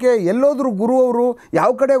ವಿಚಾರಣೆ ಮಾಡೋಕ್ಕೆ, ಎಲ್ಲೋದ್ರು ಗುರು ಅವರು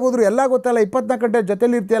ಯಾವ ಕಡೆಗೆ ಹೋದ್ರು ಎಲ್ಲ ಗೊತ್ತಲ್ಲ, 24 ಗಂಟೆ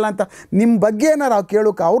ಜೊತೆಲಿ ಇರ್ತೀಯಲ್ಲ ಅಂತ ನಿಮ್ಮ ಬಗ್ಗೆ ಏನಾರು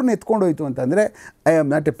ಕೇಳೋಕೆ ಅವ್ರನ್ನ ಎತ್ಕೊಂಡು ಹೋಯ್ತು ಅಂತಂದರೆ I am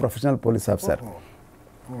not A professional police officer.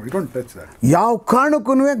 ಯಾವ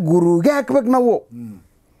ಕಾರಣಕ್ಕೂ ಗುರುಗೆ ಹಾಕ್ಬೇಕು ನಾವು.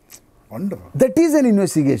 That is N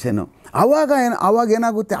investigation. ಆವಾಗ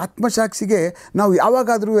ಏನಾಗುತ್ತೆ, ಆತ್ಮಸಾಕ್ಷಿಗೆ ನಾವು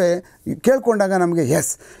ಯಾವಾಗಾದ್ರೂ ಕೇಳ್ಕೊಂಡಾಗ ನಮಗೆ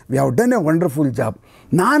S we have done A wonderful job.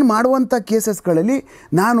 ನಾನು ಮಾಡುವಂಥ ಕೇಸಸ್ಗಳಲ್ಲಿ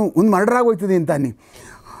ನಾನು ಒಂದು ಮರ್ಡರ್ ಆಗೋಯ್ತದೆ ಅಂತಾನೆ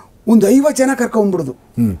ಒಂದು 50 ಜನ ಕರ್ಕೊಂಡ್ಬಿಡೋದು,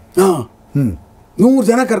 100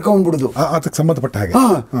 ಜನ ಕರ್ಕೊಂಡ್ಬಿಡೋದು, ಅದಕ್ಕೆ ಸಂಬಂಧಪಟ್ಟ ಹಾಗೆ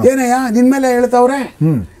ಏನಯ್ಯ ನಿನ್ನ ಮೇಲೆ ಹೇಳ್ತಾವ್ರೆ,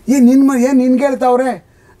 ಏನು ನಿನ್ಗೆ ಹೇಳ್ತಾವ್ರೆ,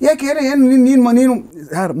 ಯಾಕೆ ನೀನು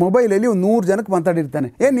ಯಾರು ಮೊಬೈಲಲ್ಲಿ ಒಂದು 100 ಜನಕ್ಕೆ ಮಾತಾಡಿರ್ತಾನೆ,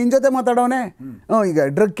 ನಿನ್ನ ಜೊತೆ ಮಾತಾಡೋನೆ. ಈಗ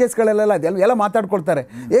ಡ್ರಗ್ ಕೇಸ್ಗಳಲ್ಲೆಲ್ಲ ಎಲ್ಲ ಮಾತಾಡ್ಕೊಳ್ತಾರೆ,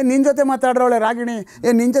 ನಿನ್ನ ಜೊತೆ ಮಾತಾಡೋಳೆ ರಾಗಿಣಿ,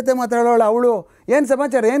 ನಿನ್ನ ಜೊತೆ ಮಾತಾಡೋಳೆ ಅವಳು, ಏನು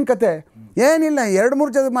ಸಮಾಚಾರ, ಏನು ಕತೆ, ಏನಿಲ್ಲ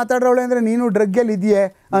 2-3 ಜೊತೆ ಮಾತಾಡೋಳೆ ಅಂದರೆ ನೀನು ಡ್ರಗ್ಗಲ್ಲಿ ಇದೆಯೇ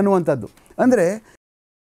ಅನ್ನುವಂಥದ್ದು. ಅಂದರೆ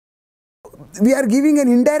we are giving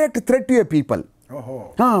N indirect threat to A people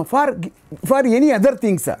for any other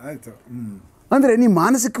things. ಅಂದರೆ ನೀವು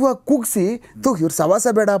ಮಾನಸಿಕವಾಗಿ ಕೂಗಿಸಿ ಇವ್ರು ಸವಾಸ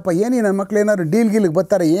ಬೇಡಪ್ಪ, ನನ್ನ ಮಕ್ಳು ಏನಾದ್ರು ಡೀಲ್ಗಿಲ್ಗೆ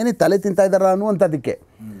ಬರ್ತಾರೆ, ತಲೆ ತಿಂತಾ ಇದ್ದಾರ ಅನ್ನುವಂಥದ್ದಕ್ಕೆ.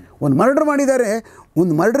 ಒಂದು ಮರ್ಡರ್ ಮಾಡಿದ್ದಾರೆ,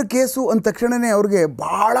 ಒಂದು ಮರ್ಡರ್ ಕೇಸು ಅಂದ ತಕ್ಷಣವೇ ಅವ್ರಿಗೆ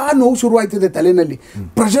ಭಾಳ ನೋವು ಶುರುವಾಯ್ತದೆ, ತಲೆಯಲ್ಲಿ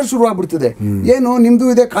ಪ್ರೆಷರ್ ಶುರುವಾಗ್ಬಿಡ್ತದೆ. ನಿಮ್ಮದು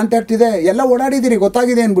ಇದೆ, ಕಾಂಟ್ಯಾಕ್ಟ್ ಇದೆ, ಎಲ್ಲ ಓಡಾಡಿದ್ದೀರಿ,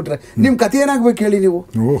 ಗೊತ್ತಾಗಿದೆ ಅಂದ್ಬಿಟ್ರೆ ನಿಮ್ಮ ಕಥೆ ಏನಾಗಬೇಕು ಹೇಳಿ.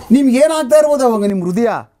 ನಿಮ್ಗೆ ಏನಾಗ್ತಾ ಇರ್ಬೋದು ಅವಾಗ, ನಿಮ್ಮ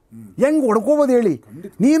ಹೃದಯ ಹೆಂಗೆ ಹೊಡ್ಕೋಬೋದು ಹೇಳಿ.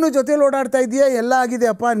 ನೀನು ಜೊತೇಲಿ ಓಡಾಡ್ತಾ ಇದೆಯಾ, ಎಲ್ಲ ಆಗಿದೆ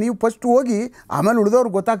ಅಪ್ಪ, ನೀವು ಫಸ್ಟ್ ಹೋಗಿ ಆಮೇಲೆ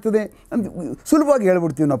ಉಳಿದವ್ರಿಗೆ ಗೊತ್ತಾಗ್ತದೆ ಅಂತ ಸುಲಭವಾಗಿ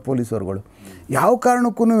ಹೇಳ್ಬಿಡ್ತೀವಿ ನಾವು ಪೊಲೀಸವ್ರುಗಳು. ಯಾವ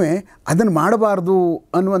ಕಾರಣಕ್ಕೂ ಅದನ್ನು ಮಾಡಬಾರ್ದು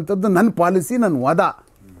ಅನ್ನುವಂಥದ್ದು ನನ್ನ ಪಾಲಿಸಿ, ನನ್ನ ವಾದ.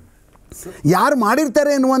 ಯಾರು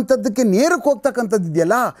ಮಾಡಿರ್ತಾರೆ ಅನ್ನುವಂಥದ್ದಕ್ಕೆ ನೇರಕ್ಕೆ ಹೋಗ್ತಕ್ಕಂಥದ್ದು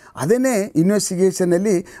ಇದೆಯಲ್ಲ, ಅದನ್ನೇ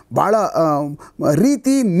ಇನ್ವೆಸ್ಟಿಗೇಷನಲ್ಲಿ ಭಾಳ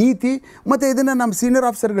ರೀತಿ ನೀತಿ ಮತ್ತು ಇದನ್ನು ನಮ್ಮ ಸೀನಿಯರ್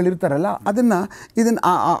ಆಫೀಸರ್ಗಳು ಇರ್ತಾರಲ್ಲ ಇದನ್ನು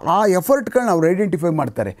ಆ ಎಫರ್ಟ್ಗಳನ್ನ ಅವ್ರು ಐಡೆಂಟಿಫೈ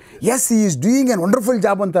ಮಾಡ್ತಾರೆ. ಎಸ್ ಈ is doing N wonderful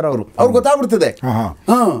job ಅಂತಾರೆ ಅವ್ರಿಗೆ ಗೊತ್ತಾಗ್ಬಿಡ್ತದೆ.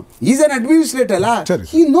 ಈಸ್ ಎನ್ ಅಡ್ಮಿನಿಸ್ಟ್ರೇಟರ್ ಅಲ್ಲ,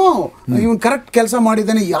 ಇವನು ಕರೆಕ್ಟ್ ಕೆಲಸ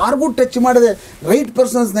ಮಾಡಿದ್ದಾನೆ, ಯಾರಿಗೂ ಟಚ್ ಮಾಡಿದೆ, ರೈಟ್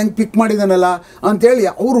ಪರ್ಸನ್ಸ್ ನಂಗೆ ಪಿಕ್ ಮಾಡಿದ್ದಾನಲ್ಲ ಅಂತೇಳಿ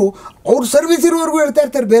ಅವ್ರ ಸರ್ವಿಸ್ ಇರುವವರೆಗೂ ಹೇಳ್ತಾ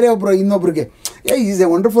ಇರ್ತಾರೆ ಬೇರೆ ಒಬ್ಬರು ಇನ್ನೊಬ್ರಿಗೆ, ಈಸ್ ಎ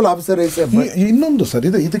ವಂಡರ್ಫುಲ್ ಆಫೀಸರ್. ಇನ್ನೊಂದು ಸರ್,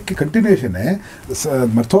 ಇದಕ್ಕೆ ಕಂಟಿನ್ಯೂಷನ್ನೇ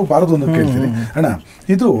ಮರ್ತೋಗಬಾರದು ಅಂತ ಕೇಳ್ತೀನಿ ಅಣ್ಣ.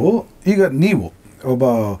 ಇದು ಈಗ ನೀವು ಒಬ್ಬ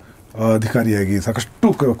ಅಧಿಕಾರಿಯಾಗಿ ಸಾಕಷ್ಟು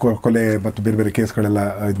ಕೊಲೆ ಮತ್ತು ಬೇರೆ ಬೇರೆ ಕೇಸ್ಗಳೆಲ್ಲ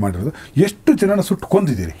ಇದು ಮಾಡಿರೋದು, ಎಷ್ಟು ಜನನ ಸುಟ್ಟು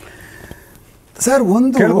ಕೊಂದಿದ್ದೀರಿ ಸರ್?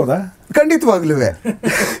 ಒಂದು ಹೇಳ್ಬೋದಾ? ಖಂಡಿತವಾಗ್ಲೂ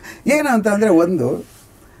ಏನಂತ ಅಂದರೆ, ಒಂದು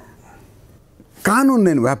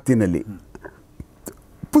ಕಾನೂನಿನ ವ್ಯಾಪ್ತಿನಲ್ಲಿ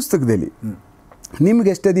ಪುಸ್ತಕದಲ್ಲಿ ನಿಮಗೆ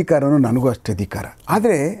ಎಷ್ಟು ಅಧಿಕಾರನೋ ನನಗೂ ಅಷ್ಟು ಅಧಿಕಾರ.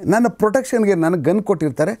 ಆದರೆ ನನ್ನ ಪ್ರೊಟೆಕ್ಷನ್ಗೆ ನನಗೆ ಗನ್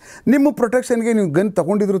ಕೊಟ್ಟಿರ್ತಾರೆ, ನಿಮ್ಮ ಪ್ರೊಟೆಕ್ಷನ್ಗೆ ನೀವು ಗನ್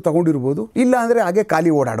ತೊಗೊಂಡಿರ್ಬೋದು, ಇಲ್ಲ ಅಂದರೆ ಹಾಗೆ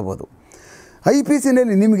ಖಾಲಿ ಓಡಾಡ್ಬೋದು.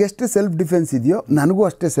 IPCನಲ್ಲಿ ನಿಮಗೆ ಎಷ್ಟು ಸೆಲ್ಫ್ ಡಿಫೆನ್ಸ್ ಇದೆಯೋ ನನಗೂ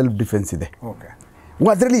ಅಷ್ಟೇ ಸೆಲ್ಫ್ ಡಿಫೆನ್ಸ್ ಇದೆ.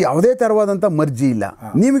 ಅದರಲ್ಲಿ ಯಾವುದೇ ಥರವಾದಂಥ ಮರ್ಜಿ ಇಲ್ಲ.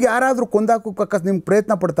 ನಿಮ್ಗೆ ಯಾರಾದರೂ ಕೊಂದಾಕೋಕ್ಕೆ ನಿಮ್ಗೆ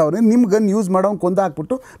ಪ್ರಯತ್ನ ಪಡ್ತಾವ್ರೆ, ನಿಮ್ಮ ಗನ್ ಯೂಸ್ ಮಾಡೋನು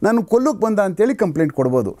ಕೊಂದಾಕ್ಬಿಟ್ಟು ನಾನು ಕೊಲ್ಲಕ್ಕೆ ಬಂದ ಅಂತೇಳಿ ಕಂಪ್ಲೇಂಟ್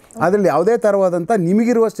ಕೊಡ್ಬೋದು. ಅದರಲ್ಲಿ ಯಾವುದೇ ಥರವಾದಂಥ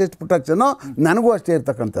ನಿಮಗಿರುವಷ್ಟು ಎಷ್ಟು ಪ್ರೊಟೆಕ್ಷನೋ ನನಗೂ ಅಷ್ಟೇ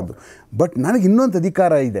ಇರ್ತಕ್ಕಂಥದ್ದು. ಬಟ್ ನನಗೆ ಇನ್ನೊಂದು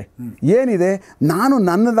ಅಧಿಕಾರ ಇದೆ. ಏನಿದೆ, ನಾನು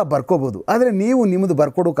ನನ್ನದ ಬರ್ಕೋಬೋದು, ಆದರೆ ನೀವು ನಿಮ್ಮದು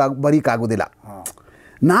ಬರೀಕಾಗೋದಿಲ್ಲ.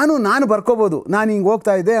 ನಾನು ಬರ್ಕೋಬೋದು. ನಾನು ಹಿಂಗೆ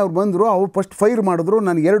ಹೋಗ್ತಾ ಇದ್ದೆ, ಅವ್ರು ಬಂದರು, ಅವ್ರು ಫಸ್ಟ್ ಫೈರ್ ಮಾಡಿದ್ರು,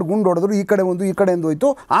 ನನಗೆ 2 ಗುಂಡು ಹೊಡೆದ್ರು, ಈ ಕಡೆ ಒಂದು ಹೋಯ್ತು,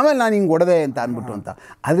 ಆಮೇಲೆ ನಾನು ಹಿಂಗೆ ಹೊಡೆದೆ ಅಂತ ಅಂದ್ಬಿಟ್ಟು ಅಂತ.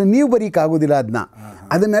 ಆದರೆ ನೀವು ಬರೀಕಾಗೋದಿಲ್ಲ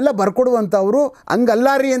ಅದನ್ನೆಲ್ಲ ಬರ್ಕೊಡುವಂಥವ್ರು.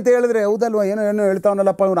 ಹಂಗಲ್ಲಾರಿ ಅಂತ ಹೇಳಿದ್ರೆ ಹೌದಲ್ವ, ಏನೋ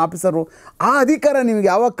ಹೇಳ್ತಾವನಲ್ಲಪ್ಪ ಇವನು ಆಫೀಸರು. ಆ ಅಧಿಕಾರ ನಿಮಗೆ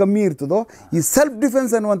ಯಾವಾಗ ಕಮ್ಮಿ ಇರ್ತದೋ, ಈ ಸೆಲ್ಫ್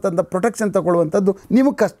ಡಿಫೆನ್ಸ್ ಅನ್ನುವಂಥದ್ದು ಪ್ರೊಟೆಕ್ಷನ್ ತಗೊಳ್ಳುವಂಥದ್ದು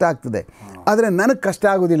ನಿಮಗೆ ಕಷ್ಟ ಆಗ್ತದೆ. ಆದರೆ ನನಗೆ ಕಷ್ಟ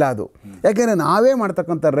ಆಗೋದಿಲ್ಲ ಅದು. ಯಾಕೆಂದರೆ ನಾವೇ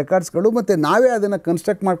ಮಾಡ್ತಕ್ಕಂಥ ರೆಕಾರ್ಡ್ಸ್ಗಳು ಮತ್ತು ನಾವೇ ಅದನ್ನು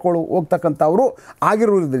ಕನ್ಸ್ಟ್ರಕ್ಟ್ ಹೋಗ್ತಕ್ಕಂಥವ್ರು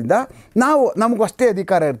ಆಗಿರೋದ್ರಿಂದ ನಮಗೂ ಅಷ್ಟೇ ಅಧಿಕಾರ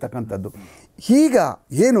ಇರ್ತಕ್ಕಂಥದ್ದು. ಈಗ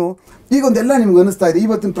ಒಂದೆಲ್ಲ ನಿಮ್ಗೆ ಅನಿಸ್ತಾ ಇದೆ,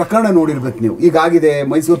 ಇವತ್ತಿನ ಪ್ರಕರಣ ನೋಡಿರ್ಬೇಕು ನೀವು, ಈಗಾಗಿದೆ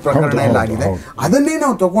ಮೈಸೂರು ಪ್ರಕರಣ ಎಲ್ಲ ಆಗಿದೆ. ಅದನ್ನೇ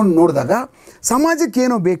ನಾವು ತೊಗೊಂಡು ನೋಡಿದಾಗ ಸಮಾಜಕ್ಕೆ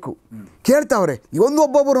ಏನೋ ಬೇಕು ಕೇಳ್ತಾವ್ರೆ.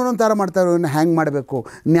 ಒಬ್ಬೊಬ್ಬರು ಒಂದೊಂದು ಥರ ಮಾಡ್ತಾರೆ. ಹ್ಯಾಂಗ್ ಮಾಡಬೇಕು,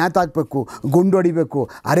 ನ್ಯಾತ್ ಹಾಕಬೇಕು, ಗುಂಡು ಹೊಡಿಬೇಕು,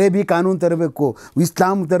 ಅರೇಬಿ ಕಾನೂನು ತರಬೇಕು,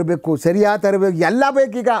 ಇಸ್ಲಾಂ ತರಬೇಕು, ಸರಿಯಾ ತರಬೇಕು, ಎಲ್ಲ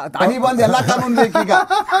ಬೇಕೀಗ. ತಾಲಿಬಾನ್ ಎಲ್ಲ ಕಾನೂನು ಬೇಕೀಗ.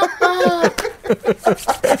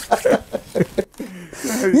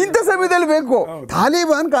 ಇಂಥ ಸಮಯದಲ್ಲಿ ಬೇಕು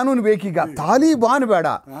ತಾಲಿಬಾನ್ ಕಾನೂನು ಬೇಕೀಗ. ತಾಲಿಬಾನ್ ಬೇಡ,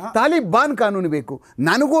 ತಾಲಿಬಾನ್ ಕಾನೂನು ಬೇಕು.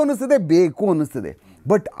 ನನಗೂ ಅನ್ನಿಸ್ತದೆ, ಬೇಕು ಅನ್ನಿಸ್ತದೆ.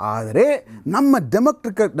 ಬಟ್ ಆದರೆ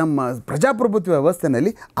ನಮ್ಮ ಪ್ರಜಾಪ್ರಭುತ್ವ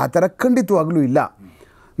ವ್ಯವಸ್ಥೆಯಲ್ಲಿ ಆ ಥರ ಖಂಡಿತವಾಗಲೂ ಇಲ್ಲ.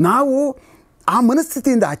 ನಾವು ಆ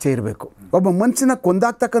ಮನಸ್ಥಿತಿಯಿಂದ ಆಚೆ ಇರಬೇಕು. ಒಬ್ಬ ಮನುಷ್ಯನ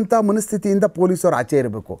ಕೊಂದಾಗ್ತಕ್ಕಂಥ ಮನಸ್ಥಿತಿಯಿಂದ ಪೊಲೀಸರು ಆಚೆ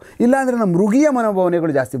ಇರಬೇಕು. ಇಲ್ಲಾಂದರೆ ನಮ್ಮ ಮೃಗೀಯ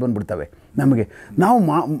ಮನೋಭಾವನೆಗಳು ಜಾಸ್ತಿ ಬಂದುಬಿಡ್ತವೆ ನಮಗೆ.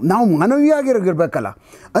 ನಾವು ಮಾನವೀಯವಾಗಿರಬೇಕಲ್ಲ.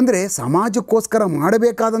 ಅಂದರೆ ಸಮಾಜಕ್ಕೋಸ್ಕರ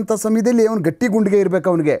ಮಾಡಬೇಕಾದಂಥ ಸಮಯದಲ್ಲಿ ಅವನು ಗಟ್ಟಿ ಗುಂಡಿಗೆ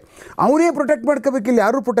ಇರಬೇಕು. ಅವನೇ ಪ್ರೊಟೆಕ್ಟ್ ಮಾಡ್ಕೋಬೇಕಿಲ್ಲ,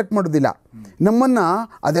 ಯಾರೂ ಪ್ರೊಟೆಕ್ಟ್ ಮಾಡೋದಿಲ್ಲ ನಮ್ಮನ್ನು.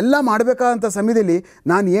 ಅದೆಲ್ಲ ಮಾಡಬೇಕಾದಂಥ ಸಮಯದಲ್ಲಿ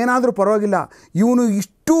ನಾನು ಏನಾದರೂ ಪರವಾಗಿಲ್ಲ, ಇವನು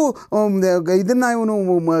ಇಷ್ಟು ಇದನ್ನು ಇವನು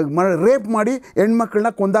ರೇಪ್ ಮಾಡಿ ಹೆಣ್ಮಕ್ಳನ್ನ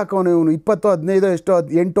ಕೊಂದಾಕವನು, ಇವನು 20, 15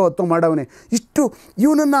 8, 10 ಮಾಡವನೇ,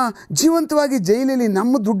 ಇವನನ್ನು ಜೀವನ ಬಲವಂತವಾಗಿ ಜೈಲಲ್ಲಿ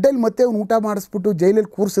ನಮ್ಮ ದುಡ್ಡಲ್ಲಿ ಮತ್ತೆ ಅವ್ನು ಊಟ ಮಾಡಿಸ್ಬಿಟ್ಟು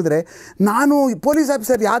ಜೈಲಲ್ಲಿ ಕೂರಿಸಿದ್ರೆ ನಾನು ಪೊಲೀಸ್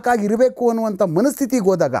ಆಫೀಸರ್ ಯಾಕಾಗಿರಬೇಕು ಅನ್ನುವಂಥ ಮನಸ್ಥಿತಿಗೆ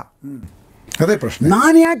ಹೋದಾಗ ಅದೇ ಪ್ರಶ್ನೆ,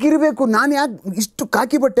 ನಾನು ಯಾಕೆ ಇರಬೇಕು, ನಾನು ಯಾಕೆ ಇಷ್ಟು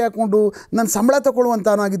ಕಾಕಿ ಬಟ್ಟೆ ಹಾಕ್ಕೊಂಡು ನಾನು ಸಂಬಳ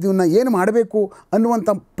ತಗೊಳ್ಳುವಂಥವನಾಗಿದ್ದೀವನ್ನ ಏನು ಮಾಡಬೇಕು ಅನ್ನುವಂಥ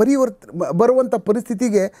ಬರುವಂಥ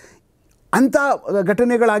ಪರಿಸ್ಥಿತಿಗೆ ಅಂಥ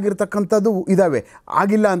ಘಟನೆಗಳಾಗಿರ್ತಕ್ಕಂಥದ್ದು ಇದ್ದಾವೆ,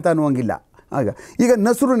 ಆಗಿಲ್ಲ ಅಂತ ಅನ್ನುವಂಗಿಲ್ಲ. ಆಗ ಈಗ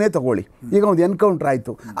ನಸುರನ್ನೇ ತಗೊಳ್ಳಿ, ಈಗ ಒಂದು ಎನ್ಕೌಂಟ್ರ್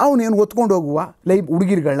ಆಯಿತು, ಅವನೇನು ಹೊತ್ಕೊಂಡು ಹೋಗುವ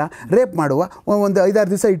ಹುಡುಗಿರುಗಳನ್ನ ರೇಪ್ ಮಾಡುವ, ಒಂದು 5-6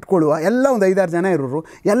 ದಿವಸ ಇಟ್ಕೊಳ್ಳುವ, ಎಲ್ಲ ಒಂದು 5-6 ಜನ ಇರೋರು,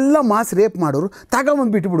 ಎಲ್ಲ ಮಾಸ್ ರೇಪ್ ಮಾಡೋರು,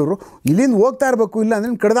 ತಗೊಂಬಂದು ಬಿಟ್ಬಿಡೋರು, ಇಲ್ಲಿಂದ ಹೋಗ್ತಾ ಇರಬೇಕು, ಇಲ್ಲ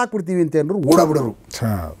ಅಂದರೆ ಕಡ್ದಾಕ್ಬಿಡ್ತೀವಿ ಅಂತ ಏನಾರು ಓಡಾಬಿಡೋರು.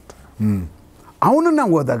 ಅವನನ್ನು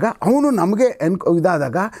ಹೋದಾಗ ಅವನು ನಮಗೆ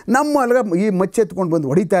ಇದಾದಾಗ ನಮ್ಮ ಅಲ್ಗ ಈ ಮಚ್ಚೆತ್ಕೊಂಡು ಬಂದು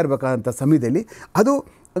ಹೊಡಿತಾ ಇರಬೇಕಾದಂಥ ಸಮಯದಲ್ಲಿ ಅದು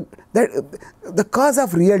the cos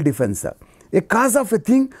of real defence, A cos of A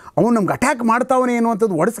thing. ಅವ್ನು ನಮ್ಗೆ ಅಟ್ಯಾಕ್ ಮಾಡ್ತಾವನೇ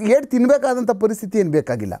ಅನ್ನುವಂಥದ್ದು ಏಟು ತಿನ್ನಬೇಕಾದಂಥ ಪರಿಸ್ಥಿತಿ ಏನು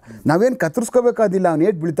ಬೇಕಾಗಿಲ್ಲ, ನಾವೇನು ಕತ್ತರಿಸ್ಕೋಬೇಕಾದಿಲ್ಲ ಅವ್ನು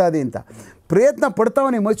ಏಟು ಬೀಳ್ತಾದೆ ಅಂತ ಪ್ರಯತ್ನ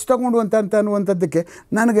ಪಡ್ತಾವನೇ ಮಚ್ಚು ತಗೊಂಡು ಅಂತ ಅನ್ನುವಂಥದ್ದಕ್ಕೆ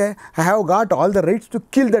ನನಗೆ I have got all the rights to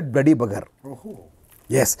kill that bloody ಬಗರ್.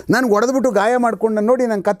 ಎಸ್, ನನಗೆ ಹೊಡೆದ್ಬಿಟ್ಟು ಗಾಯ ಮಾಡ್ಕೊಂಡು ನಾನು ನೋಡಿ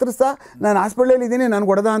ನಾನು ಕತ್ತರಿಸ್ತಾ ನಾನು ಹಾಸ್ಪಿಟ್ಲಲ್ಲಿ ಇದ್ದೀನಿ, ನನಗೆ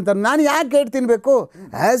ಹೊಡೆದ ಅಂತ ನಾನು ಯಾಕೆ ಏಟು ತಿನ್ನಬೇಕು?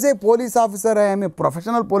 As A police officer, I am A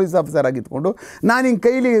professional police officer ಆಗಿದ್ಕೊಂಡು ನಾನು ಹಿಂಗೆ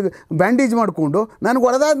ಕೈಲಿ ಬ್ಯಾಂಡೇಜ್ ಮಾಡಿಕೊಂಡು ನನಗೆ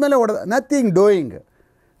ಹೊಡೆದಾದ್ಮೇಲೆ ನಥಿಂಗ್ ಡೂಯಿಂಗ್.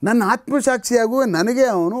 ನನ್ನ ಆತ್ಮಸಾಕ್ಷಿಯಾಗೂ ನನಗೆ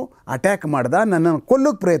ಅವನು ಅಟ್ಯಾಕ್ ಮಾಡ್ದ, ನನ್ನನ್ನು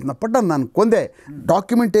ಕೊಲ್ಲೋಕ್ಕೆ ಪ್ರಯತ್ನ ಪಟ್ಟ, ನಾನು ಕೊಂದೆ,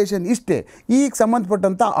 ಡಾಕ್ಯುಮೆಂಟೇಷನ್ ಇಷ್ಟೇ, ಈಗ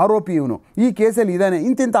ಸಂಬಂಧಪಟ್ಟಂಥ ಆರೋಪಿ ಇವನು ಈ ಕೇಸಲ್ಲಿ ಇದ್ದಾನೆ,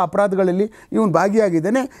 ಇಂತಿಂಥ ಅಪರಾಧಗಳಲ್ಲಿ ಇವನು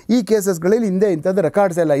ಭಾಗಿಯಾಗಿದ್ದಾನೆ, ಈ ಕೇಸಸ್ಗಳಲ್ಲಿ ಹಿಂದೆ ಇಂಥದ್ದು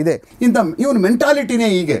ರೆಕಾರ್ಡ್ಸ್ ಎಲ್ಲ ಇದೆ, ಇವನು ಮೆಂಟಾಲಿಟಿನೇ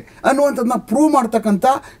ಹೀಗೆ ಅನ್ನುವಂಥದ್ದನ್ನ ಪ್ರೂವ್ ಮಾಡ್ತಕ್ಕಂಥ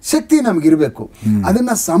ಶಕ್ತಿ ನಮಗಿರಬೇಕು.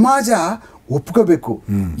 ಅದನ್ನು ಸಮಾಜ ಒಪ್ಕೋಬೇಕು.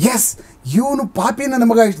 ಎಸ್, ಇವನು ಪಾಪಿ ನನ್ನ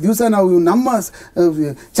ಮಗ, ಇಷ್ಟು ದಿವಸ ನಾವು ನಮ್ಮ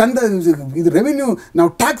ಚಂದ ಇದು ರೆವಿನ್ಯೂ ನಾವು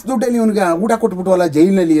ಟ್ಯಾಕ್ಸ್ ದುಡ್ಡಲ್ಲಿ ಇವನಿಗೆ ಊಟ ಕೊಟ್ಬಿಟ್ವಲ್ಲ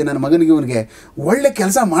ಜೈಲಿನಲ್ಲಿ ನನ್ನ ಮಗನಿಗೆ, ಇವನಿಗೆ ಒಳ್ಳೆ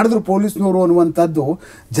ಕೆಲಸ ಮಾಡಿದ್ರು ಪೊಲೀಸ್ನವರು ಅನ್ನುವಂಥದ್ದು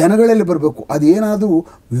ಜನಗಳಲ್ಲಿ ಬರಬೇಕು. ಅದೇನಾದರೂ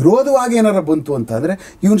ವಿರೋಧವಾಗಿ ಏನಾರು ಬಂತು ಅಂತಂದರೆ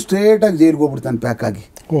ಇವನು ಸ್ಟ್ರೇಟಾಗಿ ಜೈಲಿಗೆ ಹೋಗ್ಬಿಡ್ತಾನೆ ಪ್ಯಾಕ್ ಆಗಿ.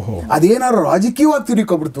 ಅದೇನಾದ್ರು ರಾಜಕೀಯವಾಗಿ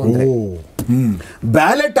ತಿರುಗಿಕೊಬಿಡ್ತು ಅಂದರೆ,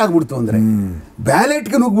 ಬ್ಯಾಲೆಟ್ ಆಗ್ಬಿಡ್ತು ಅಂದರೆ,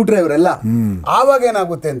 ಬ್ಯಾಲೆಟ್ಗೆ ನುಗ್ಬಿಟ್ರೆ ಇವರೆಲ್ಲ, ಆವಾಗ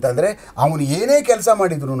ಏನಾಗುತ್ತೆ ಅಂತಂದರೆ ಅವನು ಏನೇ ಕೆಲಸ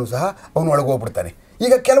ಮಾಡಿದ್ರು ಸಹ ಅವನು ಒಳಗೆ ಹೋಗ್ಬಿಡ್ತಾನೆ.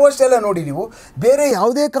 ಈಗ ಕೆಲವಷ್ಟೆಲ್ಲ ನೋಡಿ ನೀವು, ಬೇರೆ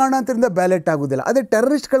ಯಾವುದೇ ಕಾರಣಾಂತರದಿಂದ ಬ್ಯಾಲೆಟ್ ಆಗೋದಿಲ್ಲ, ಅದೇ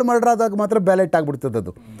ಟೆರರಿಸ್ಟ್ಗಳು ಮರ್ಡರ್ ಆದಾಗ ಮಾತ್ರ ಬ್ಯಾಲೆಟ್ ಆಗಿಬಿಡ್ತದೆ.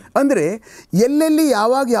 ಅದು ಅಂದರೆ ಎಲ್ಲೆಲ್ಲಿ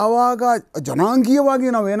ಯಾವಾಗ ಜನಾಂಗೀಯವಾಗಿ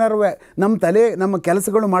ನಾವು ಏನಾರು ನಮ್ಮ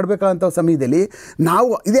ಕೆಲಸಗಳು ಮಾಡಬೇಕಾದಂಥ ಸಮಯದಲ್ಲಿ ನಾವು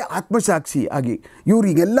ಇದೇ ಆತ್ಮಸಾಕ್ಷಿ ಆಗಿ ಇವ್ರು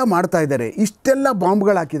ಈಗೆಲ್ಲ ಮಾಡ್ತಾ ಇದ್ದಾರೆ, ಇಷ್ಟೆಲ್ಲ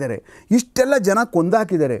ಬಾಂಬ್ಗಳು ಹಾಕಿದ್ದಾರೆ, ಇಷ್ಟೆಲ್ಲ ಜನ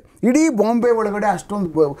ಕೊಂದಾಕಿದ್ದಾರೆ, ಇಡೀ ಬಾಂಬೆ ಒಳಗಡೆ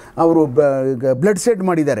ಅಷ್ಟೊಂದು ಅವರು ಬ್ಲಡ್ ಶೆಡ್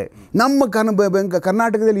ಮಾಡಿದ್ದಾರೆ, ನಮ್ಮ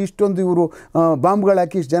ಕರ್ನಾಟಕದಲ್ಲಿ ಇಷ್ಟೊಂದು ಇವರು ಬಾಂಬ್ಗಳು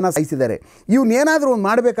ಹಾಕಿ ಇಷ್ಟು ಜನ ಸಾಯಿಸಿದ್ದಾರೆ, ಇವನ್ನೇನಾದರೂ ಒಂದು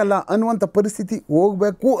ಮಾಡಬೇಕಲ್ಲ ಅನ್ನುವಂಥ ಪರಿಸ್ಥಿತಿ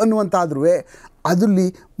ಹೋಗಬೇಕು ಅನ್ನುವಂತಾದ್ರೂ ಅದಲ್ಲಿ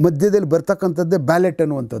ಮಧ್ಯದಲ್ಲಿ ಬರ್ತಕ್ಕಂಥದ್ದೇ ಬ್ಯಾಲೆಟ್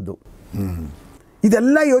ಅನ್ನುವಂಥದ್ದು.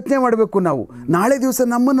 ಇದೆಲ್ಲ ಯೋಚನೆ ಮಾಡಬೇಕು ನಾವು. ನಾಳೆ ದಿವಸ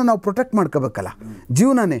ನಮ್ಮನ್ನು ನಾವು ಪ್ರೊಟೆಕ್ಟ್ ಮಾಡ್ಕೋಬೇಕಲ್ಲ,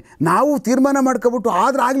 ಜೀವನನೇ ನಾವು ತೀರ್ಮಾನ ಮಾಡ್ಕೊಬಿಟ್ಟು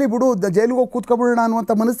ಆದ್ರೆ ಆಗಲಿ ಬಿಡು ಜೈಲಿಗೆ ಹೋಗಿ ಕೂತ್ಕೊಬಿಡೋಣ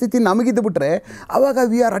ಅನ್ನುವಂಥ ಮನಸ್ಥಿತಿ ನಮಗಿದ್ದು ಬಿಟ್ಟರೆ ಆವಾಗ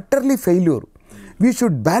we are utterly failure. We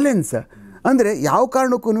should balance. ಅಂದರೆ ಯಾವ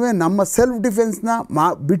ಕಾರಣಕ್ಕೂ ನಮ್ಮ ಸೆಲ್ಫ್ ಡಿಫೆನ್ಸ್ನ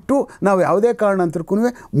ಬಿಟ್ಟು ನಾವು ಯಾವುದೇ ಕಾರಣಾಂತರಕ್ಕೂ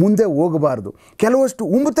ಮುಂದೆ ಹೋಗಬಾರ್ದು. ಕೆಲವಷ್ಟು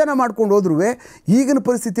ಉಂಬತನ ಮಾಡ್ಕೊಂಡು ಹೋದ್ರೂ ಈಗಿನ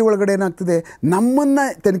ಪರಿಸ್ಥಿತಿ ಒಳಗಡೆ ಏನಾಗ್ತದೆ, ನಮ್ಮನ್ನು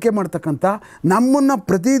ತನಿಖೆ ಮಾಡ್ತಕ್ಕಂಥ, ನಮ್ಮನ್ನು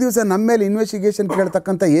ಪ್ರತಿ ದಿವಸ ನಮ್ಮ ಮೇಲೆ ಇನ್ವೆಸ್ಟಿಗೇಷನ್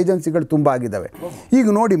ಕೇಳ್ತಕ್ಕಂಥ ಏಜೆನ್ಸಿಗಳು ತುಂಬ ಆಗಿದ್ದಾವೆ. ಈಗ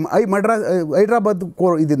ನೋಡಿ ಹೈದ್ರಾಬಾದ್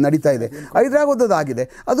ಇದು ನಡೀತಾ ಇದೆ, ಹೈದ್ರಾಬಾದದ್ದು ಆಗಿದೆ,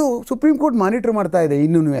 ಅದು ಸುಪ್ರೀಂ ಕೋರ್ಟ್ ಮಾನಿಟರ್ ಮಾಡ್ತಾ ಇದೆ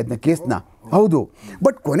ಇನ್ನೂ ಅದನ್ನ ಕೇಸ್ನ. ಹೌದು,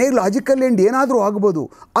 ಬಟ್ ಕೊನೆಗೆ ಲಾಜಿಕಲ್ ಎಂಡ್ ಏನಾದರೂ ಆಗ್ಬೋದು,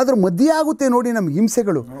 ಅದ್ರ ಮಧ್ಯೆ ಆಗುತ್ತೆ ನೋಡಿ ನಮ್ಗೆ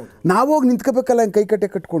ಹಿಂಸೆಗಳು. ನಾವೋಗಿ ನಿಂತ್ಕೋಬೇಕಲ್ಲ ಹಿಂಗೆ ಕೈ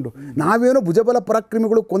ಕಟ್ಕೊಂಡು, ನಾವೇನೋ ಭುಜಬಲ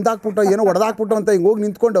ಪರಾಕ್ರಮಿಗಳು ಕೊಂದಾಕ್ಬಿಟ್ಟು ಏನೋ ಹೊಡೆದಾಕ್ಬಿಟ್ಟು ಅಂತ ಹಿಂಗೆ ಹೋಗಿ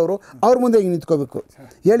ನಿಂತ್ಕೊಂಡವರು ಅವ್ರ ಮುಂದೆ ಹಿಂಗೆ ನಿಂತ್ಕೋಬೇಕು.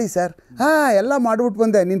 ಹೇಳಿ ಸರ್, ಎಲ್ಲ ಮಾಡಿಬಿಟ್ಟು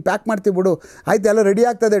ಬಂದೆ, ನೀನು ಪ್ಯಾಕ್ ಮಾಡ್ತೀವಿ ಬಿಡು, ಆಯ್ತು ಎಲ್ಲ ರೆಡಿ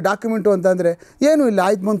ಆಗ್ತದೆ ಡಾಕ್ಯುಮೆಂಟು ಅಂತಂದರೆ ಏನೂ ಇಲ್ಲ,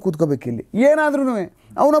 ಆಯ್ತು ಬಂದು ಕೂತ್ಕೋಬೇಕು. ಇಲ್ಲಿ ಏನಾದ್ರೂ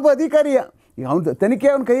ಅವನೊಬ್ಬ ಅಧಿಕಾರಿಯ ಅವ್ನು ತನಿಖೆ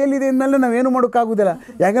ಅವ್ನ ಕೈಯಲ್ಲಿದೆ ಅಂದಮೇಲೆ ನಾವೇನು ಮಾಡೋಕ್ಕಾಗೋದಿಲ್ಲ.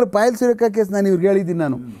 ಯಾಕಂದ್ರೆ ಪಾಯಲ್ ಸುರೇಖಾ ಕೇಸ್ ನಾನು ಇವ್ರಿಗೆ ಹೇಳಿದ್ದೀನಿ,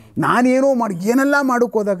 ನಾನೇನೋ ಏನೆಲ್ಲ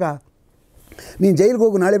ಮಾಡೋಕ್ಕೆ ಹೋದಾಗ ನೀನು ಜೈಲಿಗೆ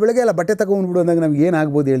ಹೋಗು, ನಾಳೆ ಬೆಳಗ್ಗೆ ಎಲ್ಲ ಬಟ್ಟೆ ತಗೊಂಡ್ಬಿಡು ಅಂದಾಗ ನಮ್ಗೆ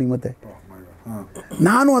ಏನಾಗ್ಬೋದು ಹೇಳಿ. ಮತ್ತೆ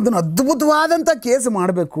ನಾನು ಅದನ್ನು ಅದ್ಭುತವಾದಂಥ ಕೇಸ್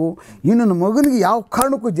ಮಾಡಬೇಕು. ಇನ್ನು ನನ್ನ ಮಗನಿಗೆ ಯಾವ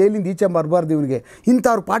ಕಾರಣಕ್ಕೂ ಜೈಲಿಂದ ಈಚೆ ಬರಬಾರ್ದು, ಇವನಿಗೆ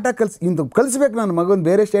ಇಂಥವ್ರು ಪಾಠ ಕಲಿಸ್ಬೇಕು. ನನ್ನ ಮಗನ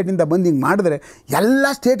ಬೇರೆ ಸ್ಟೇಟಿಂದ ಬಂದು ಹಿಂಗೆ ಮಾಡಿದ್ರೆ ಎಲ್ಲ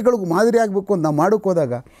ಸ್ಟೇಟ್ಗಳಿಗೂ ಮಾದರಿ ಆಗಬೇಕು ಅಂತ ನಾವು ಮಾಡೋಕ್ಕೆ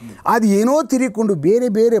ಹೋದಾಗ ಅದು ಏನೋ ತಿರುಗಿಕೊಂಡು ಬೇರೆ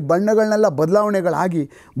ಬೇರೆ ಬಣ್ಣಗಳನ್ನೆಲ್ಲ ಬದಲಾವಣೆಗಳಾಗಿ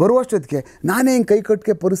ಬರುವಷ್ಟೊತ್ತಿಗೆ ನಾನೇ ಹಿಂಗೆ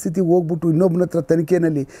ಕೈಕಟ್ಟಿಗೆ ಪರಿಸ್ಥಿತಿ ಹೋಗ್ಬಿಟ್ಟು ಇನ್ನೊಬ್ಬನ ಹತ್ರ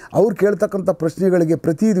ತನಿಖೆಯಲ್ಲಿ ಅವ್ರು ಕೇಳ್ತಕ್ಕಂಥ ಪ್ರಶ್ನೆಗಳಿಗೆ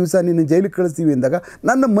ಪ್ರತಿ ದಿವಸ ನಿನ್ನ ಜೈಲಿಗೆ ಕಳಿಸ್ತೀವಿ ಅಂದಾಗ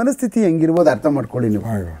ನನ್ನ ಮನಸ್ಥಿತಿ ಹೆಂಗಿರ್ಬೋದು ಅರ್ಥ ಮಾಡ್ಕೊಳ್ಳಿ ನೀವು.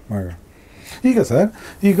 ಈಗ ಸರ್,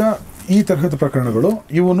 ಈಗ ಈ ತರಹದ ಪ್ರಕರಣಗಳು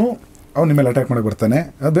ಇವನು ಅವ್ನ ನಿಮ್ಮ ಮೇಲೆ ಅಟ್ಯಾಕ್ ಮಾಡಕ್ಕೆ ಬರ್ತಾನೆ,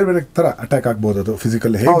 ಬೇರೆ ಬೇರೆ ಥರ ಅಟ್ಯಾಕ್ ಆಗ್ಬೋದು, ಅದು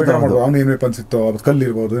ಫಿಸಿಕಲ್ ಹೇಗೆ ಮಾಡೋದು, ಅವ್ನು ಏನು ವೆಪನ್ಸ್ ಇತ್ತು, ಅದು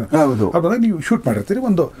ಕಲ್ಲಿರ್ಬೋದು, ಅದಾಗ ನೀವು ಶೂಟ್ ಮಾಡಿರ್ತೀರಿ.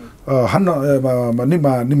 ಒಂದು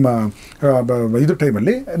ನಿಮ್ಮ ಇದು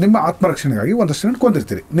ಟೈಮಲ್ಲಿ ನಿಮ್ಮ ಆತ್ಮರಕ್ಷಣೆಗಾಗಿ ಒಂದಷ್ಟು ಜನ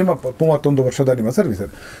ಕೊಂದಿರ್ತೀರಿ. ನಿಮ್ಮ 31 ವರ್ಷದ ನಿಮ್ಮ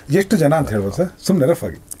ಸರ್ವಿಸರ್ ಎಷ್ಟು ಜನ ಅಂತ ಹೇಳ್ಬೋದು ಸರ್, ಸುಮ್ಮನೆ ರಫ್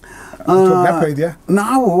ಆಗಿ ಇದೆಯಾ?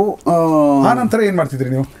 ನಾವು ಆ ನಂತರ ಏನು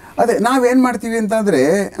ಮಾಡ್ತಿದ್ರಿ ನೀವು? ಅದೇ ನಾವೇನು ಮಾಡ್ತೀವಿ ಅಂತಂದರೆ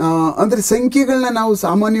ಅಂದರೆ ಸಂಖ್ಯೆಗಳನ್ನ ನಾವು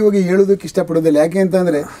ಸಾಮಾನ್ಯವಾಗಿ ಹೇಳೋದಕ್ಕೆ ಇಷ್ಟಪಡೋದಿಲ್ಲ. ಯಾಕೆ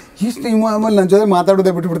ಅಂತಂದರೆ ಇಷ್ಟು ಆಮೇಲೆ ನನ್ನ ಜೊತೆ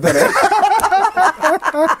ಮಾತಾಡೋದೇ ಬಿಟ್ಬಿಡ್ತಾರೆ.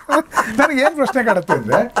 ನನಗೆ ಏನು ಪ್ರಶ್ನೆ ಕಾಡುತ್ತೆ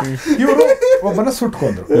ಅಂದರೆ, ಇವರು ಒಬ್ಬನ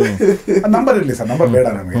ಸುಟ್ಕೊಂಡ್ರು, ನಂಬರ್ ಇರಲಿ ಸರ್, ನಂಬರ್ ಬೇಡ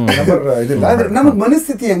ನಮಗೆ, ನಂಬರ್ ಇದಿಲ್ಲ. ಆದರೆ ನಮಗೆ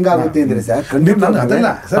ಮನಸ್ಥಿತಿ ಹೆಂಗಾಗುತ್ತೆ ಅಂದರೆ ಸರ್, ಖಂಡಿತ ಅದಲ್ಲ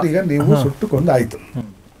ಸರ್. ಈಗ ನೀವು ಸುಟ್ಟುಕೊಂಡು ಆಯಿತು,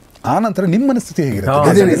 ಆ ನಂತರ ನಿಮ್ಮ ಮನಸ್ಥಿತಿ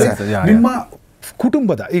ಹೇಗಿರುತ್ತೆ? ನಿಮ್ಮ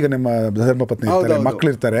ಕುಟುಂಬದ, ಈಗ ನಿಮ್ಮ ಧರ್ಮಪತ್ನಿ ಇರ್ತಾರೆ,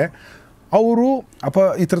 ಮಕ್ಕಳಿರ್ತಾರೆ, ಅವರು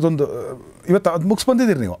ಈ ಥರದೊಂದು ಇವತ್ತು ಅದು ಮುಗಿಸ್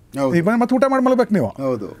ಬಂದಿದ್ದೀರಿ ನೀವು, ಈಗ ಮತ್ತೆ ಊಟ ಮಾಡಿ ಮಲಗಬೇಕು ನೀವು.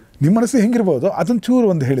 ಹೌದು, ನಿಮ್ಮ ಮನಸ್ಸು ಹೆಂಗಿರ್ಬೋದು ಅದನ್ನು ಚೂರು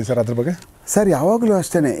ಒಂದು ಹೇಳಿ ಸರ್ ಅದ್ರ ಬಗ್ಗೆ. ಸರ್ ಯಾವಾಗಲೂ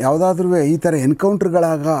ಅಷ್ಟೇ, ಯಾವುದಾದ್ರೂ ಈ ಥರ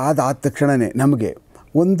ಆದ ತಕ್ಷಣವೇ ನಮಗೆ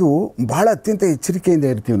ಒಂದು ಭಾಳ ಅತ್ಯಂತ ಎಚ್ಚರಿಕೆಯಿಂದ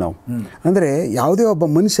ಇರ್ತೀವಿ ನಾವು. ಅಂದರೆ ಯಾವುದೇ ಒಬ್ಬ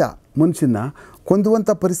ಮನುಷ್ಯನ ಕೊಂದುವಂಥ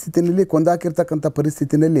ಪರಿಸ್ಥಿತಿನಲ್ಲಿ, ಕೊಂದಾಕಿರ್ತಕ್ಕಂಥ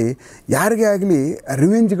ಪರಿಸ್ಥಿತಿನಲ್ಲಿ ಯಾರಿಗೇ ಆಗಲಿ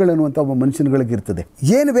ರಿವೆಂಜ್ಗಳನ್ನುವಂಥ ಒಬ್ಬ ಮನುಷ್ಯನುಗಳಿಗಿರ್ತದೆ.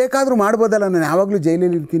 ಏನು ಬೇಕಾದರೂ ಮಾಡ್ಬೋದಲ್ಲ, ನಾನು ಯಾವಾಗಲೂ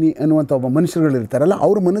ಜೈಲಲ್ಲಿ ಇರ್ತೀನಿ ಅನ್ನುವಂಥ ಒಬ್ಬ ಮನುಷ್ಯರುಗಳಿರ್ತಾರಲ್ಲ,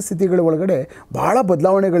 ಅವ್ರ ಮನಸ್ಥಿತಿಗಳ ಒಳಗಡೆ ಭಾಳ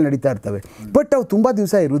ಬದಲಾವಣೆಗಳು ನಡೀತಾ ಇರ್ತವೆ. ಬಟ್ ಅವು ತುಂಬ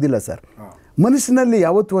ದಿವಸ ಇರುವುದಿಲ್ಲ ಸರ್. ಮನುಷ್ಯನಲ್ಲಿ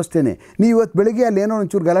ಯಾವತ್ತೂ ಅಷ್ಟೇ, ನೀವು ಇವತ್ತು ಬೆಳಗ್ಗೆ ಅಲ್ಲಿ ಏನೋ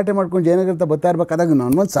ಒಂಚೂರು ಗಲಾಟೆ ಮಾಡ್ಕೊಂಡು ಏನಾಗಿರ್ತಾ ಬರ್ತಾ ಇರ್ಬೇಕಾದಾಗ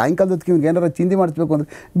ನಾನು ಸಾಯಂಕಾಲದೊತ್ತಿಗೆ ಇವ್ನಿಗೆ ಏನಾರು ಚಿಂತೆ ಮಾಡಿಸ್ಬೇಕು ಅಂದರೆ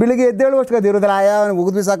ಬೆಳಿಗ್ಗೆ ಎದ್ದೇಳುವಷ್ಟು ಅದು ಇರೋದಿಲ್ಲ.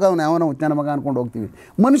 ಮುಗಿದ್ವಿ ಸಾಕು, ಅವ್ನು ಯಾವನೋ ಹುಚ್ಚನ ಮಗ ಅಂದ್ಕೊಂಡು ಹೋಗ್ತೀವಿ.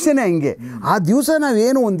 ಮನುಷ್ಯನೇ ಹಂಗೆ. ಆ ದಿವಸ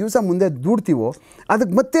ನಾವೇನು ಒಂದು ದಿವಸ ಮುಂದೆ ದೂಡ್ತೀವೋ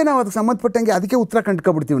ಅದಕ್ಕೆ ಮತ್ತೆ ನಾವು ಅದಕ್ಕೆ ಸಂಬಂಧಪಟ್ಟಂಗೆ ಅದಕ್ಕೆ ಉತ್ತರ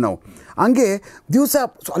ಕಂಡ್ಕೊಬಿಡ್ತೀವಿ ನಾವು. ಹಂಗೆ ದಿವಸ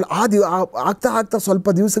ಆಗ್ತಾ ಸ್ವಲ್ಪ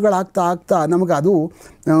ದಿವಸಗಳಾಗ್ತಾ ನಮಗೆ ಅದು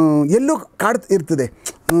ಎಲ್ಲೋ ಇರ್ತದೆ.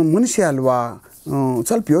 ಮನುಷ್ಯ ಅಲ್ವಾ,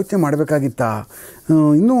 ಸ್ವಲ್ಪ ಯೋಚನೆ ಮಾಡಬೇಕಾಗಿತ್ತಾ,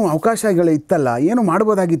 ಇನ್ನೂ ಅವಕಾಶಗಳು ಇತ್ತಲ್ಲ, ಏನೋ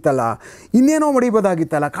ಮಾಡ್ಬೋದಾಗಿತ್ತಲ್ಲ, ಇನ್ನೇನೋ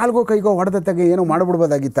ಮಡಿಬೋದಾಗಿತ್ತಲ್ಲ, ಕಾಲ್ಗೋ ಕೈಗೋ ಹೊಡೆದತ್ತಾಗೆ ಏನೋ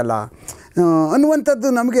ಮಾಡಿಬಿಡ್ಬೋದಾಗಿತ್ತಲ್ಲ ಅನ್ನುವಂಥದ್ದು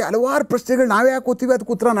ನಮಗೆ ಹಲವಾರು ಪ್ರಶ್ನೆಗಳು ನಾವೇ ಹಾಕೋತೀವಿ,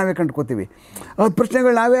 ಅದಕ್ಕೆ ಉತ್ತರ ನಾವೇ ಕಂಡುಕೋತೀವಿ. ಅದು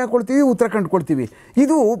ಪ್ರಶ್ನೆಗಳು ನಾವೇ ಹಾಕ್ಕೊಳ್ತೀವಿ, ಉತ್ತರ ಕಂಡುಕೊಳ್ತೀವಿ.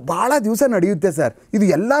 ಇದು ಭಾಳ ದಿವಸ ನಡೆಯುತ್ತೆ ಸರ್. ಇದು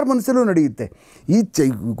ಎಲ್ಲರ ಮನಸ್ಸಲ್ಲೂ ನಡೆಯುತ್ತೆ.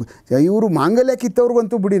 ಇವರು ಮಾಂಗಲ್ಯ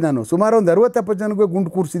ಕಿತ್ತವ್ರಿಗಂತೂ ಬಿಡಿ, ನಾನು ಸುಮಾರು ಒಂದು 60-70 ಜನಕ್ಕೆ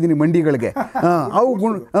ಗುಂಡು ಕೂರಿಸಿದ್ದೀನಿ ಮಂಡಿಗಳಿಗೆ. ಅವು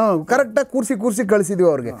ಕರೆಕ್ಟಾಗಿ ಕೂರಿಸಿ ಕಳಿಸಿದ್ವಿ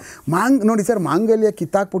ಅವ್ರಿಗೆ. ನೋಡಿ ಸರ್, ಮಾಂಗಲ್ಯ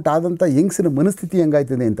ಕಿತ್ತಾಕ್ಬಿಟ್ಟು ಆದಂಥ ಹೆಂಗಸಿನ ಮನಸ್ಥಿತಿ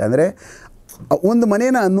ಹೆಂಗಾಯ್ತದೆ ಅಂತಂದರೆ, ಒಂದು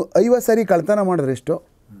ಮನೇನ 50 ಸರಿ ಕಳ್ತನ ಮಾಡಿದ್ರೆ ಎಷ್ಟು,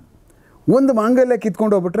 ಒಂದು ಮಾಂಗಲ್ಯ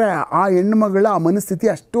ಕಿತ್ಕೊಂಡು ಹೋಗ್ಬಿಟ್ರೆ ಆ ಹೆಣ್ಣುಮಗಳ ಆ ಮನಸ್ಥಿತಿ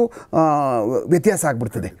ಅಷ್ಟು ವ್ಯತ್ಯಾಸ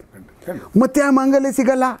ಆಗ್ಬಿಡ್ತದೆ. ಮತ್ತೆ ಆ ಮಾಂಗಲ್ಯ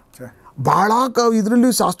ಸಿಗಲ್ಲ. ಭಾಳ ಇದರಲ್ಲಿ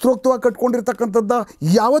ಶಾಸ್ತ್ರೋಕ್ತವಾಗಿ ಕಟ್ಕೊಂಡಿರ್ತಕ್ಕಂಥದ್ದು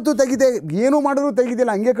ಯಾವತ್ತೂ ತೆಗಿದೆ, ಏನೂ ಮಾಡಿದ್ರು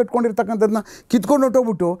ತೆಗಿದಿಲ್ಲ, ಹಂಗೆ ಕಟ್ಕೊಂಡಿರ್ತಕ್ಕಂಥದ್ದನ್ನ ಕಿತ್ಕೊಂಡು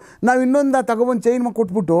ಹೊಟ್ಟೋಗ್ಬಿಟ್ಟು ನಾವು ಇನ್ನೊಂದು ತಗೊಬಂದು ಚೈನ್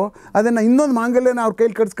ಕೊಟ್ಬಿಟ್ಟು ಅದನ್ನು ಇನ್ನೊಂದು ಮಾಂಗಲ್ಯನ ಅವ್ರ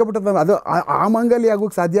ಕೈಲಿ ಕಟ್ಸ್ಕೊಬಿಟ್ಟು ಅದು ಆ ಮಾಂಗಲ್ಯ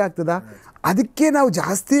ಆಗೋಕ್ಕೆ ಸಾಧ್ಯ ಆಗ್ತದ? ಅದಕ್ಕೆ ನಾವು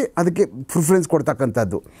ಜಾಸ್ತಿ ಅದಕ್ಕೆ ಪ್ರಿಫರೆನ್ಸ್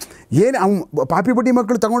ಕೊಡ್ತಕ್ಕಂಥದ್ದು. ಏನು ಪಾಪಿ ಬಡ್ಡಿ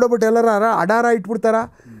ಮಕ್ಕಳು ತೊಗೊಂಡೋಗ್ಬಿಟ್ಟು ಎಲ್ಲರ ಅಡಾರ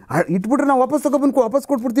ಇಟ್ಬಿಟ್ರೆ ನಾವು ವಾಪಸ್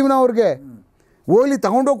ಕೊಟ್ಬಿಡ್ತೀವಿ ನಾವು ಅವ್ರಿಗೆ. ಹೋಗ್ಲಿ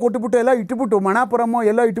ತೊಗೊಂಡೋಗಿ ಕೊಟ್ಬಿಟ್ಟು ಎಲ್ಲ ಇಟ್ಬಿಟ್ಟು ಮಣಾಪುರಮ್ಮೋ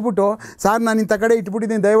ಎಲ್ಲ ಇಟ್ಬಿಟ್ಟು, ಸಾರ್ ನಾನು ಇಂಥ ಕಡೆ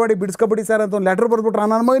ಇಟ್ಬಿಟ್ಟಿದ್ದೀನಿ, ದಯಮಾಡಿ ಬಿಡಿಸ್ಕೊಬಿಡಿ ಸರ್ ಅಂತ ಒಂದು ಲೆಟ್ರ್ ಬರ್ಬಿಟ್ರೆ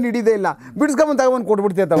ನನ್ನ ಮಗನ ಹಿಡಿದೇ ಇಲ್ಲ, ಬಿಡಿಸ್ಕೊಂಬಂದು ತಗೊಂಡು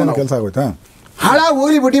ಕೊಟ್ಬಿಡ್ತೀವಿ. ಕೆಲಸ ಆಗೋಯ್ತಾ? ಹಾಳಾಗಿ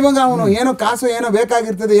ಹೋಗ್ಲಿ ಬಡ್ಡಿ ಮಗ ಅವನು, ಏನೋ ಕಾಸು ಏನೋ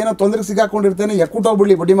ಬೇಕಾಗಿರ್ತದೆ, ಏನೋ ತೊಂದರೆ ಸಿಗಾಕೊಂಡಿರ್ತಾನೆ,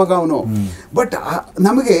 ಎಕ್ಕುಟ್ಟೋಗ್ಬಿಡ್ಲಿ ಬಡ್ಡಿ ಮಗ ಅವನು. ಬಟ್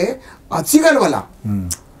ನಮಗೆ ಅದು ಸಿಗಲ್ವಲ್ಲ.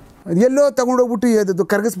 ಎಲ್ಲೋ ತೊಗೊಂಡೋಗ್ಬಿಟ್ಟು ಅದು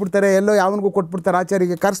ಕರಗಿಸ್ಬಿಡ್ತಾರೆ, ಎಲ್ಲೋ ಯಾವನಿಗೂ ಕೊಟ್ಬಿಡ್ತಾರೆ,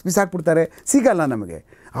 ಆಚಾರಿಗೆ ಕರ್ಸ್ ಬಿಸಾಕ್ಬಿಡ್ತಾರೆ, ಸಿಗಲ್ಲ ನಮಗೆ.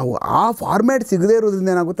 ಅವು ಆ ಫಾರ್ಮ್ಯಾಟ್ ಸಿಗದೇ ಇರೋದ್ರಿಂದ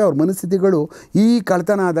ಏನಾಗುತ್ತೆ, ಅವ್ರ ಮನಸ್ಥಿತಿಗಳು ಈ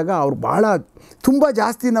ಕಳ್ತನ ಆದಾಗ ಅವ್ರು ಭಾಳ ತುಂಬ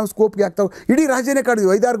ಜಾಸ್ತಿ ನಾವು ಸ್ಕೋಪ್ಗೆ ಆಗ್ತಾವೆ. ಇಡೀ ರಾಜ್ಯನೇ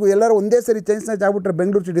ಕಾಡಿದ್ವಿ, 5-6 ಎಲ್ಲರೂ ಒಂದೇ ಸರಿ ಚೈನ್ ಸ್ನ್ಯಾಚ್ ಆಗ್ಬಿಟ್ರೆ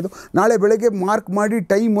ಬೆಂಗಳೂರು ಸಿಟಿದು ನಾಳೆ ಬೆಳಗ್ಗೆ ಮಾರ್ಕ್ ಮಾಡಿ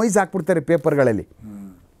ಟೈಮ್ ವೈಸ್ ಹಾಕ್ಬಿಡ್ತಾರೆ ಪೇಪರ್ಗಳಲ್ಲಿ,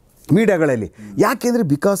 ಮೀಡಿಯಾಗಳಲ್ಲಿ. ಯಾಕೆಂದರೆ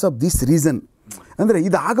ಬಿಕಾಸ್ ಆಫ್ ದಿಸ್ ರೀಸನ್. ಅಂದರೆ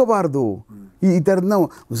ಇದಾಗಬಾರ್ದು. ಈ ಥರದ್ದು ನಾವು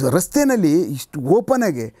ರಸ್ತೆಯಲ್ಲಿ ಇಷ್ಟು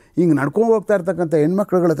ಓಪನಾಗೆ ಹಿಂಗೆ ನಡ್ಕೊಂಡು ಹೋಗ್ತಾ ಇರ್ತಕ್ಕಂಥ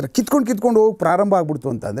ಹೆಣ್ಮಕ್ಳುಗಳ ಹತ್ರ ಕಿತ್ಕೊಂಡು ಹೋಗಿ ಪ್ರಾರಂಭ ಆಗ್ಬಿಡ್ತು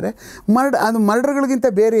ಅಂತಂದರೆ ಅದು ಮರ್ಡರ್ಗಳಿಗಿಂತ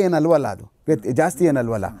ಬೇರೆ ಏನಲ್ವಲ್ಲ, ಅದು ಜಾಸ್ತಿ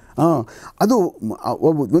ಏನಲ್ವಲ್ಲ. ಅದು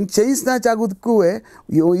ಒಂದು ಚೈನ್ ಸ್ನ್ಯಾಚ್ ಆಗೋದಕ್ಕೂ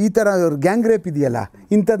ಈ ಥರ ಗ್ಯಾಂಗ್ ರೇಪ್ ಇದೆಯಲ್ಲ,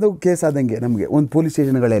 ಇಂಥದ್ದು ಕೇಸ್ ಆದಂಗೆ ನಮಗೆ ಒಂದು ಪೊಲೀಸ್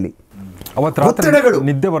ಸ್ಟೇಷನ್ಗಳಲ್ಲಿ ಒತ್ತಡಗಳು.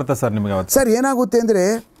 ನಿದ್ದೆ ಬರುತ್ತೆ ಸರ್ ನಿಮಗೆ ಸರ್? ಏನಾಗುತ್ತೆ ಅಂದರೆ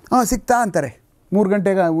ಸಿಗ್ತಾ ಅಂತಾರೆ, 3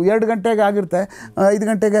 ಗಂಟೆಗೆ 2 ಗಂಟೆಗೆ ಆಗಿರುತ್ತೆ, 5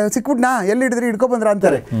 ಗಂಟೆಗೆ ಸಿಕ್ಬಿಟ್ನಾ, ಎಲ್ಲಿ ಹಿಡಿದ್ರಿ ಹಿಡ್ಕೊಬಂದ್ರ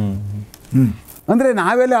ಅಂತಾರೆ. ಅಂದರೆ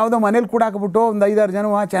ನಾವೆಲ್ಲ ಯಾವುದೋ ಮನೇಲಿ ಕೂಡ ಹಾಕ್ಬಿಟ್ಟು ಒಂದು 5-6 ಜನ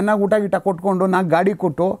ಚೆನ್ನಾಗಿ ಊಟ ಗೀಟ ಕೊಟ್ಕೊಂಡು 4 ಗಾಡಿ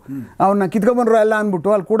ಕೊಟ್ಟು ಅವನ್ನ ಕಿತ್ಕೊಂಡ್ಬಂದ್ರು ಎಲ್ಲ ಅಂದ್ಬಿಟ್ಟು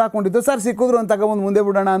ಅಲ್ಲಿ ಕೂಡ ಹಾಕೊಂಡಿದ್ದು, ಸರ್ ಸಿಕ್ಕಿದ್ರು ಅಂತ ತಗೊಂಡು ಮುಂದೆ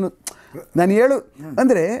ಬಿಡೋಣ ನಾನು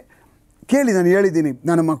ಅಂದರೆ ಕೇಳಿ, ನಾನು ಹೇಳಿದ್ದೀನಿ,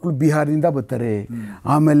 ನನ್ನ ಮಕ್ಕಳು ಬಿಹಾರದಿಂದ ಬರ್ತಾರೆ,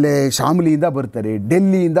 ಆಮೇಲೆ ಶಾಮ್ಲಿಯಿಂದ ಬರ್ತಾರೆ,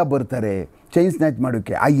 ಡೆಲ್ಲಿಯಿಂದ ಬರ್ತಾರೆ ಚೈನ್ ಸ್ನ್ಯಾಚ್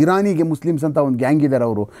ಮಾಡೋಕ್ಕೆ. ಆ ಇರಾನಿಗೆ ಮುಸ್ಲಿಮ್ಸ್ ಅಂತ ಒಂದು ಗ್ಯಾಂಗ್ ಇದ್ದಾರೆ,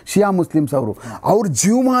 ಅವರು ಶಿಯಾ ಮುಸ್ಲಿಮ್ಸ್, ಅವ್ರ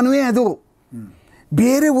ಜೀವಮಾನವೇ ಅದು,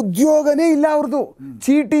 ಬೇರೆ ಉದ್ಯೋಗನೇ ಇಲ್ಲ ಅವ್ರದ್ದು.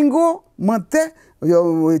 ಚೀಟಿಂಗು ಮತ್ತು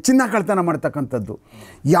ಚಿನ್ನ ಕಳ್ತನ ಮಾಡ್ತಕ್ಕಂಥದ್ದು.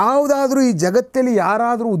 ಯಾವುದಾದ್ರೂ ಈ ಜಗತ್ತಲ್ಲಿ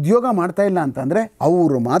ಯಾರಾದರೂ ಉದ್ಯೋಗ ಮಾಡ್ತಾಯಿಲ್ಲ ಅಂತಂದರೆ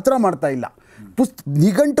ಅವರು ಮಾತ್ರ ಮಾಡ್ತಾಯಿಲ್ಲ.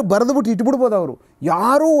 ನಿಘಂಟು ಬರೆದುಬಿಟ್ಟು ಇಟ್ಬಿಡ್ಬೋದು ಅವರು,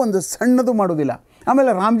 ಯಾರೂ ಒಂದು ಸಣ್ಣದು ಮಾಡೋದಿಲ್ಲ.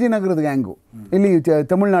 ಆಮೇಲೆ ರಾಮಜಿನಗರದ ಗ್ಯಾಂಗು ಇಲ್ಲಿ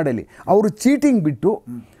ತಮಿಳ್ನಾಡಲ್ಲಿ, ಅವರು ಚೀಟಿಂಗ್ ಬಿಟ್ಟು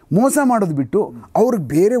ಮೋಸ ಮಾಡೋದು ಬಿಟ್ಟು ಅವ್ರಿಗೆ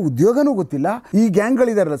ಬೇರೆ ಉದ್ಯೋಗನೂ ಗೊತ್ತಿಲ್ಲ. ಈ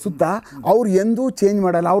ಗ್ಯಾಂಗ್ಗಳಿದಾರಲ್ಲ ಸುತ್ತ, ಅವ್ರು ಎಂದೂ ಚೇಂಜ್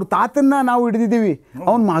ಮಾಡಲ್ಲ. ಅವ್ರ ತಾತನ್ನ ನಾವು ಹಿಡ್ದಿದ್ದೀವಿ,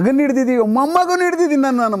 ಅವ್ನ ಮಗನ ಹಿಡ್ದಿದ್ದೀವಿ, ಮೊಮ್ಮಗನೂ ಹಿಡ್ದಿದ್ದೀನಿ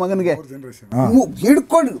ನಾನು, ನನ್ನ ಮಗನಿಗೆ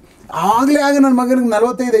ಹಿಡ್ಕೊಂಡು ಆಗಲೇ ನನ್ನ ಮಗನಿಗೆ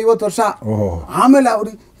 45-50 ವರ್ಷ. ಆಮೇಲೆ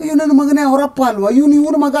ಅವ್ರಿಗೆ ಅಯ್ಯೋ ನನ್ನ ಮಗನೇ ಅವರಪ್ಪ ಅಲ್ವಾ,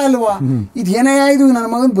 ಇವನ ಮಗ ಅಲ್ವಾ, ಇದು ಏನೇ ಇದು ನನ್ನ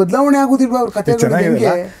ಮಗನ ಬದಲಾವಣೆ ಆಗೋದಿಲ್ವಾ ಅವ್ರ ಕತೆ.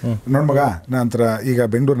 ನೋಡ್ ಮಗ, ನಂತರ ಈಗ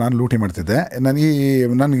ಬೆಂಗಳೂರು ನಾನು ಲೂಟಿ ಮಾಡ್ತಿದ್ದೆ,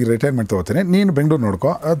 ನನಗೆ ರಿಟೈರ್ಮೆಂಟ್ ತಗೋತೀನಿ, ನೀನು ಬೆಂಗಳೂರು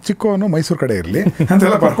ನೋಡ್ಕೋ, ಚಿಕ್ಕವನು ಮೈಸೂರು ಕಡೆ ಇರಲಿ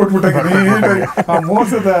ಅಂತೆಲ್ಲ ಬರ್ಕೊಟ್ಬಿಟ್ಟಾಗ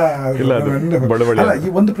ಮೋಸದ.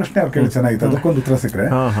 ಈ ಒಂದು ಪ್ರಶ್ನೆ ಅವ್ರು ಕೇಳಿ ಚೆನ್ನಾಗಿತ್ತು, ಅದಕ್ಕೊಂದು ಉತ್ತರ ಸಿಕ್ಕರೆ.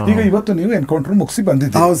 ಈಗ ಇವತ್ತು ನೀವು ಎನ್ಕೌಂಟರ್ ಮುಗಿಸಿ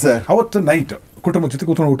ಬಂದಿದ್ದೀವಿ, ಅವತ್ತು ನೈಟ್ ಕುಟುಂಬದ ಜೊತೆ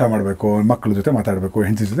ಕೂತ್ಕೊಂಡು ಊಟ ಮಾಡಬೇಕು, ಮಕ್ಕಳ ಜೊತೆ ಮಾತಾಡಬೇಕು,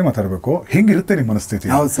 ಹೆಂಡತಿ ಜೊತೆ ಮಾತಾಡಬೇಕು, ಹೆಂಗಿರುತ್ತೆ ನಿಮ್ಮ ಮನಸ್ಥಿತಿ?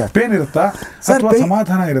 ಪೇನ್ ಇರುತ್ತಾ ಅಥವಾ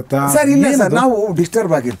ಸಮಾಧಾನ ಇರುತ್ತಾ? ಸರ್ ಇಲ್ಲ ಸರ್, ನಾವು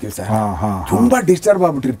ಡಿಸ್ಟರ್ಬ್ ಆಗಿರ್ತೀವಿ ಸರ್, ತುಂಬಾ ಡಿಸ್ಟರ್ಬ್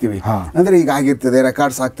ಆಗ್ಬಿಟ್ಟಿರ್ತೀವಿ. ಅಂದ್ರೆ ಈಗ ಆಗಿರ್ತದೆ,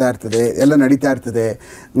 ರೆಕಾರ್ಡ್ಸ್ ಆಗ್ತಾ ಇರ್ತದೆ, ಎಲ್ಲ ನಡೀತಾ ಇರ್ತದೆ.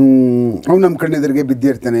 ಅವ್ನು ನಮ್ಮ ಕಣ್ಣೆದುರಿಗೆ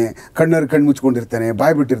ಬಿದ್ದಿರ್ತಾನೆ, ಕಣ್ಣು ಮುಚ್ಕೊಂಡಿರ್ತಾನೆ,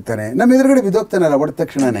 ಬಾಯ್ ಬಿಟ್ಟಿರ್ತಾನೆ, ನಮ್ಮ ಎದುರುಗಡೆ ಬಿದ್ದೋಗ್ತಾನಲ್ಲ ಹೊಡೆದ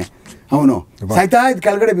ತಕ್ಷಣನೇ. ಅವನು ಸಾಯ್ತಾ ಇದ್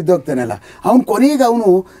ಕೆಳಗಡೆ ಬಿದ್ದೋಗ್ತಾನಲ್ಲ, ಅವ್ನು ಕೊನೆಗೆ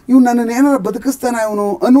ಇವ್ನು ನನ್ನನ್ನು ಏನಾರು ಬದುಕಿಸ್ತಾನ ಅವನು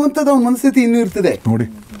ಅನ್ನುವಂಥದ್ದು ಅವ್ನ ಮನಸ್ಥಿತಿ ಇನ್ನೂ ಇರ್ತದೆ ನೋಡಿ.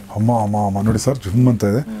 ಅಮ್ಮ ನೋಡಿ ಸರ್, ಜುಮ್ ಅಂತ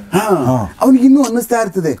ಇದೆ. ಅವ್ನಿಗೆ ಇನ್ನೂ ಅನ್ನಿಸ್ತಾ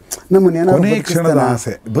ಇರ್ತದೆ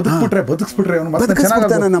ಆಸೆ, ಬದುಕಿಸ್ಬಿಟ್ರೆ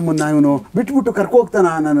ನಮ್ಮನ್ನ ಇವನು ಬಿಟ್ಬಿಟ್ಟು ಕರ್ಕೋಗ್ತಾನ,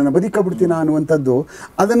 ನನ್ನನ್ನು ಬದುಕಬಿಡ್ತೀನ ಅನ್ನುವಂಥದ್ದು.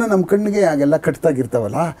 ಅದನ್ನು ನಮ್ಮ ಕಣ್ಣಿಗೆ ಆಗೆಲ್ಲ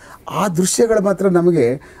ಕಟ್ತಾಗಿರ್ತಾವಲ್ಲ, ಆ ದೃಶ್ಯಗಳು ಮಾತ್ರ ನಮಗೆ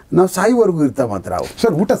ನಾವು ಸಾಯುವವರೆಗೂ ಇರ್ತಾವ ಮಾತ್ರ ಅವು.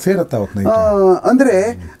 ಸರ್ ಊಟ ಸೇರತ್ತ ಅಂದರೆ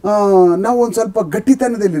ನಾವು ಒಂದು ಸ್ವಲ್ಪ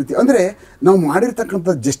ಗಟ್ಟಿತನದಲ್ಲಿ ಇರ್ತೀವಿ. ಅಂದರೆ ನಾವು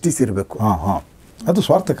ಮಾಡಿರ್ತಕ್ಕಂಥ ಜಸ್ಟಿಸ್ ಇರಬೇಕು, ಅದು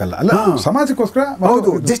ಸ್ವಾರ್ಥಕ್ಕಲ್ಲ, ಅಲ್ಲ ಸಮಾಜಕ್ಕೋಸ್ಕರ.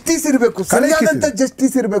 ಹೌದು, ಜಸ್ಟಿಸ್ ಇರಬೇಕು, ಸರಿಯಾದಂಥ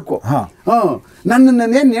ಜಸ್ಟಿಸ್ ಇರಬೇಕು.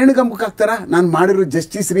 ನನ್ನನ್ನೇನು ನೇಣುಗಂಬಕ್ಕೆ ಹಾಕ್ತಾರ, ನಾನು ಮಾಡಿರೋ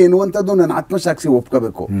ಜಸ್ಟಿಸ್ ರೀ ಎನ್ನುವಂಥದ್ದು ನನ್ನ ಆತ್ಮಸಾಕ್ಷಿ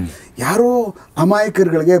ಒಪ್ಕೋಬೇಕು. ಯಾರೋ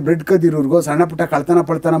ಅಮಾಯಕರುಗಳಿಗೆ, ಬ್ರೆಡ್ ಕದಿರೋರ್ಗೋ, ಸಣ್ಣ ಪುಟ್ಟ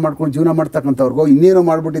ಕಳ್ತನ ಮಾಡ್ಕೊಂಡು ಜೀವನ ಮಾಡ್ತಕ್ಕಂಥವ್ರಿಗೋ, ಇನ್ನೇನೋ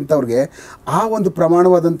ಮಾಡ್ಬಿಟ್ಟಿಂಥವ್ರಿಗೆ ಆ ಒಂದು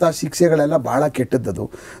ಪ್ರಮಾಣವಾದಂಥ ಶಿಕ್ಷೆಗಳೆಲ್ಲ ಭಾಳ ಕೆಟ್ಟದ್ದದು.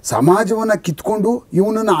 ಸಮಾಜವನ್ನು ಕಿತ್ಕೊಂಡು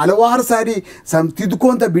ಇವನನ್ನು ಹಲವಾರು ಸಾರಿ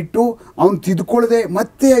ತಿದ್ದುಕೊಂತ ಬಿಟ್ಟು ಅವ್ನು ತಿದ್ಕೊಳ್ಳದೆ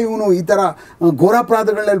ಮತ್ತೆ ಇವನು ಈ ಥರ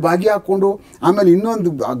ಘೋರಾಪರಾಧಗಳಲ್ಲಿ ಭಾಗಿಹಾಕ್ಕೊಂಡು ಆಮೇಲೆ ಇನ್ನೊಂದು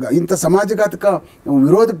ಇಂಥ ಸಮಾಜಘಾತಕ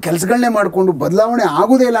ವಿರೋಧ ಕೆಲಸಗಳನ್ನೇ ಮಾಡಿಕೊಂಡು ಬದಲಾವಣೆ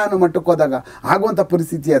ಆಗೋದೇ ಇಲ್ಲ ಅನ್ನೋ ಮಟ್ಟಕ್ಕೆ ಹೋದಾಗ, ಆಗುವಂಥ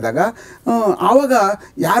ಪರಿಸ್ಥಿತಿ ಆದಾಗ ಆವಾಗ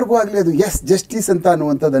ಯಾರಿಗೂ ಆಗಲಿ ಅದು ಜಸ್ಟಿಸ್ ಅಂತ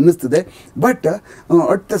ಅನ್ನುವಂಥದ್ದು ಅನ್ನಿಸ್ತದೆ. But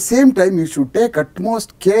at the same time you should take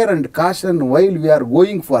utmost care and caution while we are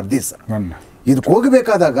going for this. ಇದಕ್ಕೆ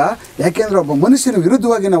ಹೋಗಬೇಕಾದಾಗ, ಯಾಕೆಂದರೆ ಒಬ್ಬ ಮನುಷ್ಯನ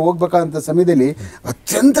ವಿರುದ್ಧವಾಗಿ ನಾವು ಹೋಗ್ಬೇಕಾದಂಥ ಸಮಯದಲ್ಲಿ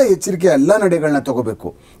ಅತ್ಯಂತ ಎಚ್ಚರಿಕೆ ಎಲ್ಲ ನಡೆಗಳನ್ನ ತಗೋಬೇಕು.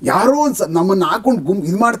 ಯಾರೋ ನಮ್ಮನ್ನು ಹಾಕೊಂಡು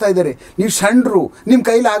ಇದು ಮಾಡ್ತಾ ಇದ್ದಾರೆ, ನೀವು ಷಂಡ್ರು, ನಿಮ್ಮ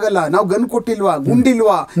ಕೈಲಿ ಆಗಲ್ಲ, ನಾವು ಗನ್ ಕೊಟ್ಟಿಲ್ವಾ,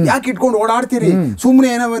 ಗುಂಡಿಲ್ವಾ, ಯಾಕೆ ಇಟ್ಕೊಂಡು ಓಡಾಡ್ತೀರಿ, ಸುಮ್ಮನೆ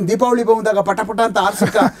ಏನೋ ಒಂದು ದೀಪಾವಳಿ ಬಂದಾಗ ಪಟ ಅಂತ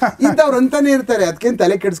ಆರ್ಸಿಕ ಇಂಥವ್ರು ಅಂತಾನೆ ಇರ್ತಾರೆ. ಅದಕ್ಕೇನು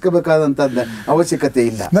ತಲೆ ಕೆಡಿಸ್ಕೋಬೇಕಾದಂಥದ್ದು ಅವಶ್ಯಕತೆ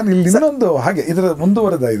ಇಲ್ಲ. ನಾನು ಇಲ್ಲಿ ಇನ್ನೊಂದು ಹಾಗೆ ಇದರ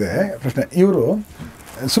ಮುಂದುವರೆದ ಇದೆ ಪ್ರಶ್ನೆ. ಇವರು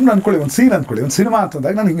ಸುಮ್ಮನೆ ಅಂದ್ಕೊಳ್ಳಿ, ಒಂದು ಸೀನ್ ಅಂದ್ಕೊಳ್ಳಿ, ಒಂದು ಸಿನಿಮಾ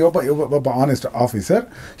ಅಂತಂದಾಗ ನಾನು ಹಿಂಗೆ ಒಬ್ಬ honest officer,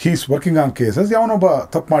 he's working on cases, ಯಾವನೊಬ್ಬ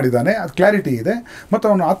ತಪ್ಪು ಮಾಡಿದ್ದಾನೆ, ಅದು ಕ್ಲಾರಿಟಿ ಇದೆ, ಮತ್ತು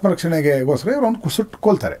ಅವನು ಆತ್ಮರಕ್ಷಣೆಗೋಸ್ಕರ ಇವರು ಅವ್ನು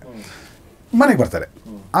ಸುಟ್ಕೊಳ್ತಾರೆ, ಮನೆಗೆ ಬರ್ತಾರೆ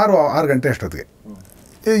 6 ಗಂಟೆ ಅಷ್ಟೊತ್ತಿಗೆ.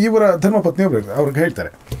 ಇವರ ಧರ್ಮಪತ್ನಿಯವರು ಅವ್ರಿಗೆ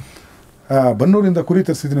ಹೇಳ್ತಾರೆ, ಬನ್ನೂರಿಂದ ಕುರಿ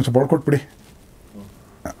ತರಿಸಿದ್ದೀನಿ, ಸ್ವಲ್ಪ ಬಡ್ಕೊಟ್ಬಿಡಿ.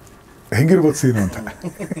 ಹೆಂಗಿರ್ಬೋದು ಸೀನು ಅಂತ.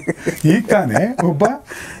 ಈಗ ತಾನೇ ಒಬ್ಬ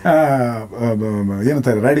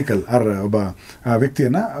ಏನಂತಾರೆ ರ್ಯಾಡಿಕಲ್ ಒಬ್ಬ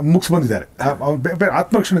ವ್ಯಕ್ತಿಯನ್ನು ಮುಗಿಸ್ ಬಂದಿದ್ದಾರೆ,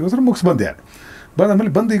 ಆತ್ಮರಕ್ಷಣೆಗೋಸ್ಕರ ಮುಗಿಸ್ ಬಂದಿದ್ದಾರೆ.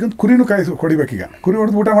 ಬಂದಾದ್ಮೇಲೆ ಈಗ ಕುರಿನೂ ಕೊಡಿಬೇಕೀಗ, ಕುರಿ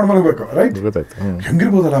ಹೊಡೆದು ಊಟ ಮಾಡಿ ಮಲಗಬೇಕು, ರೈಟ್?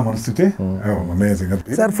 ಹೆಂಗಿರ್ಬೋದಲ್ಲ ಮನಸ್ಥಿತಿ. Amazing.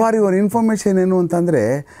 Sir, for your information ಏನು ಅಂತಂದರೆ,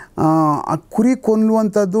 ಆ ಕುರಿ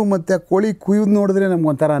ಕೊಲ್ಲುವಂಥದ್ದು ಮತ್ತು ಆ ಕೋಳಿ ಕುಯ್ಯೋದು ನೋಡಿದ್ರೆ ನಮ್ಗೆ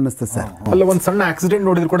ಒಂಥರ ಅನ್ನಿಸ್ತದೆ ಸರ್. ಅಲ್ಲ, ಒಂದು ಸಣ್ಣ ಆಕ್ಸಿಡೆಂಟ್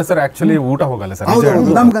ನೋಡಿದ್ರು ಕೂಡ ಸರ್ ಆ್ಯಕ್ಚುಲಿ ಊಟ ಹೋಗಲ್ಲ ಸರ್. ಹೌದು,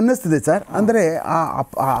 ನಮ್ಗೆ ಅನ್ನಿಸ್ತದೆ ಸರ್. ಅಂದರೆ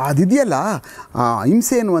ಅದಿದೆಯಲ್ಲ,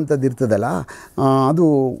 ಹಿಂಸೆ ಎನ್ನುವಂಥದ್ದು ಇರ್ತದಲ್ಲ, ಅದು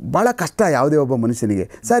ಭಾಳ ಕಷ್ಟ ಯಾವುದೇ ಒಬ್ಬ ಮನುಷ್ಯನಿಗೆ.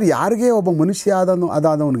 ಸರ್, ಯಾರಿಗೆ ಒಬ್ಬ ಮನುಷ್ಯ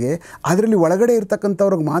ಅದಾದವನಿಗೆ ಅದರಲ್ಲಿ ಒಳಗಡೆ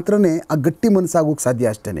ಇರ್ತಕ್ಕಂಥವ್ರಿಗೆ ಮಾತ್ರನೇ ಆ ಗಟ್ಟಿ ಮನಸ್ಸಾಗೋಕ್ಕೆ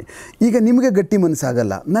ಸಾಧ್ಯ ಅಷ್ಟೇ. ಈಗ ನಿಮಗೆ ಗಟ್ಟಿ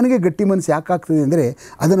ಮನಸ್ಸಾಗಲ್ಲ, ನನಗೆ ಗಟ್ಟಿ ಮನಸ್ಸು ಯಾಕಾಗ್ತದೆ ಅಂದರೆ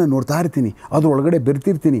ಅದನ್ನು ನೋಡ್ತಾ ಇರ್ತೀನಿ, ಅದ್ರ ಒಳಗಡೆ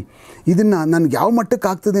ಬೆರ್ತಿರ್ತೀನಿ. ಇದನ್ನು ನನಗೆ ಯಾವ ಮಟ್ಟಕ್ಕೆ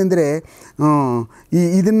ಆಗ್ತದೆ ಅಂದರೆ,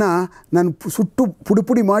 ಇದನ್ನು ನಾನು ಸುಟ್ಟು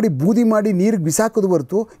ಪುಡಿ ಮಾಡಿ ಬೂದಿ ಮಾಡಿ ನೀರಿಗೆ ಬಿಸಾಕೋದು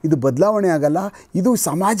ಹೊರತು ಇದು ಬದಲಾವಣೆ ಆಗಲ್ಲ. ಇದು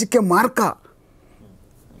ಸಮಾಜಕ್ಕೆ ಮಾರ್ಕ.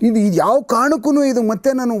 ಇದು ಯಾವ ಕಾರಣಕ್ಕೂ ಇದು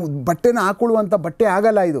ಮತ್ತೆ ನಾನು ಬಟ್ಟೆನ ಹಾಕೊಳ್ಳುವಂಥ ಬಟ್ಟೆ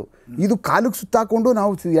ಆಗಲ್ಲ. ಇದು ಕಾಲಿಗೆ ಸುತ್ತಾಕೊಂಡು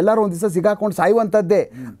ನಾವು ಎಲ್ಲರೂ ಒಂದು ದಿವಸ ಸಿಗಾಕೊಂಡು ಸಾಯುವಂಥದ್ದೇ.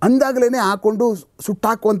 ಅಂದಾಗಲೇ ಹಾಕ್ಕೊಂಡು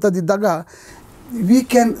ಸುಟ್ಟಾಕುವಂಥದ್ದಿದ್ದಾಗ ವಿ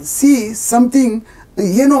ಕ್ಯಾನ್ ಸಿ ಸಮಥಿಂಗ್.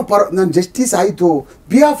 ಏನೋ ನಾನು ಜಸ್ಟಿಸ್ ಆಯಿತು,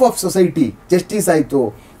 ಬಿಹಾಫ್ ಆಫ್ ಸೊಸೈಟಿ ಜಸ್ಟಿಸ್ ಆಯಿತು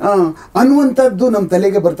ಅನ್ನುವಂಥದ್ದು ನಮ್ಮ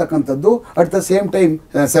ತಲೆಗೆ ಬರ್ತಕ್ಕಂಥದ್ದು. At the same time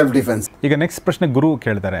self defence. ಈಗ ನೆಕ್ಸ್ಟ್ ಪ್ರಶ್ನೆ ಗುರು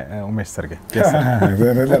ಕೇಳ್ತಾರೆ ಉಮೇಶ್ ಸರ್ಗೆ.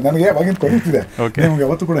 ನನಗೆ ಅವಾಗಿನ ಕೊಡುತ್ತಿದೆ, ನಿಮಗೆ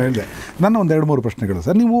ಅವತ್ತು ಕೂಡ ಹೇಳಿದೆ. ನನ್ನ ಒಂದು 2-3 ಪ್ರಶ್ನೆಗಳು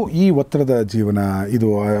ಸರ್. ನೀವು ಈ ಒತ್ತಡದ ಜೀವನ, ಇದು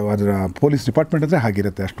ಅದರ ಪೊಲೀಸ್ ಡಿಪಾರ್ಟ್ಮೆಂಟ್ ಅಂದರೆ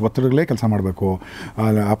ಹಾಗಿರುತ್ತೆ, ಅಷ್ಟು ಒತ್ತಡಗಳೇ ಕೆಲಸ ಮಾಡಬೇಕು,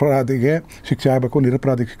 ಅಪರಾಧಿಗೆ ಶಿಕ್ಷೆ ಆಗಬೇಕು,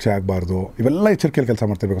 ನಿರಪರಾಧಿಗೆ ಶಿಕ್ಷೆ ಆಗಬಾರ್ದು, ಇವೆಲ್ಲ ಎಚ್ಚರಿಕೆಯಲ್ಲಿ ಕೆಲಸ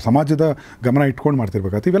ಮಾಡ್ತಿರ್ಬೇಕು, ಸಮಾಜದ ಗಮನ ಇಟ್ಕೊಂಡು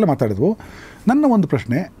ಮಾಡ್ತಿರ್ಬೇಕು, ಇವೆಲ್ಲ ಮಾತಾಡಿದ್ವು. ನನ್ನ ಒಂದು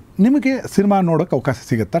ಪ್ರಶ್ನೆ, ನಿಮಗೆ ಸಿನಿಮಾ ನೋಡೋಕ್ಕೆ ಅವಕಾಶ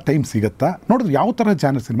ಸಿಗುತ್ತಾ, ಟೈಮ್ ಸಿಗುತ್ತಾ? ನೋಡಿದ್ರೆ ಯಾವ ಥರ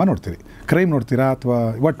ಜಾನರ್ ಸಿನಿಮಾ ನೋಡ್ತೀರಿ? ಕ್ರೈಮ್ ನೋಡ್ತೀರಾ ಅಥವಾ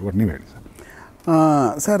ಒಟ್ ನೀವು ಹೇಳಿ ಸರ್.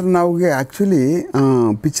 ಸರ್, ನಾವುಗೆ ಆ್ಯಕ್ಚುಲಿ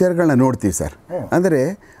ಪಿಕ್ಚರ್ಗಳನ್ನ ನೋಡ್ತೀವಿ ಸರ್. ಅಂದರೆ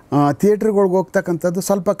ಥಿಯೇಟ್ರ್ಗಳಿಗೆ ಹೋಗ್ತಕ್ಕಂಥದ್ದು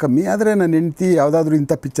ಸ್ವಲ್ಪ ಕಮ್ಮಿ. ಆದರೆ ನನ್ನ ಹೆಂಡ್ತಿ ಯಾವುದಾದ್ರೂ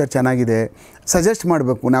ಇಂಥ ಪಿಕ್ಚರ್ ಚೆನ್ನಾಗಿದೆ ಸಜೆಸ್ಟ್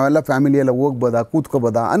ಮಾಡಬೇಕು, ನಾವೆಲ್ಲ ಫ್ಯಾಮಿಲಿ ಎಲ್ಲ ಹೋಗ್ಬೋದಾ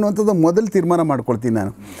ಕೂತ್ಕೋಬೋದಾ ಅನ್ನುವಂಥದ್ದು ಮೊದಲು ತೀರ್ಮಾನ ಮಾಡ್ಕೊಳ್ತೀನಿ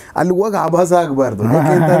ನಾನು. ಅಲ್ಲಿ ಹೋಗಿ ಆಭಾಸ ಆಗಬಾರ್ದು.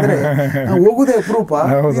 ಯಾಕೆಂತಂದರೆ ಹೋಗೋದೇ ಅಪರೂಪ,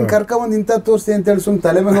 ನೀನು ಕರ್ಕೊಂಬಂದು ಇಂಥ ತೋರಿಸಿ ಅಂತೇಳಿ ಸುಮ್ಮನೆ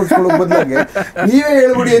ತಲೆ ಮೇಲೆ ನೋಡ್ಕೊಳ್ಳೋ ಬದಲಾಗಿ ನೀವೇ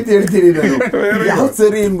ಹೇಳ್ಬಿಡಿ ಅಂತ ಹೇಳ್ತೀನಿ ನಾನು, ಯಾವ್ದು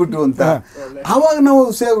ಸರಿ ಅಂದ್ಬಿಟ್ಟು ಅಂತ. ಆವಾಗ ನಾವು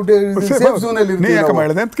ಸೇಫ್ ಝೋನಲ್ಲಿ ಇರ್ತೀವಿ,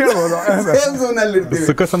 ಸೇಫ್ ಝೋನಲ್ಲಿ ಇರ್ತೀವಿ.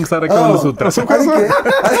 ಸುಖ ಸಂಸಾರಕ್ಕೆ ಒಂದು ಸೂತ್ರ.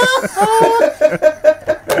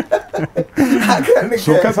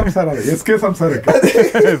 ಸುಖ ಸಂಸಾರ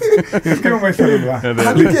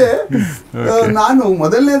ಅದಕ್ಕೆ ನಾನು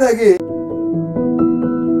ಮೊದಲನೇದಾಗಿ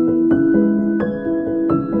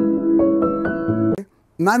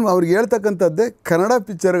ನಾನು ಅವ್ರಿಗೆ ಹೇಳ್ತಕ್ಕಂಥದ್ದೇ ಕನ್ನಡ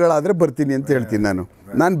ಪಿಕ್ಚರ್ಗಳಾದರೆ ಬರ್ತೀನಿ ಅಂತ ಹೇಳ್ತೀನಿ.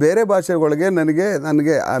 ನಾನು ಬೇರೆ ಭಾಷೆಗಳಿಗೆ ನನಗೆ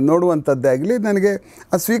ನೋಡುವಂಥದ್ದೇ ಆಗಲಿ ನನಗೆ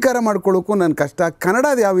ಅದು ಸ್ವೀಕಾರ ಮಾಡ್ಕೊಳ್ಳೋಕ್ಕೂ ನನ್ನ ಕಷ್ಟ.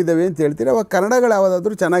 ಕನ್ನಡದ ಯಾವಿದ್ದಾವೆ ಅಂತ ಹೇಳ್ತೀರಿ, ಅವಾಗ ಕನ್ನಡಗಳು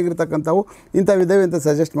ಯಾವುದಾದ್ರೂ ಚೆನ್ನಾಗಿರ್ತಕ್ಕಂಥವು ಇಂಥವಿದ್ದಾವೆ ಅಂತ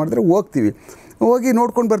ಸಜೆಸ್ಟ್ ಮಾಡಿದ್ರೆ ಹೋಗ್ತೀವಿ. ಹೋಗಿ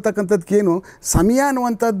ನೋಡ್ಕೊಂಡು ಬರ್ತಕ್ಕಂಥದ್ದಕ್ಕೇನು ಸಮಯ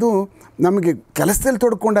ಅನ್ನುವಂಥದ್ದು ನಮಗೆ ಕೆಲಸದಲ್ಲಿ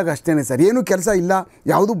ತೊಡ್ಕೊಂಡಾಗ ಅಷ್ಟೇ ಸರ್. ಏನೂ ಕೆಲಸ ಇಲ್ಲ,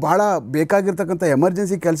 ಯಾವುದು ಭಾಳ ಬೇಕಾಗಿರ್ತಕ್ಕಂಥ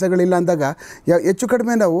ಎಮರ್ಜೆನ್ಸಿ ಕೆಲಸಗಳಿಲ್ಲ ಅಂದಾಗ ಹೆಚ್ಚು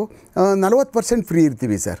ಕಡಿಮೆ ನಾವು 40% ಫ್ರೀ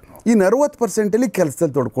ಇರ್ತೀವಿ ಸರ್. ಈ 40%ಅಲ್ಲಿ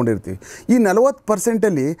ಕೆಲಸದಲ್ಲಿ ತೊಡ್ಕೊಂಡಿರ್ತೀವಿ. ಈ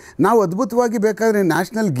 40%ಅಲ್ಲಿ ನಾವು ಅದ್ಭುತವಾಗಿ ಬೇಕಾದರೆ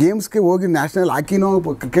ನ್ಯಾಷನಲ್ ಗೇಮ್ಸ್ಗೆ ಹೋಗಿ ನ್ಯಾಷನಲ್ ಹಾಕಿನೋ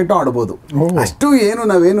ಕ್ರಿಕೆಟೋ ಆಡ್ಬೋದು. ಅಷ್ಟು ಏನು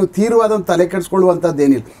ನಾವೇನು ತೀವ್ರವಾದಂಥ ತಲೆ ಕೆಡಿಸ್ಕೊಳ್ಳುವಂಥದ್ದು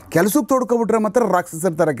ಏನಿಲ್ಲ. ಕೆಲಸಕ್ಕೆ ತೊಡ್ಕೊಬಿಟ್ರೆ ಮಾತ್ರ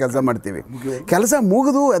ರಾಕ್ಷಸರ ಥರ ಕೆಲಸ ಮಾಡ್ತೀವಿ. ಕೆಲಸ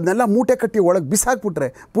ಮುಗಿದು ಅದನ್ನೆಲ್ಲ ಮೂಟೆ ಕಟ್ಟಿ ಒಳಗೆ ಬಿಸಾಕ್ಬಿಟ್ರೆ,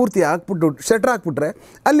 ಪೂರ್ತಿ ಹಾಕ್ಬಿಟ್ಟು ಶಟ್ರ್ ಹಾಕ್ಬಿಟ್ರೆ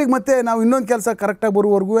ಅಲ್ಲಿಗೆ ಮತ್ತೆ ನಾವು ಇನ್ನೊಂದು ಕೆಲಸ ಕರೆಕ್ಟಾಗಿ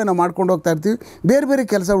ಬರುವವರೆಗೂ ನಾವು ಮಾಡ್ಕೊಂಡು ಹೋಗ್ತಾ ಇರ್ತೀವಿ. ಬೇರೆ ಬೇರೆ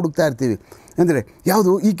ಕೆಲಸ ಹುಡುಕ್ತಾ ಇರ್ತೀವಿ. ಅಂದರೆ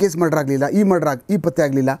ಯಾವುದು ಈ ಕೇಸ್ ಮರ್ಡರ್ ಆಗಲಿಲ್ಲ, ಈ ಪತ್ತೆ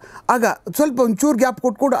ಆಗಲಿಲ್ಲ, ಆಗ ಸ್ವಲ್ಪ ಒಂಚೂರು ಗ್ಯಾಪ್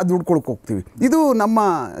ಕೊಟ್ಕೊಂಡು ಅದು ಹುಡ್ಕೊಳಕ್ಕೆ ಹೋಗ್ತೀವಿ. ಇದು ನಮ್ಮ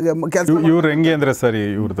ಕೆಲಸ. ಇವ್ರು ಹೆಂಗೆ ಅಂದರೆ ಸರಿ,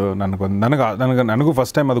 ಇವ್ರದ್ದು ನನಗೂ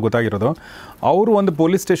ಫಸ್ಟ್ ಟೈಮ್ ಅದು ಗೊತ್ತಾಗಿರೋದು. ಅವರು ಒಂದು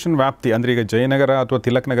ಪೊಲೀಸ್ ಸ್ಟೇಷನ್ ವ್ಯಾಪ್ತಿ ಅಂದರೆ ಈಗ ಜಯನಗರ ಅಥವಾ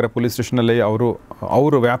ತಿಲಕ್ ನಗರ ಪೊಲೀಸ್ ಸ್ಟೇಷನಲ್ಲಿ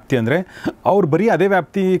ಅವರು ವ್ಯಾಪ್ತಿ ಅಂದರೆ ಅವ್ರು ಬರೀ ಅದೇ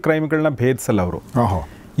ವ್ಯಾಪ್ತಿ ಕ್ರೈಮ್ಗಳನ್ನ ಭೇದಿಸಲ್ಲ. ಅವರು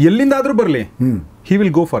ಎಲ್ಲಿಂದಾದರೂ ಬರಲಿ, he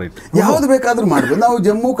will go for it. ಯಾವ್ದು ಬೇಕಾದ್ರೂ ಮಾಡ್ಬೋದು. ನಾವು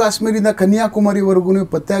ಜಮ್ಮು ಕಾಶ್ಮೀರಿಂದ ಕನ್ಯಾಕುಮಾರಿವರೆಗೂ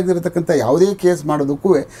ಪತ್ತೆ ಆಗದಿರತಕ್ಕಂಥ ಯಾವುದೇ ಕೇಸ್ ಮಾಡೋದಕ್ಕೂ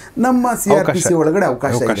ನಮ್ಮ CRPC ಒಳಗಡೆ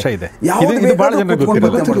ಅವಕಾಶ ಇದೆ.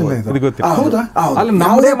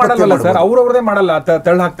 ಅವ್ರವ್ರದೇ ಮಾಡಲ್ಲ,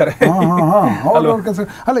 ತಳ್ಳ ಹಾಕ್ತಾರೆ.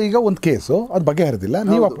 ಅಲ್ಲ, ಈಗ ಒಂದು ಕೇಸು ಅದು ಬಗೆಹರಿದಿಲ್ಲ,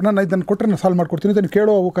 ನೀವು ನಾನು ಇದನ್ನು ಕೊಟ್ಟರೆ ನಾನು ಸಾಲ್ವ್ ಮಾಡ್ಕೊಡ್ತೀನಿ ಅಂತ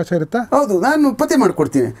ಕೇಳೋ ಅವಕಾಶ ಇರುತ್ತಾ? ಹೌದು, ನಾನು ಪತ್ತೆ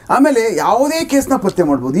ಮಾಡ್ಕೊಡ್ತೀನಿ. ಆಮೇಲೆ ಯಾವುದೇ ಕೇಸ್ನ ಪತ್ತೆ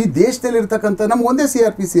ಮಾಡ್ಬೋದು. ಈ ದೇಶದಲ್ಲಿ ಇರ್ತಕ್ಕಂಥ ನಮ್ಗೆ ಒಂದೇ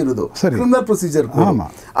CRPC ಇರೋದು, ಕ್ರಿಮಿನಲ್ ಪ್ರೊಸೀಜರ್.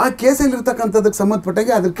 ಆ ಕೇಸಲ್ಲಿ ಇರ್ತಕ್ಕಂಥದಕ್ಕೆ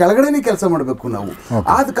ಸಂಬಂಧಪಟ್ಟಾಗೆ ಅದ್ರ ಕೆಳಗಡೆನೇ ಕೆಲಸ ಮಾಡಬೇಕು ನಾವು.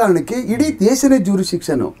 ಆದ ಕಾರಣಕ್ಕೆ ಇಡೀ ದೇಶನೇ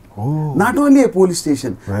jurisdiction. Not only A police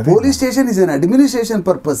station. Police station is N administration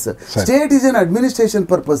purpose, state is N administration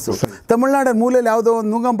purpose. Tamil Nadu ಮೂಲೆಯಲ್ಲಿ ಯಾವುದೋ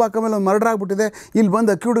ಒಂದು ನುಂಗಂಪಾಕ ಮೇಲೆ ಒಂದು ಮರ್ಡರ್ ಆಗ್ಬಿಟ್ಟಿದೆ, ಇಲ್ಲಿ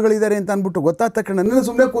ಬಂದು ಅಕ್ಯೂಡ್ಗಳಿದ್ದಾರೆ ಅಂತ ಅಂದ್ಬಿಟ್ಟು ಗೊತ್ತಾದ ತಕ್ಷಣ ನನ್ನ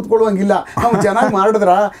ಸುಮ್ಮನೆ ಕೂತ್ಕೊಳ್ಳುವಂಗಿಲ್ಲ, ನಾವು ಚೆನ್ನಾಗಿ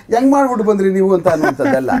ಮಾಡಿದ್ರ ಹೆಂಗ್ ಮಾಡ್ಬಿಟ್ಟು ಬಂದ್ರಿ ನೀವು ಅಂತ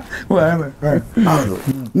ಅನ್ನುವಂಥದ್ದೆಲ್ಲ. ಹೌದು,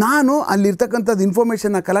 ನಾನು ಅಲ್ಲಿರ್ತಕ್ಕಂಥದ್ದು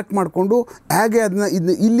ಇನ್ಫಾರ್ಮೇಷನ್ನ ಕಲೆಕ್ಟ್ ಮಾಡಿಕೊಂಡು ಹೇಗೆ ಅದನ್ನ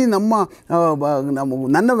ಇಲ್ಲಿ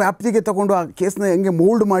ನನ್ನ ವ್ಯಾಪ್ತಿಗೆ ತಗೊಂಡು ಆ ಕೇಸ್ನ ಹೆಂಗೆ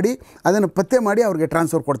ಮೋಲ್ಡ್ ಮಾಡಿ ಅದನ್ನು ಪತ್ತೆ ಮಾಡಿ ಅವ್ರಿಗೆ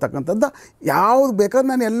ಟ್ರಾನ್ಸ್ಫರ್ ಕೊಡ್ತಕ್ಕಂಥದ್ದು ಯಾವುದು ಬೇಕಾದ್ರೆ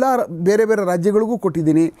ನಾನು ಎಲ್ಲ ಬೇರೆ ಬೇರೆ ರಾಜ್ಯಗಳಿಗೂ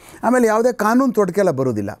ಕೊಟ್ಟಿದ್ದೀನಿ. ಆಮೇಲೆ ಯಾವುದೇ ಕಾನೂನು ತೊಡಕೆಲ್ಲ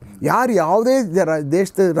ಬರೋದಿಲ್ಲ. ಯಾರು ಯಾವುದೇ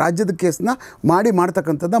ರಾಜ್ಯದ ಕೇಸ್ನ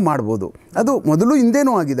ಮಾಡ್ತಕ್ಕಂಥದ್ದು ಮಾಡ್ಬೋದು. ಅದು ಮೊದಲು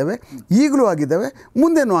ಹಿಂದೇನೂ ಆಗಿದ್ದಾವೆ, ಈಗಲೂ ಆಗಿದ್ದಾವೆ,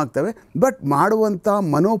 ಮುಂದೇನೂ ಆಗ್ತವೆ. ಬಟ್ ಮಾಡುವಂಥ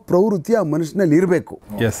ಮನೋಪ್ರವೃತ್ತಿ ಆ ಮನುಷ್ಯನಲ್ಲಿ ಇರಬೇಕು.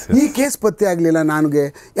 ಈ ಕೇಸ್ ಪತ್ತೆ ಆಗಲಿಲ್ಲ, ನನಗೆ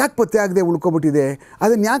ಯಾಕೆ ಪತ್ತೆ ಆಗದೆ ಉಳ್ಕೊಬಿಟ್ಟಿದೆ,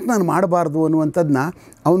 ಅದನ್ನು ಯಾಕೆ ನಾನು ಮಾಡಬಾರ್ದು ಅನ್ನುವಂಥದ್ದನ್ನ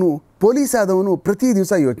ಅವನು ಪೊಲೀಸ್ ಆದವನು ಪ್ರತಿ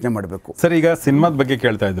ದಿವಸ ಯೋಚನೆ ಮಾಡಬೇಕು. ಸರ್, ಈಗ ಸಿನಿಮಾದ ಬಗ್ಗೆ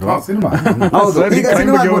ಕೇಳ್ತಾ ಇದ್ರು.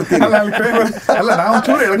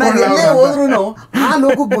 ಹೋದ್ರೂ ಆ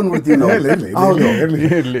ಲೋಕಕ್ಕೆ ಬಂದ್ಬಿಡ್ತೀವಿ.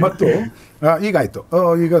 ಮತ್ತು ಈಗಾಯಿತು,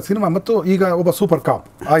 ಈಗ ಸಿನಿಮಾ ಮತ್ತು ಈಗ ಒಬ್ಬ ಸೂಪರ್ ಕಾಪ್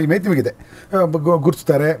ಆ ಇಮೇಜ್ ನಿಮಗಿದೆ.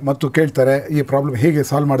 ಗುರುತಿಸ್ತಾರೆ ಮತ್ತು ಕೇಳ್ತಾರೆ ಈ ಪ್ರಾಬ್ಲಮ್ ಹೇಗೆ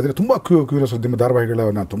ಸಾಲ್ವ್ ಮಾಡಿದ್ರೆ. ತುಂಬ ಕ್ಯೂರಿಯಸ್ ನಿಮ್ಮ ಧಾರಾವಾಹಿಗಳು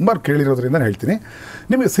ನಾನು ತುಂಬ ಕೇಳಿರೋದ್ರಿಂದ ಹೇಳ್ತೀನಿ.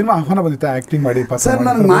 ನಿಮಗೆ ಸಿನಿಮಾ ಆಹ್ವಾನ ಬಂದಿತ್ತ ಆ್ಯಕ್ಟಿಂಗ್ ಮಾಡಿ? ಸರ್,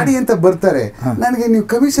 ನನಗೆ ಮಾಡಿ ಅಂತ ಬರ್ತಾರೆ. ನನಗೆ ನೀವು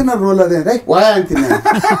ಕಮಿಷನರ್ ರೋಲ್ ಅದೇ ಅಂತೀನಿ.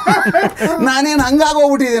 ನಾನೇನು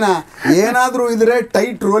ಹಂಗಾಗೋಗ್ಬಿಟ್ಟಿದ್ದೀನ? ಏನಾದರೂ ಇದ್ರೆ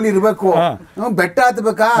ಟೈಟ್ ರೋಲ್ ಇರಬೇಕು, ಬೆಟ್ಟ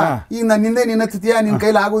ಹತ್ಬೇಕಾ, ಈಗ ನನ್ನಿಂದ ನಿನ್ನ ಹತ್ತಿಯ ನಿನ್ನ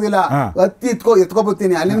ಕೈಲಿ ಆಗೋದಿಲ್ಲ,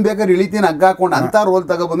 ಎತ್ಕೊಬತ್ತೀನಿ, ಅಲ್ಲಿಂದ ಬೇಕಾದ್ರೆ ಇಳಿತೀನಿ ಹಗ್ಗ ಹಾಕೊಂಡು, ಅಂತ ರೋಲ್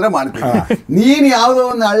ತಗೊಬಂದ್ರೆ ಮಾಡ್ತೀನಿ. ನೀನ್ ಯಾವ್ದೋ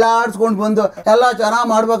ಒಂದು ಅಳ್ಳಾಡ್ಸ್ಕೊಂಡ್ ಬಂದು ಎಲ್ಲ ಚೆನ್ನಾಗ್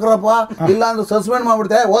ಮಾಡ್ಬೇಕ್ರಪ್ಪ, ಇಲ್ಲ ಅಂದ್ರೆ ಸಸ್ಪೆಂಡ್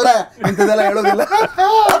ಮಾಡ್ಬಿಡ್ತೇವೆ ಹೋದ್ರೆ ಇಂಥದೆಲ್ಲ ಹೇಳೋದಿಲ್ಲ.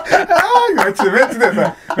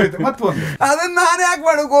 ಅದನ್ನ ನಾನು ಯಾಕೆ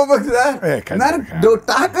ಮಾಡಕ್ ಹೋಗ್ಬೇಕು ಸರ್? ನನ್ಗೆ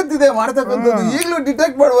ತಾಕತ್ತಿದೆ ಮಾಡ್ತಕ್ಕಂಥದ್ದು, ಈಗಲೂ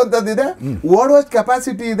ಡಿಟೆಕ್ಟ್ ಮಾಡುವಂಥದ್ದಿದೆ, ಓಡುವಷ್ಟು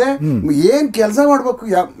ಕೆಪಾಸಿಟಿ ಇದೆ. ಏನ್ ಕೆಲಸ ಮಾಡ್ಬೇಕು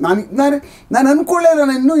ನಾನು ಅನ್ಕೊಳ್ಳಿಲ್ಲ.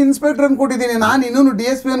 ನಾನು ಇನ್ನೂ ಇನ್ಸ್ಪೆಕ್ಟರ್ ಅನ್ಕೊಟ್ಟಿದ್ದೀನಿ, ನಾನು ಇನ್ನೂ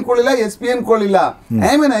DSP ಅನ್ಕೊಳ್ಳಿಲ್ಲ, SP ಅನ್ಕೊಳ್ಳಿಲ್ಲ.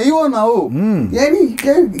 ಐ ಮೀನ್ ಅಯ್ಯೋ ನಾವು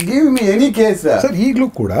give me any case. Sir, ಈಗಲೂ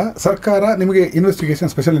ಕೂಡ ಸರ್ಕಾರ ನಿಮಗೆ ಇನ್ವೆಸ್ಟಿಗೇಷನ್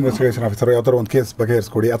ಸ್ಪೆಷಲ್ ಇನ್ವೆಸ್ಟಿಗೇಷನ್ ಆಫೀಸರ್ ಯಾವ್ದಾರ ಒಂದು ಕೇಸ್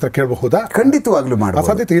ಬಗೆಹರಿಸ್ಕೊಡಿ ಆ ಥರ ಕೇಳಬಹುದಾ? ಖಂಡಿತವಾಗ್ಲೂ ಮಾಡೋ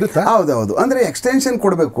ಸಾಧ್ಯತೆ ಇರುತ್ತಾ? ಹೌದೌದು. ಅಂದ್ರೆ ಎಕ್ಸ್ಟೆನ್ಷನ್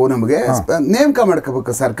ಕೊಡಬೇಕು, ನಮಗೆ ನೇಮಕ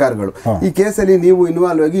ಮಾಡ್ಕೋಬೇಕು ಸರ್ಕಾರಗಳು. ಈ ಕೇಸಲ್ಲಿ ನೀವು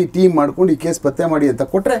ಇನ್ವಾಲ್ವ್ ಆಗಿ ಟೀಮ್ ಮಾಡ್ಕೊಂಡು ಈ ಕೇಸ್ ಪತ್ತೆ ಮಾಡಿ ಅಂತ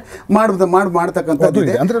ಕೊಟ್ರೆ ಮಾಡ್ತಕ್ಕಂಥದ್ದು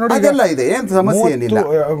ಅದೆಲ್ಲ ಇದೆ, ಏನ್ ಸಮಸ್ಯೆ ಏನಿಲ್ಲ.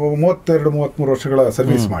 32-33 ವರ್ಷಗಳ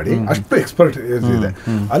ಸರ್ವಿಸ್ ಮಾಡಿ ಅಷ್ಟು ಎಕ್ಸ್ಪರ್ಟ್ ಇದೆ.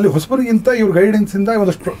 ಅಲ್ಲಿ ಹೊಸಬರಿಗಿಂತ ಇವ್ರ ಗೈಡೆನ್ಸ್ ಇಂದ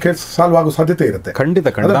ಒಂದಷ್ಟು ಕೇಸ್ ಸಾಲ್ವ್ ಆಗೋ ಸಾಧ್ಯತೆ ಇರುತ್ತೆ. ಖಂಡಿತ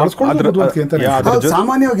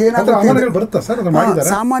ಸಾಮಾನ್ಯವಾಗಿ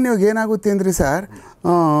ಏನಾಗುತ್ತೆ ಅಂದ್ರೆ ಸರ್,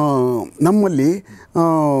 ನಮ್ಮಲ್ಲಿ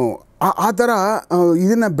ಆ ಥರ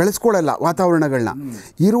ಇದನ್ನು ಬೆಳೆಸ್ಕೊಳ್ಳಲ್ಲ, ವಾತಾವರಣಗಳನ್ನ.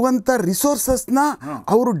 ಇರುವಂಥ ರಿಸೋರ್ಸಸ್ನ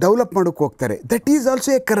ಅವರು ಡೆವಲಪ್ ಮಾಡೋಕ್ಕೆ ಹೋಗ್ತಾರೆ. That is also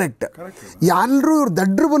A correct. ಎಲ್ಲರೂ ಇವ್ರು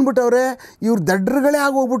ದಡ್ರು ಬಂದ್ಬಿಟ್ಟವ್ರೆ, ಇವ್ರು ದಡ್ರುಗಳೇ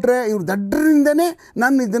ಆಗೋಗ್ಬಿಟ್ರೆ, ಇವ್ರು ದಡ್ರಿಂದನೇ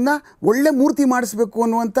ನಾನು ಇದನ್ನು ಒಳ್ಳೆ ಮೂರ್ತಿ ಮಾಡಿಸ್ಬೇಕು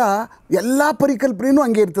ಅನ್ನುವಂಥ ಎಲ್ಲ ಪರಿಕಲ್ಪನೆಯೂ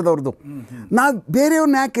ಹಂಗೆ ಇರ್ತದೆ ಅವ್ರದ್ದು. ನಾವು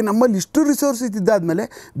ಬೇರೆಯವ್ರನ್ನ ಯಾಕೆ, ನಮ್ಮಲ್ಲಿ ಇಷ್ಟು ರಿಸೋರ್ಸ್ ಇದ್ದಿದ್ದಾದಮೇಲೆ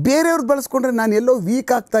ಬೇರೆಯವ್ರದ್ದು ಬಳಸ್ಕೊಂಡ್ರೆ ನಾನು ಎಲ್ಲೋ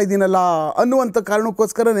ವೀಕ್ ಆಗ್ತಾ ಇದ್ದೀನಲ್ಲ ಅನ್ನುವಂಥ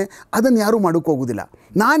ಕಾರಣಕ್ಕೋಸ್ಕರನೇ ಅದನ್ನು ಯಾರೂ ಮಾಡೋಕ್ಕೆ ಹೋಗೋದಿಲ್ಲ.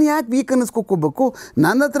 ನಾನು ಯಾಕೆ ವೀಕ್ ಅನ್ನಿಸ್ಕೋಬೇಕು,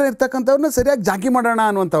 ನನ್ನ ಹತ್ರ ಇರ್ತಕ್ಕಂಥವ್ರನ್ನ ಸರಿಯಾಗಿ ಜಾಕಿ ಮಾಡೋಣ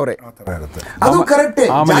ಅನ್ನುವಂಥವ್ರೆ. ಅದು ಕರೆಕ್ಟೇ.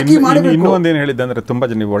 ಇನ್ನೂ ಒಂದೇನು ಹೇಳಿದ್ದೆ ಅಂದರೆ, ತುಂಬ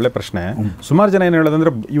ಜನ, ನೀವು ಒಳ್ಳೆ ಪ್ರಶ್ನೆ. ಸುಮಾರು ಜನ ಏನು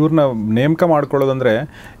ಹೇಳೋದಂದ್ರೆ, ಇವ್ರನ್ನ ನೇಮಕ ಮಾಡ್ಕೊಳ್ಳೋದಂದ್ರೆ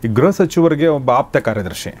ಈ ಗೃಹ ಸಚಿವರಿಗೆ ಒಬ್ಬ ಆಪ್ತ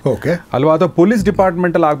ಕಾರ್ಯದರ್ಶಿ ಅಲ್ವಾ, ಅಥವಾ ಪೊಲೀಸ್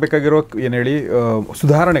ಡಿಪಾರ್ಟ್ಮೆಂಟಲ್ಲಿ ಆಗಬೇಕಾಗಿರೋ ಏನು ಹೇಳಿ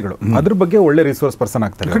ಸುಧಾರಣೆಗಳು, ಅದ್ರ ಬಗ್ಗೆ ಒಳ್ಳೆ ರಿಸೋರ್ಸ್ ಪರ್ಸನ್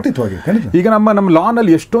ಆಗ್ತಾರೆ. ಈಗ ನಮ್ಮ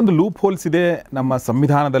ಲಾನಲ್ಲಿ ಎಷ್ಟೊಂದು ಲೂಪ್ ಹೋಲ್ಸ್ ಇದೆ ನಮ್ಮ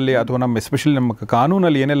ಸಂವಿಧಾನದಲ್ಲಿ, ಅಥವಾ ನಮ್ಮ ಎಸ್ಪೆಷಲಿ ನಮ್ಮ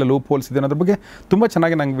ಕಾನೂನಲ್ಲಿ ಏನೆಲ್ಲ ಲೂಪ್ ಹೋಲ್ಸ್ ಇದೆ ಅನ್ನೋದ್ರ ಬಗ್ಗೆ ತುಂಬ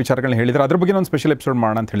ಚೆನ್ನಾಗಿ ನಂಗೆ ವಿಚಾರಗಳನ್ನ ಹೇಳಿದ್ರೆ, ಅದ್ರ ಬಗ್ಗೆ ಒಂದು ಸ್ಪೆಷಲ್ ಎಪಿಸೋಡ್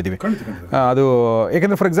ಮಾಡೋಣ ಅಂತ ಹೇಳಿದ್ವಿ. ಅದು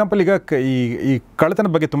ಯಾಕಂದ್ರೆ ಫಾರ್ ಎಕ್ಸಾಂಪಲ್ ಈಗ ಈ ಕಳ್ಳತನ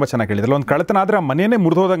ಬಗ್ಗೆ ತುಂಬ ಚೆನ್ನಾಗಿ ಹೇಳಿದ್ರಲ್ಲ, ಒಂದು ಕಳ್ಳತನ ಆದರೆ ಆ ಮನೆಯೇ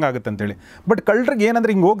ಮುರಿದೋದಂಗೆ ಆಗುತ್ತೆ ಅಂತೇಳಿ. ಬಟ್ ಕಳ್ಳರಿಗೆ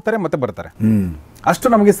ಏನಂದ್ರೆ ಹಿಂಗೆ ಹೋಗ್ತಾರೆ ಮತ್ತೆ ಬರ್ತಾರೆ, ಅಷ್ಟು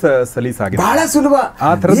ನಮಗೆ ಸಲೀಸಾಗಿದೆ. ಬಹಳ ಸುಲಭ ಆ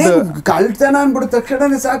ಥರದ್ದು. ಕಳ್ತನ ಅಂದ್ಬಿಟ್ಟು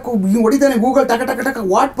ತಕ್ಷಣನೇ ಸಾಕು, ಹೊಡಿತಾನೆ ಗೂಗಲ್ ಟಕ ಟಕ ಟಕ,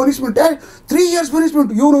 ವಾಟ್ ಪನಿಷ್ಮೆಂಟ್, 3 years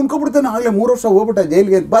ಪನಿಷ್ಮೆಂಟ್. ಇವನು ಅನ್ಕೊಬಿಡ್ತಾನೆ ಆಗಲೇ 3 ವರ್ಷ ಹೋಗ್ಬಿಟ್ಟ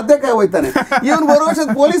ಜೈಲಿಗೆ, ಬದ್ದಕಾಯಿ ಹೋಯ್ತಾನೆ. ಇವನು ಬರೋ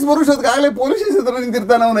ವರ್ಷದ ಪೊಲೀಸ್ ಆಗಲೇ ಪೊಲೀಸ್ ಹತ್ರ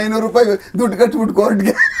ನಿಂತಿರ್ತಾನೆ, ಅವನು 500 ರೂಪಾಯಿ ದುಡ್ಡು ಕಟ್ಬಿಟ್ಟು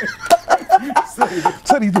ಕೋರ್ಟ್ಗೆ.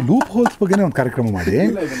 ಸರ್, ಇದು ಲೂಪ್ ಹೋಲ್ಸ್ ಬಗ್ಗೆ ಒಂದು ಕಾರ್ಯಕ್ರಮ ಮಾಡಿ.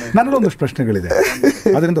 ನನ್ನಲ್ಲಿ ಒಂದಷ್ಟು ಪ್ರಶ್ನೆಗಳಿದೆ.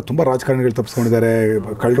 ಅದರಿಂದ ತುಂಬ ರಾಜಕಾರಣಿಗಳು ತಪ್ಪಿಸ್ಕೊಂಡಿದ್ದಾರೆ,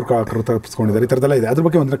 ಕಳ್ಳರು ತಪ್ಪಿಸ್ಕೊಂಡಿದ್ದಾರೆ, ಈ ಥರದ್ದೆಲ್ಲ ಇದೆ. ಅದ್ರ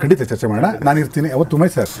ಬಗ್ಗೆ ಒಂದು ಖಂಡಿತ ಚರ್ಚೆ ಮಾಡೋಣ. ನಾನು ಇರ್ತೀನಿ ಅವತ್ತು.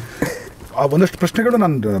 ಉಮೇಶ್ ಸರ್, ಒಂದಷ್ಟು ಪ್ರಶ್ನೆಗಳು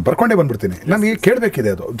ನಾನು ಬರ್ಕೊಂಡೇ ಬಂದ್ಬಿಡ್ತೀನಿ. ನನಗೆ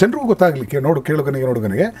ಕೇಳಬೇಕಿದೆ, ಅದು ಜನರಿಗೂ ಗೊತ್ತಾಗಲಿ,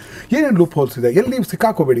 ನೋಡುಗನಿಗೆ ಏನೇನು ಲೂಪ್ ಹೋಲ್ಸ್ ಇದೆ, ಎಲ್ಲಿ ನೀವು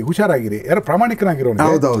ಸಿಕ್ಕಾಕೋಬೇಡಿ, ಹುಷಾರಾಗಿರಿ, ಯಾರೋ ಪ್ರಾಮಾಣಿಕನಾಗಿರೋ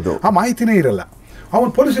ಆ ಮಾಹಿತಿನೇ ಇರಲ್ಲ. ಅವನು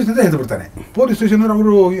ಪೊಲೀಸ್ ಸ್ಟೇಷನ್ ಹೆದರ್ಬಿಡ್ತಾನೆ. ಪೊಲೀಸ್ ಸ್ಟೇಷನ್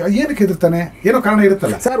ಅವರು ಏನಕ್ಕೆ ಹೆದರ್ತಾನೆ, ಏನೋ ಕಾರಣ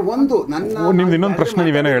ಇರುತ್ತಲ್ಲ ಸರ್. ಒಂದು ನಿಮ್ದು ಇನ್ನೊಂದು ಪ್ರಶ್ನೆ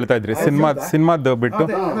ನೀವೇನೋ ಹೇಳ್ತಾ ಇದ್ರಿ, ಸಿನಿಮಾದ ಬಿಟ್ಟು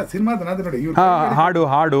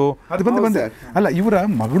ಹಾಡು ಅದು ಬಂದೆ ಅಲ್ಲ, ಇವರ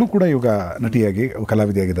ಮಗಳು ಕೂಡ ಇವಾಗ ನಟಿಯಾಗಿ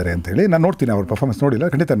ಕಲಾವಿದೆಯಾಗಿದ್ದಾರೆ ಅಂತ ಹೇಳಿ ನಾನು ನೋಡ್ತೀನಿ. ಅವ್ರ ಪರ್ಫಾರ್ಮೆನ್ಸ್ ನೋಡಿಲ್ಲ,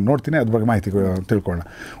 ಖಂಡಿತ ನೋಡ್ತೀನಿ, ಅದ್ರ ಬಗ್ಗೆ ಮಾಹಿತಿ ತಿಳ್ಕೊಳ್ಳೋಣ.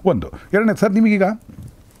 ಒಂದು ಎರಡನೇ ಸರ್, ನಿಮಗೀಗ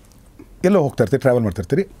ಎಲ್ಲೋ ಹೋಗ್ತಾ ಇರ್ತೀರಿ, ಟ್ರಾವೆಲ್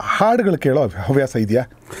ಮಾಡ್ತಿರ್ತೀರಿ, ಹಾಡುಗಳು ಕೇಳೋ ಹವ್ಯಾಸ ಇದೆಯಾ?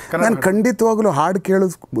 ನಾನು ಖಂಡಿತವಾಗಲೂ ಹಾಡು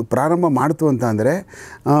ಕೇಳೋದು ಪ್ರಾರಂಭ ಮಾಡ್ತು ಅಂತ ಅಂದರೆ,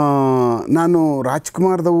 ನಾನು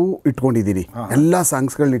ರಾಜ್ಕುಮಾರ್ದವು ಇಟ್ಕೊಂಡಿದ್ದೀನಿ, ಎಲ್ಲ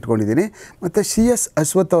ಸಾಂಗ್ಸ್ಗಳನ್ನ ಇಟ್ಕೊಂಡಿದ್ದೀನಿ. ಮತ್ತು CS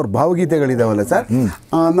ಅಶ್ವಥ್ ಅವ್ರ ಭಾವಗೀತೆಗಳಿದಾವಲ್ಲ ಸರ್,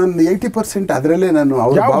 ನಾನು 80% ಅದರಲ್ಲೇ ನಾನು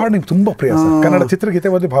ನಿಮ್ಗೆ ತುಂಬ ಪ್ರಿಯ ಕನ್ನಡ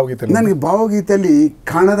ಚಿತ್ರಗೀತೆ ಮತ್ತು ಭಾವಗೀತೆ. ನನಗೆ ಭಾವಗೀತೆಯಲ್ಲಿ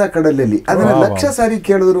ಕಾಣದ ಕಡಲಲ್ಲಿ ಅದನ್ನು 1,00,000 ಸಾರಿ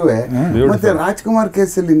ಕೇಳಿದ್ರು. ಮತ್ತು ರಾಜ್ಕುಮಾರ್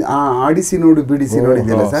ಕೇಸಲ್ಲಿ ಆಡಿಸಿ ನೋಡು ಬಿಡಿಸಿ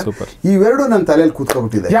ನೋಡಿದ್ದಿಲ್ಲ ಸರ್, ಇವೆರಡು ನನ್ನ ತಲೆಯಲ್ಲಿ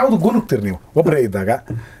ಕೂತ್ಕೊಬಿಟ್ಟಿದೆ. ಯಾವುದು ಗುನುಗ್ತೀರಿ ನೀವು ಒಬ್ಬರೇ ಇದ್ದಾಗ?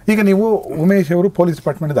 ಈಗ ನೀವು ಉಮೇಶ್ ಅವರು ಪೊಲೀಸ್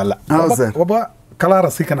ಡಿಪಾರ್ಟ್ಮೆಂಟ್ ಅಲ್ಲ, ಒಬ್ಬ ಕಲಾ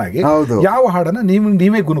ರಸಿಕನಾಗಿ ಯಾವ ಹಾಡನ್ನ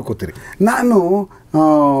ನೀವೇ ಗುನುಕೋತೀರಿ? ನಾನು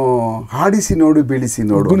ಹಾಡಿಸಿ ನೋಡು ಬೀಳಿಸಿ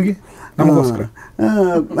ನೋಡು ಗುನುಗಿ ನಮಗೋಸ್ಕರ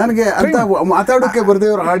ನನಗೆ ಅಂತ ಮಾತಾಡೋಕ್ಕೆ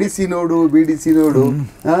ಬರ್ದೇವ್ರು, ಹಾಡಿಸಿ ನೋಡು ಬೀಡಿಸಿ ನೋಡು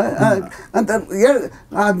ಅಂತ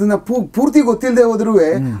ಅದನ್ನ ಪೂರ್ತಿ ಗೊತ್ತಿಲ್ಲದೆ ಹೋದ್ರೂ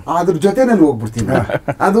ಅದ್ರ ಜೊತೆನಲ್ಲಿ ಹೋಗ್ಬಿಡ್ತೀನಿ.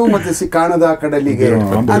 ಅದು ಮತ್ತೆ ಕಾಣದ ಕಡಲಿಗೆ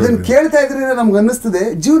ಅದನ್ನ ಕೇಳ್ತಾ ಇದ್ರೆ ನಮ್ಗೆ ಅನ್ನಿಸ್ತದೆ,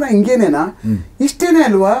 ಜೀವನ ಹಿಂಗೇನೇನಾ, ಇಷ್ಟೇನೆ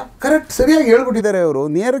ಅಲ್ವಾ, ಕರೆಕ್ಟ್ ಸರಿಯಾಗಿ ಹೇಳ್ಬಿಟ್ಟಿದ್ದಾರೆ ಅವರು,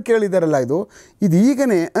 ನೇರ ಕೇಳಿದಾರಲ್ಲ, ಇದು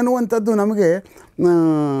ಈಗನೇ ಅನ್ನುವಂಥದ್ದು ನಮಗೆ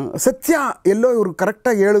ಸತ್ಯ ಎಲ್ಲೋ ಇವರು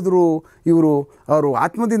ಕರೆಕ್ಟಾಗಿ ಹೇಳಿದ್ರು. ಅವರು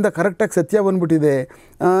ಆತ್ಮದಿಂದ ಕರೆಕ್ಟಾಗಿ ಸತ್ಯ ಬಂದ್ಬಿಟ್ಟಿದೆ.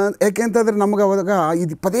 ಯಾಕೆಂತಂದರೆ ನಮಗೆ ಅವಾಗ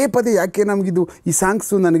ಇದು ಪದೇ ಪದೇ ಯಾಕೆ ನಮಗಿದು ಈ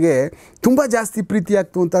ಸಾಂಗ್ಸು ನನಗೆ ತುಂಬ ಜಾಸ್ತಿ ಪ್ರೀತಿ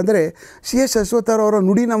ಆಗ್ತು ಅಂತಂದರೆ, CS ಅಶ್ವಥ್ ಅವರ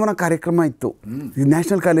ನುಡಿ ನಮನ ಕಾರ್ಯಕ್ರಮ ಇತ್ತು ಈ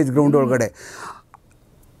ನ್ಯಾಷನಲ್ ಕಾಲೇಜ್ ಗ್ರೌಂಡ್ ಒಳಗಡೆ.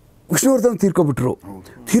 ವಿಷ್ಣುವರ್ಧನ್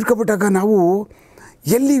ತೀರ್ಕೊಬಿಟ್ಟಾಗ ನಾವು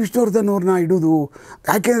ಎಲ್ಲಿ ವಿಷ್ಣುವರ್ಧನ್ ಅವ್ರನ್ನ ಇಡೋದು,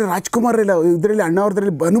 ಯಾಕೆಂದರೆ ರಾಜ್ಕುಮಾರ್ ಎಲ್ಲ ಇದರಲ್ಲಿ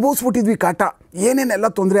ಅಣ್ಣವ್ರದ್ರಲ್ಲಿ ಅನುಭವಿಸ್ಬಿಟ್ಟಿದ್ವಿ ಕಾಟ, ಏನೇನೆಲ್ಲ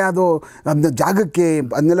ತೊಂದರೆ ಅದು ಅದನ್ನ ಜಾಗಕ್ಕೆ,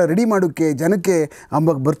 ಅದನ್ನೆಲ್ಲ ರೆಡಿ ಮಾಡೋಕ್ಕೆ, ಜನಕ್ಕೆ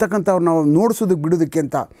ಬರ್ತಕ್ಕಂಥವ್ರು ನಾವು ನೋಡಿಸೋದಕ್ಕೆ ಬಿಡೋದಕ್ಕೆ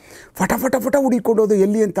ಅಂತ ಫಟ ಹುಡಿಕೊಂಡೋದು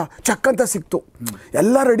ಎಲ್ಲಿ ಅಂತ ಚಕ್ ಅಂತ ಸಿಕ್ತು.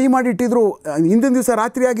 ಎಲ್ಲ ರೆಡಿ ಮಾಡಿಟ್ಟಿದ್ರು. ಹಿಂದಿನ ದಿವಸ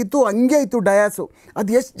ರಾತ್ರಿ ಆಗಿತ್ತು, ಹಂಗೆ ಇತ್ತು ಡಯಾಸು.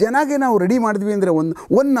 ಅದು ಎಷ್ಟು ಜನಗೆ ನಾವು ರೆಡಿ ಮಾಡಿದ್ವಿ ಅಂದರೆ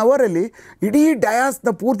ಒನ್ ಅವರಲ್ಲಿ ಇಡೀ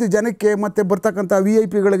ಡಯಾಸ್ನ ಪೂರ್ತಿ ಜನಕ್ಕೆ ಮತ್ತು ಬರ್ತಕ್ಕಂಥ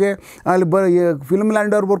VIP ಗಳಿಗೆ ಅಲ್ಲಿ ಫಿಲ್ಮ್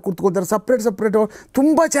ಲ್ಯಾಂಡ್ ಅವ್ರು ಕೂತ್ಕೊತಾರೆ, ಸಪ್ರೇಟು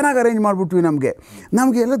ತುಂಬ ಚೆನ್ನಾಗಿ ಅರೇಂಜ್ ಮಾಡಿಬಿಟ್ವಿ.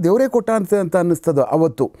 ನಮಗೆ ಎಲ್ಲ ದೇವರೇ ಕೊಟ್ಟ ಅಂತ ಅನ್ನಿಸ್ತದೆ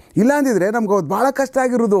ಅವತ್ತು. ಇಲ್ಲ ಅಂದಿದ್ರೆ ನಮ್ಗೆ ಅವತ್ತು ಭಾಳ ಕಷ್ಟ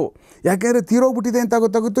ಆಗಿರೋದು. ಯಾಕೆಂದರೆ ತೀರೋಗ್ಬಿಟ್ಟಿದೆ ಅಂತ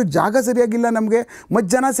ಗೊತ್ತಾಗುತ್ತೋ, ಜಾಗ ಸರಿಯಾಗಿಲ್ಲ ನಮಗೆ, ಮತ್ತು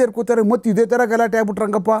ಜನ ಸೇರ್ಕೋತಾರೆ, ಮತ್ತು ಇದೇ ಥರ ಗಲಾಟೆ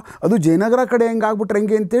ಆಗ್ಬಿಟ್ರಂಗಪ್ಪ, ಅದು ಜಯನಗರ ಕಡೆ ಹೆಂಗೆ ಆಗ್ಬಿಟ್ರೆ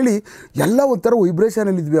ಹೆಂಗೆ ಅಂತೇಳಿ ಎಲ್ಲ ಒಂಥರ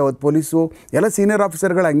ವೈಬ್ರೇಷನಲ್ಲಿದ್ವಿ ಅವತ್ತು. ಪೊಲೀಸು ಎಲ್ಲ ಸೀನಿಯರ್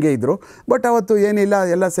ಆಫೀಸರ್ಗಳು ಹಂಗೆ ಇದ್ದರು. ಬಟ್ ಅವತ್ತು ಏನಿಲ್ಲ,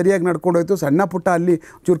 ಎಲ್ಲ ಸರಿಯಾಗಿ ನಡ್ಕೊಂಡೋಯ್ತು. ಸಣ್ಣ ಪುಟ್ಟ ಅಲ್ಲಿ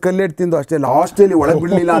ಚೂರು ಕಲ್ಲೆಟ್ಟು ತಿಂದು ಅಷ್ಟೇ, ಲಾಸ್ಟಲ್ಲಿ ಒಳಗೆ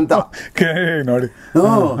ಬಿಡಲಿಲ್ಲ ಅಂತ ನೋಡಿ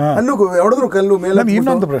ಅಲ್ಲೂ ಹೊಡೆದ್ರು ಕಲ್ಲು ಮೇಲೆ.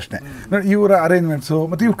 ಇನ್ನೊಂದು ಪ್ರಶ್ನೆ, ಇವರ ಅರೇಂಜ್ಮೆಂಟ್ ಇನ್ಫ್ಲೂಯೆನ್ಸು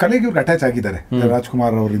ಮತ್ತು ಇವ್ರು ಕಲೆಗೆ ಇವ್ರಿಗೆ ಅಟ್ಯಾಚ್ ಆಗಿದ್ದಾರೆ.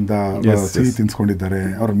 ರಾಜ್ಕುಮಾರ್ ಅವರಿಂದ ಸಿಹಿ ತಿನ್ಸ್ಕೊಂಡಿದ್ದಾರೆ,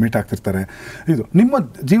 ಅವ್ರು ಮೀಟ್ ಆಗ್ತಿರ್ತಾರೆ. ಇದು ನಿಮ್ಮ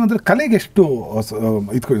ಜೀವನದಲ್ಲಿ ಕಲೆಗೆ ಎಷ್ಟು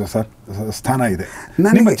ಇದು ಸರ್ ಸ್ಥಾನ ಇದೆ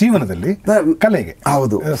ನಿಮ್ಮ ಜೀವನದಲ್ಲಿ ಕಲೆಗೆ?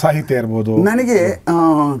 ಹೌದು, ಸಾಹಿತ್ಯ ಇರ್ಬೋದು. ನನಗೆ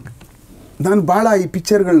ನಾನು ಭಾಳ ಈ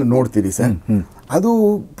ಪಿಕ್ಚರ್ಗಳನ್ನ ನೋಡ್ತೀನಿ ಸರ್. ಅದು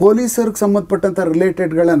ಪೊಲೀಸರಿಗೆ ಸಂಬಂಧಪಟ್ಟಂಥ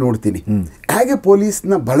ರಿಲೇಟೆಡ್ಗಳನ್ನ ನೋಡ್ತೀನಿ, ಹೇಗೆ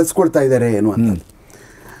ಪೊಲೀಸ್ನ ಬಳಸ್ಕೊಳ್ತಾ ಇದ್ದಾರೆ ಏನು ಅಂತ.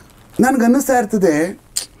 ನನಗನ್ನಿಸ್ತಾ ಇರ್ತದೆ,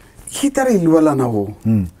 ಈ ಥರ ಇಲ್ವಲ್ಲ ನಾವು,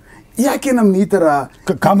 ಯಾಕೆ ನಮ್ಮ ಈ ಥರ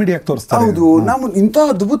ಕಾಮಿಡಿಯಾಗಿ ತೋರಿಸ್ತಾರೆ. ಹೌದು, ನಾವು ಇಂಥ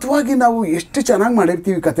ಅದ್ಭುತವಾಗಿ ನಾವು ಎಷ್ಟು ಚೆನ್ನಾಗಿ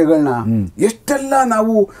ಮಾಡಿರ್ತೀವಿ ಕತೆಗಳನ್ನ, ಎಷ್ಟೆಲ್ಲ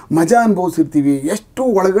ನಾವು ಮಜಾ ಅನುಭವಿಸಿರ್ತೀವಿ, ಎಷ್ಟು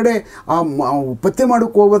ಒಳಗಡೆ ಆ ಪತ್ತೆ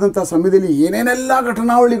ಮಾಡೋಕೆ ಹೋಗೋದಂಥ ಸಮಯದಲ್ಲಿ ಏನೇನೆಲ್ಲ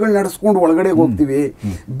ಘಟನಾವಳಿಗಳು ನಡೆಸ್ಕೊಂಡು ಒಳಗಡೆ ಹೋಗ್ತೀವಿ.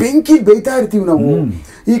 ಬೆಂಕಿ ಬೇಯ್ತಾ ಇರ್ತೀವಿ ನಾವು,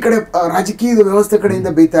 ಈ ಕಡೆ ರಾಜಕೀಯ ವ್ಯವಸ್ಥೆ ಕಡೆಯಿಂದ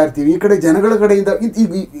ಬೇಯ್ತಾ ಇರ್ತೀವಿ, ಈ ಕಡೆ ಜನಗಳ ಕಡೆಯಿಂದ,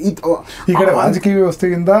 ಈ ಕಡೆ ರಾಜಕೀಯ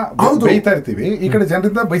ವ್ಯವಸ್ಥೆಯಿಂದ ಬೇಯ್ತಾ ಇರ್ತೀವಿ, ಈ ಕಡೆ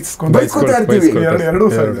ಜನರಿಂದ ಬೈಸ್ಕೊತಾ ಇರ್ತೀವಿ.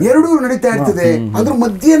 ಎರಡೂ ನಡೀತಾ ಇರ್ತದೆ. ಅದ್ರ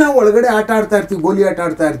ಮಧ್ಯೆ ನಾವು ಒಳಗಡೆ ಆಟ ಆಡ್ತಾ ಇರ್ತೀವಿ, ಗೋಲಿ ಆಟ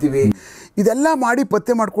ಆಡ್ತಾ ಇರ್ತೀವಿ. ಇದೆಲ್ಲ ಮಾಡಿ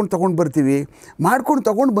ಪತ್ತೆ ಮಾಡ್ಕೊಂಡು ತೊಗೊಂಡು ಬರ್ತೀವಿ. ಮಾಡ್ಕೊಂಡು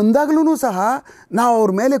ತೊಗೊಂಡು ಬಂದಾಗಲೂ ಸಹ ನಾವು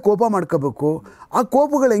ಅವ್ರ ಮೇಲೆ ಕೋಪ ಮಾಡ್ಕೋಬೇಕು. ಆ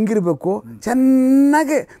ಕೋಪಗಳು ಹೆಂಗಿರಬೇಕು,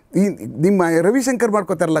 ಚೆನ್ನಾಗೆ ಈ ನಿಮ್ಮ ರವಿಶಂಕರ್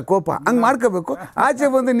ಮಾಡ್ಕೋತಾರಲ್ಲ ಕೋಪ, ಹಂಗೆ ಮಾಡ್ಕೋಬೇಕು. ಆಚೆ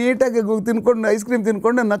ಬಂದು ನೀಟಾಗಿ ತಿನ್ಕೊಂಡು ಐಸ್ ಕ್ರೀಮ್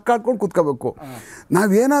ತಿನ್ಕೊಂಡು ನಕ್ಕಾಡ್ಕೊಂಡು ಕೂತ್ಕೋಬೇಕು.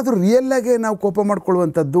 ನಾವೇನಾದರೂ ರಿಯಲ್ಲಾಗೆ ನಾವು ಕೋಪ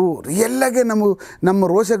ಮಾಡ್ಕೊಳ್ಳುವಂಥದ್ದು, ರಿಯಲ್ಲಾಗೆ ನಮ್ಮ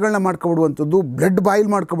ರೋಷಗಳನ್ನ ಮಾಡ್ಕೊಬಿಡುವಂಥದ್ದು, ಬ್ಲಡ್ ಬಾಯ್ಲ್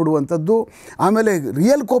ಮಾಡ್ಕೊಬಿಡುವಂಥದ್ದು, ಆಮೇಲೆ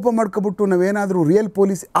ರಿಯಲ್ ಕೋಪ ಮಾಡ್ಕೊಬಿಟ್ಟು ನಾವೇನಾದರೂ ರಿಯಲ್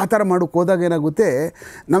ಪೊಲೀಸ್ ಆ ಥರ ಮಾಡೋಕ್ಕೆ ಹೋದಾಗ ಏನಾಗುತ್ತೆ,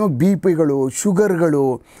 ನಮಗೆ ಬಿ ಪಿಗಳು, ಶುಗರ್ಗಳು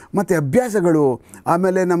ಮತ್ತು ಅಭ್ಯಾಸಗಳು,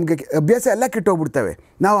 ಆಮೇಲೆ ನಮಗೆ ಅಭ್ಯಾಸ ಎಲ್ಲ ಕೆಟ್ಟೋಗ್ಬಿಡ್ತವೆ.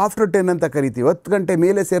 ನಾವು ಆಫ್ಟರ್ 10 ಅಂತ ಕರಿತೀವಿ. 10 ಗಂಟೆ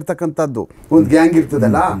ಮೇಲೆ ಸೇರ್ತಕ್ಕಂಥದ್ದು ಒಂದು ಗ್ಯಾಂಗ್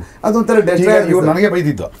ಇರ್ತದಲ್ಲ, ಅದೊಂಥರ ನನಗೆ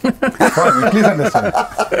ಬೈದಿದ್ದು.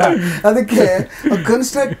 ಅದಕ್ಕೆ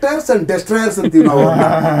ಕನ್ಸ್ಟ್ರಕ್ಟರ್ಸ್ ಅಂಡ್ ಡೆಸ್ಟ್ರಾಯರ್ಸ್ ಅಂತೀವಿ ನಾವು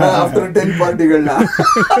ಆಫ್ಟರ್ 10 ಪಾರ್ಟಿಗಳನ್ನ.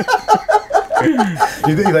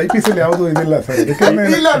 ಇದು IPC ಯಾವುದು ಇದಿಲ್ಲ ಸರ್,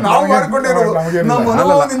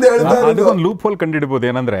 ಅದಕ್ಕೊಂದು ಲೂಪ್ ಹೋಲ್ ಕಂಡಿಡ್ಬೋದು.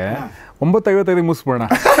 ಏನಂದ್ರೆ 9:55 ಮುಗಿಸ್ಬೋಣ.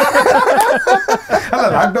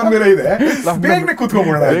 ಲಾಕ್ಡೌನ್ ಬೇರೆ ಇದೆ, ಬೇಗನೆ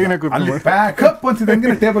ಕೂತ್ಕೊಂಡ್ಬಿಡೋಣ.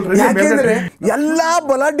 ಯಾಕೆಂದ್ರೆ ಎಲ್ಲಾ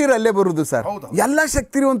ಬಲಾಢ್ಯರು ಅಲ್ಲೇ ಬರುದು ಸರ್, ಎಲ್ಲಾ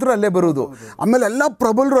ಶಕ್ತಿವಂತರು ಅಲ್ಲೇ ಬರುದು, ಆಮೇಲೆ ಎಲ್ಲಾ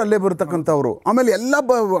ಪ್ರಬಲರು ಅಲ್ಲೇ ಬರತಕ್ಕಂಥವ್ರು, ಆಮೇಲೆ ಎಲ್ಲ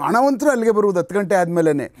ಹಣವಂತರು ಅಲ್ಲಿಗೆ ಬರುವುದು 10 ಗಂಟೆ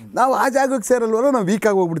ಆದ್ಮೇಲೆ. ನಾವು ಆ ಜಾಗಕ್ಕೆ ಸೇರಲ್ವಲ್ಲ, ನಾವು ವೀಕ್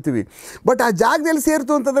ಆಗಿ ಹೋಗ್ಬಿಡ್ತೀವಿ. ಬಟ್ ಆ ಜಾಗದಲ್ಲಿ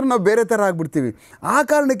ಸೇರ್ತು ಅಂತಂದ್ರೆ ನಾವು ಬೇರೆ ಥರ ಆಗ್ಬಿಡ್ತೀವಿ. ಆ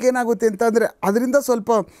ಕಾರಣಕ್ಕೆ ಏನಾಗುತ್ತೆ ಅಂತಂದರೆ ಅದರಿಂದ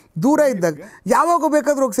ಸ್ವಲ್ಪ ದೂರ ಇದ್ದಾಗ ಯಾವಾಗ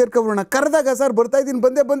ಬೇಕಾದ್ರೂ ಹೋಗಿ ಸೇರ್ಕೊಬಿಡೋಣ. ಕರೆದಾಗ ಸರ್ ಬರ್ತಾ ಇದ್ದೀನಿ,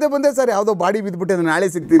 ಬಂದೆ ಸರ್, ಯಾವುದೋ ಬಾಡಿ ಬಿದ್ದುಬಿಟ್ಟೆ, ನಾಳೆ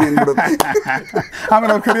ಸಿಗ್ತೀನಿ ಅಂದ್ಬಿಡೋದು.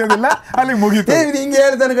 ಆಮೇಲೆ ಅವ್ರು ಕರೆಯೋದಿಲ್ಲ, ಅಲ್ಲಿ ಮುಗಿತು, ಹಿಂಗೆ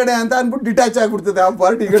ಹೇಳ್ತಾನೆ ಕಡೆ ಅಂತ ಅಂದ್ಬಿಟ್ಟು ಡಿಟ್ಯಾಚ್ ಆಗ್ಬಿಡ್ತದೆ ಆ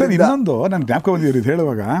ಪಾರ್ಟಿ. ಇನ್ನೊಂದು ನಾನು ಜ್ಞಾಪಕ ಬಂದಿದ್ದು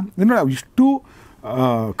ಹೇಳುವಾಗ, ಇಷ್ಟು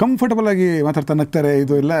ಕಂಫರ್ಟಬಲ್ ಆಗಿ ಮಾತಾಡ್ತಾ ನಗ್ತಾರೆ.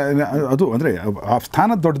 ಇದು ಎಲ್ಲ ಅದು ಅಂದರೆ ಆ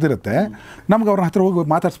ಸ್ಥಾನ ದೊಡ್ಡದಿರುತ್ತೆ, ನಮ್ಗೆ ಅವ್ರ ಹತ್ರ ಹೋಗಿ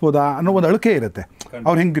ಮಾತಾಡ್ಸ್ಬೋದಾ ಅನ್ನೋ ಒಂದು ಅಳಿಕೆ ಇರುತ್ತೆ.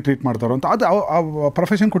 ಅವ್ರು ಹೆಂಗೆ ಟ್ರೀಟ್ ಮಾಡ್ತಾರೋ ಅಂತ. ಅದು ಆ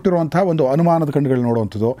ಪ್ರೊಫೆಷನ್ ಕೊಟ್ಟಿರುವಂಥ ಒಂದು ಅನುಮಾನದ ಕಣ್ಣುಗಳು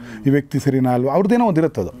ನೋಡುವಂಥದ್ದು, ಈ ವ್ಯಕ್ತಿ ಸರಿನಾ ಅಲ್ವಾ, ಅವ್ರದ್ದೇನೋ ಒಂದು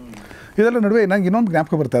ಇರುತ್ತದು. ಇದೆಲ್ಲ ನಡುವೆ ನಂಗೆ ಇನ್ನೊಂದು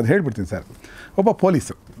ಜ್ಞಾಪಕ ಬರುತ್ತೆ, ಅದು ಹೇಳ್ಬಿಡ್ತೀನಿ ಸರ್. ಒಬ್ಬ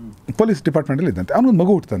ಪೊಲೀಸ್ ಡಿಪಾರ್ಟ್ಮೆಂಟಲ್ಲಿ ಇದ್ದಂತೆ, ಅವನೊಂದು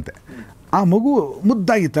ಮಗು ಹುಟ್ಟಂತೆ. ಆ ಮಗು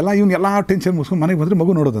ಮುದ್ದಾಗಿತ್ತಲ್ಲ, ಇವನು ಎಲ್ಲ ಟೆನ್ಷನ್ ಮುಗಿಸ್ಕೊಂಡು ಮನೆಗೆ ಬಂದರೆ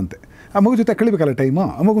ಮಗು ನೋಡೋದಂತೆ. ಆ ಮಗು ಜೊತೆ ಕಳಿಬೇಕಲ್ಲ ಟೈಮು,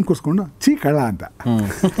 ಆ ಮಗುನ ಕೂರಿಸ್ಕೊಂಡು ಕಳ್ಳ ಅಂತ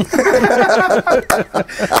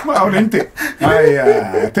ಅವ್ನ ಹೆಂಡತಿ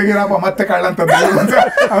ತೆಗಿರಪ್ಪ ಮತ್ತೆ ಕಳ್ಳ ಅಂತ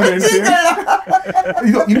ಅವ್ನ ಹೆಂಡತಿ.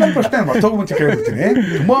 ಇದು ಇನ್ನೊಂದು ಪ್ರಶ್ನೆ ಮತ್ತೋಗ ಮುಂಚೆ ಕೇಳ್ಬಿಡ್ತೀನಿ,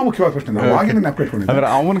 ತುಂಬಾ ಮುಖ್ಯವಾದ ಪ್ರಶ್ನೆ. ನಾವು ಆಗಿನ ಜ್ಞಾಪಕ ಇಟ್ಕೊಂಡಿದ್ದೆ,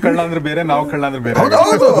 ಅವನ ಕಳ್ಳ ಅಂದ್ರೆ ಬೇರೆ, ನಾವು ಕಳ್ಳ ಅಂದ್ರೆ ಬೇರೆ,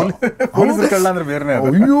 ಪೊಲೀಸರ ಕಳ್ಳ ಅಂದ್ರೆ ಬೇರೆ.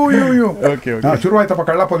 ಅಯ್ಯೋ ಶುರುವಾಯ್ತಪ್ಪ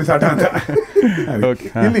ಕಳ್ಳ ಪೊಲೀಸ್ ಆಟ ಅಂತ.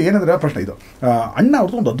 ಇಲ್ಲಿ ಏನಂದ್ರೆ ಪ್ರಶ್ನೆ ಇದು, ಅಣ್ಣ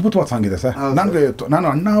ಅವ್ರದ್ದು ಒಂದು ಅದ್ಭುತವಾದ ಸಾಂಗ್ ಇದೆ ಸರ್. ನಾನು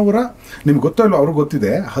ಅಣ್ಣ ಅವರ, ನಿಮ್ಗೆ ಗೊತ್ತೋ ಇಲ್ಲೋ ಅವ್ರಿಗೆ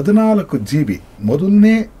ಗೊತ್ತಿದೆ, 14 GB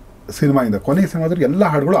ಮೊದಲನೇ ಸಿನಿಮಾಯಿಂದ ಕೊನೆಯ ಸಿನಿಮಾದಲ್ಲಿ ಎಲ್ಲ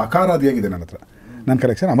ಹಾಡುಗಳು ಅಕಾರಾದಿಯಾಗಿದೆ ನನ್ನ ಹತ್ರ. ನನ್ನ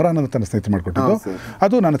ಕಲೆಕ್ಷನ್ ಅಮರಾನಂದ ತನ್ನ ಸ್ನೇಹಿತರು ಮಾಡಿಕೊಟ್ಟಿದ್ದು.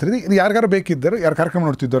 ಅದು ನನ್ನ ಹತ್ರ ಇದು ಯಾರಿಗಾರು ಬೇಕಿದ್ದರು, ಯಾರು ಕಾರ್ಯಕ್ರಮ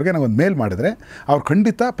ನೋಡ್ತಿದ್ದವ್ರಿಗೆ ನಾನು ಒಂದು ಮೇಲ್ ಮಾಡಿದ್ರೆ ಅವ್ರು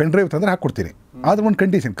ಖಂಡಿತ ಪೆನ್ ಡ್ರೈವ್ ತಂದರೆ ಹಾಕ್ಕೊಡ್ತೀನಿ. ಆದ್ರೆ ಒಂದು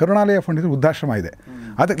ಕಂಡೀಷನ್, ಕರುಣಾಲಯ ಫಂಡ್ ವೃದ್ಧಾಶ್ರಮ ಇದೆ,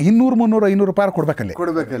 ಅದಕ್ಕೆ 200, 300, 500 ರೂಪಾಯಿ ಕೊಡಬೇಕಲ್ಲಿ.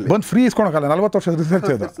 ಬಂದು ಫ್ರೀ ಇಸ್ಕೊಳಕಲ್ಲ, 40 ವರ್ಷದ ರಿಸರ್ಚ್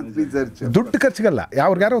ಅದು, ದುಡ್ಡು ಖರ್ಚಿಗಲ್ಲ.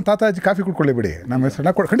 ಯಾವ್ಯಾರೋ ಒಂದು ತಾತಾಜಿ ಕಾಫಿ ಕುಡ್ಕೊಳ್ಳಿ ಬಿಡಿ, ನಮ್ಮ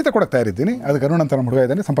ಹೆಸರನ್ನ ಖಂಡಿತ ಕೊಡಕ್ಕೆ ತಯಾರಿದ್ದೀನಿ. ಅದಕ್ಕೆ ಅರುಣ್ ಅಂತ ನಮ್ಮ ಹುಡುಗ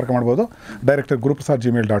ಇದ್ದಾನೆ, ಸಂಪರ್ಕ ಮಾಡ್ಬೋದು. Director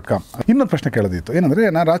GuruPrasad@gmail.com. ಇನ್ನೊಂದು ಪ್ರಶ್ನೆ ಕೇಳೋದಿತ್ತು, ಏನಂದರೆ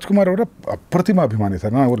ನಾನು ರಾಜ್ಕುಮಾರ್ ಅವರ ಅಪ್ರತಿಮ ಅಭಿಮಾನಿ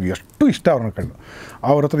ಸರ್. ನಾನು ಅವ್ರಿಗೆ ಎಷ್ಟು ಇಷ್ಟ ಅವ್ರನ್ನ ಕಂಡು,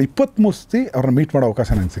 ಅವ್ರ ಹತ್ರ 23 ಸತಿ ಅವ್ರನ್ನ ಮೀಟ್ ಮಾಡೋ ಅವಕಾಶ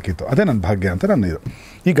ನನಗೆ ಸಿಕ್ಕಿತ್ತು. ಅದೇ ನನ್ನ ಭಾಗ್ಯ ಅಂತ ನನ್ನ ಇದು.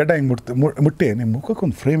 ಈ ಗಡ್ಡ ಹಿಂಗೆ ಮುಟ್ಟಿ ನಿಮ್ಮ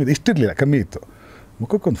ಮುಖಕ್ಕೊಂದು ಫ್ರೇಮ್ ಇದೆ, ಇಷ್ಟಿರಲಿಲ್ಲ, ಕಮ್ಮಿ ಇತ್ತು,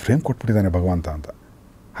 ಮುಖಕ್ಕೊಂದು ಫ್ರೇಮ್ ಕೊಟ್ಬಿಟ್ಟಿದ್ದಾನೆ ಭಗವಂತ ಅಂತ.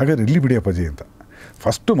 ಹಾಗಾದ್ರೆ ಇಲ್ಲಿ ಬಿಡಿ ಅಪ್ಪಾಜಿ ಅಂತ.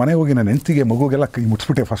 ಫಸ್ಟು ಮನೆ ಹೋಗಿ ನಾನು ಹೆಂಡ್ತಿಗೆ ಮಗುಗೆಲ್ಲ ಕೈ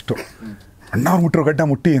ಮುಟ್ಸ್ಬಿಟ್ಟೆ ಫಸ್ಟು. ಅಣ್ಣ ಅವ್ರು ಮುಟ್ಟಿರೋ ಗಡ್ಡ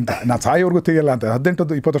ಮುಟ್ಟಿ ಅಂತ, ನಾನು ಸಾಯೋರ್ಗೂ ತೆಗಿಯಲ್ಲ ಅಂತ.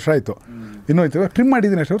 18-20 ವರ್ಷ ಆಯಿತು, ಇನ್ನೂ ಆಯ್ತು, ಟ್ರಿಮ್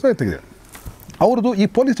ಮಾಡಿದ್ದೀನಿ ಅಷ್ಟು ಹೊರತು ತೆಗೆದೆ. ಅವ್ರದ್ದು ಈ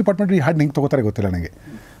ಪೊಲೀಸ್ ಡಿಪಾರ್ಟ್ಮೆಂಟ್ ಈ ಹಾಡು ಹೆಂಗೆ ತೊಗೋತಾರೆ ಗೊತ್ತಿಲ್ಲ ನನಗೆ.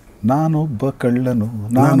 ನಾನೊಬ್ಬ ಕಳ್ಳನು,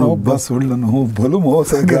 ನಾನೊಬ್ಬ ಸುಳ್ಳನು, ಬಲು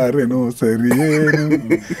ಮೋಸಗಾರನು ಸರಿಯೇನು,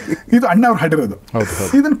 ಇದು ಅಣ್ಣ ಅವ್ರು ಹಾಡಿರೋದು.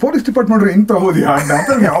 ಇದನ್ನು ಪೊಲೀಸ್ ಡಿಪಾರ್ಟ್ಮೆಂಟ್ ಹೆಂಗೆ ತಗೋದಿ ಹಾಡನ್ನ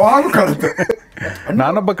ಅಂತ ಯಾವಾಗ ಕಾಣುತ್ತೆ.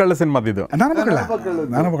 ನಾನೊಬ್ಬ ಕಳ್ಳ ಸಿನಿಮಾದಿದ್ದು, ನಾನೊಬ್ಬ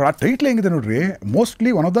ಕಳ್ಳ. ಆ ಟೈಟ್ಲ್ ಹೆಂಗಿದೆ ನೋಡ್ರಿ,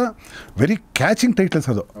 mostly one of the very catching ಟೈಟ್ಲ್ಸ್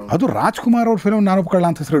ಅದು. ರಾಜ್ಕುಮಾರ್ ಅವ್ರ ಫಿಲ್ಮ್ ನಾನೊಬ್ಬ ಕಳ್ಳ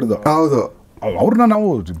ಅಂತ ಹೆಸರು ಹಿಡಿದು. ಹೌದು, ಅವ್ರನ್ನ ನಾವು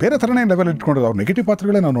ಬೇರೆ ಥರನೇ ಲೆವೆಲ್ ಇಟ್ಕೊಂಡಿರೋದು, ಅವ್ರ ನೆಗೆಟಿವ್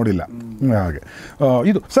ಪಾತ್ರಗಳೇ ನಾವು ನೋಡಿಲ್ಲ. ಹಾಗೆ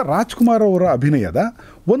ಇದು ಸರ್ ರಾಜ್ಕುಮಾರ್ ಅವರ ಅಭಿನಯದ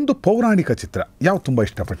ಒಂದು ಪೌರಾಣಿಕ ಚಿತ್ರ ಯಾವ್ದು ತುಂಬ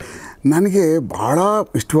ಇಷ್ಟಪಟ್ಟು? ನನಗೆ ಭಾಳ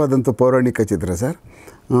ಇಷ್ಟವಾದಂಥ ಪೌರಾಣಿಕ ಚಿತ್ರ ಸರ್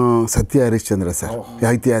ಸತ್ಯ ಹರಿಶ್ಚಂದ್ರ ಸರ್,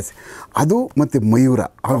 ಐತಿಹಾಸಿಕ ಅದು ಮತ್ತು ಮಯೂರ.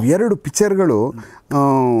 ಅವೆರಡು ಪಿಕ್ಚರ್ಗಳು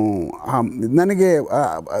ನನಗೆ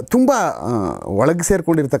ತುಂಬ ಒಳಗೆ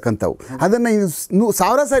ಸೇರ್ಕೊಂಡಿರ್ತಕ್ಕಂಥವು. ಅದನ್ನು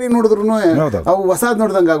ಸಾವಿರ ಸಾರಿ ನೋಡಿದ್ರು ಅವು ಹೊಸದು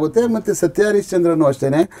ನೋಡ್ದಂಗೆ ಆಗುತ್ತೆ. ಮತ್ತು ಸತ್ಯ ಹರಿಶ್ಚಂದ್ರನೂ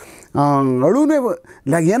ಅಷ್ಟೇ, ಅಳುನೇ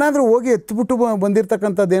ಏನಾದರೂ ಹೋಗಿ ಎತ್ಬಿಟ್ಟು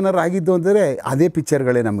ಬಂದಿರತಕ್ಕಂಥದ್ದು ಏನಾರು ಆಗಿದ್ದು ಅಂದರೆ ಅದೇ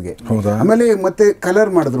ಪಿಕ್ಚರ್ಗಳೇ ನಮಗೆ. ಆಮೇಲೆ ಮತ್ತೆ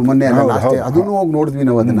ಕಲರ್ ಮಾಡಿದ್ರು ಮೊನ್ನೆ ಲಾಸ್ಟ್, ಅದನ್ನು ಹೋಗಿ ನೋಡಿದ್ವಿ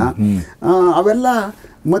ನಾವು ಅದನ್ನು. ಅವೆಲ್ಲ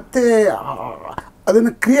ಮತ್ತೆ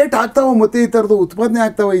ಅದನ್ನು ಕ್ರಿಯೇಟ್ ಆಗ್ತಾವ, ಮತ್ತೆ ಈ ಥರದ್ದು ಉತ್ಪಾದನೆ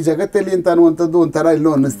ಆಗ್ತಾವ ಈ ಜಗತ್ತಲ್ಲಿ ಅಂತ ಅನ್ನುವಂಥದ್ದು ಒಂಥರ ಎಲ್ಲೋ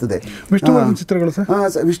ಅನ್ನಿಸ್ತದೆ. ವಿಷ್ಣುವರ್ಧನ್ ಚಿತ್ರಗಳು ಸರ್,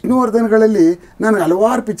 ವಿಷ್ಣುವರ್ಧನ್ಗಳಲ್ಲಿ ನನಗೆ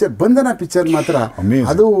ಹಲವಾರು ಪಿಕ್ಚರ್, ಬಂಧನ ಪಿಕ್ಚರ್ ಮಾತ್ರ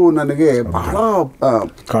ಅದು ನನಗೆ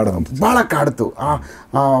ಭಾಳ ಕಾಡ್ತು.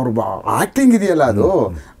 ಅವ್ರ ಆ್ಯಕ್ಟಿಂಗ್ ಇದೆಯಲ್ಲ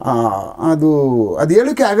ಅದು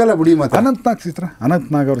ಹೇಳೋಕ್ಕೆ ಆಗಲ್ಲ ಬಿಡಿ. ಮತ್ತೆ ಅನಂತ್ನಾಗ್ ಚಿತ್ರ,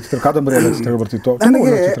 ಅನಂತ್ನಾಗ್ ಅವ್ರ ಚಿತ್ರ, ಕಾದಂಬರಿ ಚಿತ್ರಗಳು ಬರ್ತಿತ್ತು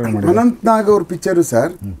ನನಗೆ. ಅನಂತ್ನಾಗ್ ಅವ್ರ ಪಿಕ್ಚರು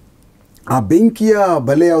ಸರ್, ಆ ಬೆಂಕಿಯ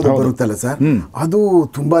ಬಲೆ ಯಾವುದು ಬರುತ್ತಲ್ಲ ಸರ್, ಅದು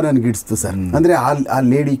ತುಂಬ ನನಗೆ ಇಡಿಸ್ತು ಸರ್. ಅಂದರೆ ಆ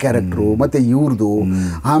ಲೇಡಿ ಕ್ಯಾರೆಕ್ಟ್ರು ಮತ್ತು ಇವ್ರದ್ದು,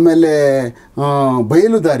 ಆಮೇಲೆ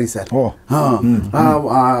ಬಯಲುದಾರಿ ಸರ್,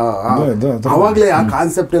 ಆವಾಗಲೇ ಆ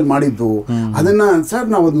ಕಾನ್ಸೆಪ್ಟಲ್ಲಿ ಮಾಡಿದ್ದು ಅದನ್ನು ಸರ್.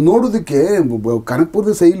 ನಾವು ಅದು ನೋಡೋದಕ್ಕೆ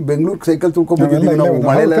ಕನಕಪುರದ ಬೆಂಗಳೂರು ಸೈಕಲ್ ತುಳ್ಕೊಂಡ್ಬಂದಿದ್ದೀವಿ ನಾವು,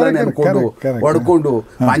 ಮಳೆಲೆಲ್ಲ ನೆನ್ಕೊಂಡು ಹೊಡ್ಕೊಂಡು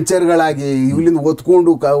ಪಂಚರ್ಗಳಾಗಿ ಇಲ್ಲಿಂದ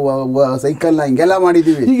ಒತ್ಕೊಂಡು ಸೈಕಲ್ನ ಹಿಂಗೆಲ್ಲ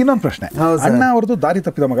ಮಾಡಿದ್ದೀವಿ. ಈಗ ಇನ್ನೊಂದು ಪ್ರಶ್ನೆ, ಅಣ್ಣ ಅವ್ರದ್ದು ದಾರಿ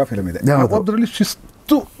ತಪ್ಪಿದ ಮಗ ಫಿಲ್ಮ್ ಇದೆ, ಒಬ್ಬರಲ್ಲಿ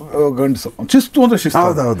ಗಂಡಸು ಶಿಸ್ತು ಅಂದ್ರೆ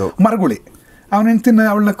ಶಿಸ್ತು, ಮರಗುಳಿ ಅವನ ಹೆಂಡ್ತಿನ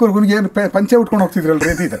ಅವಳನ್ನ ಕೂರ್ಗುನಿಗೆ ಏನು ಪಂಚೆ ಉಟ್ಕೊಂಡು ಹೋಗ್ತಿದ್ರಲ್ರಿ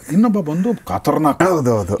ಅಂತ ಇದ್ದಾರೆ. ಇನ್ನೊಬ್ಬ ಬಂದು ಖತರ್ನಾಕ್,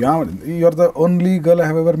 your the only girl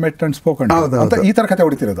have ever met and spoken ಅಂತ ಈ ತರ ಕತೆ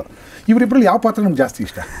ಹೊಡಿತಿರೋದು. ಇವರಿಬ್ರಲ್ಲಿ ಯಾವ ಪಾತ್ರ ನಮ್ಗೆ ಜಾಸ್ತಿ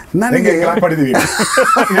ಇಷ್ಟ? ನನಗೆ ಪಡಿದೀವಿ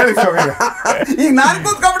ಈಗ ನಾನು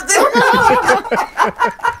ಕೂತ್ಕೊಂಡ್ಬಿಡ್ತೀನಿ.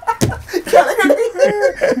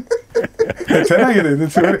 ಚೆನ್ನಾಗಿದೆ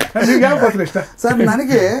ಯಾವ ಪಾತ್ರ ಇಷ್ಟ ಸರ್?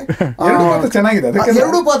 ನನಗೆ ಚೆನ್ನಾಗಿದೆ,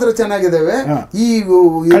 ಎರಡು ಪಾತ್ರ ಚೆನ್ನಾಗಿದ್ದಾವೆ. ಈ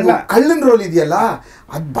ಕಳ್ಳನ ರೋಲ್ ಇದೆಯಲ್ಲ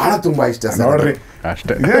ಅದು ಬಹಳ ತುಂಬಾ ಇಷ್ಟ ಸರ್. ನೋಡ್ರಿ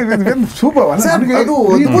ಅಷ್ಟೇ, ಸೂಪರ್. ಅದು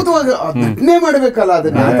ಅದ್ಭುತವಾಗಿ ನಟನೆ ಮಾಡ್ಬೇಕಲ್ಲ,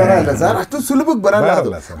 ಅದನ್ನ ಆ ಥರ ಅಲ್ಲ ಸರ್, ಅಷ್ಟು ಸುಲಭಕ್ಕೆ ಬರಲ್ಲ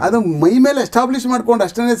ಅದು. ಅದು ಮೈ ಮೇಲೆ ಎಸ್ಟಾಬ್ಲಿಷ್ ಮಾಡ್ಕೊಂಡು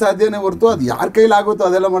ಅಷ್ಟೇ ಸಾಧ್ಯನೇ ಹೊರತು ಅದು ಯಾರ ಕೈಲಿ ಆಗುತ್ತೋ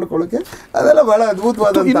ಅದೆಲ್ಲ ಮಾಡ್ಕೊಳ್ಳೋಕೆ ಅದೆಲ್ಲ ಬಹಳ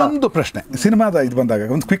ಅದ್ಭುತವಾದ. ಇನ್ನೊಂದು ಪ್ರಶ್ನೆ, ಸಿನಿಮಾದ ಇದು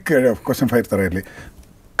ಬಂದಾಗ ಒಂದು ಕ್ವಿಕ್ ಕ್ವಶನ್ ಫೈರ್ ಥರ ಇರಲಿ.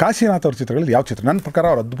 ಕಾಶಿನಾಥ್ ಅವ್ರ ಚಿತ್ರಗಳಲ್ಲಿ ಯಾವ ಚಿತ್ರ? ನನ್ನ ಪ್ರಕಾರ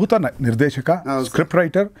ಅವ್ರ ಅದ್ಭುತ ನಿರ್ದೇಶಕ, ಸ್ಕ್ರಿಪ್ಟ್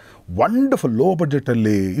ರೈಟರ್, ವಂಡರ್ಫುಲ್ ಲೋ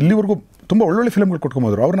ಬಡ್ಜೆಟಲ್ಲಿ ಇಲ್ಲಿವರೆಗೂ ತುಂಬ ಒಳ್ಳೊಳ್ಳೆ ಫಿಲ್ಮ್ಗಳು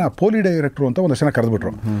ಕೊಟ್ಕೊಂಬೋದ್ರು. ಅವ್ರನ್ನ ಪೋಲಿ ಡೈರೆಕ್ಟ್ರು ಅಂತ ಒಂದಷ್ಟು ಜನ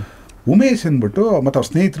ಕರೆದ್ಬಿಟ್ರು. ಉಮೇಶ್ ಅಂದ್ಬಿಟ್ಟು ಮತ್ತು ಅವ್ರ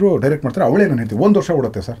ಸ್ನೇಹಿತರು ಡೈರೆಕ್ಟ್ ಮಾಡ್ತಾರೆ. ಅವಳೇ ನಾನು ಹೇಳ್ತೀವಿ 1 ವರ್ಷ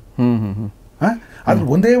ಓಡುತ್ತೆ ಸರ್. ಅದ್ರ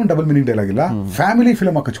ಒಂದೇ ಒಂದು ಡಬಲ್ ಮೀನಿಂಗ್ ಡೈಲಾಗ್ ಇಲ್ಲ, ಫ್ಯಾಮಿಲಿ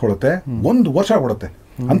ಫಿಲ್ಮ್ ಹಚ್ಕೊಳ್ಳುತ್ತೆ, 1 ವರ್ಷ ಓಡುತ್ತೆ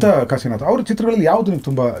ಅಂತ ಕಾಶಿನಾಥ್. ಅವ್ರ ಚಿತ್ರಗಳಲ್ಲಿ ಯಾವುದು ನಿಮ್ಗೆ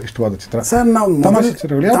ತುಂಬ ಇಷ್ಟವಾದ ಚಿತ್ರ ಸರ್? ನಾವು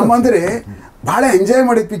ಅಂದರೆ ಭಾಳ ಎಂಜಾಯ್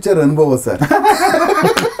ಮಾಡಿದ ಪಿಕ್ಚರ್ ಅನುಭವ ಸರ್.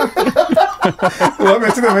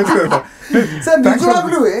 ಸರ್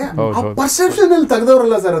ನಿಜವಾಗ್ಲೂ ಪರ್ಸೆಪ್ಷನ್ ಅಲ್ಲಿ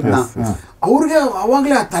ತೆಗೆದವ್ರಲ್ಲ ಸರ್ ಅದನ್ನ, ಅವ್ರಿಗೆ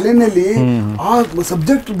ಅವಾಗಲೇ ಆ ತಲೆನಲ್ಲಿ ಆ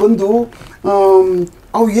ಸಬ್ಜೆಕ್ಟ್ ಬಂದು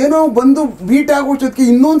ಅವು ಏನೋ ಬಂದು ಬೀಟ್ ಆಗೋಷ್ಟೊತ್ತಿಗೆ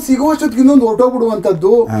ಇನ್ನೊಂದು ಸಿಗೋಷ್ಟೊತ್ತಿಗೆ ಇನ್ನೊಂದು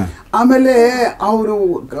ಹೊರಟೋಗ್ಬಿಡುವಂಥದ್ದು. ಆಮೇಲೆ ಅವರು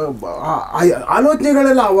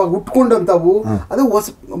ಆಲೋಚನೆಗಳೆಲ್ಲ ಅವಾಗ ಉಟ್ಕೊಂಡಂಥವು, ಅದು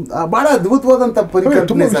ಬಹಳ ಅದ್ಭುತವಾದಂಥ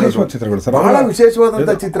ಪರಿಕಲ್ಪನೆ, ಬಹಳ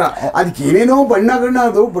ವಿಶೇಷವಾದಂಥ ಚಿತ್ರ. ಅದಕ್ಕೆ ಏನೇನೋ ಬಣ್ಣ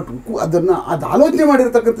ಅದು, ಬಟ್ ಅದನ್ನ ಅದು ಆಲೋಚನೆ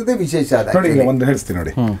ಮಾಡಿರ್ತಕ್ಕಂಥದ್ದೇ ವಿಶೇಷ. ಒಂದು ಹೇಳ್ತೀನಿ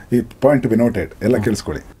ನೋಡಿ, ಈ ಪಾಯಿಂಟ್ ಬಿ ನೋಟೆಡ್, ಎಲ್ಲ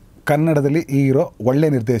ಕೇಳಿಸ್ಕೊಳ್ಳಿ. ಕನ್ನಡದಲ್ಲಿ ಈಗಿರೋ ಒಳ್ಳೆ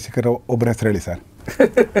ನಿರ್ದೇಶಕರು ಒಬ್ಬರ ಹೆಸರು ಹೇಳಿ ಸರ್.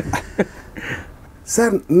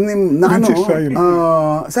 ಸರ್ ನಾನು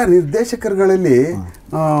ಸರ್ ನಿರ್ದೇಶಕರುಗಳಲ್ಲಿ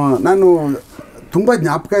ನಾನು ತುಂಬ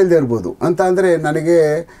ಜ್ಞಾಪಕ ಇಲ್ಲದೆ ಇರ್ಬೋದು ಅಂತ ಅಂದರೆ, ನನಗೆ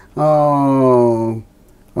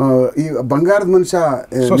ಈ ಬಂಗಾರದ ಮನುಷ್ಯ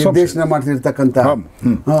ನಿರ್ದೇಶನ ಮಾಡ್ತಿರ್ತಕ್ಕಂಥ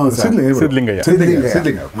ಸಿದ್ಲಿಂಗಯ್ಯ.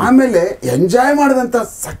 ಆಮೇಲೆ ಎಂಜಾಯ್ ಮಾಡಿದಂಥ,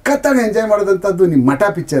 ಸಖತ್ತಾಗಿ ಎಂಜಾಯ್ ಮಾಡಿದಂಥದ್ದು ನಿಮ್ಮ ಮಠ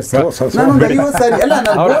ಪಿಕ್ಚರ್ ಸರ್. ನಾನು 50 ಸಾರಿ ಎಲ್ಲ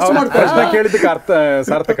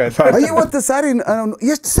 50 ಸಾರಿ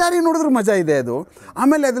ಎಷ್ಟು ಸಾರಿ ನೋಡಿದ್ರು ಮಜಾ ಇದೆ ಅದು.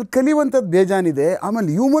 ಆಮೇಲೆ ಅದ್ರಲ್ಲಿ ಕಲಿಯುವಂಥದ್ದು ಬೇಜಾನಿದೆ. ಆಮೇಲೆ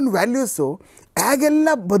ಹ್ಯೂಮನ್ ವ್ಯಾಲ್ಯೂಸು ಹೇಗೆಲ್ಲ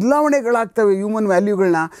ಬದಲಾವಣೆಗಳಾಗ್ತವೆ, ಹ್ಯೂಮನ್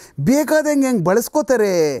ವ್ಯಾಲ್ಯೂಗಳನ್ನ ಬೇಕಾದಂಗೆ ಹೆಂಗೆ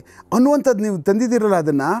ಬಳಸ್ಕೋತಾರೆ ಅನ್ನುವಂಥದ್ದು ನೀವು ತಂದಿದ್ದೀರಲ್ಲ,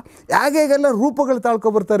 ಅದನ್ನು ಹೇಗೆಲ್ಲ ರೂಪಗಳು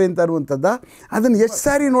ತಾಳ್ಕೊಬರ್ತಾರೆ ಅಂತ ಅನ್ನುವಂಥದ್ದು, ಅದನ್ನು ಎಷ್ಟು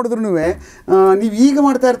ಸಾರಿ ನೋಡಿದ್ರು ನೀವು ಈಗ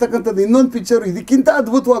ಮಾಡ್ತಾ ಇರ್ತಕ್ಕಂಥದ್ದು ಇನ್ನೊಂದು ಪಿಕ್ಚರ್ ಇದಕ್ಕಿಂತ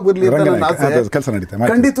ಅದ್ಭುತವಾಗಿ ಬರಲಿ ಅಂತ ನನ್ನ ಆಸೆ.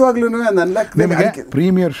 ಖಂಡಿತವಾಗ್ಲೂ ನಿಮಗೆ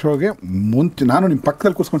ಪ್ರೀಮಿಯರ್ ಶೋಗೆ ಮುಂಚೆ ನಾನು ನಿಮ್ಮ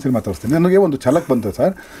ಪಕ್ಕದಲ್ಲಿ ಕೂರ್ಸ್ಕೊಂಡು ಸಿನಿಮಾ ತೋರಿಸ್ತೀನಿ. ನನಗೆ ಒಂದು ಛಲಕ್ ಬಂತು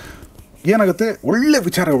ಸರ್. ಏನಾಗುತ್ತೆ, ಒಳ್ಳೆ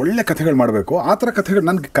ವಿಚಾರ, ಒಳ್ಳೆ ಕಥೆಗಳು ಮಾಡಬೇಕು, ಆ ಥರ ಕಥೆಗಳು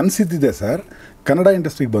ನನಗೆ ಕನಸಿದ್ದಿದೆ ಸರ್. ಕನ್ನಡ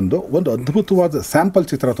ಇಂಡಸ್ಟ್ರಿಗೆ ಬಂದು ಒಂದು ಅದ್ಭುತವಾದ ಸ್ಯಾಂಪಲ್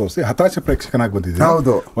ಚಿತ್ರ ತೋರಿಸಿ ಹತಾಶ ಪ್ರೇಕ್ಷಕನಾಗಿ ಬಂದಿದ್ದೆ.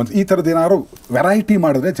 ಹೌದು, ಒಂದು ಈ ಥರದ್ದು ಏನಾದ್ರು ವೆರೈಟಿ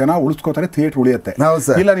ಮಾಡಿದ್ರೆ ಜನ ಉಳಿಸ್ಕೋತಾರೆ, ಥಿಯೇಟ್ರ್ ಉಳಿಯುತ್ತೆ.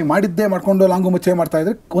 ಇಲ್ಲ ನೀವು ಮಾಡಿದ್ದೇ ಮಾಡ್ಕೊಂಡು ಲಾಂಗು ಮುಚ್ಚೆ ಮಾಡ್ತಾ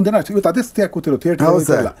ಇದ್ರೆ ಒಂದಿನ ಇವತ್ತು ಅದೇ ಸ್ಥಿತಿ ಕೂತಿರೋ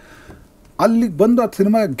ಥಿಯೇಟ್ರ್ ಇಲ್ಲ. ಅಲ್ಲಿಗೆ ಬಂದು ಆ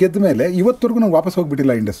ಸಿನಿಮಾ ಗೆದ್ದ ಮೇಲೆ ಇವತ್ತವರೆಗೂ ನಾವು ವಾಪಸ್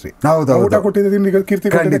ಹೋಗ್ಬಿಟ್ಟಿಲ್ಲ ಇಂಡಸ್ಟ್ರಿ. ಊಟ ಕೊಟ್ಟಿದೆ, ಕೀರ್ತಿ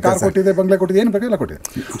ಕೊಟ್ಟಿದೆ, ಕಾರ್ ಕೊಟ್ಟಿದೆ, ಬಂಗ್ಲೆ ಕೊಟ್ಟಿದೆ, ಏನು ಬೇಕೆಲ್ಲ ಕೊಟ್ಟಿದೆ.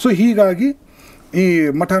 ಸೊ ಹೀಗಾಗಿ ಈ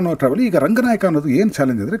ಮಠ ಅನ್ನೋ ಟ್ರಾವೆಲ್ ಈಗ ರಂಗನಾಯಕ ಅನ್ನೋದು ಏನು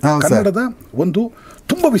ಚಾಲೆಂಜ್ ಅಂದರೆ ಕನ್ನಡದ ಒಂದು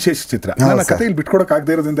ತುಂಬ ವಿಶೇಷ ಚಿತ್ರ. ನನ್ನ ಕಥೆಯಲ್ಲಿ ಬಿಟ್ಕೊಡಕ್ಕೆ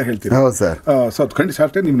ಆಗದೆ ಇರೋದ್ರಿಂದ ಹೇಳ್ತೀನಿ. ಸೊ ಅದು ಖಂಡಿತ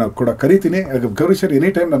ಅಷ್ಟೇ ನಿಮ್ಮನ್ನ ಕೂಡ ಕರೀತೀನಿ. ಗೌರೀಶ್ ಸರ್ ಎನಿ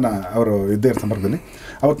ಟೈಮ್ ನನ್ನ ಅವರು ಇದ್ದೇ ಇರೋ ಸಂಪರ್ಕದಲ್ಲಿ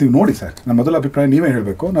ಅವತ್ತು ನೀವು ನೋಡಿ ಸರ್. ನನ್ನ ಮೊದಲ ಅಭಿಪ್ರಾಯ ನೀವೇ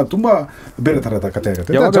ಹೇಳಬೇಕು. ನಾನು ತುಂಬ ಬೇರೆ ಥರದ ಕಥೆ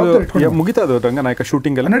ಆಗುತ್ತೆ. ಮುಗಿತಾ ಅದು ರಂಗನಾಯಕ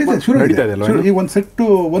ಶೂಟಿಂಗ್ ಎಲ್ಲ ನಡೀತಾ ಇದೆ. ಈ ಒಂದು ಸೆಟ್ಟು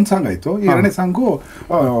ಒಂದು ಸಾಂಗ್ ಆಯಿತು. ಈ ಎರಡನೇ ಸಾಂಗು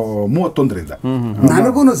 31ರಿಂದ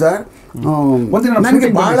ನನಗೂ ಸರ್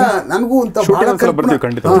ನನಗೂ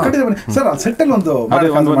ಸರ್ ಸೆಟ್ಟಲ್ಲಿ ಒಂದು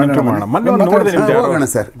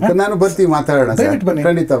ಸರ್ ನಾನು ಬರ್ತೀವಿ ಮಾತಾಡೋಣ.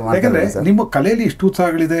 ಯಾಕಂದ್ರೆ ನಿಮ್ಮ ಕಲೆಯಲ್ಲಿ ಇಷ್ಟು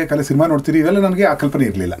ಉತ್ಸಾಹಗಳಿದೆ, ಕಲೆ ಸಿನಿಮಾ ನೋಡ್ತೀರಿ, ಇವೆಲ್ಲ ನನಗೆ ಆ ಕಲ್ಪನೆ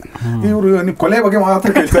ಇರಲಿಲ್ಲ. ಇವರು ನಿಮ್ಮ ಕೊಲೆ ಬಗ್ಗೆ ಮಾತ್ರ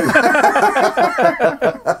ಕೇಳ್ತಾ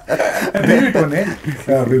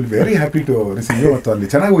will very happy to receive you. ಮತ್ತು ಅಲ್ಲಿ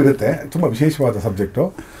ಚೆನ್ನಾಗೂ ಇರುತ್ತೆ, ತುಂಬ ವಿಶೇಷವಾದ ಸಬ್ಜೆಕ್ಟು.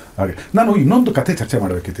 ಹಾಗೆ ನಾನು ಇನ್ನೊಂದು ಕತೆ ಚರ್ಚೆ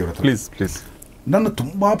ಮಾಡಬೇಕಿತ್ತು ಇವತ್ತು. Please please. ನನ್ನ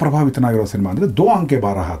ತುಂಬಾ ಪ್ರಭಾವಿತನಾಗಿರೋ ಸಿನಿಮಾ ಅಂದ್ರೆ ದೋ ಅಂಕೆ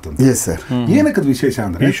ಬಾರಹ ಅಂತ. ಏನಕ್ಕದು ವಿಶೇಷ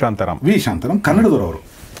ಅಂದ್ರೆ ವಿ ಶಾಂತರಾಮ್ ಕನ್ನಡದವರು.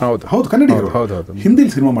 ಹೌದು ಕನ್ನಡಿಗರು.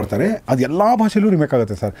 ಹಿಂದಿಲಿ ಸಿನಿಮಾ ಮಾಡ್ತಾರೆ. ಅದು ಎಲ್ಲ ಭಾಷೆಯಲ್ಲೂ ರಿಮೇಕ್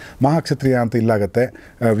ಆಗುತ್ತೆ ಸರ್. ಮಹಾಕ್ಷತ್ರಿಯ ಅಂತ ಇಲ್ಲಾಗುತ್ತೆ,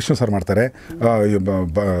 ವಿಷ್ಣು ಸರ್ ಮಾಡ್ತಾರೆ.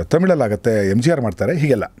 ತಮಿಳಲ್ಲಾಗುತ್ತೆ, MGR ಮಾಡ್ತಾರೆ,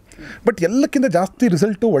 ಹೀಗೆಲ್ಲ. ಬಟ್ ಎಲ್ಲಕ್ಕಿಂತ ಜಾಸ್ತಿ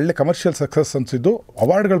ರಿಸಲ್ಟು ಒಳ್ಳೆ ಕಮರ್ಷಿಯಲ್ ಸಕ್ಸಸ್ ಅನಿಸಿದ್ದು,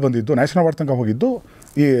 ಅವಾರ್ಡ್ಗಳು ಬಂದಿದ್ದು, ನ್ಯಾಷನಲ್ ಅವಾರ್ಡ್ ತನಕ ಹೋಗಿದ್ದು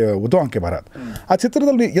ಈ ದೋ ಅಂಕೆ ಬಾರಹ. ಆ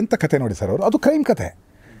ಚಿತ್ರದಲ್ಲಿ ಎಂಥ ಕತೆ ನೋಡಿ ಸರ್ ಅವರು. ಅದು ಕ್ರೈಮ್ ಕತೆ.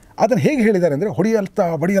 ಅದನ್ನು ಹೇಗೆ ಹೇಳಿದ್ದಾರೆ ಅಂದರೆ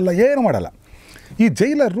ಬಡಿಯಲ್ಲ, ಏನು ಮಾಡಲ್ಲ. ಈ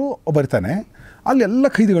ಜೈಲರು ಬರ್ತಾನೆ, ಅಲ್ಲಿ ಎಲ್ಲ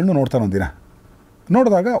ಖೈದಿಗಳನ್ನೂ ನೋಡ್ತಾನೆ. ಒಂದಿನ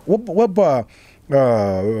ನೋಡಿದಾಗ ಒಬ್ಬ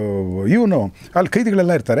ಇವನು ಅಲ್ಲಿ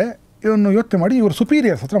ಖೈದಿಗಳೆಲ್ಲ ಇರ್ತಾರೆ. ಇವನು ಯೋಚನೆ ಮಾಡಿ ಇವರು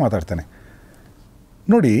ಸುಪೀರಿಯರ್ಸ್ ಹತ್ರ ಮಾತಾಡ್ತಾನೆ.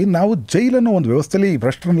 ನೋಡಿ, ನಾವು ಜೈಲನ್ನು ಒಂದು ವ್ಯವಸ್ಥೆಯಲ್ಲಿ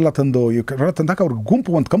ಭ್ರಷ್ಟರನ್ನೆಲ್ಲ ತಂದು ತಂದಾಗ ಅವ್ರ ಗುಂಪು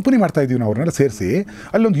ಒಂದು ಕಂಪನಿ ಮಾಡ್ತಾ ಇದೀವಿ. ನಾವು ಅವ್ರನ್ನೆಲ್ಲ ಸೇರಿಸಿ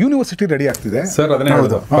ಅಲ್ಲಿ ಒಂದು ಯೂನಿವರ್ಸಿಟಿ ರೆಡಿ ಆಗ್ತಿದೆ.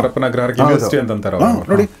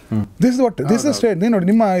 ನೋಡಿ, ದಿಸ್ ಇಸ್ ಸ್ಟೇಟ್. ನೋಡಿ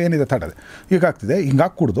ನಿಮ್ಮ ಏನಿದೆ ತಾಟದೆ ಈಗ ಆಗ್ತಿದೆ. ಹಿಂಗೆ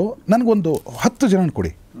ಹಾಕ್ಕೊಡ್ದು ನನಗೊಂದು 10 ಜನ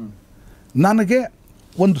ಕೊಡಿ. ನನಗೆ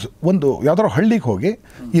ಒಂದು ಯಾವ್ದಾದ್ರು ಹಳ್ಳಿಗೆ ಹೋಗಿ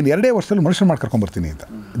ಇನ್ನು 2 ವರ್ಷದಲ್ಲಿ ಮನುಷ್ಯನ ಮಾಡಿ ಕರ್ಕೊಂಬರ್ತೀನಿ ಅಂತ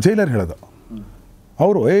ಜೈಲರ್ ಹೇಳೋದು.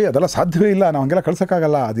 ಅವರು ಅದೆಲ್ಲ ಸಾಧ್ಯವೇ ಇಲ್ಲ, ನಾವು ಹಂಗೆಲ್ಲ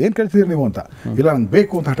ಕಳ್ಸೋಕ್ಕಾಗಲ್ಲ, ಅದೇನು ಕೇಳ್ತಿದ್ದೀರಿ ನೀವು ಅಂತ. ಇಲ್ಲ ನಂಗೆ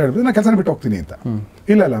ಬೇಕು ಅಂತ ಹಠ ಹೇಳ್ಬಿಟ್ಟು ನಾನು ಕೆಲಸನ ಬಿಟ್ಟು ಹೋಗ್ತೀನಿ ಅಂತ.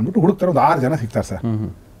 ಇಲ್ಲ ಅಂದ್ಬಿಟ್ಟು ಹುಡುಕ್ತಾರೆ. ಒಂದು 6 ಜನ ಸಿಗ್ತಾರೆ ಸರ್.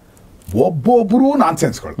 ಒಬ್ಬೊಬ್ಬರು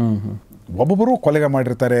ನಾನ್ಸೆನ್ಸ್ಗಳು. ಒಬ್ಬೊಬ್ಬರು ಕೊಲೆಗೆ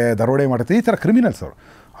ಮಾಡಿರ್ತಾರೆ, ದರೋಡೆ ಮಾಡಿರ್ತಾರೆ, ಈ ಥರ ಕ್ರಿಮಿನಲ್ಸ್ ಅವರು.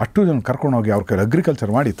 ಅಷ್ಟು ಜನ ಕರ್ಕೊಂಡೋಗಿ ಅವ್ರ ಕೈಲಿ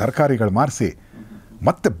ಅಗ್ರಿಕಲ್ಚರ್ ಮಾಡಿ, ತರಕಾರಿಗಳು ಮಾರಿಸಿ,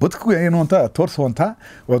 ಮತ್ತೆ ಬದುಕು ಏನು ಅಂತ ತೋರಿಸುವಂಥ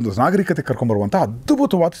ಒಂದು ನಾಗರಿಕತೆ ಕರ್ಕೊಂಬರುವಂಥ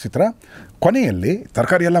ಅದ್ಭುತವಾದ ಚಿತ್ರ. ಕೊನೆಯಲ್ಲಿ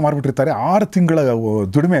ತರಕಾರಿ ಎಲ್ಲ ಮಾರ್ಬಿಟ್ಟಿರ್ತಾರೆ. 6 ತಿಂಗಳ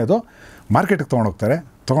ದುಡಿಮೆ ಅದು. ಮಾರ್ಕೆಟಿಗೆ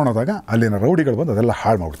ತೊಗೊಂಡೋದಾಗ ಅಲ್ಲಿನ ರೌಡಿಗಳು ಬಂದು ಅದೆಲ್ಲ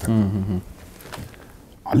ಹಾಳು ಮಾಡ್ಬಿಡ್ತಾರೆ.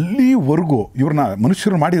 ಅಲ್ಲಿವರೆಗೂ ಇವ್ರನ್ನ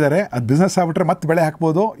ಮನುಷ್ಯರು ಮಾಡಿದ್ದಾರೆ. ಅದು ಬಿಸ್ನೆಸ್ ಆಗ್ಬಿಟ್ರೆ ಮತ್ತೆ ಬೆಳೆ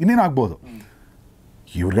ಹಾಕ್ಬೋದು, ಇನ್ನೇನು ಆಗ್ಬೋದು.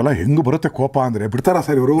 ಇವ್ರಿಗೆಲ್ಲ ಹೆಂಗೆ ಬರುತ್ತೆ ಕೋಪ ಅಂದರೆ ಬಿಡ್ತಾರ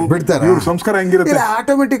ಸರ್ ಇವರು? ಬಿಡ್ತಾರೆ. ಇವ್ರ ಸಂಸ್ಕಾರ ಹೆಂಗಿರುತ್ತೆ?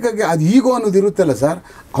 ಆಟೋಮೆಟಿಕ್ ಆಗಿ ಅದು ಈಗೋ ಅನ್ನೋದು ಇರುತ್ತಲ್ಲ ಸರ್,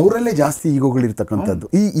 ಅವರಲ್ಲೇ ಜಾಸ್ತಿ ಈಗೋಗಳಿರ್ತಕ್ಕಂಥದ್ದು.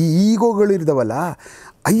 ಈ ಈಗೋಗಳಿರ್ದವಲ್ಲ,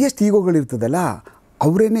 ಹೈಯೆಸ್ಟ್ ಈಗೋಗಳಿರ್ತದಲ್ಲ,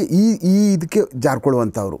 ಅವರೇನೆ ಈ ಇದಕ್ಕೆ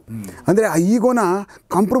ಜಾರ್ಕೊಳ್ಳುವಂಥವ್ರು. ಅಂದರೆ ಆ ಈಗೋನ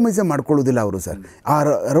ಕಾಂಪ್ರಮೈಸೇ ಮಾಡ್ಕೊಳ್ಳೋದಿಲ್ಲ ಅವರು ಸರ್. ಆ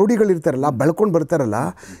ರೌಡಿಗಳಿರ್ತಾರಲ್ಲ, ಬೆಳ್ಕೊಂಡು ಬರ್ತಾರಲ್ಲ,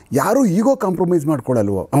 ಯಾರೂ ಈಗೋ ಕಾಂಪ್ರಮೈಸ್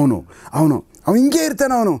ಮಾಡ್ಕೊಳ್ಳಲ್ವೋ. ಅವನು ಹಿಂಗೆ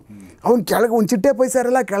ಇರ್ತಾನೆ. ಅವ್ನು ಕೆಳಗೆ ಒಂದು ಚಿಟ್ಟೆ ಪೈಸೆ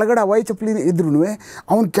ಇರಲ್ಲ, ಕೆಳಗಡೆ ಅವಾಯಿ ಚಪ್ಪಲಿ ಇದ್ರೂ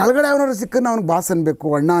ಅವ್ನು ಕೆಳಗಡೆ ಅವನಾರು ಸಿಕ್ಕನ್ನು ಅವ್ನಿಗೆ ಬಾಸ್ ಅನ್ಬೇಕು,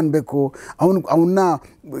 ಅಣ್ಣ ಅನ್ಬೇಕು. ಅವನ್ನ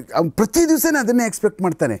ಪ್ರತಿ ದಿವಸನೇ ಅದನ್ನೇ ಎಕ್ಸ್ಪೆಕ್ಟ್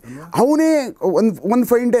ಮಾಡ್ತಾನೆ. ಅವನೇ ಒಂದು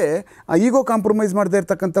ಫೈನ್ ಡೇ ಈಗೋ ಕಾಂಪ್ರಮೈಸ್ ಮಾಡದೇ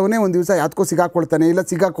ಇರ್ತಕ್ಕಂಥವನೇ ಒಂದು ದಿವಸ ಯಾತ್ಕೋ ಸಿಗಾಕೊಳ್ತಾನೆ,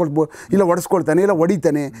 ಇಲ್ಲ ಒಡಿಸ್ಕೊಳ್ತಾನೆ, ಇಲ್ಲ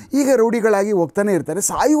ಹೊಡಿತಾನೆ. ಈಗ ರೌಡಿಗಳಾಗಿ ಹೋಗ್ತಾನೆ ಇರ್ತಾರೆ.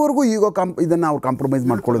 ಸಾಯುವವರೆಗೂ ಈಗೋ ಇದನ್ನು ಅವ್ರು ಕಾಂಪ್ರಮೈಸ್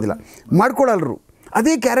ಮಾಡ್ಕೊಳ್ಳಲ್ರು.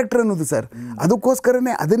 ಅದೇ ಕ್ಯಾರೆಕ್ಟರ್ ಅನ್ನೋದು ಸರ್.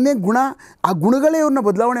 ಅದಕ್ಕೋಸ್ಕರನೇ ಅದನ್ನೇ ಆ ಗುಣಗಳೇ ಅವ್ರನ್ನ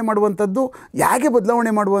ಬದಲಾವಣೆ ಮಾಡುವಂಥದ್ದು. ಹೇಗೆ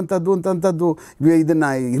ಬದಲಾವಣೆ ಮಾಡುವಂಥದ್ದು ಅಂತಂಥದ್ದು ಇದನ್ನು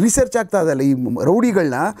ರಿಸರ್ಚ್ ಆಗ್ತಾ ಇದಲ್ಲ. ಈ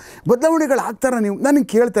ರೌಡಿಗಳನ್ನ ಬದಲಾವಣೆಗಳು ಆಗ್ತಾರ ನೀವು ನನಗೆ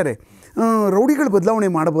ಕೇಳ್ತಾರೆ, ರೌಡಿಗಳು ಬದಲಾವಣೆ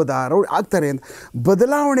ಮಾಡ್ಬೋದಾ? ಆಗ್ತಾರೆ ಅಂತ.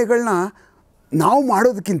 ಬದಲಾವಣೆಗಳನ್ನ ನಾವು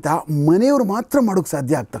ಮಾಡೋದಕ್ಕಿಂತ ಮನೆಯವರು ಮಾತ್ರ ಮಾಡೋಕ್ಕೆ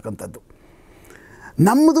ಸಾಧ್ಯ ಆಗ್ತಕ್ಕಂಥದ್ದು.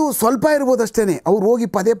 ನಮ್ಮದು ಸ್ವಲ್ಪ ಇರ್ಬೋದು ಅಷ್ಟೇ. ಅವ್ರು ಹೋಗಿ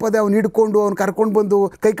ಪದೇ ಅವ್ನು ಹಿಡ್ಕೊಂಡು ಅವ್ನು ಕರ್ಕೊಂಡು ಬಂದು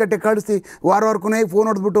ಕೈ ಕಟ್ಟೆ ಕಳಿಸಿ ವಾರವರೆಗೂ ಫೋನ್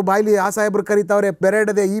ಹೊಡೆದ್ಬಿಟ್ಟು ಬಾಯಿಲಿ ಆ ಸಾಹೇಬ್ರು ಕರೀತಾವ್ರೆ,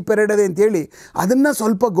 ಪೆರೇಡದೆ ಈ ಪೆರೇಡದೆ ಅಂತೇಳಿ ಅದನ್ನು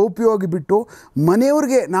ಸ್ವಲ್ಪ ಗೌಪ್ಯವಾಗಿ ಬಿಟ್ಟು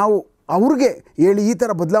ಮನೆಯವ್ರಿಗೆ ನಾವು ಅವ್ರಿಗೆ ಹೇಳಿ ಈ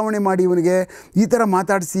ಥರ ಬದಲಾವಣೆ ಮಾಡಿ, ಇವನಿಗೆ ಈ ಥರ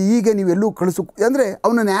ಮಾತಾಡಿಸಿ ಹೀಗೆ ನೀವೆಲ್ಲೂ ಕಳಿಸು ಅಂದರೆ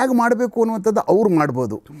ಅವನನ್ನು ಹೇಗೆ ಮಾಡಬೇಕು ಅನ್ನುವಂಥದ್ದು ಅವ್ರು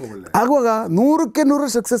ಮಾಡ್ಬೋದು. ಆಗುವಾಗ 100ಕ್ಕೆ 100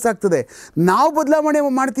 ಸಕ್ಸಸ್ ಆಗ್ತದೆ. ನಾವು ಬದಲಾವಣೆ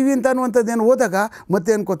ಮಾಡ್ತೀವಿ ಅಂತ ಅನ್ನುವಂಥದ್ದೇನು ಹೋದಾಗ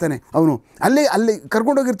ಮತ್ತೆ ಅನ್ಕೋತಾನೆ ಅವನು. ಅಲ್ಲಿ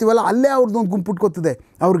ಕರ್ಕೊಂಡೋಗಿರ್ತೀವಲ್ಲ, ಅಲ್ಲೇ ಅವ್ರದ್ದು ಒಂದು ಗುಂಪು ಇಟ್ಕೋತದೆ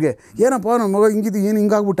ಅವ್ರಿಗೆ. ಏನಪ್ಪ ನಮ್ಮ ಮಗ ಹಿಂಗಿದ್ದು ಏನು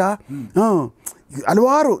ಹಿಂಗಾಗ್ಬಿಟ್ಟ.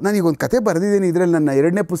 ಹಲವಾರು ನಾನೀಗೊಂದು ಕತೆ ಬರೆದಿದ್ದೀನಿ, ಇದರಲ್ಲಿ ನನ್ನ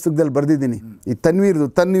 2ನೇ ಪುಸ್ತಕದಲ್ಲಿ ಬರೆದಿದ್ದೀನಿ. ಈ ತನ್ವೀರ್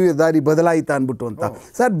ದಾರಿ ಬದಲಾಯಿತಾ ಅಂದ್ಬಿಟ್ಟು ಅಂತ.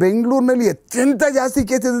 ಸರ್, ಬೆಂಗಳೂರಿನಲ್ಲಿ ಅತ್ಯಂತ ಜಾಸ್ತಿ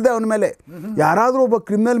ಕೇಸ್ ಇದ್ದಿದೆ ಅವನ ಮೇಲೆ. ಯಾರಾದರೂ ಒಬ್ಬ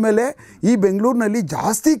ಕ್ರಿಮಿನಲ್ ಮೇಲೆ ಈ ಬೆಂಗಳೂರಿನಲ್ಲಿ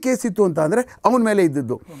ಜಾಸ್ತಿ ಕೇಸ್ ಇತ್ತು ಅಂತ ಅಂದರೆ ಅವನ ಮೇಲೆ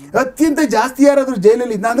ಇದ್ದದ್ದು. ಅತ್ಯಂತ ಜಾಸ್ತಿ ಯಾರಾದರೂ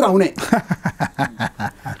ಜೈಲಲ್ಲಿ ಇದ್ದ ಅಂದರೆ ಅವನೇ.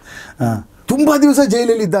 ತುಂಬ ದಿವಸ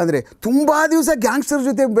ಜೈಲಲ್ಲಿ ಇದ್ದ ಅಂದರೆ, ತುಂಬ ದಿವಸ ಗ್ಯಾಂಗ್ಸ್ಟರ್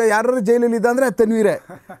ಜೊತೆ ಯಾರು ಜೈಲಲ್ಲಿ ಇದ್ದ ಅಂದರೆ ತನ್ವೀರೇ.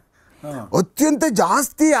 ಅತ್ಯಂತ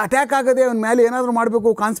ಜಾಸ್ತಿ ಅಟ್ಯಾಕ್ ಆಗದೆ ಅವನ ಮೇಲೆ ಏನಾದರೂ ಮಾಡಬೇಕು,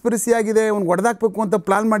 ಕಾನ್ಸ್ಪಿರಸಿ ಆಗಿದೆ, ಅವ್ನು ಹೊಡೆದಾಕಬೇಕು ಅಂತ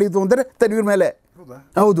ಪ್ಲಾನ್ ಮಾಡಿದ್ದು ಅಂದರೆ ತನ್ವೀರ್ ಮೇಲೆ.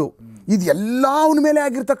 ಹೌದು, ಇದು ಎಲ್ಲ ಅವನ ಮೇಲೆ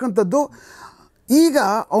ಆಗಿರ್ತಕ್ಕಂಥದ್ದು. ಈಗ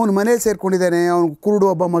ಅವನ ಮನೇಲಿ ಸೇರ್ಕೊಂಡಿದ್ದಾನೆ, ಅವನು ಕುರುಡು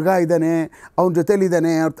ಒಬ್ಬ ಮಗ ಇದ್ದಾನೆ, ಅವನ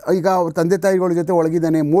ಜೊತೇಲಿದ್ದಾನೆ, ಈಗ ಅವ್ರ ತಂದೆ ತಾಯಿಗಳ ಜೊತೆ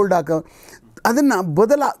ಒಳಗಿದ್ದಾನೆ, ಮೋಲ್ಡ್ ಅದನ್ನು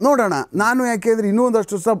ನೋಡೋಣ. ನಾನು ಯಾಕೆಂದರೆ ಇನ್ನೂ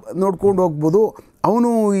ಒಂದಷ್ಟು ಸಹ ನೋಡ್ಕೊಂಡು ಹೋಗ್ಬೋದು, ಅವನು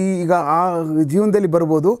ಈಗ ಆ ಜೀವನದಲ್ಲಿ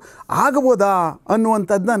ಬರ್ಬೋದು, ಆಗಬೋದಾ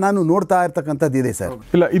ಅನ್ನುವಂಥದ್ದನ್ನ ನಾನು ನೋಡ್ತಾ ಇರ್ತಕ್ಕಂಥದ್ದು ಇದೆ ಸರ್.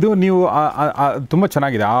 ಇಲ್ಲ, ಇದು ನೀವು ತುಂಬ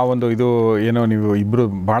ಚೆನ್ನಾಗಿದೆ. ಆ ಒಂದು ಇದು ಏನೋ ನೀವು ಇಬ್ಬರು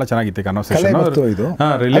ಭಾಳ ಚೆನ್ನಾಗಿತ್ತು ಕಾನ್ವರ್ಸೇಷನ್.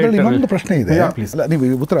 ಇನ್ನೊಂದು ಪ್ರಶ್ನೆ ಇದೆ,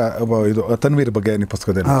 ನೀವು ಉತ್ತರ ಇದು ತನ್ವೀರ್ ಬಗ್ಗೆ ನಿಮ್ಮ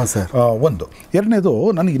ಪುಸ್ತಕದಲ್ಲಿ ಒಂದು. ಎರಡನೇದು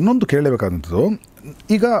ನನಗೆ ಇನ್ನೊಂದು ಕೇಳಬೇಕಾದಂಥದ್ದು,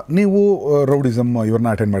 ಈಗ ನೀವು ರೌಡಿಸಮ್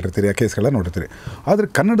ಇವ್ರನ್ನ ಅಟೆಂಡ್ ಮಾಡಿರ್ತೀರಿ, ಆ ಕೇಸ್ಗಳನ್ನ ನೋಡಿರ್ತೀರಿ, ಆದರೆ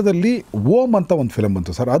ಕನ್ನಡದಲ್ಲಿ ಓಮ್ ಅಂತ ಒಂದು ಫಿಲಮ್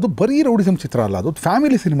ಬಂತು ಸರ್. ಅದು ಬರೀ ರೌಡಿಸಮ್ ಚಿತ್ರ ಅಲ್ಲ, ಅದು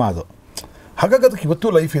ಫ್ಯಾಮಿಲಿ ಸಿನಿಮಾ. ಅದು ಹಾಗಾಗಿ ಅದಕ್ಕೆ ಇವತ್ತು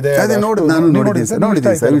ಲೈಫ್ ಇದೆ. ನಾನು ನೋಡಿದ್ದೀನಿ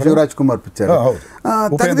ಸರ್, ಶಿವರಾಜ್ ಕುಮಾರ್ ಪಿಕ್ಚರ್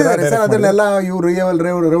ತೆಗೆದಿದ್ದಾರೆ ಸರ್. ಅದರಲ್ಲೆಲ್ಲ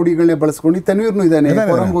ಇವರು ರೌಡಿಗಳನ್ನೇ ಬಳಸ್ಕೊಂಡು ತನ್ವೀರ್ನು ಇದ್ದಾನೆ,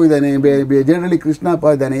 ಕೊರಂಗು ಇದ್ದಾನೆ, ಜನರಲಿ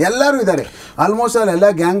ಕೃಷ್ಣಪ್ಪ ಇದ್ದಾನೆ, ಎಲ್ಲರೂ ಇದ್ದಾರೆ. ಆಲ್ಮೋಸ್ಟ್ ಎಲ್ಲ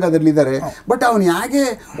ಗ್ಯಾಂಗ್ ಅದರಲ್ಲಿ ಇದ್ದಾರೆ. ಬಟ್ ಅವನು ಹೇಗೆ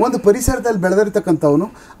ಒಂದು ಪರಿಸರದಲ್ಲಿ ಬೆಳೆದಿರ್ತಕ್ಕಂಥವನು,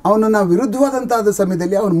 ಅವನನ್ನು ವಿರುದ್ಧವಾದಂಥ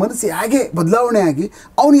ಸಮಯದಲ್ಲಿ ಅವನ ಮನಸ್ಸು ಹೇಗೆ ಬದಲಾವಣೆ ಆಗಿ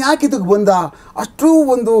ಅವನು ಯಾಕೆ ಇದಕ್ಕೆ ಬಂದ, ಅಷ್ಟು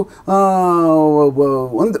ಒಂದು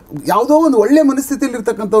ಯಾವುದೋ ಒಂದು ಒಳ್ಳೆ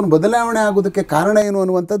ಮನಸ್ಥಿತಿಯಲ್ಲಿರ್ತಕ್ಕಂಥವ್ನು ಬದಲಾವಣೆ ಆಗೋದಕ್ಕೆ ಕಾರಣ ಏನು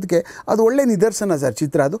ಅನ್ನುವಂಥದ್ದಕ್ಕೆ ಅದು ಒಳ್ಳೆ ನಿದರ್ಶನ ಸರ್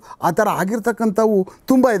ಚಿತ್ರ. ಅದು ಆ ಥರ ಆಗಿರ್ತಕ್ಕಂಥವು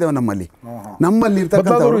ತುಂಬ ಇದಾವೆ ನಮ್ಮಲ್ಲಿ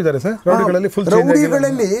ಇರ್ತಕ್ಕಂಥವ್ರು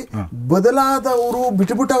ರೌಡಿಗಳಲ್ಲಿ ಬದಲಾದವರು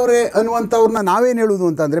ಬಿಟ್ಟುಬಿಟ್ಟವ್ರೆ ಅನ್ನುವಂಥವ್ರನ್ನ ನಾವೇನು ಹೇಳೋದು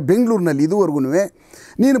ಅಂತಂದರೆ, ಬೆಂಗಳೂರಿನಲ್ಲಿ ಇದುವರೆಗೂ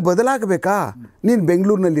ನೀನು ಬದಲಾಗಬೇಕಾ, ನೀನು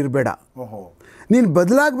ಬೆಂಗಳೂರಿನಲ್ಲಿ ಇರಬೇಡ. ನೀನು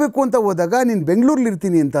ಬದಲಾಗಬೇಕು ಅಂತ ಹೋದಾಗ ನೀನು ಬೆಂಗಳೂರಲ್ಲಿ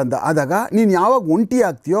ಇರ್ತೀನಿ ಅಂತ ಆದಾಗ ನೀನು ಯಾವಾಗ ಒಂಟಿ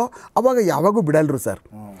ಆಗ್ತೀಯೋ ಅವಾಗ ಯಾವಾಗೂ ಬಿಡಲ್ರು ಸರ್.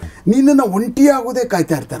 ನಿನ್ನನ್ನು ಒಂಟಿ ಆಗೋದೇ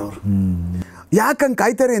ಕಾಯ್ತಾ ಇರ್ತಾರೆ ಅವರು. ಯಾಕಂಗೆ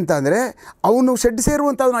ಕಾಯ್ತಾರೆ ಅಂತ ಅಂದರೆ, ಅವನು ಶೆಡ್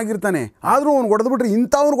ಸೇರುವಂಥವನಾಗಿರ್ತಾನೆ, ಆದರೂ ಅವ್ನು ಹೊಡೆದ್ಬಿಟ್ರೆ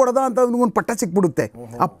ಇಂಥವ್ನು ಹೊಡೆದ ಅಂತ ಒಂದು ಪಟ್ಟ ಸಿಕ್ಬಿಡುತ್ತೆ.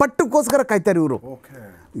 ಆ ಪಟ್ಟಕ್ಕೋಸ್ಕರ ಕಾಯ್ತಾರೆ ಇವರು.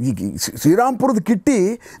 ಈಗ ಶ್ರೀರಾಮ್ಪುರದ ಕಿಟ್ಟಿ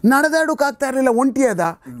ನಡೆದಾಡೋಕ್ಕಾಗ್ತಾ ಇರಲಿಲ್ಲ, ಒಂಟಿ ಅದ.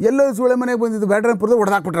 ಎಲ್ಲೋ ಸುಳೆ ಮನೆಗೆ ಬಂದಿದ್ದು ಬ್ಯಾಡ್ರಾಮ್ಪುರದ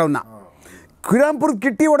ಹೊಡೆದಾಕ್ಬಿಟ್ರೆ ಅವನ್ನ. ಶ್ರೀರಾಮ್ಪುರದ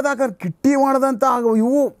ಕಿಟ್ಟಿ ಮಾಡ್ದಂಥ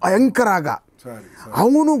ಇವು ಭಯಂಕರ ಆಗ.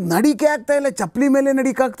 ಅವನು ನಡಿಕೆ ಆಗ್ತಾ ಇಲ್ಲ, ಚಪ್ಪಲಿ ಮೇಲೆ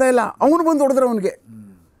ನಡಿಕೆ ಆಗ್ತಾ ಇಲ್ಲ, ಅವನು ಬಂದು ಹೊಡೆದ್ರೆ ಅವನಿಗೆ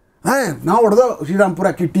ನಾವು ಹೊಡೆದ ಶ್ರೀರಾಮ್ಪುರ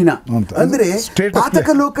ಕಿಟ್ಟಿನ ಅಂದರೆ ಪಾತಕ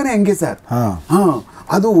ಲೋಕನೇ ಹಂಗೆ ಸರ್.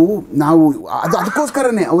 ಅದು ನಾವು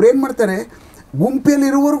ಅದಕ್ಕೋಸ್ಕರನೇ ಅವ್ರೇನು ಮಾಡ್ತಾರೆ,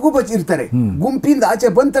 ಗುಂಪಿಯಲ್ಲಿರುವವರೆಗೂ ಬಚ್ಚಿರ್ತಾರೆ. ಗುಂಪಿಂದ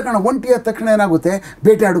ಆಚೆ ಬಂದ ತಕ್ಷಣ ಒಂಟಿ ಆದ ತಕ್ಷಣ ಏನಾಗುತ್ತೆ,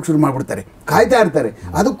 ಬೇಟೆ ಆಡೋಕೆ ಶುರು ಮಾಡಿಬಿಡ್ತಾರೆ, ಕಾಯ್ತಾ ಇರ್ತಾರೆ.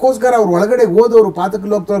 ಅದಕ್ಕೋಸ್ಕರ ಅವ್ರು ಒಳಗಡೆ ಹೋದವರು ಪಾತಕ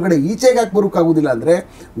ಲೋಕದೊಳಗಡೆ ಈಚೆಗೆ ಹಾಕಿ ಬರೋಕ್ಕಾಗೋದಿಲ್ಲ ಅಂದರೆ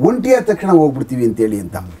ಒಂಟಿ ಆದ ತಕ್ಷಣ ಹೋಗ್ಬಿಡ್ತೀವಿ ಅಂತೇಳಿ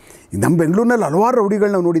ಅಂತ. ನಮ್ಮ ಬೆಂಗಳೂರಿನಲ್ಲಿ ಹಲವಾರು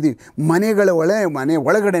ರೌಡಿಗಳನ್ನ ನಾವು ನೋಡಿದ್ದೀವಿ. ಮನೆ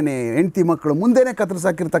ಒಳಗಡೆನೆ ಹೆಂಡತಿ ಮಕ್ಕಳು ಮುಂದೆನೇ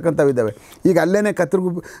ಕತ್ತರಿಸಾಕಿರ್ತಕ್ಕಂಥವಿದ್ದಾವೆ. ಈಗ ಅಲ್ಲೇ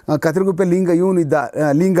ಕತ್ರಗುಪ್ಪೆ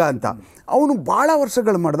ಲಿಂಗ ಅಂತ ಅವನು ಭಾಳ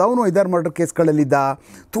ವರ್ಷಗಳು ಮಾಡ್ದ. ಅವನು 5-6 ಮರ್ಡರ್ ಕೇಸ್ಗಳಲ್ಲಿದ್ದ,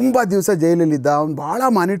 ತುಂಬ ದಿವಸ ಜೈಲಲ್ಲಿದ್ದ. ಅವ್ನು ಭಾಳ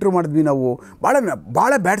ಮಾನಿಟ್ರ್ ಮಾಡಿದ್ವಿ ನಾವು.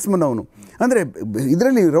 ಭಾಳ ಬ್ಯಾಟ್ಸ್ಮನ್ ಅವನು. ಅಂದರೆ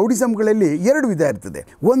ಇದರಲ್ಲಿ ರೌಡಿಸಮ್ಗಳಲ್ಲಿ 2 ವಿಧ ಇರ್ತದೆ,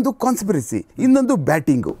 ಒಂದು ಕಾನ್ಸ್ಪಿರಸಿ, ಇನ್ನೊಂದು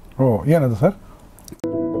ಬ್ಯಾಟಿಂಗು. ಏನದು ಸರ್?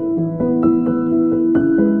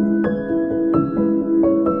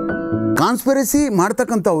 ಕಾನ್ಸ್ಪಿರಸಿ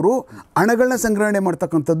ಮಾಡ್ತಕ್ಕಂಥವ್ರು ಹಣಗಳನ್ನ ಸಂಗ್ರಹಣೆ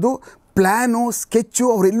ಮಾಡ್ತಕ್ಕಂಥದ್ದು, ಪ್ಲ್ಯಾನು, ಸ್ಕೆಚ್ಚು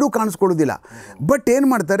ಅವರೆಲ್ಲೂ ಕಾಣಿಸ್ಕೊಳ್ಳೋದಿಲ್ಲ. ಬಟ್ ಏನು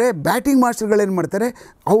ಮಾಡ್ತಾರೆ, ಬ್ಯಾಟಿಂಗ್ ಮಾಸ್ಟರ್ಗಳೇನು ಮಾಡ್ತಾರೆ,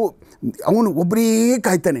 ಅವನು ಒಬ್ಬರೇ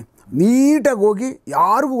ಕಾಯ್ತಾನೆ, ನೀಟಾಗಿ ಹೋಗಿ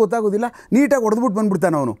ಯಾರಿಗೂ ಗೊತ್ತಾಗೋದಿಲ್ಲ, ನೀಟಾಗಿ ಹೊಡೆದ್ಬಿಟ್ಟು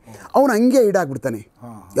ಬಂದುಬಿಡ್ತಾನೆ. ಅವನು ಹಂಗೆ ಈಡಾಗ್ಬಿಡ್ತಾನೆ,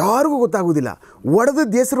 ಯಾರಿಗೂ ಗೊತ್ತಾಗೋದಿಲ್ಲ.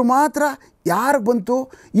 ಹೊಡೆದದ್ದು ಹೆಸರು ಮಾತ್ರ ಯಾರಿಗೆ ಬಂತು,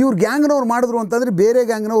 ಇವ್ರು ಗ್ಯಾಂಗ್ನವ್ರು ಮಾಡಿದ್ರು ಅಂತಂದರೆ ಬೇರೆ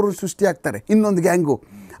ಗ್ಯಾಂಗ್ನವ್ರು ಸೃಷ್ಟಿ ಆಗ್ತಾರೆ, ಇನ್ನೊಂದು ಗ್ಯಾಂಗು.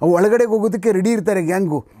 ಅವು ಒಳಗಡೆಗೆ ಹೋಗೋದಕ್ಕೆ ರೆಡಿ ಇರ್ತಾರೆ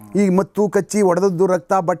ಗ್ಯಾಂಗು. ಈಗ ಮತ್ತು ಕಚ್ಚಿ ಹೊಡೆದದ್ದು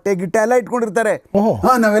ರಕ್ತ ಬಟ್ಟೆ ಗಿಟ್ಟೆ ಎಲ್ಲ ಇಟ್ಕೊಂಡಿರ್ತಾರೆ.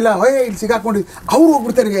 ನಾವೆಲ್ಲ ಇಲ್ಲಿ ಸಿಗಾಕೊಂಡಿದ್ವಿ, ಅವ್ರು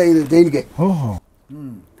ಹೋಗ್ಬಿಡ್ತಾರೆ ಜೈಲಿಗೆ.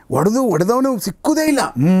 ಹೊಡೆದವನು ಸಿಕ್ಕುದೇ ಇಲ್ಲ.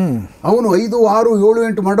 ಅವನು 5, 6, 7,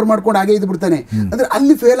 8 ಮರ್ಡರ್ ಮಾಡ್ಕೊಂಡು ಹಾಗೆ ಇದ್ದು ಬಿಡ್ತಾನೆ. ಅಂದ್ರೆ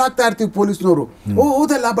ಅಲ್ಲಿ ಫೇಲ್ ಆಗ್ತಾ ಇರ್ತೀವಿ ಪೊಲೀಸ್ನವರು.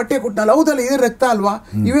 ಹೌದಲ್ಲ, ಬಟ್ಟೆ ಕೊಟ್ಟನಲ್ಲ, ಹೌದಲ್ಲ, ಇದೇ ರಕ್ತ ಅಲ್ವಾ,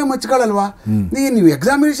 ಇವೇ ಮಚ್ಚಗಳಲ್ವಾ, ನೀವು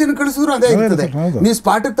ಎಕ್ಸಾಮಿನೇಷನ್ ಕಳಿಸಿದ್ರು ಅದೇ ಇರ್ತದೆ. ನೀವು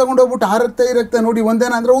ಸ್ಪಾಟಿಗೆ ತಗೊಂಡು ಹೋಗ್ಬಿಟ್ಟು ಆ ರಕ್ತ ಈ ರಕ್ತ ನೋಡಿ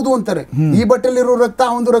ಒಂದೇನ ಅಂದ್ರೆ ಹೌದು ಅಂತಾರೆ. ಈ ಬಟ್ಟೆಲಿರೋ ರಕ್ತ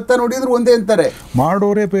ಒಂದು ರಕ್ತ ನೋಡಿದ್ರು ಒಂದೇ ಅಂತಾರೆ.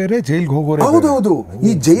 ಮಾಡೋರೇ ಬೇರೆ, ಜೈಲ್ಗೆ ಹೋಗೋರೆ. ಹೌದೌದು,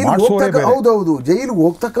 ಈ ಹೌದೌದು ಜೈಲಿಗೆ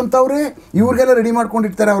ಹೋಗ್ತಕ್ಕಂಥವ್ರೆ ಇವ್ರಿಗೆಲ್ಲ ರೆಡಿ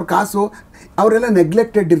ಮಾಡ್ಕೊಂಡಿರ್ತಾರೆ. ಅವ್ರ ಕಾಸು ಅವರೆಲ್ಲ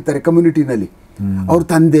ನೆಗ್ಲೆಕ್ಟೆಡ್ ಇರ್ತಾರೆ ಕಮ್ಯುನಿಟಿನಲ್ಲಿ. ಅವ್ರ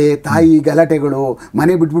ತಂದೆ ತಾಯಿ ಗಲಾಟೆಗಳು,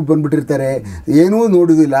 ಮನೆ ಬಿಟ್ಬಿಟ್ಟು ಬಂದ್ಬಿಟ್ಟಿರ್ತಾರೆ, ಏನೂ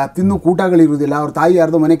ನೋಡೋದಿಲ್ಲ, ತಿನ್ನು ಕೂಟಗಳಿರೋದಿಲ್ಲ. ಅವ್ರ ತಾಯಿ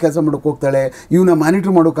ಯಾರ್ದೋ ಮನೆ ಕೆಲಸ ಮಾಡೋಕೆ ಹೋಗ್ತಾಳೆ, ಇವನ್ನ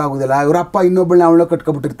ಮಾನಿಟ್ರ್ ಮಾಡೋಕ್ಕಾಗೋದಿಲ್ಲ. ಇವರ ಅಪ್ಪ ಇನ್ನೊಬ್ಬಳನ್ನ ಅವಳ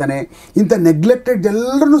ಕಟ್ಕೊಬಿಟ್ಟಿರ್ತಾನೆ. ಇಂಥ ನೆಗ್ಲೆಕ್ಟೆಡ್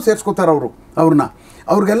ಎಲ್ಲರನ್ನೂ ಸೇರಿಸ್ಕೋತಾರೆ ಅವ್ರನ್ನ.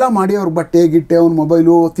 ಅವ್ರಿಗೆಲ್ಲ ಮಾಡಿ ಅವ್ರ ಬಟ್ಟೆ ಗಿಟ್ಟೆ, ಅವ್ನ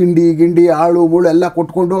ಮೊಬೈಲು, ತಿಂಡಿ ಗಿಂಡಿ, ಆಳು ಮೂಳು ಎಲ್ಲ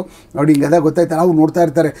ಕೊಟ್ಕೊಂಡು ನೋಡಿ ಹಿಂಗೆ ಅದ ಗೊತ್ತಾಯ್ತಲ್ಲ, ಅವ್ರು ನೋಡ್ತಾ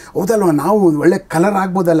ಇರ್ತಾರೆ. ಹೌದಲ್ವ, ನಾವು ಒಳ್ಳೆ ಕಲರ್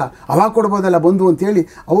ಆಗ್ಬೋದಲ್ಲ, ಅವಾಗ ಕೊಡ್ಬೋದಲ್ಲ ಬಂದು ಅಂತೇಳಿ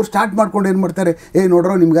ಅವ್ರು ಸ್ಟಾರ್ಟ್ ಮಾಡ್ಕೊಂಡು ಏನು ಮಾಡ್ತಾರೆ,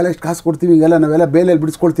 ನೋಡ್ರೋ ನಿಮಗೆಲ್ಲ ಇಷ್ಟು ಕಾಸು ಕೊಡ್ತೀವಿ, ಹಿಂಗೆಲ್ಲ ನಾವೆಲ್ಲ ಬೇಲೆಯಲ್ಲಿ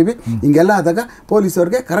ಬಿಡಿಸ್ಕೊಳ್ತೀವಿ. ಹಿಂಗೆಲ್ಲ ಆದಾಗ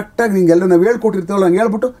ಪೊಲೀಸವ್ರಿಗೆ ಕರೆಕ್ಟಾಗಿ ನಿಮಗೆಲ್ಲ ನಾವು ಹೇಳ್ಕೊಟ್ಟಿರ್ತೀವಲ್ಲ, ಹಂಗೆ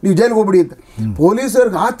ಹೇಳ್ಬಿಟ್ಟು ನೀವು ಜೈಲಿಗೆ ಹೋಗ್ಬಿಡಿ ಅಂತ.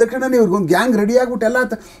 ಪೊಲೀಸವ್ರಿಗೆ ಆದ ತಕ್ಷಣ ಇವ್ರಿಗೊಂದು ಗ್ಯಾಂಗ್ ರೆಡಿ ಆಗ್ಬಿಟ್ಟು ಎಲ್ಲ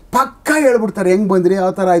ಪಕ್ಕ ಹೇಳ್ಬಿಡ್ತಾರೆ, ಹೆಂಗೆ ಬಂದ್ರಿ,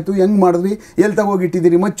 ಯಾವ ಥರ ಆಯಿತು, ಹೆಂಗೆ ಮಾಡಿದ್ರಿ, ಎಲ್ಲಿ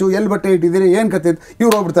ತಗೋಗಿಟ್ಟಿದ್ದೀರಿ ಮಚ್ಚು, ಎಲ್ಲಿ ಬಟ್ಟೆ ಇಟ್ಟಿದ್ದೀರಿ, ಏನು ಕತೆ,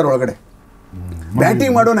 ಇವ್ರು ಹೋಗ್ಬಿಡ್ತಾರೆ ಒಳಗಡೆ.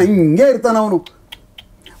 ಬ್ಯಾಟಿಂಗ್ ಮಾಡೋಣ ಹಿಂಗೆ ಇರ್ತಾನೆ ಅವನು.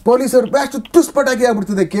 ಪೊಲೀಸರು ಅಷ್ಟು ತುಸ್ಪಟಾಗಿ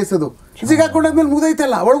ಆಗ್ಬಿಡ್ತದೆ ಕೇಸ್. ಅದು ಸಿಗಾಕೊಂಡಾದ್ಮೇಲೆ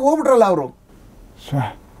ಮುಗ್ದೈತಲ್ಲ, ಒಳಗೆ ಹೋಗ್ಬಿಟ್ರಲ್ಲ ಅವರು.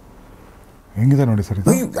 ಹೆಂಗಿದೆ ನೋಡಿ ಸರ್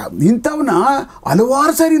ಇಂಥವನ್ನ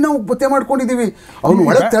ಹಲವಾರು ಸಾರಿ ನಾವು ಪತ್ತೆ ಮಾಡ್ಕೊಂಡಿದ್ದೀವಿ. ಅವ್ನು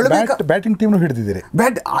ಒಳಗೆ ತಳ್ಳಬೇಕು. ಬ್ಯಾಟಿಂಗ್ ಟೀಮ್ನು ಹಿಡಿದಿದ್ದೀರಿ.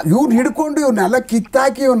 ಇವ್ನು ಹಿಡ್ಕೊಂಡು ಇವ್ನೆಲ್ಲ ಕಿತ್ತಾಕಿ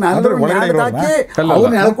ಹಾಕಿ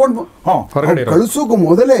ಅವ್ನ ಎಳ್ಕೊಂಡು ಕಳಿಸೋಕು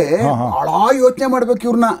ಮೊದಲೇ ಬಹಳ ಯೋಚನೆ ಮಾಡ್ಬೇಕು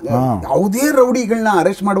ಇವ್ರನ್ನ. ಯಾವುದೇ ರೌಡಿಗಳನ್ನ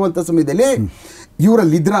ಅರೆಸ್ಟ್ ಮಾಡುವಂತ ಸಮಯದಲ್ಲಿ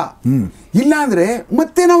ಇವರಲ್ಲಿ ಇದ್ರ ಇಲ್ಲ ಅಂದ್ರೆ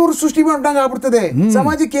ಮತ್ತೆ ನಾವು ಸೃಷ್ಟಿ ಮಾಡ್ದಂಗ ಆಗ್ಬಿಡ್ತದೆ.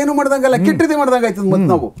 ಸಮಾಜಕ್ಕೆ ಏನು ಮಾಡ್ದಂಗಲ್ಲ, ಕೆಟ್ಟದೇ ಮಾಡ್ದಂಗ ಆಯ್ತದ. ಮತ್ತೆ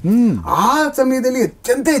ನಾವು ಆ ಸಮಯದಲ್ಲಿ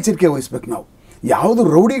ಅತ್ಯಂತ ಎಚ್ಚರಿಕೆ ವಹಿಸ್ಬೇಕು ನಾವು. ಯಾವುದು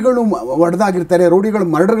ರೌಡಿಗಳು ಒಡೆದಾಗಿರ್ತಾರೆ, ರೌಡಿಗಳು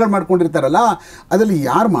ಮರ್ಡರ್ಗಳು ಮಾಡ್ಕೊಂಡಿರ್ತಾರಲ್ಲ, ಅದರಲ್ಲಿ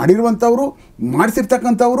ಯಾರು ಮಾಡಿರುವಂಥವ್ರು,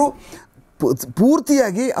 ಮಾಡಿಸಿರ್ತಕ್ಕಂಥವ್ರು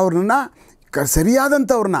ಪೂರ್ತಿಯಾಗಿ ಅವ್ರನ್ನ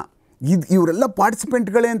ಸರಿಯಾದಂಥವ್ರನ್ನ ಇವರೆಲ್ಲ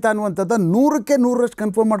ಪಾರ್ಟಿಸಿಪೆಂಟ್ಗಳೇ ಅಂತ ಅನ್ನುವಂಥದ್ದು 100ಕ್ಕೆ 100ರಷ್ಟು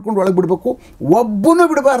ಕನ್ಫರ್ಮ್ ಮಾಡ್ಕೊಂಡು ಒಳಗೆ ಬಿಡಬೇಕು. ಒಬ್ಬನೂ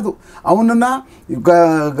ಬಿಡಬಾರ್ದು, ಅವನನ್ನು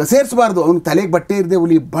ಸೇರಿಸಬಾರ್ದು. ಅವ್ನ ತಲೆಗೆ ಬಟ್ಟೆ ಇರದೆ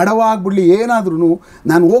ಹುಲಿ ಬಡವ ಆಗ್ಬಿಡ್ಲಿ, ಏನಾದ್ರೂ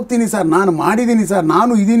ನಾನು ಹೋಗ್ತೀನಿ ಸರ್, ನಾನು ಮಾಡಿದ್ದೀನಿ ಸರ್,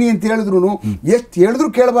 ನಾನು ಇದ್ದೀನಿ ಅಂತ ಹೇಳಿದ್ರು ಎಷ್ಟು ಹೇಳಿದ್ರು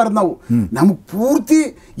ಕೇಳಬಾರ್ದು ನಾವು. ನಮಗೆ ಪೂರ್ತಿ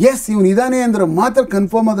ಎಸ್ ಇವನು ಇದ್ದಾನೆ ಅಂದ್ರೆ ಮಾತ್ರ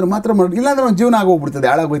ಕನ್ಫರ್ಮ್ ಆದ್ರೆ ಮಾತ್ರ ಮಾಡಿ, ಇಲ್ಲಾಂದ್ರೆ ಅವ್ನ ಜೀವನ ಆಗೋಗ್ಬಿಡ್ತದೆ,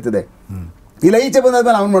 ಹಾಳಾಗೋಗ್ತದೆ. ಇಲ್ಲ ಈಚೆ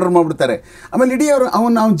ಬಂದಾದ್ಮೇಲೆ ಅವ್ನು ಮರ್ಡರ್ ಮಾಡಿಬಿಡ್ತಾರೆ, ಆಮೇಲೆ ಇಡೀ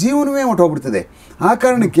ಅವನ ಜೀವನವೇ ಹೊಟ್ಟೋಗ್ಬಿಡ್ತದೆ. ಆ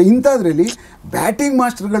ಕಾರಣಕ್ಕೆ ಇಂಥದ್ರಲ್ಲಿ ಬ್ಯಾಟಿಂಗ್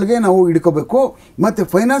ಮಾಸ್ಟರ್ಗಳಿಗೆ ನಾವು ಹಿಡ್ಕೋಬೇಕು, ಮತ್ತು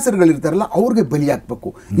ಫೈನಾನ್ಸರ್ಗಳಿರ್ತಾರಲ್ಲ ಅವ್ರಿಗೆ ಬಲಿ ಹಾಕಬೇಕು.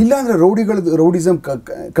 ಇಲ್ಲಾಂದರೆ ರೌಡಿಸಮ್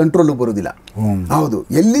ಕಂಟ್ರೋಲಿಗೆ ಬರೋದಿಲ್ಲ. ಹೌದು,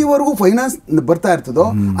 ಎಲ್ಲಿವರೆಗೂ ಫೈನಾನ್ಸ್ ಬರ್ತಾ ಇರ್ತದೋ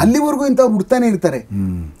ಅಲ್ಲಿವರೆಗೂ ಇಂಥವ್ರು ಹುಡ್ತಾನೆ ಇರ್ತಾರೆ.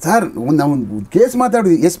 ಸರ್ ನಾವು ಕೇಸ್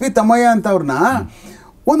ಮಾತಾಡಿದ್ವಿ, SP ತಮ್ಮಯ್ಯ ಅಂತ ಅವ್ರನ್ನ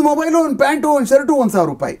ಒಂದು ಮೊಬೈಲು, ಒಂದು ಪ್ಯಾಂಟು, ಒಂದು ಶರ್ಟು, 1,000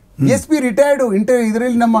 ರೂಪಾಯಿ. SP ರಿಟೈರ್ಡು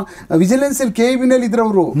ಇದರಲ್ಲಿ ನಮ್ಮ ವಿಜಿಲೆನ್ಸಲ್ಲಿ KVನಲ್ಲಿ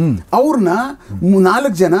ಇದ್ರವರು. ಅವ್ರನ್ನ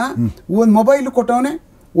 4 ಜನ ಒಂದು ಮೊಬೈಲ್ ಕೊಟ್ಟವನೆ,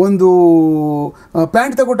 ಒಂದು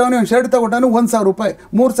ಪ್ಯಾಂಟ್ ತಗೊಟ್ಟವನೆ, ಒಂದು ಶರ್ಟ್ ತಗೊಟ್ಟವನೆ, 1,000 ರೂಪಾಯಿ.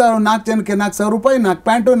 3,000, 4 ಜನಕ್ಕೆ 4,000 ರೂಪಾಯಿ, 4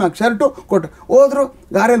 ಪ್ಯಾಂಟು, 4 ಶರ್ಟು ಕೊಟ್ಟು ಹೋದ್ರು.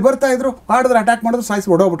 ಗಾರಿಯಲ್ಲಿ ಬರ್ತಾ ಇದ್ರು, ಹಾಡಿದ್ರೆ ಅಟ್ಯಾಕ್ ಮಾಡಿದ್ರು, ಸಾಯಿಸಿ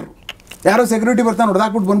ಹೊಡೋಗ್ಬಿಟ್ರು. ಯಾರೋ ಸೆಕ್ಯೂರಿಟಿ ಬರ್ತಾನೆ,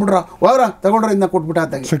 ಹೊಡೆದಾಕ್ಬಿಟ್ಟು ಬಂದ್ಬಿಟ್ರ, ಹೋಗ್ರ ತಗೊಂಡ್ರ ಇಂದ ಕೊಟ್ಬಿಟ್ಟ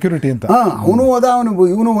ಆತಾಗಿ ಸೆಕ್ಯೂರಿಟಿ ಅಂತ. ಅವನು ಹೋದ,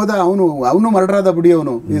 ಇವನು ಹೋದ, ಅವನು ಮರ್ಡರ್ ಆದ ಬಿಡಿ.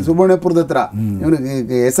 ಅವನು ಈ ಸುಬ್ರಹ್ಮಣ್ಯಪುರದ ಹತ್ರ ಇವನು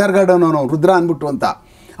SR ಗಾರ್ಡನ್ ಅವನು ರುದ್ರ ಅಂದ್ಬಿಟ್ಟು ಅಂತ.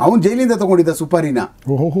 ಅವನು ಜೈಲಿಂದ ತಗೊಂಡಿದ್ದ ಸುಪಾರಿನ.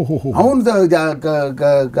 ಅವನು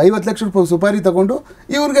 50 ಲಕ್ಷ ರೂಪಾಯಿ ಸುಪಾರಿ ತಗೊಂಡು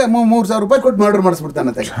ಇವ್ರಿಗೆ 3,000 ರೂಪಾಯಿ ಕೊಟ್ಟು ಮರ್ಡರ್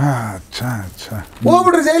ಮಾಡಿಸ್ಬಿಡ್ತಾನಂತೆ.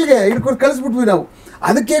 ಹೋಗ್ಬಿಟ್ರೆ ಜೈಲ್ಗೆ ಹಿಡ್ಕೊಂಡು ಕಳಿಸ್ಬಿಟ್ವಿ ನಾವು.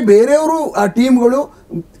 ಅದಕ್ಕೆ ಬೇರೆಯವರು ಆ ಟೀಮ್ಗಳು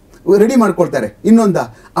ರೆಡಿ ಮಾಡ್ಕೊಳ್ತಾರೆ.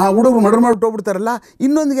 ಆ ಹುಡುಗರು ಮರ್ಡರ್ ಮಾಡಿಬಿಟ್ಟು ಹೋಗ್ಬಿಡ್ತಾರಲ್ಲ,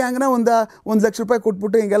 ಇನ್ನೊಂದು ಗ್ಯಾಂಗ್ನ 1 ಲಕ್ಷ ರೂಪಾಯಿ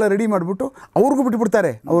ಕೊಟ್ಬಿಟ್ಟು ಹಿಂಗೆಲ್ಲ ರೆಡಿ ಮಾಡಿಬಿಟ್ಟು ಅವ್ರಿಗೂ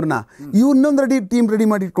ಬಿಟ್ಬಿಡ್ತಾರೆ ಅವ್ರನ್ನ. ಇನ್ನೊಂದು ಟೀಮ್ ರೆಡಿ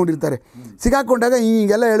ಮಾಡಿ ಇಟ್ಕೊಂಡಿರ್ತಾರೆ. ಸಿಗಾಕೊಂಡಾಗ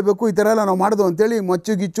ಹಿಂಗೆಲ್ಲ ಹೇಳಬೇಕು, ಈ ಥರ ಎಲ್ಲ ನಾವು ಮಾಡೋದು ಅಂತೇಳಿ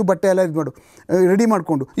ಮಚ್ಚು ಗಿಚ್ಚು ಬಟ್ಟೆ ಎಲ್ಲ ಇದು ಮಾಡು ರೆಡಿ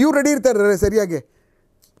ಮಾಡಿಕೊಂಡು ಇವ್ರು ರೆಡಿ ಇರ್ತಾರೆ ಸರಿಯಾಗಿ,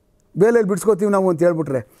 ಬೇಲೆಯಲ್ಲಿ ಬಿಡ್ಸ್ಕೊತೀವಿ ನಾವು ಅಂತ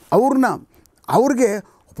ಹೇಳ್ಬಿಟ್ರೆ ಅವ್ರಿಗೆ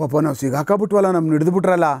ಪಾಪ ನಾವು ಸಿಗಾಕಬಿಟ್ವಲ್ಲ, ನಮ್ಗೆ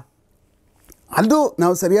ಹಿಡಿದ್ಬಿಟ್ರಲ್ಲ. ಅದು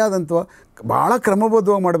ನಾವು ಸರಿಯಾದಂಥ ಭಾಳ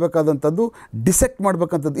ಕ್ರಮಬದ್ಧವಾಗಿ ಮಾಡಬೇಕಾದಂಥದ್ದು, ಡಿಸೆಕ್ಟ್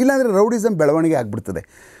ಮಾಡಬೇಕಂಥದ್ದು. ಇಲ್ಲಾಂದರೆ ರೌಡಿಸಮ್ ಬೆಳವಣಿಗೆ ಆಗಿಬಿಡ್ತದೆ.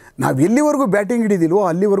 ನಾವು ಎಲ್ಲಿವರೆಗೂ ಬ್ಯಾಟಿಂಗ್ ಹಿಡಿದಿಲ್ವೋ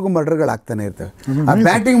ಅಲ್ಲಿವರೆಗೂ ಮರ್ಡರ್ಗಳಾಗ್ತಾನೆ ಇರ್ತವೆ. ಆ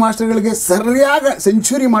ಬ್ಯಾಟಿಂಗ್ ಮಾಸ್ಟರ್ಗಳಿಗೆ ಸರಿಯಾಗಿ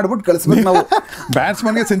ಸೆಂಚುರಿ ಮಾಡ್ಬಿಟ್ಟು ಕಳಿಸ್ಬೇಕು ನಾವು.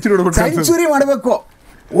 ಬ್ಯಾಟ್ಸ್ಮನ್ಗೆ ಸೆಂಚುರಿ ಮಾಡಬೇಕು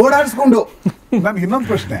ಓಡಾಡಿಸ್ಕೊಂಡು. ನನ್ಗೆ ಇನ್ನೊಂದು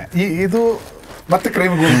ಪ್ರಶ್ನೆ, ಇದು ಮತ್ತೆ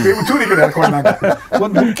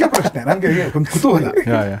ಒಂದು ಮುಖ್ಯ ಪ್ರಶ್ನೆ ನನಗೆ, ಒಂದು ಕುತೂಹಲ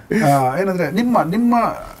ಏನಂದರೆ ನಿಮ್ಮ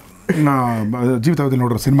ಜೀವಿತಾವಧಿ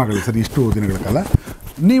ನೋಡಿರೋ ಸಿನಿಮಾಗಳು ಸರಿ, ಇಷ್ಟು ದಿನಗಳ ಕಾಲ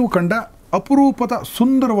ನೀವು ಕಂಡ ಅಪರೂಪದ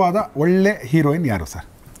ಸುಂದರವಾದ ಒಳ್ಳೆ ಹೀರೋಯಿನ್ ಯಾರು ಸರ್?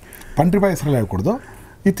 ಪಂಟ್ರಿಬಾಯಿ ಹೆಸರಲ್ಲಿ ಹೇಳ್ಕೊಡ್ದು,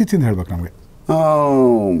 ಇತ್ತೀಚಿಂದ ಹೇಳ್ಬೇಕು ನಮಗೆ.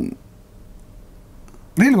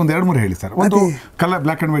 ಹೇಳಿ, ಒಂದು 2-3 ಹೇಳಿ ಸರ್. ಒಂದು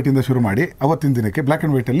ಬ್ಲ್ಯಾಕ್ ಆ್ಯಂಡ್ ವೈಟ್ ಇಂದ ಶುರು ಮಾಡಿ ಅವತ್ತಿನ ದಿನಕ್ಕೆ ಬ್ಲ್ಯಾಕ್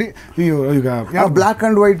ಆ್ಯಂಡ್ ವೈಟಲ್ಲಿ ಈಗ ಬ್ಲ್ಯಾಕ್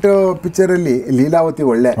ಆ್ಯಂಡ್ ವೈಟ್ ಪಿಕ್ಚರಲ್ಲಿ ಲೀಲಾವತಿ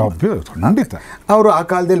ಒಳ್ಳೆ ಖಂಡಿತ ಅವರು ಆ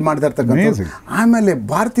ಕಾಲದಲ್ಲಿ ಮಾಡ್ತಾ ಇರ್ತಕ್ಕಂಥ. ಆಮೇಲೆ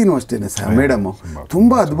ಭಾರತೀನೂ ಅಷ್ಟೇನೆ ಸರ್, ಮೇಡಮ್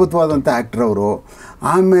ತುಂಬ ಅದ್ಭುತವಾದಂಥ ಆ್ಯಕ್ಟರ್ ಅವರು.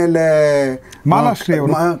 ಆಮೇಲೆ ಮಾಲಾಶ್ರೀ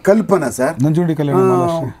ಅವರು, ಕಲ್ಪನಾ ಸರ್, ನಂಜುಂಡಿ ಕಲ್ಯಾಣ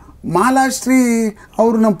ಮಾಲಾಶ್ರೀ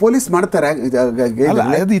ಅವರು ನಮ್ಮ ಪೊಲೀಸ್ ಮಾಡ್ತಾರೆ.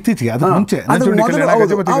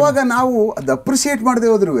 ಅವಾಗ ನಾವು ಅದು ಅಪ್ರಿಶಿಯೇಟ್ ಮಾಡದೆ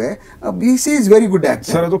ಹೋದ್ರು C is very good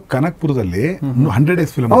actor sir. ಅದು ಕನಕ್ಪುರದಲ್ಲಿ 100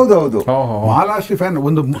 ಡೇಸ್ ಫಿಲ್ಮ್. ಹೌದೌದು, ಮಾಲಾಶ್ರೀ ಫ್ಯಾನ್.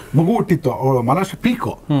 ಒಂದು ಮಗು ಹುಟ್ಟಿತ್ತು, ಮಾಲಾಶ್ರೀ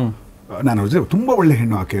ಪೀಕೋ. ನಾನು ತುಂಬಾ ಒಳ್ಳೆ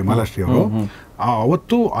ಹೆಣ್ಣು ಆಕೆ ಮಾಲಾಶ್ರೀ ಅವರು.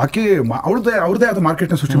 ಅವತ್ತು ಆಕೆ ಅವ್ರದೇ ಆದ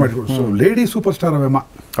ಮಾರ್ಕೆಟ್ನ ಸೃಷ್ಟಿ ಮಾಡಿದ್ರು. Lady super star ಅವೆಮ್ಮ.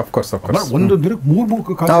 ಒಂದು ದಿನಕ್ಕೆ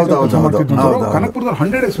 3 ಕನಕಪುರದಲ್ಲಿ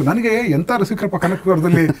 100 ಡೇಸ್. ನನಗೆ ಎಂತ ರಸಿಕರಪ್ಪ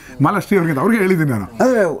ಕನಕಪುರದಲ್ಲಿ ಮಾಲಾಶ್ರೀ ಅವ್ರಿಗೆ, ಅವ್ರಿಗೆ ಹೇಳಿದ್ದೀನಿ ನಾನು.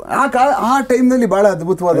 ಆ ಟೈಮ್ನಲ್ಲಿ ಬಹಳ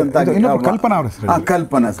ಅದ್ಭುತವಾದಂತ ಕಲ್ಪನಾ ಅವ್ರ ಹೆಸರು.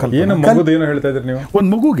 ಕಲ್ಪನಾ. ಒಂದು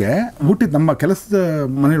ಮಗುಗೆ ಹುಟ್ಟಿತ್ತು, ನಮ್ಮ ಕೆಲಸದ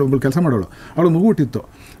ಮನೇಲಿ ಒಬ್ಬಳು ಕೆಲಸ ಮಾಡೋಳು, ಅವಳು ಮಗು ಹುಟ್ಟಿತ್ತು.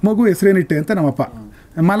 ಮಗು ಹೆಸರೇನಿಟ್ಟೆ ಅಂತ ನಮ್ಮಪ್ಪ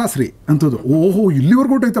ಮಾಲಾಶ್ರೀ ಅಂತದ್ದು. ಓಹೋ,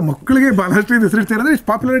 ಇಲ್ಲಿವರೆಗೂ ಹೊಟ್ಟೋಯ್ತಾ ಮಕ್ಕಳಿಗೆ ಮಾಲಾಶ್ರೀ ಹೆಸರಿಡ್ತಾರೆ, ಇಷ್ಟು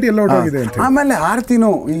ಪಾಪ್ಯುಲಾರಿಟಿ ಎಲ್ಲ ಹೊಟ್ಟೋಗಿದೆ ಅಂತ. ಆಮೇಲೆ ಆರ್ತಿನೂ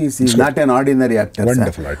ಈ ನಾಟ್ ಆನ್ ಆರ್ಡಿನರಿ ಆಕ್ಟರ್.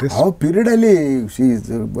 ಆ ಪೀರಿಯಡ್ ಅಲ್ಲಿ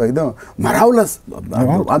ಇದು ಮರಾವ್ಲಸ್,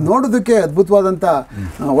 ಅದು ನೋಡೋದಕ್ಕೆ ಅದ್ಭುತವಾದಂಥ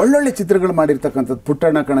ಒಳ್ಳೊಳ್ಳೆ ಚಿತ್ರಗಳು ಮಾಡಿರ್ತಕ್ಕಂಥದ್ದು.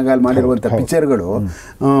 ಪುಟ್ಟಣ್ಣ ಕಣಗಾಲ್ ಮಾಡಿರುವಂಥ ಪಿಕ್ಚರ್ಗಳು.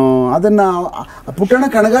 ಅದನ್ನ ಪುಟ್ಟಣ್ಣ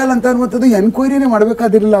ಕಣಗಾಲ್ ಅಂತ ಅನ್ನುವಂಥದ್ದು ಎನ್ಕ್ವೈರಿನೇ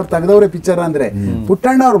ಮಾಡಬೇಕಾದಿರಲಿಲ್ಲ ಅವ್ರು ತೆಗೆದವ್ರೆ ಪಿಕ್ಚರ್ ಅಂದರೆ.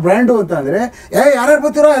 ಪುಟ್ಟಣ್ಣ ಅವ್ರ ಬ್ರ್ಯಾಂಡು ಅಂತ ಅಂದರೆ ಯಾರ್ಯಾರು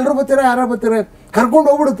ಬರ್ತೀರೋ ಎಲ್ಲರೂ ಬರ್ತೀರಾ, ಯಾರು ಬರ್ತೀರಾ ಕರ್ಕೊಂಡು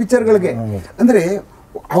ಹೋಗ್ಬಿಡೋದು ಪಿಕ್ಚರ್ಗಳಿಗೆ. ಅಂದರೆ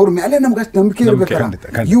ಅವ್ರ ಮೇಲೆ ನಮ್ಗೆ ಅಷ್ಟು ನಂಬಿಕೆ ಇರಬೇಕಲ್ಲ.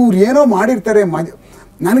 ಇವ್ರು ಏನೋ ಮಾಡಿರ್ತಾರೆ.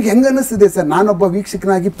 ನನಗೆ ಹೆಂಗೆ ಅನ್ನಿಸ್ತಿದೆ ಸರ್, ನಾನೊಬ್ಬ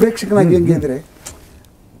ವೀಕ್ಷಕನಾಗಿ ಪ್ರೇಕ್ಷಕನಾಗಿ ಹೆಂಗೆ ಅಂದರೆ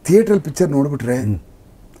ಥಿಯೇಟ್ರಲ್ಲಿ ಪಿಕ್ಚರ್ ನೋಡ್ಬಿಟ್ರೆ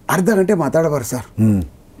ಅರ್ಧ ಗಂಟೆ ಮಾತಾಡಬಾರ್ದು ಸರ್.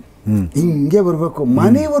 ಹಿಂಗೆ ಬರಬೇಕು,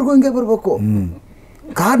 ಮನೆವರೆಗೂ ಹಿಂಗೆ ಬರಬೇಕು.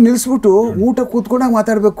 ಕಾರ್ ನಿಲ್ಲಿಸ್ಬಿಟ್ಟು ಊಟ ಕೂತ್ಕೊಂಡಾಗ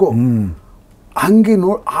ಮಾತಾಡಬೇಕು. ಹಂಗೆ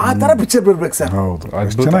ಆ ಥರ ಪಿಕ್ಚರ್ ಬರ್ಬೇಕು ಸರ್. ಹೌದು,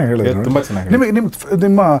 ಚೆನ್ನಾಗಿ ಹೇಳಿದ್ರು. ನಿಮಗೆ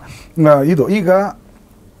ನಿಮ್ಮ ಇದು ಈಗ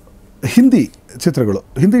ಹಿಂದಿ ಚಿತ್ರಗಳು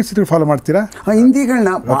ಫಾಲೋ ಮಾಡ್ತೀರಾ?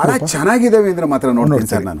 ಹಿಂದಿಗಳನ್ನ ಬಹಳ ಚೆನ್ನಾಗಿದ್ದಾವೆ ಅಂದ್ರೆ ಮಾತ್ರ ನೋಡ್ತೀನಿ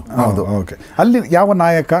ಸರ್ ನಾನು. ಹೌದು. ಓಕೆ. ಅಲ್ಲಿ ಯಾವ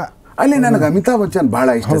ನಾಯಕ? ಅಲ್ಲಿ ನನಗೆ ಅಮಿತಾಬ್ ಬಚ್ಚನ್ ಭಾಳ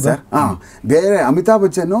ಇಷ್ಟ ಸರ್. ಬೇರೆ ಅಮಿತಾಬ್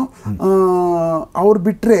ಬಚ್ಚನ್ನು ಅವ್ರು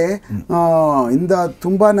ಬಿಟ್ಟರೆ ಇಂದ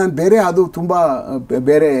ತುಂಬ ನಾನು ಬೇರೆ ಅದು ತುಂಬ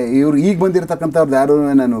ಬೇರೆ ಇವ್ರು ಈಗ ಬಂದಿರತಕ್ಕಂಥವ್ರದ್ದು ಯಾರು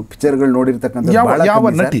ನಾನು ಪಿಕ್ಚರ್ಗಳು ನೋಡಿರ್ತಕ್ಕಂಥ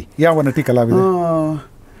ಯಾವ ನಟಿ ಕಲಾವಿದ?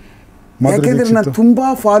 ಯಾಕೆಂದ್ರೆ ನಾನು ತುಂಬಾ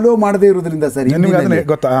ಫಾಲೋ ಮಾಡದೇ ಇರೋದ್ರಿಂದ ಸರ್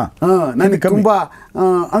ಗೊತ್ತಾ, ನನಗೆ ತುಂಬಾ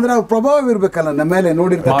ಅಂದ್ರೆ ಪ್ರಭಾವ ಇರ್ಬೇಕಲ್ಲ ನಮ್ಮ ಮೇಲೆ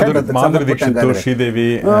ನೋಡಿರ್ತಕ್ಕಂಥದ್ದು.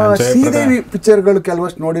 ಶ್ರೀದೇವಿ ಪಿಕ್ಚರ್ಗಳು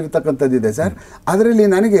ಕೆಲವಷ್ಟು ನೋಡಿರ್ತಕ್ಕಂಥದ್ದಿದೆ ಸರ್. ಅದರಲ್ಲಿ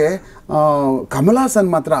ನನಗೆ ಕಮಲ್ ಹಾಸನ್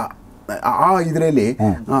ಮಾತ್ರ ಆ ಇದರಲ್ಲಿ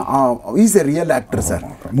is A real actor sir.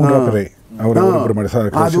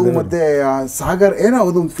 ಅದು ಮತ್ತೆ ಸಾಗರ್ ಏನೋ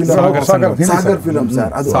ಅದೊಂದು ಫಿಲಮ್, ಸಾಗರ್ ಫಿಲಮ್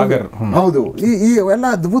ಸರ್. ಅದು ಹೌದು. ಈ ಎಲ್ಲ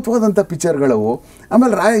ಅದ್ಭುತವಾದಂಥ ಪಿಕ್ಚರ್ಗಳವು.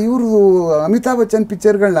 ಆಮೇಲೆ ಇವರು ಅಮಿತಾಬ್ ಬಚ್ಚನ್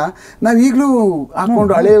ಪಿಕ್ಚರ್ಗಳನ್ನ ನಾವು ಈಗಲೂ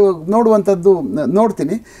ಹಾಕೊಂಡು ಹಳೆ ನೋಡುವಂಥದ್ದು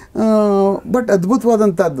ನೋಡ್ತೀನಿ. ಬಟ್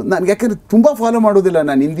ಅದ್ಭುತವಾದಂಥದ್ದು ನನಗೆ, ಯಾಕೆಂದ್ರೆ ತುಂಬ ಫಾಲೋ ಮಾಡೋದಿಲ್ಲ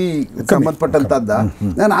ನಾನು ಹಿಂದಿ ಸಂಬಂಧಪಟ್ಟಂಥದ್ದು.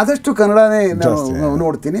 ನಾನು ಆದಷ್ಟು ಕನ್ನಡನೇ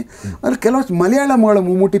ನೋಡ್ತೀನಿ. ಅಲ್ಲಿ ಕೆಲವಷ್ಟು ಮಲಯಾಳಂಗಳ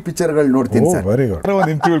ಮಮ್ಮೂಟಿ ಪಿಕ್ಚರ್ಗಳು ನೋಡ್ತೀನಿ ಸರ್.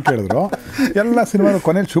 ಕೇಳಿದ್ರು ಎಲ್ಲ ಸಿನಿಮಾ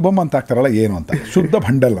ಕೊನೆಯಲ್ಲಿ ಶುಭಮ್ ಅಂತ ಆಗ್ತಾರಲ್ಲ, ಏನು ಅಂತ ಶುದ್ಧ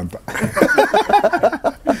ಭಂಡಲ್ ಅಂತ.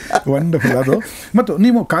 ವಂಡರ್ಫುಲ್ ಅದು. ಮತ್ತು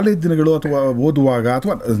ನೀವು ಕಾಲೇಜ್ ದಿನಗಳು ಅಥವಾ ಓದುವಾಗ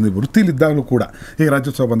ಅಥವಾ ನೀವು ವೃತ್ತಿಲಿದ್ದಾಗಲೂ ಕೂಡ ಈಗ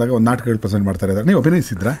ರಾಜ್ಯೋತ್ಸವ ಬಂದಾಗ ಒಂದು ನಾಟಕಗಳು ಪ್ರೆಸೆಂಟ್ ಮಾಡ್ತಾರೆ, ನೀವು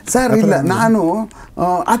ಅಭಿನಯಿಸಿದ್ರ ಸರ್? ಇಲ್ಲ, ನಾನು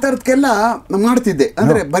ಆ ಥರದಕ್ಕೆಲ್ಲ ಮಾಡ್ತಿದ್ದೆ,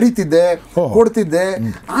 ಅಂದರೆ ಬರೀತಿದ್ದೆ, ಕೊಡ್ತಿದ್ದೆ.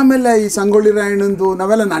 ಆಮೇಲೆ ಈ ಸಂಗೊಳ್ಳಿ ರಾಯಣ್ಣಂದು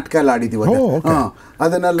ನಾವೆಲ್ಲ ನಾಟಕ ಎಲ್ಲ ಆಡಿದ್ದೀವಿ.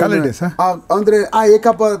 ಅದನ್ನೆಲ್ಲ ಅಂದ್ರೆ ಆ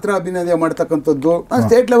ಏಕಪಾತ್ರ ಅಭಿನಯ ಮಾಡ್ತಕ್ಕಂಥದ್ದು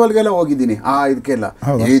ಸ್ಟೇಟ್ ಲೆವೆಲ್ಗೆಲ್ಲ ಹೋಗಿದ್ದೀನಿ. ಇದಕ್ಕೆಲ್ಲ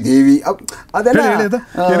ಏ ದೇವಿ ಅದೆಲ್ಲ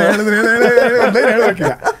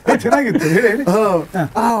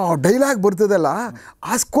ಡೈಲಾಗ್ ಬರ್ತದಲ್ಲ,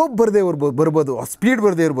 ಆ ಸ್ಕೋಪ್ ಬರ್ಬೋದು, ಆ ಸ್ಪೀಡ್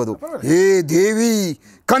ಬರದೇ ಇರ್ಬೋದು. ಏ ದೇವಿ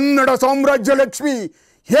ಕನ್ನಡ ಸಾಮ್ರಾಜ್ಯ ಲಕ್ಷ್ಮಿ,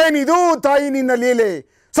 ಏನಿದು ತಾಯಿ ನಿನ್ನ ಲೀಲೆ,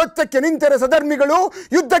 ಸತ್ಯಕ್ಕೆ ನಿಂತರೆ ಸಧರ್ಮಿಗಳು,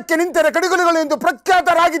 ಯುದ್ಧಕ್ಕೆ ನಿಂತರೆ ಕಡಿಗುಳುಗಳು ಎಂದು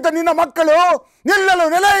ಪ್ರಖ್ಯಾತರಾಗಿದ್ದ ನಿನ್ನ ಮಕ್ಕಳು ನಿಲ್ಲಲು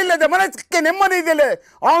ನೆಲ ಇಲ್ಲದೆ ಮನಸ್ಸಿಗೆ ನೆಮ್ಮದಿ ಇದೆಯೇ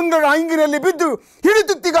ಆಂಗ್ಲರ ಹಂಗಿನಲ್ಲಿ ಬಿದ್ದು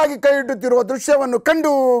ಹಿಡಿತುತ್ತಿಗಾಗಿ ಕೈ ಇಡುತ್ತಿರುವ ದೃಶ್ಯವನ್ನು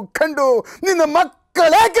ಕಂಡು ಕಂಡು ನಿನ್ನ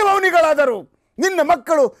ಮಕ್ಕಳೇಕೆ ಮೌನಿಗಳಾದರು? ನಿನ್ನ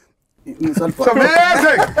ಮಕ್ಕಳು ಸ್ವಲ್ಪ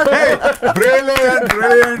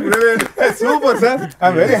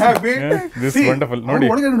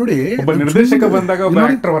ನೋಡಿ, ನಿರ್ದೇಶಕ ಬಂದಾಗ ಒಬ್ಬ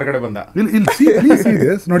ಆಕ್ಟರ್ ಹೊರಗಡೆ ಬಂದ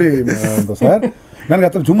ನೋಡಿ ಸರ್, ನನಗೆ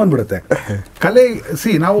ಹತ್ರ ಜುಮ್ ಅಂದ್ಬಿಡುತ್ತೆ. ಕಲೆ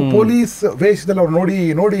ನಾವು ಪೊಲೀಸ್ ವೇಷದಲ್ಲಿ ಅವ್ರು ನೋಡಿ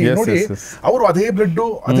ನೋಡಿ ನೋಡಿ ಅವರು ಅದೇ ಬ್ಲಡ್ಡು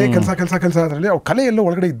ಅದೇ ಕೆಲಸ ಅದರಲ್ಲಿ ಅವ್ರ ಕಲೆ ಎಲ್ಲೋ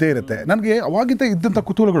ಒಳಗಡೆ ಇದ್ದೇ ಇರುತ್ತೆ. ನನಗೆ ಅವಾಗಿಂದ ಇದ್ದಂಥ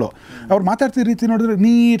ಕುತೂಹಲಗಳು, ಅವ್ರು ಮಾತಾಡ್ತಿದ್ದ ರೀತಿ ನೋಡಿದ್ರೆ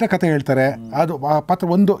ನೀಟಾಗಿ ಕತೆ ಹೇಳ್ತಾರೆ. ಅದು ಆ ಪಾತ್ರ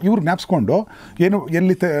ಒಂದು ಇವ್ರು ಜ್ಞಾಪಿಸ್ಕೊಂಡು ಏನು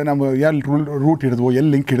ಎಲ್ಲಿ ನಮ್ಮ ಎಲ್ಲಿ ರೂಟ್ ಹಿಡಿದ್ವು,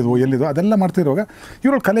 ಎಲ್ಲಿ ಲಿಂಕ್ ಹಿಡಿದ್ವು, ಎಲ್ಲಿದು ಅದೆಲ್ಲ ಮಾಡ್ತಿರುವಾಗ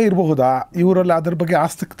ಇವರಲ್ಲಿ ಕಲೆ ಇರಬಹುದಾ, ಇವರಲ್ಲಿ ಅದ್ರ ಬಗ್ಗೆ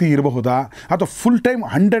ಆಸಕ್ತಿ ಇರಬಹುದಾ, ಅಥವಾ ಫುಲ್ ಟೈಮ್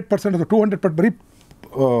 100% ಅಥವಾ 200% ಬರೀ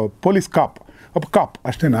ಪೊಲೀಸ್ ಒಬ್ಬ ಕಾಪ್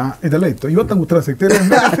ಅಷ್ಟೇನಾ? ಇದೆಲ್ಲ ಇತ್ತು. ಇವತ್ತು ನಂಗೆ ಉತ್ತರ ಸಿಗ್ತಿದೆ.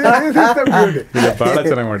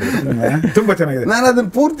 ತುಂಬಾ ಚೆನ್ನಾಗಿದೆ. ನಾನು ಅದನ್ನ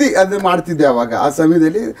ಪೂರ್ತಿ ಅದನ್ನ ಮಾಡ್ತಿದ್ದೆ ಅವಾಗ ಆ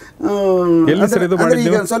ಸಮಯದಲ್ಲಿ.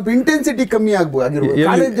 ಈಗ ಸ್ವಲ್ಪ ಇಂಟೆನ್ಸಿಟಿ ಕಮ್ಮಿ ಆಗಿರ್ಬೋದು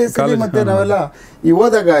ಕಾಲೇಜ್ ಡೇಸಲ್ಲಿ. ಮತ್ತೆ ನಾವೆಲ್ಲ ಈ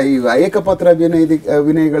ಹೋದಾಗ ಈ ಏಕಪಾತ್ರ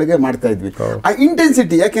ಅಭಿನಯಗಳಿಗೆ ಮಾಡ್ತಾ ಇದ್ವಿ. ಆ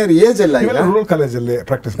ಇಂಟೆನ್ಸಿಟಿ ಯಾಕೆಂದ್ರೆ ಏಜ್ ಎಲ್ಲ ರೂರಲ್ ಕಾಲೇಜಲ್ಲಿ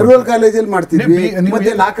ಪ್ರಾಕ್ಟೀಸ್, ರೂರಲ್ ಕಾಲೇಜಲ್ಲಿ ಮಾಡ್ತಿದ್ವಿ.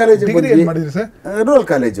 ಮತ್ತೆ law college rural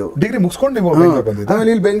college degree ಮುಗಿಸ್ಕೊಂಡು ಆಮೇಲೆ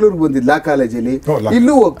ಇಲ್ಲಿ ಬೆಂಗಳೂರಿಗೆ ಬಂದಿದ್ದು ಲಾ ಕಾಲೇಜಲ್ಲಿ.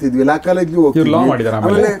 ಇಲ್ಲೂ ಹೋಗ್ತಿದ್ವಿ, ಲಾ ಕಾಲೇಜ್ಗೂ ಹೋಗ್ತಿದ್ವಿ.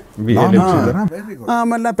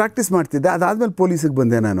 ಆಮೇಲೆ ಪ್ರಾಕ್ಟೀಸ್ ಮಾಡ್ತಿದ್ದೆ. ಅದಾದ್ಮೇಲೆ ಪೊಲೀಸಿಗೆ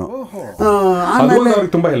ಬಂದೆ ನಾನು. ಆಮೇಲೆ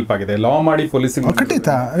ತುಂಬಾ ಹೆಲ್ಪ್ ಆಗಿದೆ ಲಾ ಮಾಡಿ ಪೊಲೀಸಿಗೆ. ಖಂಡಿತ.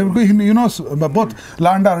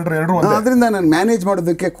 ಲಾ ಅಂಡ್ ಆರ್ಡರ್ ಎರಡು. ಅದರಿಂದ ನಾನು ಮ್ಯಾನೇಜ್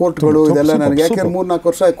ಮಾಡೋದಕ್ಕೆ ಕೋರ್ಟ್ಗಳು ಇದೆಲ್ಲ ನನಗೆ, ಯಾಕೆಂದ್ರೆ 3-4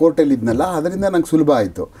 ವರ್ಷ ಕೋರ್ಟಲ್ಲಿ ಇದ್ನಲ್ಲ, ಅದರಿಂದ ನಂಗೆ ಸುಲಭ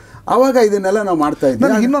ಆಯಿತು. ಆವಾಗ ಇದನ್ನೆಲ್ಲ ನಾವು ಮಾಡ್ತಾ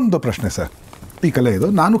ಇದ್ದೆ. ಇನ್ನೊಂದು ಪ್ರಶ್ನೆ ಸರ್, ಈ ಕಲೆ ಇದು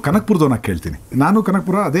ನಾನು ಕನಕಪುರದವನ್ನ ಕೇಳ್ತೀನಿ. ನಾನು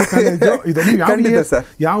ಕನಕಪುರ ಅದೇ ಕಾಲೇಜು.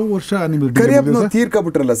 ಯಾವ ವರ್ಷ ನಿಮ್ಗೆ ಕರಿಯಪ್ಪನವ್ರು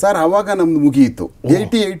ತೀರ್ಕೊಬಿಟ್ರಲ್ಲ ಸರ್, ಅವಾಗ ನಮ್ದು ಮುಗಿಯಿತು.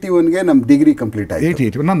 80-81ಗೆ ನಮ್ಮ ಡಿಗ್ರಿ ಕಂಪ್ಲೀಟ್ ಆಯಿತು.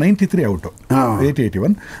 80-81 ನಾನು 93 ಔಟು.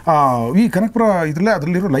 80-81 ಈ ಕನಕಪುರ ಇದರಲ್ಲೇ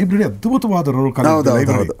ಅದರಲ್ಲಿರೋ ಲೈಬ್ರರಿ ಅದ್ಭುತವಾದ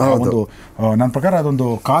ಲೈಬ್ರರಿ. ಒಂದು ನನ್ನ ಪ್ರಕಾರ ಅದೊಂದು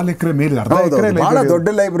 1/4 ಎಕರೆ ಮೇಲೆ, ಅರ್ಧ ಎಕರೆ ಬಹಳ ದೊಡ್ಡ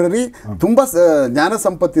ಲೈಬ್ರರಿ. ತುಂಬಾ ಜ್ಞಾನ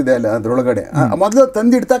ಸಂಪತ್ತಿದೆ ಅಲ್ಲ ಅದ್ರೊಳಗಡೆ. ಮೊದಲು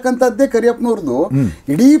ತಂದಿಡ್ತಕ್ಕಂಥದ್ದೇ ಕರಿಯಪ್ಪನವ್ರದ್ದು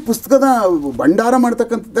ಇಡೀ ಪುಸ್ತಕದ ಭಂಡಾರ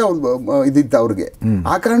ಮಾಡ್ತಕ್ಕಂಥದ್ದೇ ಇದಿತ್ತು ಅವ್ರಿಗೆ.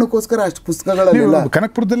 ಆ ಕಾರಣಕ್ಕೋಸ್ಕರ ಅಷ್ಟು ಪುಸ್ತಕಗಳೆಲ್ಲ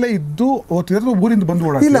ಕನಕಪುರದಲ್ಲೇ ಇದ್ದು ಓದ್ತಿದ್ರು. ಊರಿಂದ ಬಂದು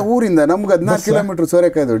ಇಲ್ಲ, ಊರಿಂದ ನಮ್ಗೆ 14 ಕಿಲೋಮೀಟರ್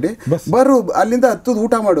ಸೋರೆಕಾಯಿ ದೊಡ್ಡಿ ಬರು, ಅಲ್ಲಿಂದ ಹತ್ತದ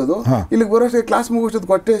ಊಟ ಮಾಡೋದು, ಇಲ್ಲಿಗೆ ಬರೋಷ್ಟೇ ಕ್ಲಾಸ್ ಮುಗಿಸೋದು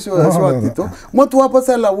ಹೊಟ್ಟೆ ಹಸುವಾಗ್ತಿತ್ತು. ಮತ್ತು ವಾಪಸ್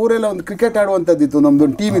ಅಲ್ಲ ಊರೆಲ್ಲ ಒಂದು ಕ್ರಿಕೆಟ್ ಆಡುವಂಥದ್ದಿತ್ತು.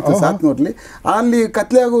 ನಮ್ದೊಂದು ಟೀಮ್ ಇತ್ತು ಸಾತ್ನೂರ್ಲಿ. ಅಲ್ಲಿ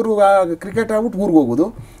ಕತ್ಲೆ ಆಗೋರು ಕ್ರಿಕೆಟ್ ಆಡ್ಬಿಟ್ಟು ಊರಿಗೆ ಹೋಗೋದು.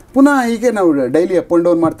 ಪುನಃ ಹೀಗೆ ನಾವು ಡೈಲಿ ಅಪ್ ಆ್ಯಂಡ್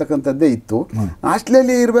ಡೌನ್ ಮಾಡ್ತಕ್ಕಂಥದ್ದೇ ಇತ್ತು.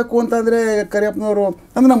 ಹಾಸ್ಟ್ಲಲ್ಲಿ ಇರಬೇಕು ಅಂತಂದರೆ ಕರಿಯಪ್ಪನವರು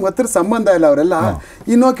ಅಂದರೆ ನಮ್ಗೆ ಹತ್ತಿರ ಸಂಬಂಧ ಇಲ್ಲ, ಅವರೆಲ್ಲ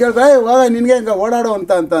ಇನ್ನೂ ಕೇಳಿದ್ರೆ ನಿನಗೆ ಹಂಗೆ ಓಡಾಡೋ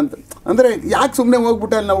ಅಂತ ಅಂದರೆ ಯಾಕೆ ಸುಮ್ಮನೆ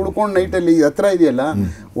ಹೋಗ್ಬಿಟ್ಟು ಅಲ್ಲಿ ನಾವು ಉಳ್ಕೊಂಡು ನೈಟಲ್ಲಿ ಹತ್ರ ಇದೆಯಲ್ಲ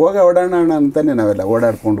ಓಡಾಡೋಣ ಅಂತಲೇ ನಾವೆಲ್ಲ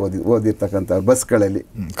ಓಡಾಡ್ಕೊಂಡು ಓದಿರ್ತಕ್ಕಂಥ ಬಸ್ಗಳಲ್ಲಿ.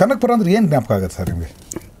 ಕನಕಪುರ ಅಂದರೆ ಏನು ಜ್ಞಾಪಕ ಆಗುತ್ತೆ ಸರ್ ನಿಮಗೆ?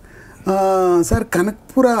 ಸರ್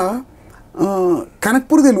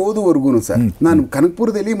ಕನಕಪುರದಲ್ಲಿ ಓದುವವರೆಗೂ ಸರ್, ನಾನು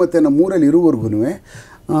ಕನಕಪುರದಲ್ಲಿ ಮತ್ತು ನಮ್ಮೂರಲ್ಲಿ ಇರುವವರೆಗೂ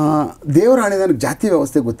ದೇವರ ಹಣೆ ನನಗೆ ಜಾತಿ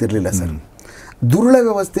ವ್ಯವಸ್ಥೆ ಗೊತ್ತಿರಲಿಲ್ಲ ಸರ್. ದುರುಳ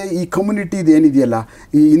ವ್ಯವಸ್ಥೆ ಈ ಕಮ್ಯುನಿಟಿದು ಏನಿದೆಯಲ್ಲ,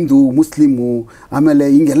 ಈ ಹಿಂದೂ ಮುಸ್ಲಿಮು ಆಮೇಲೆ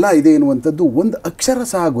ಹಿಂಗೆಲ್ಲ ಇದೆ ಎನ್ನುವಂಥದ್ದು ಒಂದು ಅಕ್ಷರ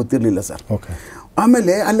ಸಹ ಗೊತ್ತಿರಲಿಲ್ಲ ಸರ್.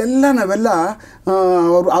 ಆಮೇಲೆ ಅಲ್ಲೆಲ್ಲ ನಾವೆಲ್ಲ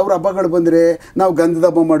ಅವ್ರ ಹಬ್ಬಗಳು ಬಂದರೆ ನಾವು ಗಂಧದ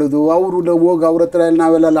ಹಬ್ಬ ಮಾಡೋದು, ಅವರು ಹೋಗಿ ಅವ್ರ ಹತ್ರ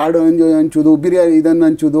ನಾವೆಲ್ಲ ಲಾಡು ಹಂಚೋದು, ಬಿರಿಯಾನಿ ಇದನ್ನು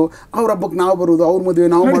ಹಂಚೋದು, ಅವ್ರ ಹಬ್ಬಕ್ಕೆ ನಾವು ಬರೋದು, ಅವ್ರ ಮದುವೆ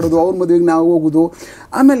ನಾವು ಮಾಡೋದು, ಅವ್ರ ಮದುವೆಗೆ ನಾವು ಹೋಗೋದು.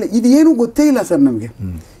 ಆಮೇಲೆ ಇದೇನೂ ಗೊತ್ತೇ ಇಲ್ಲ ಸರ್ ನಮಗೆ.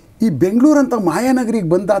 ಈ ಬೆಂಗಳೂರಂಥ ಮಾಯಾನಗರಿಗೆ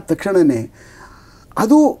ಬಂದಾದ ತಕ್ಷಣವೇ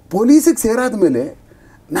ಅದು ಪೊಲೀಸಿಗೆ ಸೇರಾದ ಮೇಲೆ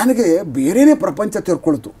ನನಗೆ ಬೇರೆಯೇ ಪ್ರಪಂಚ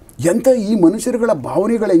ತೆರ್ಕೊಳ್ತು. ಎಂಥ ಈ ಮನುಷ್ಯರುಗಳ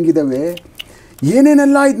ಭಾವನೆಗಳು ಹೆಂಗಿದ್ದಾವೆ,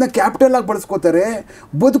 ಏನೇನೆಲ್ಲ ಇದನ್ನ ಕ್ಯಾಪಿಟಲ್ ಆಗಿ ಬಳಸ್ಕೋತಾರೆ,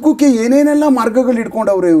 ಬದುಕೋಕ್ಕೆ ಏನೇನೆಲ್ಲ ಮಾರ್ಗಗಳು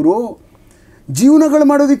ಇಟ್ಕೊಂಡವ್ರೆ ಇವರು, ಜೀವನಗಳು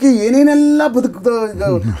ಮಾಡೋದಕ್ಕೆ ಏನೇನೆಲ್ಲ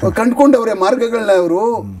ಕಂಡುಕೊಂಡವ್ರೆ ಮಾರ್ಗಗಳನ್ನ ಇವರು.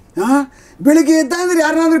 ಬೆಳಿಗ್ಗೆ ಎದ್ದ ಅಂದ್ರೆ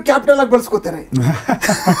ಯಾರನ್ನಾದ್ರೂ ಕ್ಯಾಪಿಟಲ್ ಆಗಿ ಬಳಸ್ಕೋತಾರೆ.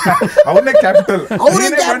 ಅವರೇ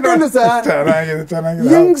ಕ್ಯಾಪಿಟಲ್ ಸರ್.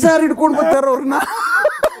 ಹೆಂಗ್ ಸರ್ ಇಟ್ಕೊಂಡು ಬರ್ತಾರ ಅವ್ರನ್ನ?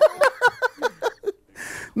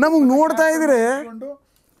 ನಮಗೆ ನೋಡ್ತಾ ಇದ್ರೆ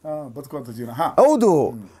ಹೌದು,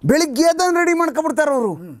 ಬೆಳಿಗ್ಗೆ ಎದ್ದ ರೆಡಿ ಮಾಡ್ಕೊಬಿಡ್ತಾರ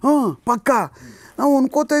ಅವರು. ಪಕ್ಕ ನಾವು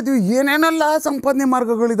ಅನ್ಕೋತಾ ಇದ್ವಿ ಏನೇನೆಲ್ಲ ಸಂಪಾದನೆ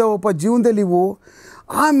ಮಾರ್ಗಗಳಿದಾವಪ್ಪ ಜೀವನದಲ್ಲಿ ಇವು.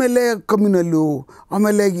 ಆಮೇಲೆ ಕಮ್ಯುನಲ್ಲು,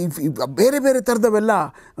 ಆಮೇಲೆ ಬೇರೆ ಬೇರೆ ಥರದವೆಲ್ಲ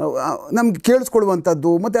ನಮ್ಗೆ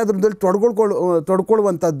ಕೇಳಿಸ್ಕೊಳ್ಳುವಂಥದ್ದು, ಮತ್ತು ಅದ್ರದಲ್ಲಿ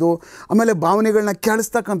ತೊಡ್ಕೊಳ್ಳುವಂಥದ್ದು, ಆಮೇಲೆ ಭಾವನೆಗಳನ್ನ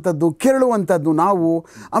ಕೇಳಿಸ್ತಕ್ಕಂಥದ್ದು, ಕೇಳುವಂಥದ್ದು ನಾವು,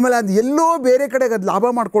 ಆಮೇಲೆ ಅದು ಎಲ್ಲೋ ಬೇರೆ ಕಡೆಗೆ ಅದು ಲಾಭ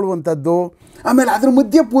ಮಾಡ್ಕೊಳ್ಳುವಂಥದ್ದು, ಆಮೇಲೆ ಅದ್ರ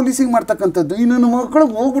ಮಧ್ಯೆ ಪೊಲೀಸಿಂಗ್ ಮಾಡ್ತಕ್ಕಂಥದ್ದು, ಇನ್ನೊಂದು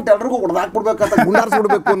ಮಕ್ಕಳಿಗೆ ಹೋಗ್ಬಿಟ್ಟು ಎಲ್ರಿಗೂ ಹೊಡೆದಾಕ್ಬಿಡ್ಬೇಕಂತ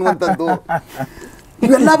ಗುಂಡಾರಿಸ್ಬಿಡ್ಬೇಕು ಅನ್ನುವಂಥದ್ದು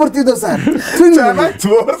ಇವೆಲ್ಲ ಬರ್ತಿದ್ದವು ಸರ್.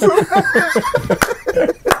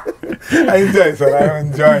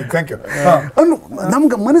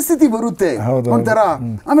 ನಮ್ಗೆ ಮನಸ್ಥಿತಿ ಬರುತ್ತೆ ಒಂಥರ.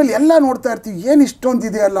 ಆಮೇಲೆ ಎಲ್ಲ ನೋಡ್ತಾ ಇರ್ತೀವಿ, ಏನು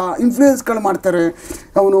ಇಷ್ಟೊಂದಿದೆಯಲ್ಲ ಇನ್ಫ್ಲೂಯೆನ್ಸ್ಗಳು ಮಾಡ್ತಾರೆ.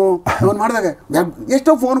 ಅವನು ಮಾಡಿದಾಗ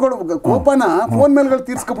ಎಷ್ಟೋ ಫೋನ್ಗಳು ಕೋಪನ ಫೋನ್ ಮೇಲ್ಗಳು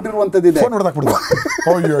ತೀರ್ಸ್ಕೊಬಿಟ್ಟಿರುವಂಥದ್ದಿದೆ.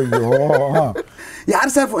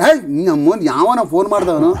 ಯಾರು ಸರ್ ಯಾವನ ಫೋನ್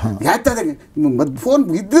ಮಾಡ್ದವನು ಯಾಕೆ ಫೋನ್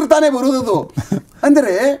ಇದ್ದಿರ್ತಾನೆ ಬರೋದದು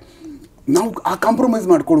ಅಂದರೆ ನಾವು ಆ ಕಾಂಪ್ರಮೈಸ್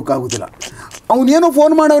ಮಾಡ್ಕೊಳಕ್ಕಾಗೋದಿಲ್ಲ. ಅವನೇನೋ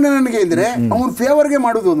ಫೋನ್ ಮಾಡೋನೇ ನನಗೆ ಅಂದರೆ ಅವನ ಫೇವರ್ಗೆ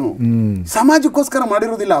ಮಾಡೋದು, ಅವನು ಸಮಾಜಕ್ಕೋಸ್ಕರ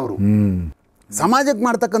ಮಾಡಿರೋದಿಲ್ಲ. ಅವರು ಸಮಾಜಕ್ಕೆ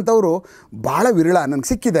ಮಾಡ್ತಕ್ಕಂಥವ್ರು ಭಾಳ ವಿರಳ ನನಗೆ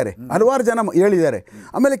ಸಿಕ್ಕಿದ್ದಾರೆ, ಹಲವಾರು ಜನ ಹೇಳಿದ್ದಾರೆ.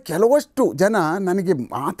 ಆಮೇಲೆ ಕೆಲವಷ್ಟು ಜನ ನನಗೆ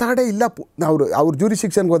ಮಾತಾಡೇ ಇಲ್ಲ ಅವ್ರ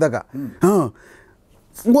ಜ್ಯೂರಿಸ್ಡಿಕ್ಷನ್ಗೆ ಹೋದಾಗ,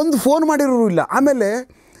 ಒಂದು ಫೋನ್ ಮಾಡಿರೋರು ಇಲ್ಲ. ಆಮೇಲೆ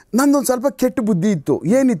ನಂದೊಂದು ಸ್ವಲ್ಪ ಕೆಟ್ಟ ಬುದ್ಧಿ ಇತ್ತು.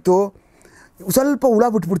 ಏನಿತ್ತು, ಸ್ವಲ್ಪ ಹುಳ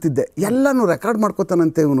ಬಿಟ್ಬಿಡ್ತಿದ್ದೆ, ಎಲ್ಲನೂ ರೆಕಾರ್ಡ್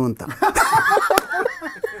ಮಾಡ್ಕೋತಾನಂತೆ ಇವನು ಅಂತ.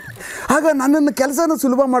 ಆಗ ನನ್ನನ್ನು ಕೆಲಸನೂ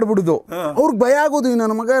ಸುಲಭ ಮಾಡಿಬಿಡುದು. ಅವ್ರಿಗೆ ಭಯ ಆಗೋದು,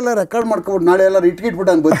 ನನ್ನ ಮಗ ಎಲ್ಲ ರೆಕಾರ್ಡ್ ಮಾಡ್ಕೊಬಿಟ್ಟು ನಾಳೆ ಎಲ್ಲ ಇಟ್ಕಿಟ್ಬಿಟ್ಟು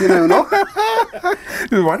ನಾನು ಬರ್ತೀನಿ ಅವನು.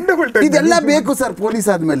 ಇದೆಲ್ಲ ಬೇಕು ಸರ್ ಪೊಲೀಸ್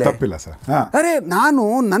ಆದಮೇಲೆ. ಅರೆ ನಾನು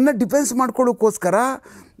ನನ್ನ ಡಿಫೆನ್ಸ್ ಮಾಡ್ಕೊಳ್ಳೋಕ್ಕೋಸ್ಕರ,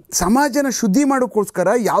 ಸಮಾಜನ ಶುದ್ಧಿ ಮಾಡೋಕ್ಕೋಸ್ಕರ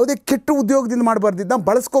ಯಾವುದೇ ಕೆಟ್ಟ ಉದ್ಯೋಗದಿಂದ ಮಾಡಬಾರ್ದಿದ್ದ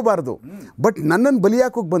ಬಳಸ್ಕೋಬಾರ್ದು. ಬಟ್ ನನ್ನನ್ನು ಬಲಿ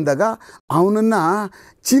ಹಾಕೋಕೆ ಬಂದಾಗ ಅವನನ್ನು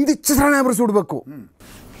ಚಿಂದಿಚ್ಚರಣೆ ಬರೆಸಿಡ್ಬೇಕು.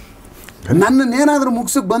 ನನ್ನನ್ನೇನಾದರೂ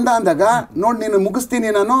ಮುಗಿಸಕ್ಕೆ ಬಂದ ಅಂದಾಗ, ನೋಡಿ ನೀನು ಮುಗಿಸ್ತೀನಿ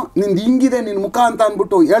ನಾನು, ನಿಂದು ಹಿಂಗಿದೆ ನಿನ್ನ ಮುಖ ಅಂತ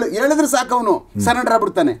ಅಂದ್ಬಿಟ್ಟು ಹೇಳಿದ್ರೆ ಸಾಕು, ಅವನು ಸರೆಂಡರ್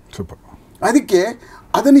ಆಗ್ಬಿಡ್ತಾನೆ. ಅದಕ್ಕೆ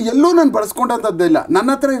ಅದನ್ನು ಎಲ್ಲೂ ನಾನು ಬಳಸ್ಕೊಂಡಂಥದ್ದಿಲ್ಲ. ನನ್ನ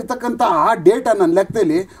ಹತ್ರ ಇರ್ತಕ್ಕಂಥ ಆ ಡೇಟಾ ನನ್ನ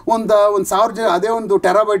ಲೆಕ್ಕದಲ್ಲಿ ಒಂದು 1000 ಅದೇ ಒಂದು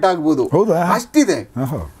ಟೆರಾಬೈಟ್ ಆಗ್ಬೋದು, ಅಷ್ಟಿದೆ,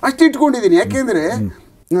 ಅಷ್ಟು ಇಟ್ಕೊಂಡಿದ್ದೀನಿ. ಯಾಕೆಂದರೆ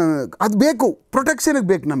ಅದು ಬೇಕು, ಪ್ರೊಟೆಕ್ಷನ್ಗೆ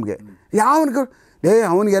ಬೇಕು ನಮಗೆ. ಯಾವನಿಗೆ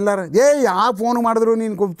ಅವನಿಗೆಲ್ಲಾರ ಯಾವ ಫೋನ್ ಮಾಡಿದ್ರು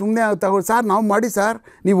ನೀನು ಸುಮ್ಮನೆ ತಗೋ ಸಾರ್, ನಾವು ಮಾಡಿ ಸಾರ್,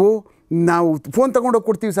 ನಾವು ಫೋನ್ ತೊಗೊಂಡೋಗಿ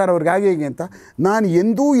ಕೊಡ್ತೀವಿ ಸರ್ ಅವ್ರಿಗೆ ಹಾಗೆ ಹೇಗೆ ಅಂತ. ನಾನು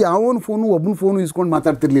ಎಂದೂ ಯಾವನ ಒಬ್ಬನ ಫೋನು ಇಸ್ಕೊಂಡು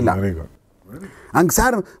ಮಾತಾಡ್ತಿರ್ಲಿಲ್ಲ. ಹಂಗೆ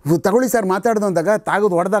ಸರ್ ತಗೊಳ್ಳಿ ಸರ್ ಮಾತಾಡ್ದು ಅಂದಾಗ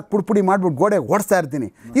ತಾಗೋದು ಹೊಡೆದಾಗ ಪುಡಿ ಮಾಡಿಬಿಟ್ಟು ಗೋಡೆ ಓಡಿಸ್ತಾ ಇರ್ತೀನಿ.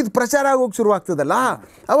 ಇದು ಪ್ರಚಾರ ಆಗೋಗಿ ಶುರುವಾಗ್ತದಲ್ಲ,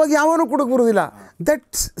 ಅವಾಗ ಯಾವನೂ ಕೊಡೋಕೆ ಬರೋದಿಲ್ಲ. That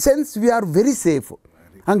sense we are very safe,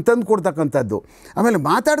 ಹಂಗೆ ತಂದು ಕೊಡ್ತಕ್ಕಂಥದ್ದು. ಆಮೇಲೆ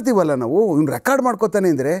ಮಾತಾಡ್ತೀವಲ್ಲ ನಾವು, ಇವ್ನು ರೆಕಾರ್ಡ್ ಮಾಡ್ಕೋತಾನೆ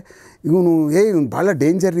ಅಂದರೆ ಇವನು ಇವ್ನು ಭಾಳ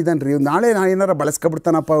ಡೇಂಜರ್ ಇದ್ದಾನೆ ರೀ, ನಾಳೆ ಏನಾರ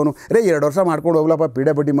ಬಳಸ್ಕೊಬಿಡ್ತಾನಪ್ಪ ಅವನು, 2 ವರ್ಷ ಮಾಡ್ಕೊಂಡು ಹೋಗ್ಲಪ್ಪ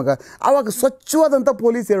ಪೀಡೆ ಬಡ್ಡಿ ಮಗ. ಆವಾಗ ಸ್ವಚ್ಛವಾದಂಥ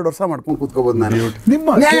ಪೊಲೀಸ್ 2 ವರ್ಷ ಮಾಡ್ಕೊಂಡು ಕೂತ್ಕೋಬೋದು, ನಾನು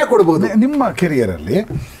ನ್ಯಾಯ ಕೊಡ್ಬೋದು. ನಿಮ್ಮ ಕೆರಿಯರಲ್ಲಿ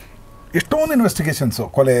ಎಷ್ಟೊಂದು ಇನ್ವೆಸ್ಟಿಗೇಷನ್ಸು,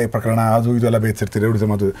 ಕೊಲೆ ಪ್ರಕರಣ ಅದು ಇದೆಲ್ಲ ಬೇಯಿಸಿರ್ತೀರಿ,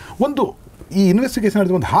 ಒಂದು ಈ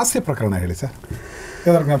ಇನ್ವೆಸ್ಟಿಗೇಷನ್ ಒಂದು ಹಾಸ್ಯ ಪ್ರಕರಣ ಹೇಳಿ ಸರ್.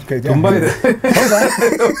 ತುಂಬ ಇದೆ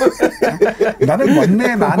ನನಗೆ. ಮೊನ್ನೆ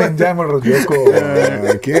ನಾನು ಎಂಜಾಯ್ ಮಾಡಿರೋದು ಬೇಕು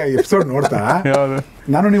ಎಪಿಸೋಡ್ ನೋಡ್ತಾ,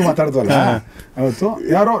 ನಾನು ನೀವು ಮಾತಾಡ್ದಲ್ಲ ಅವತ್ತು,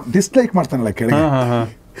 ಯಾರೋ ಡಿಸ್ಲೈಕ್ ಮಾಡ್ತಾನಲ್ಲ ಕೆಳಗೆ,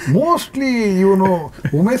 ಮೋಸ್ಟ್ಲಿ ಇವನು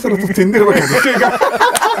ಉಮೇಶ್ ಅವರು ತಿಂದಿರ್ಬೇಕು ಈಗ.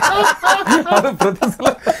 ಪ್ರತಿ ಸಲ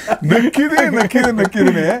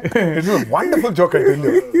ನಕ್ಕಿದ್ದೀನಿ. ವಂಡರ್ಫುಲ್ ಜೋಕ್ ಆಯ್ತು.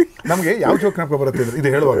 ಇಲ್ಲಿ ನಮಗೆ ಯಾವ ಜೋಕ್ ನೆನಪು ಬರುತ್ತೆ ಅಂದ್ರೆ, ಇದು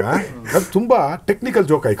ಹೇಳುವಾಗ ಅದು ತುಂಬ technical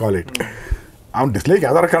joke I call it. ಅವ್ನು ಡಿಸ್ಲೈಕ್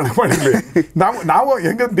ಯಾವ್ದಾರ ಕಾರಣ ಮಾಡಿರಲಿ, ನಾವು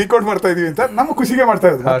ಹೆಂಗೆ ಡಿಕೋಡ್ ಮಾಡ್ತಾ ಇದೀವಿ ಅಂತ ನಮ್ಮ ಖುಷಿಗೆ ಮಾಡ್ತಾ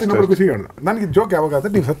ಇರೋದು, ಇನ್ನೊಬ್ಬರು ಖುಷಿಗೆ ಮಾಡೋದು. ನನಗೆ ಜೋಕ್ ಯಾವಾಗ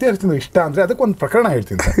ಆದರೆ, ನೀವು ಸತ್ಯ ಹರಿಸ್ತೀನಿ ಇಷ್ಟ ಅಂದರೆ ಅದಕ್ಕೊಂದು ಪ್ರಕರಣ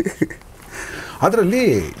ಹೇಳ್ತೀನಿ ಸರ್. ಅದರಲ್ಲಿ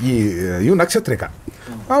ಇವು ನಕ್ಷತ್ರಿಕ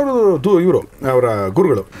ಇವರು ಅವರ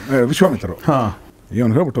ಗುರುಗಳು ವಿಶ್ವಾಮಿತ್ರರು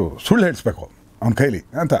ಇವನು ಹೇಳ್ಬಿಟ್ಟು ಸುಳ್ಳು ಹೇಳಿಸ್ಬೇಕು ಅವ್ನ ಕೈಲಿ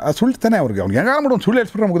ಅಂತ. ಆ ಸುಳ್ಳು ತಾನೆ ಅವ್ರಿಗೆ, ಅವ್ನಿಗೆ ಹೆಂಗ ಮಾಡಿ ಒಂದು ಸುಳ್ಳು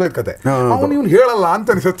ಹೇಳಿಸ್ಬಿಟ್ರೆ ಮುಗಿದೋದ್ ಕತೆ. ಅವ್ನು ಇವ್ನು ಹೇಳಲ್ಲ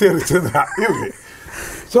ಅಂತ ಸತ್ಯ ಹರಿಸಿದ್ರ ಇವ್ರಿಗೆ.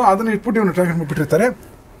 ಸೊ ಅದನ್ನ ಇಟ್ಬಿಟ್ಟು ಇವನು ಟ್ರ್ಯಾಕ್ ಮಾಡಿಬಿಟ್ಟಿರ್ತಾರೆ.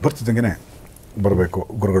 ಬರ್ತಿದ್ದಂಗೆ ಬರಬೇಕು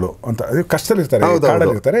ಗುರುಗಳು ಅಂತ. ಅದು ಕಷ್ಟದಲ್ಲಿರ್ತಾರೆ,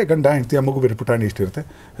 ಕಾಡಲ್ಲಿರ್ತಾರೆ, ಗಂಡ ಹೆಂಡತಿ ಮಗು ಬೇರೆ ಪುಟಾಣಿ ಇಷ್ಟಿರುತ್ತೆ.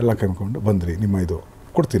 ಎಲ್ಲ ಕೈಕೊಂಡು ಬಂದ್ರಿ, ನಿಮ್ಮ ಇದು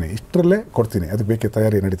ಕೊಡ್ತೀನಿ, ಇಷ್ಟರಲ್ಲೇ ಕೊಡ್ತೀನಿ, ಅದಕ್ಕೆ ಬೇಕೇ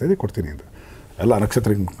ತಯಾರಿ ನಡೀತಾ ಇದೆ, ಕೊಡ್ತೀನಿ ಅಂತ. ಎಲ್ಲ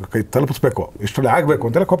ನಕ್ಷತ್ರ ಕೈ ತಲುಪಿಸ್ಬೇಕು, ಇಷ್ಟರಲ್ಲೇ ಆಗಬೇಕು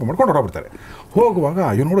ಅಂತೆಲ್ಲ ಕೋಪ ಮಾಡ್ಕೊಂಡು ಹೊರಬಿಡ್ತಾರೆ. ಹೋಗುವಾಗ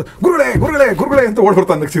ಇವ್ನು ನೋಡು, ಗುರುಗಳೇ ಗುರುಗಳೇ ಗುರುಗಳೇ ಅಂತ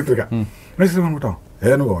ಓಡ್ಬಿಡ್ತಾನೆ ನಕ್ಷತ್ರಿಗ. ನಕ್ಷತ್ರ ಬಂದ್ಬಿಟ್ಟು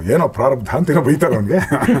ಏನೋ ಪ್ರಾರಬ್ಧ ಅಂತೀನೋ ಬೈತಾರೆ ಅವನಿಗೆ.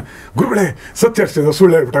 ಗುರುಗಳೇ ಸತ್ಯ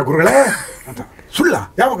ಸುಳ್ಳು ಹೇಳ್ಬಿಟ್ಟ ಗುರುಗಳೇ ಅಂತ. ಸುಳ್ಳ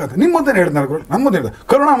ಯಾವಾಗ ಅಂತ? ನಿಮ್ಮ ಮುಂದೆ ಹೇಳಿದ್ ನಾನು ಗುರು, ನನ್ನ ಮುಂದೆ ಹೇಳಿದ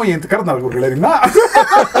ಕರುಣಾಮಯಿ ಅಂತ ಕರೆದ ಗುರುಗಳೇ ನಿನ್ನ.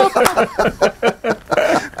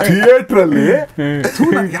 ಥಿಯೇಟ್ರಲ್ಲಿ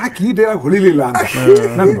ಯಾಕೆ ಈ ಡೇಲಾಗ್ ಹೊಳಿಲಿಲ್ಲ ಅಂತ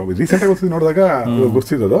ನಾನು ರೀಸೆಂಟ್ ಆಗಿ ನೋಡಿದಾಗ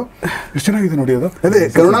ಗುರ್ಸಿದ್ದು. ಎಷ್ಟು ಚೆನ್ನಾಗಿದೆ ನೋಡಿ ಅದು. ಅದೇ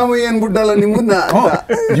ಕರುಣಾಮಯಿ ಅನ್ಬಿಟ್ಟಲ್ಲ ನಿಮ್ಮನ್ನ.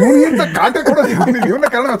 ಇವನಿಗಿಂತ ಕಾಟ ಕೊಡೋದು ಇವನ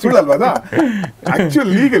ಕಾರಣ ಸುಳ್ಳಲ್ವಾ ಅದು?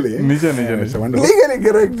 Actually legally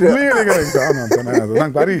correct.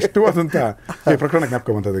 ನಂಗೆ ಭಾರಿ ಇಷ್ಟವಾದಂತ ಈ ಪ್ರಕರಣ ಜ್ಞಾಪಕ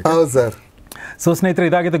ಬಂತದೆ. ಹೌದು ಸರ್. ಸೊ ಸ್ನೇಹಿತರೆ,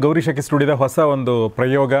 ಇದಾಗಿದ್ದು ಗೌರಿಶಾಕಿ ಸ್ಟುಡಿಯೋದ ಹೊಸ ಒಂದು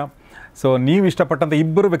ಪ್ರಯೋಗ. ಸೊ ನೀವು ಇಷ್ಟಪಟ್ಟಂಥ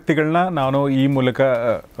ಇಬ್ಬರು ವ್ಯಕ್ತಿಗಳನ್ನ ನಾನು ಈ ಮೂಲಕ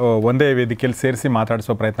ಒಂದೇ ವೇದಿಕೆಯಲ್ಲಿ ಸೇರಿಸಿ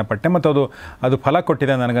ಮಾತಾಡಿಸೋ ಪ್ರಯತ್ನ ಪಟ್ಟೆ, ಮತ್ತು ಅದು ಫಲ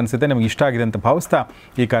ಕೊಟ್ಟಿದೆ ನನಗನ್ಸುತ್ತೆ. ನಿಮಗೆ ಇಷ್ಟ ಆಗಿದೆ ಅಂತ ಭಾವಿಸ್ತಾ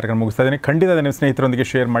ಈ ಕಾರ್ಯಕ್ರಮ ಮುಗಿಸ್ತಾ ಇದ್ದೀನಿ. ಖಂಡಿತ ನಿಮ್ಮ ಸ್ನೇಹಿತರೊಂದಿಗೆ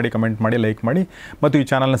ಶೇರ್ ಮಾಡಿ, ಕಮೆಂಟ್ ಮಾಡಿ, ಲೈಕ್ ಮಾಡಿ, ಮತ್ತು ಈ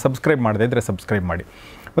ಚಾನಲ್ನ ಸಬ್ಸ್ಕ್ರೈಬ್ ಮಾಡದೇ ಇದ್ದರೆ ಸಬ್ಸ್ಕ್ರೈಬ್ ಮಾಡಿ.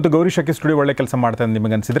 ಮತ್ತು ಗೌರಿಶಾಕಿ ಸ್ಟುಡಿಯೋ ಒಳ್ಳೆ ಕೆಲಸ ಮಾಡ್ತಾ ಅಂತ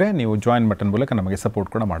ನಿಮಗೆ ಅನಿಸಿದರೆ ನೀವು ಜಾಯಿನ್ ಬಟನ್ ಮೂಲಕ ನಮಗೆ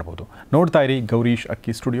ಸಪೋರ್ಟ್ ಕೂಡ ಮಾಡ್ಬೋದು. ನೋಡ್ತಾ ಇರಿ ಗೌರೀಶ್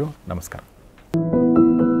ಅಕ್ಕಿ ಸ್ಟುಡಿಯೋ. ನಮಸ್ಕಾರ.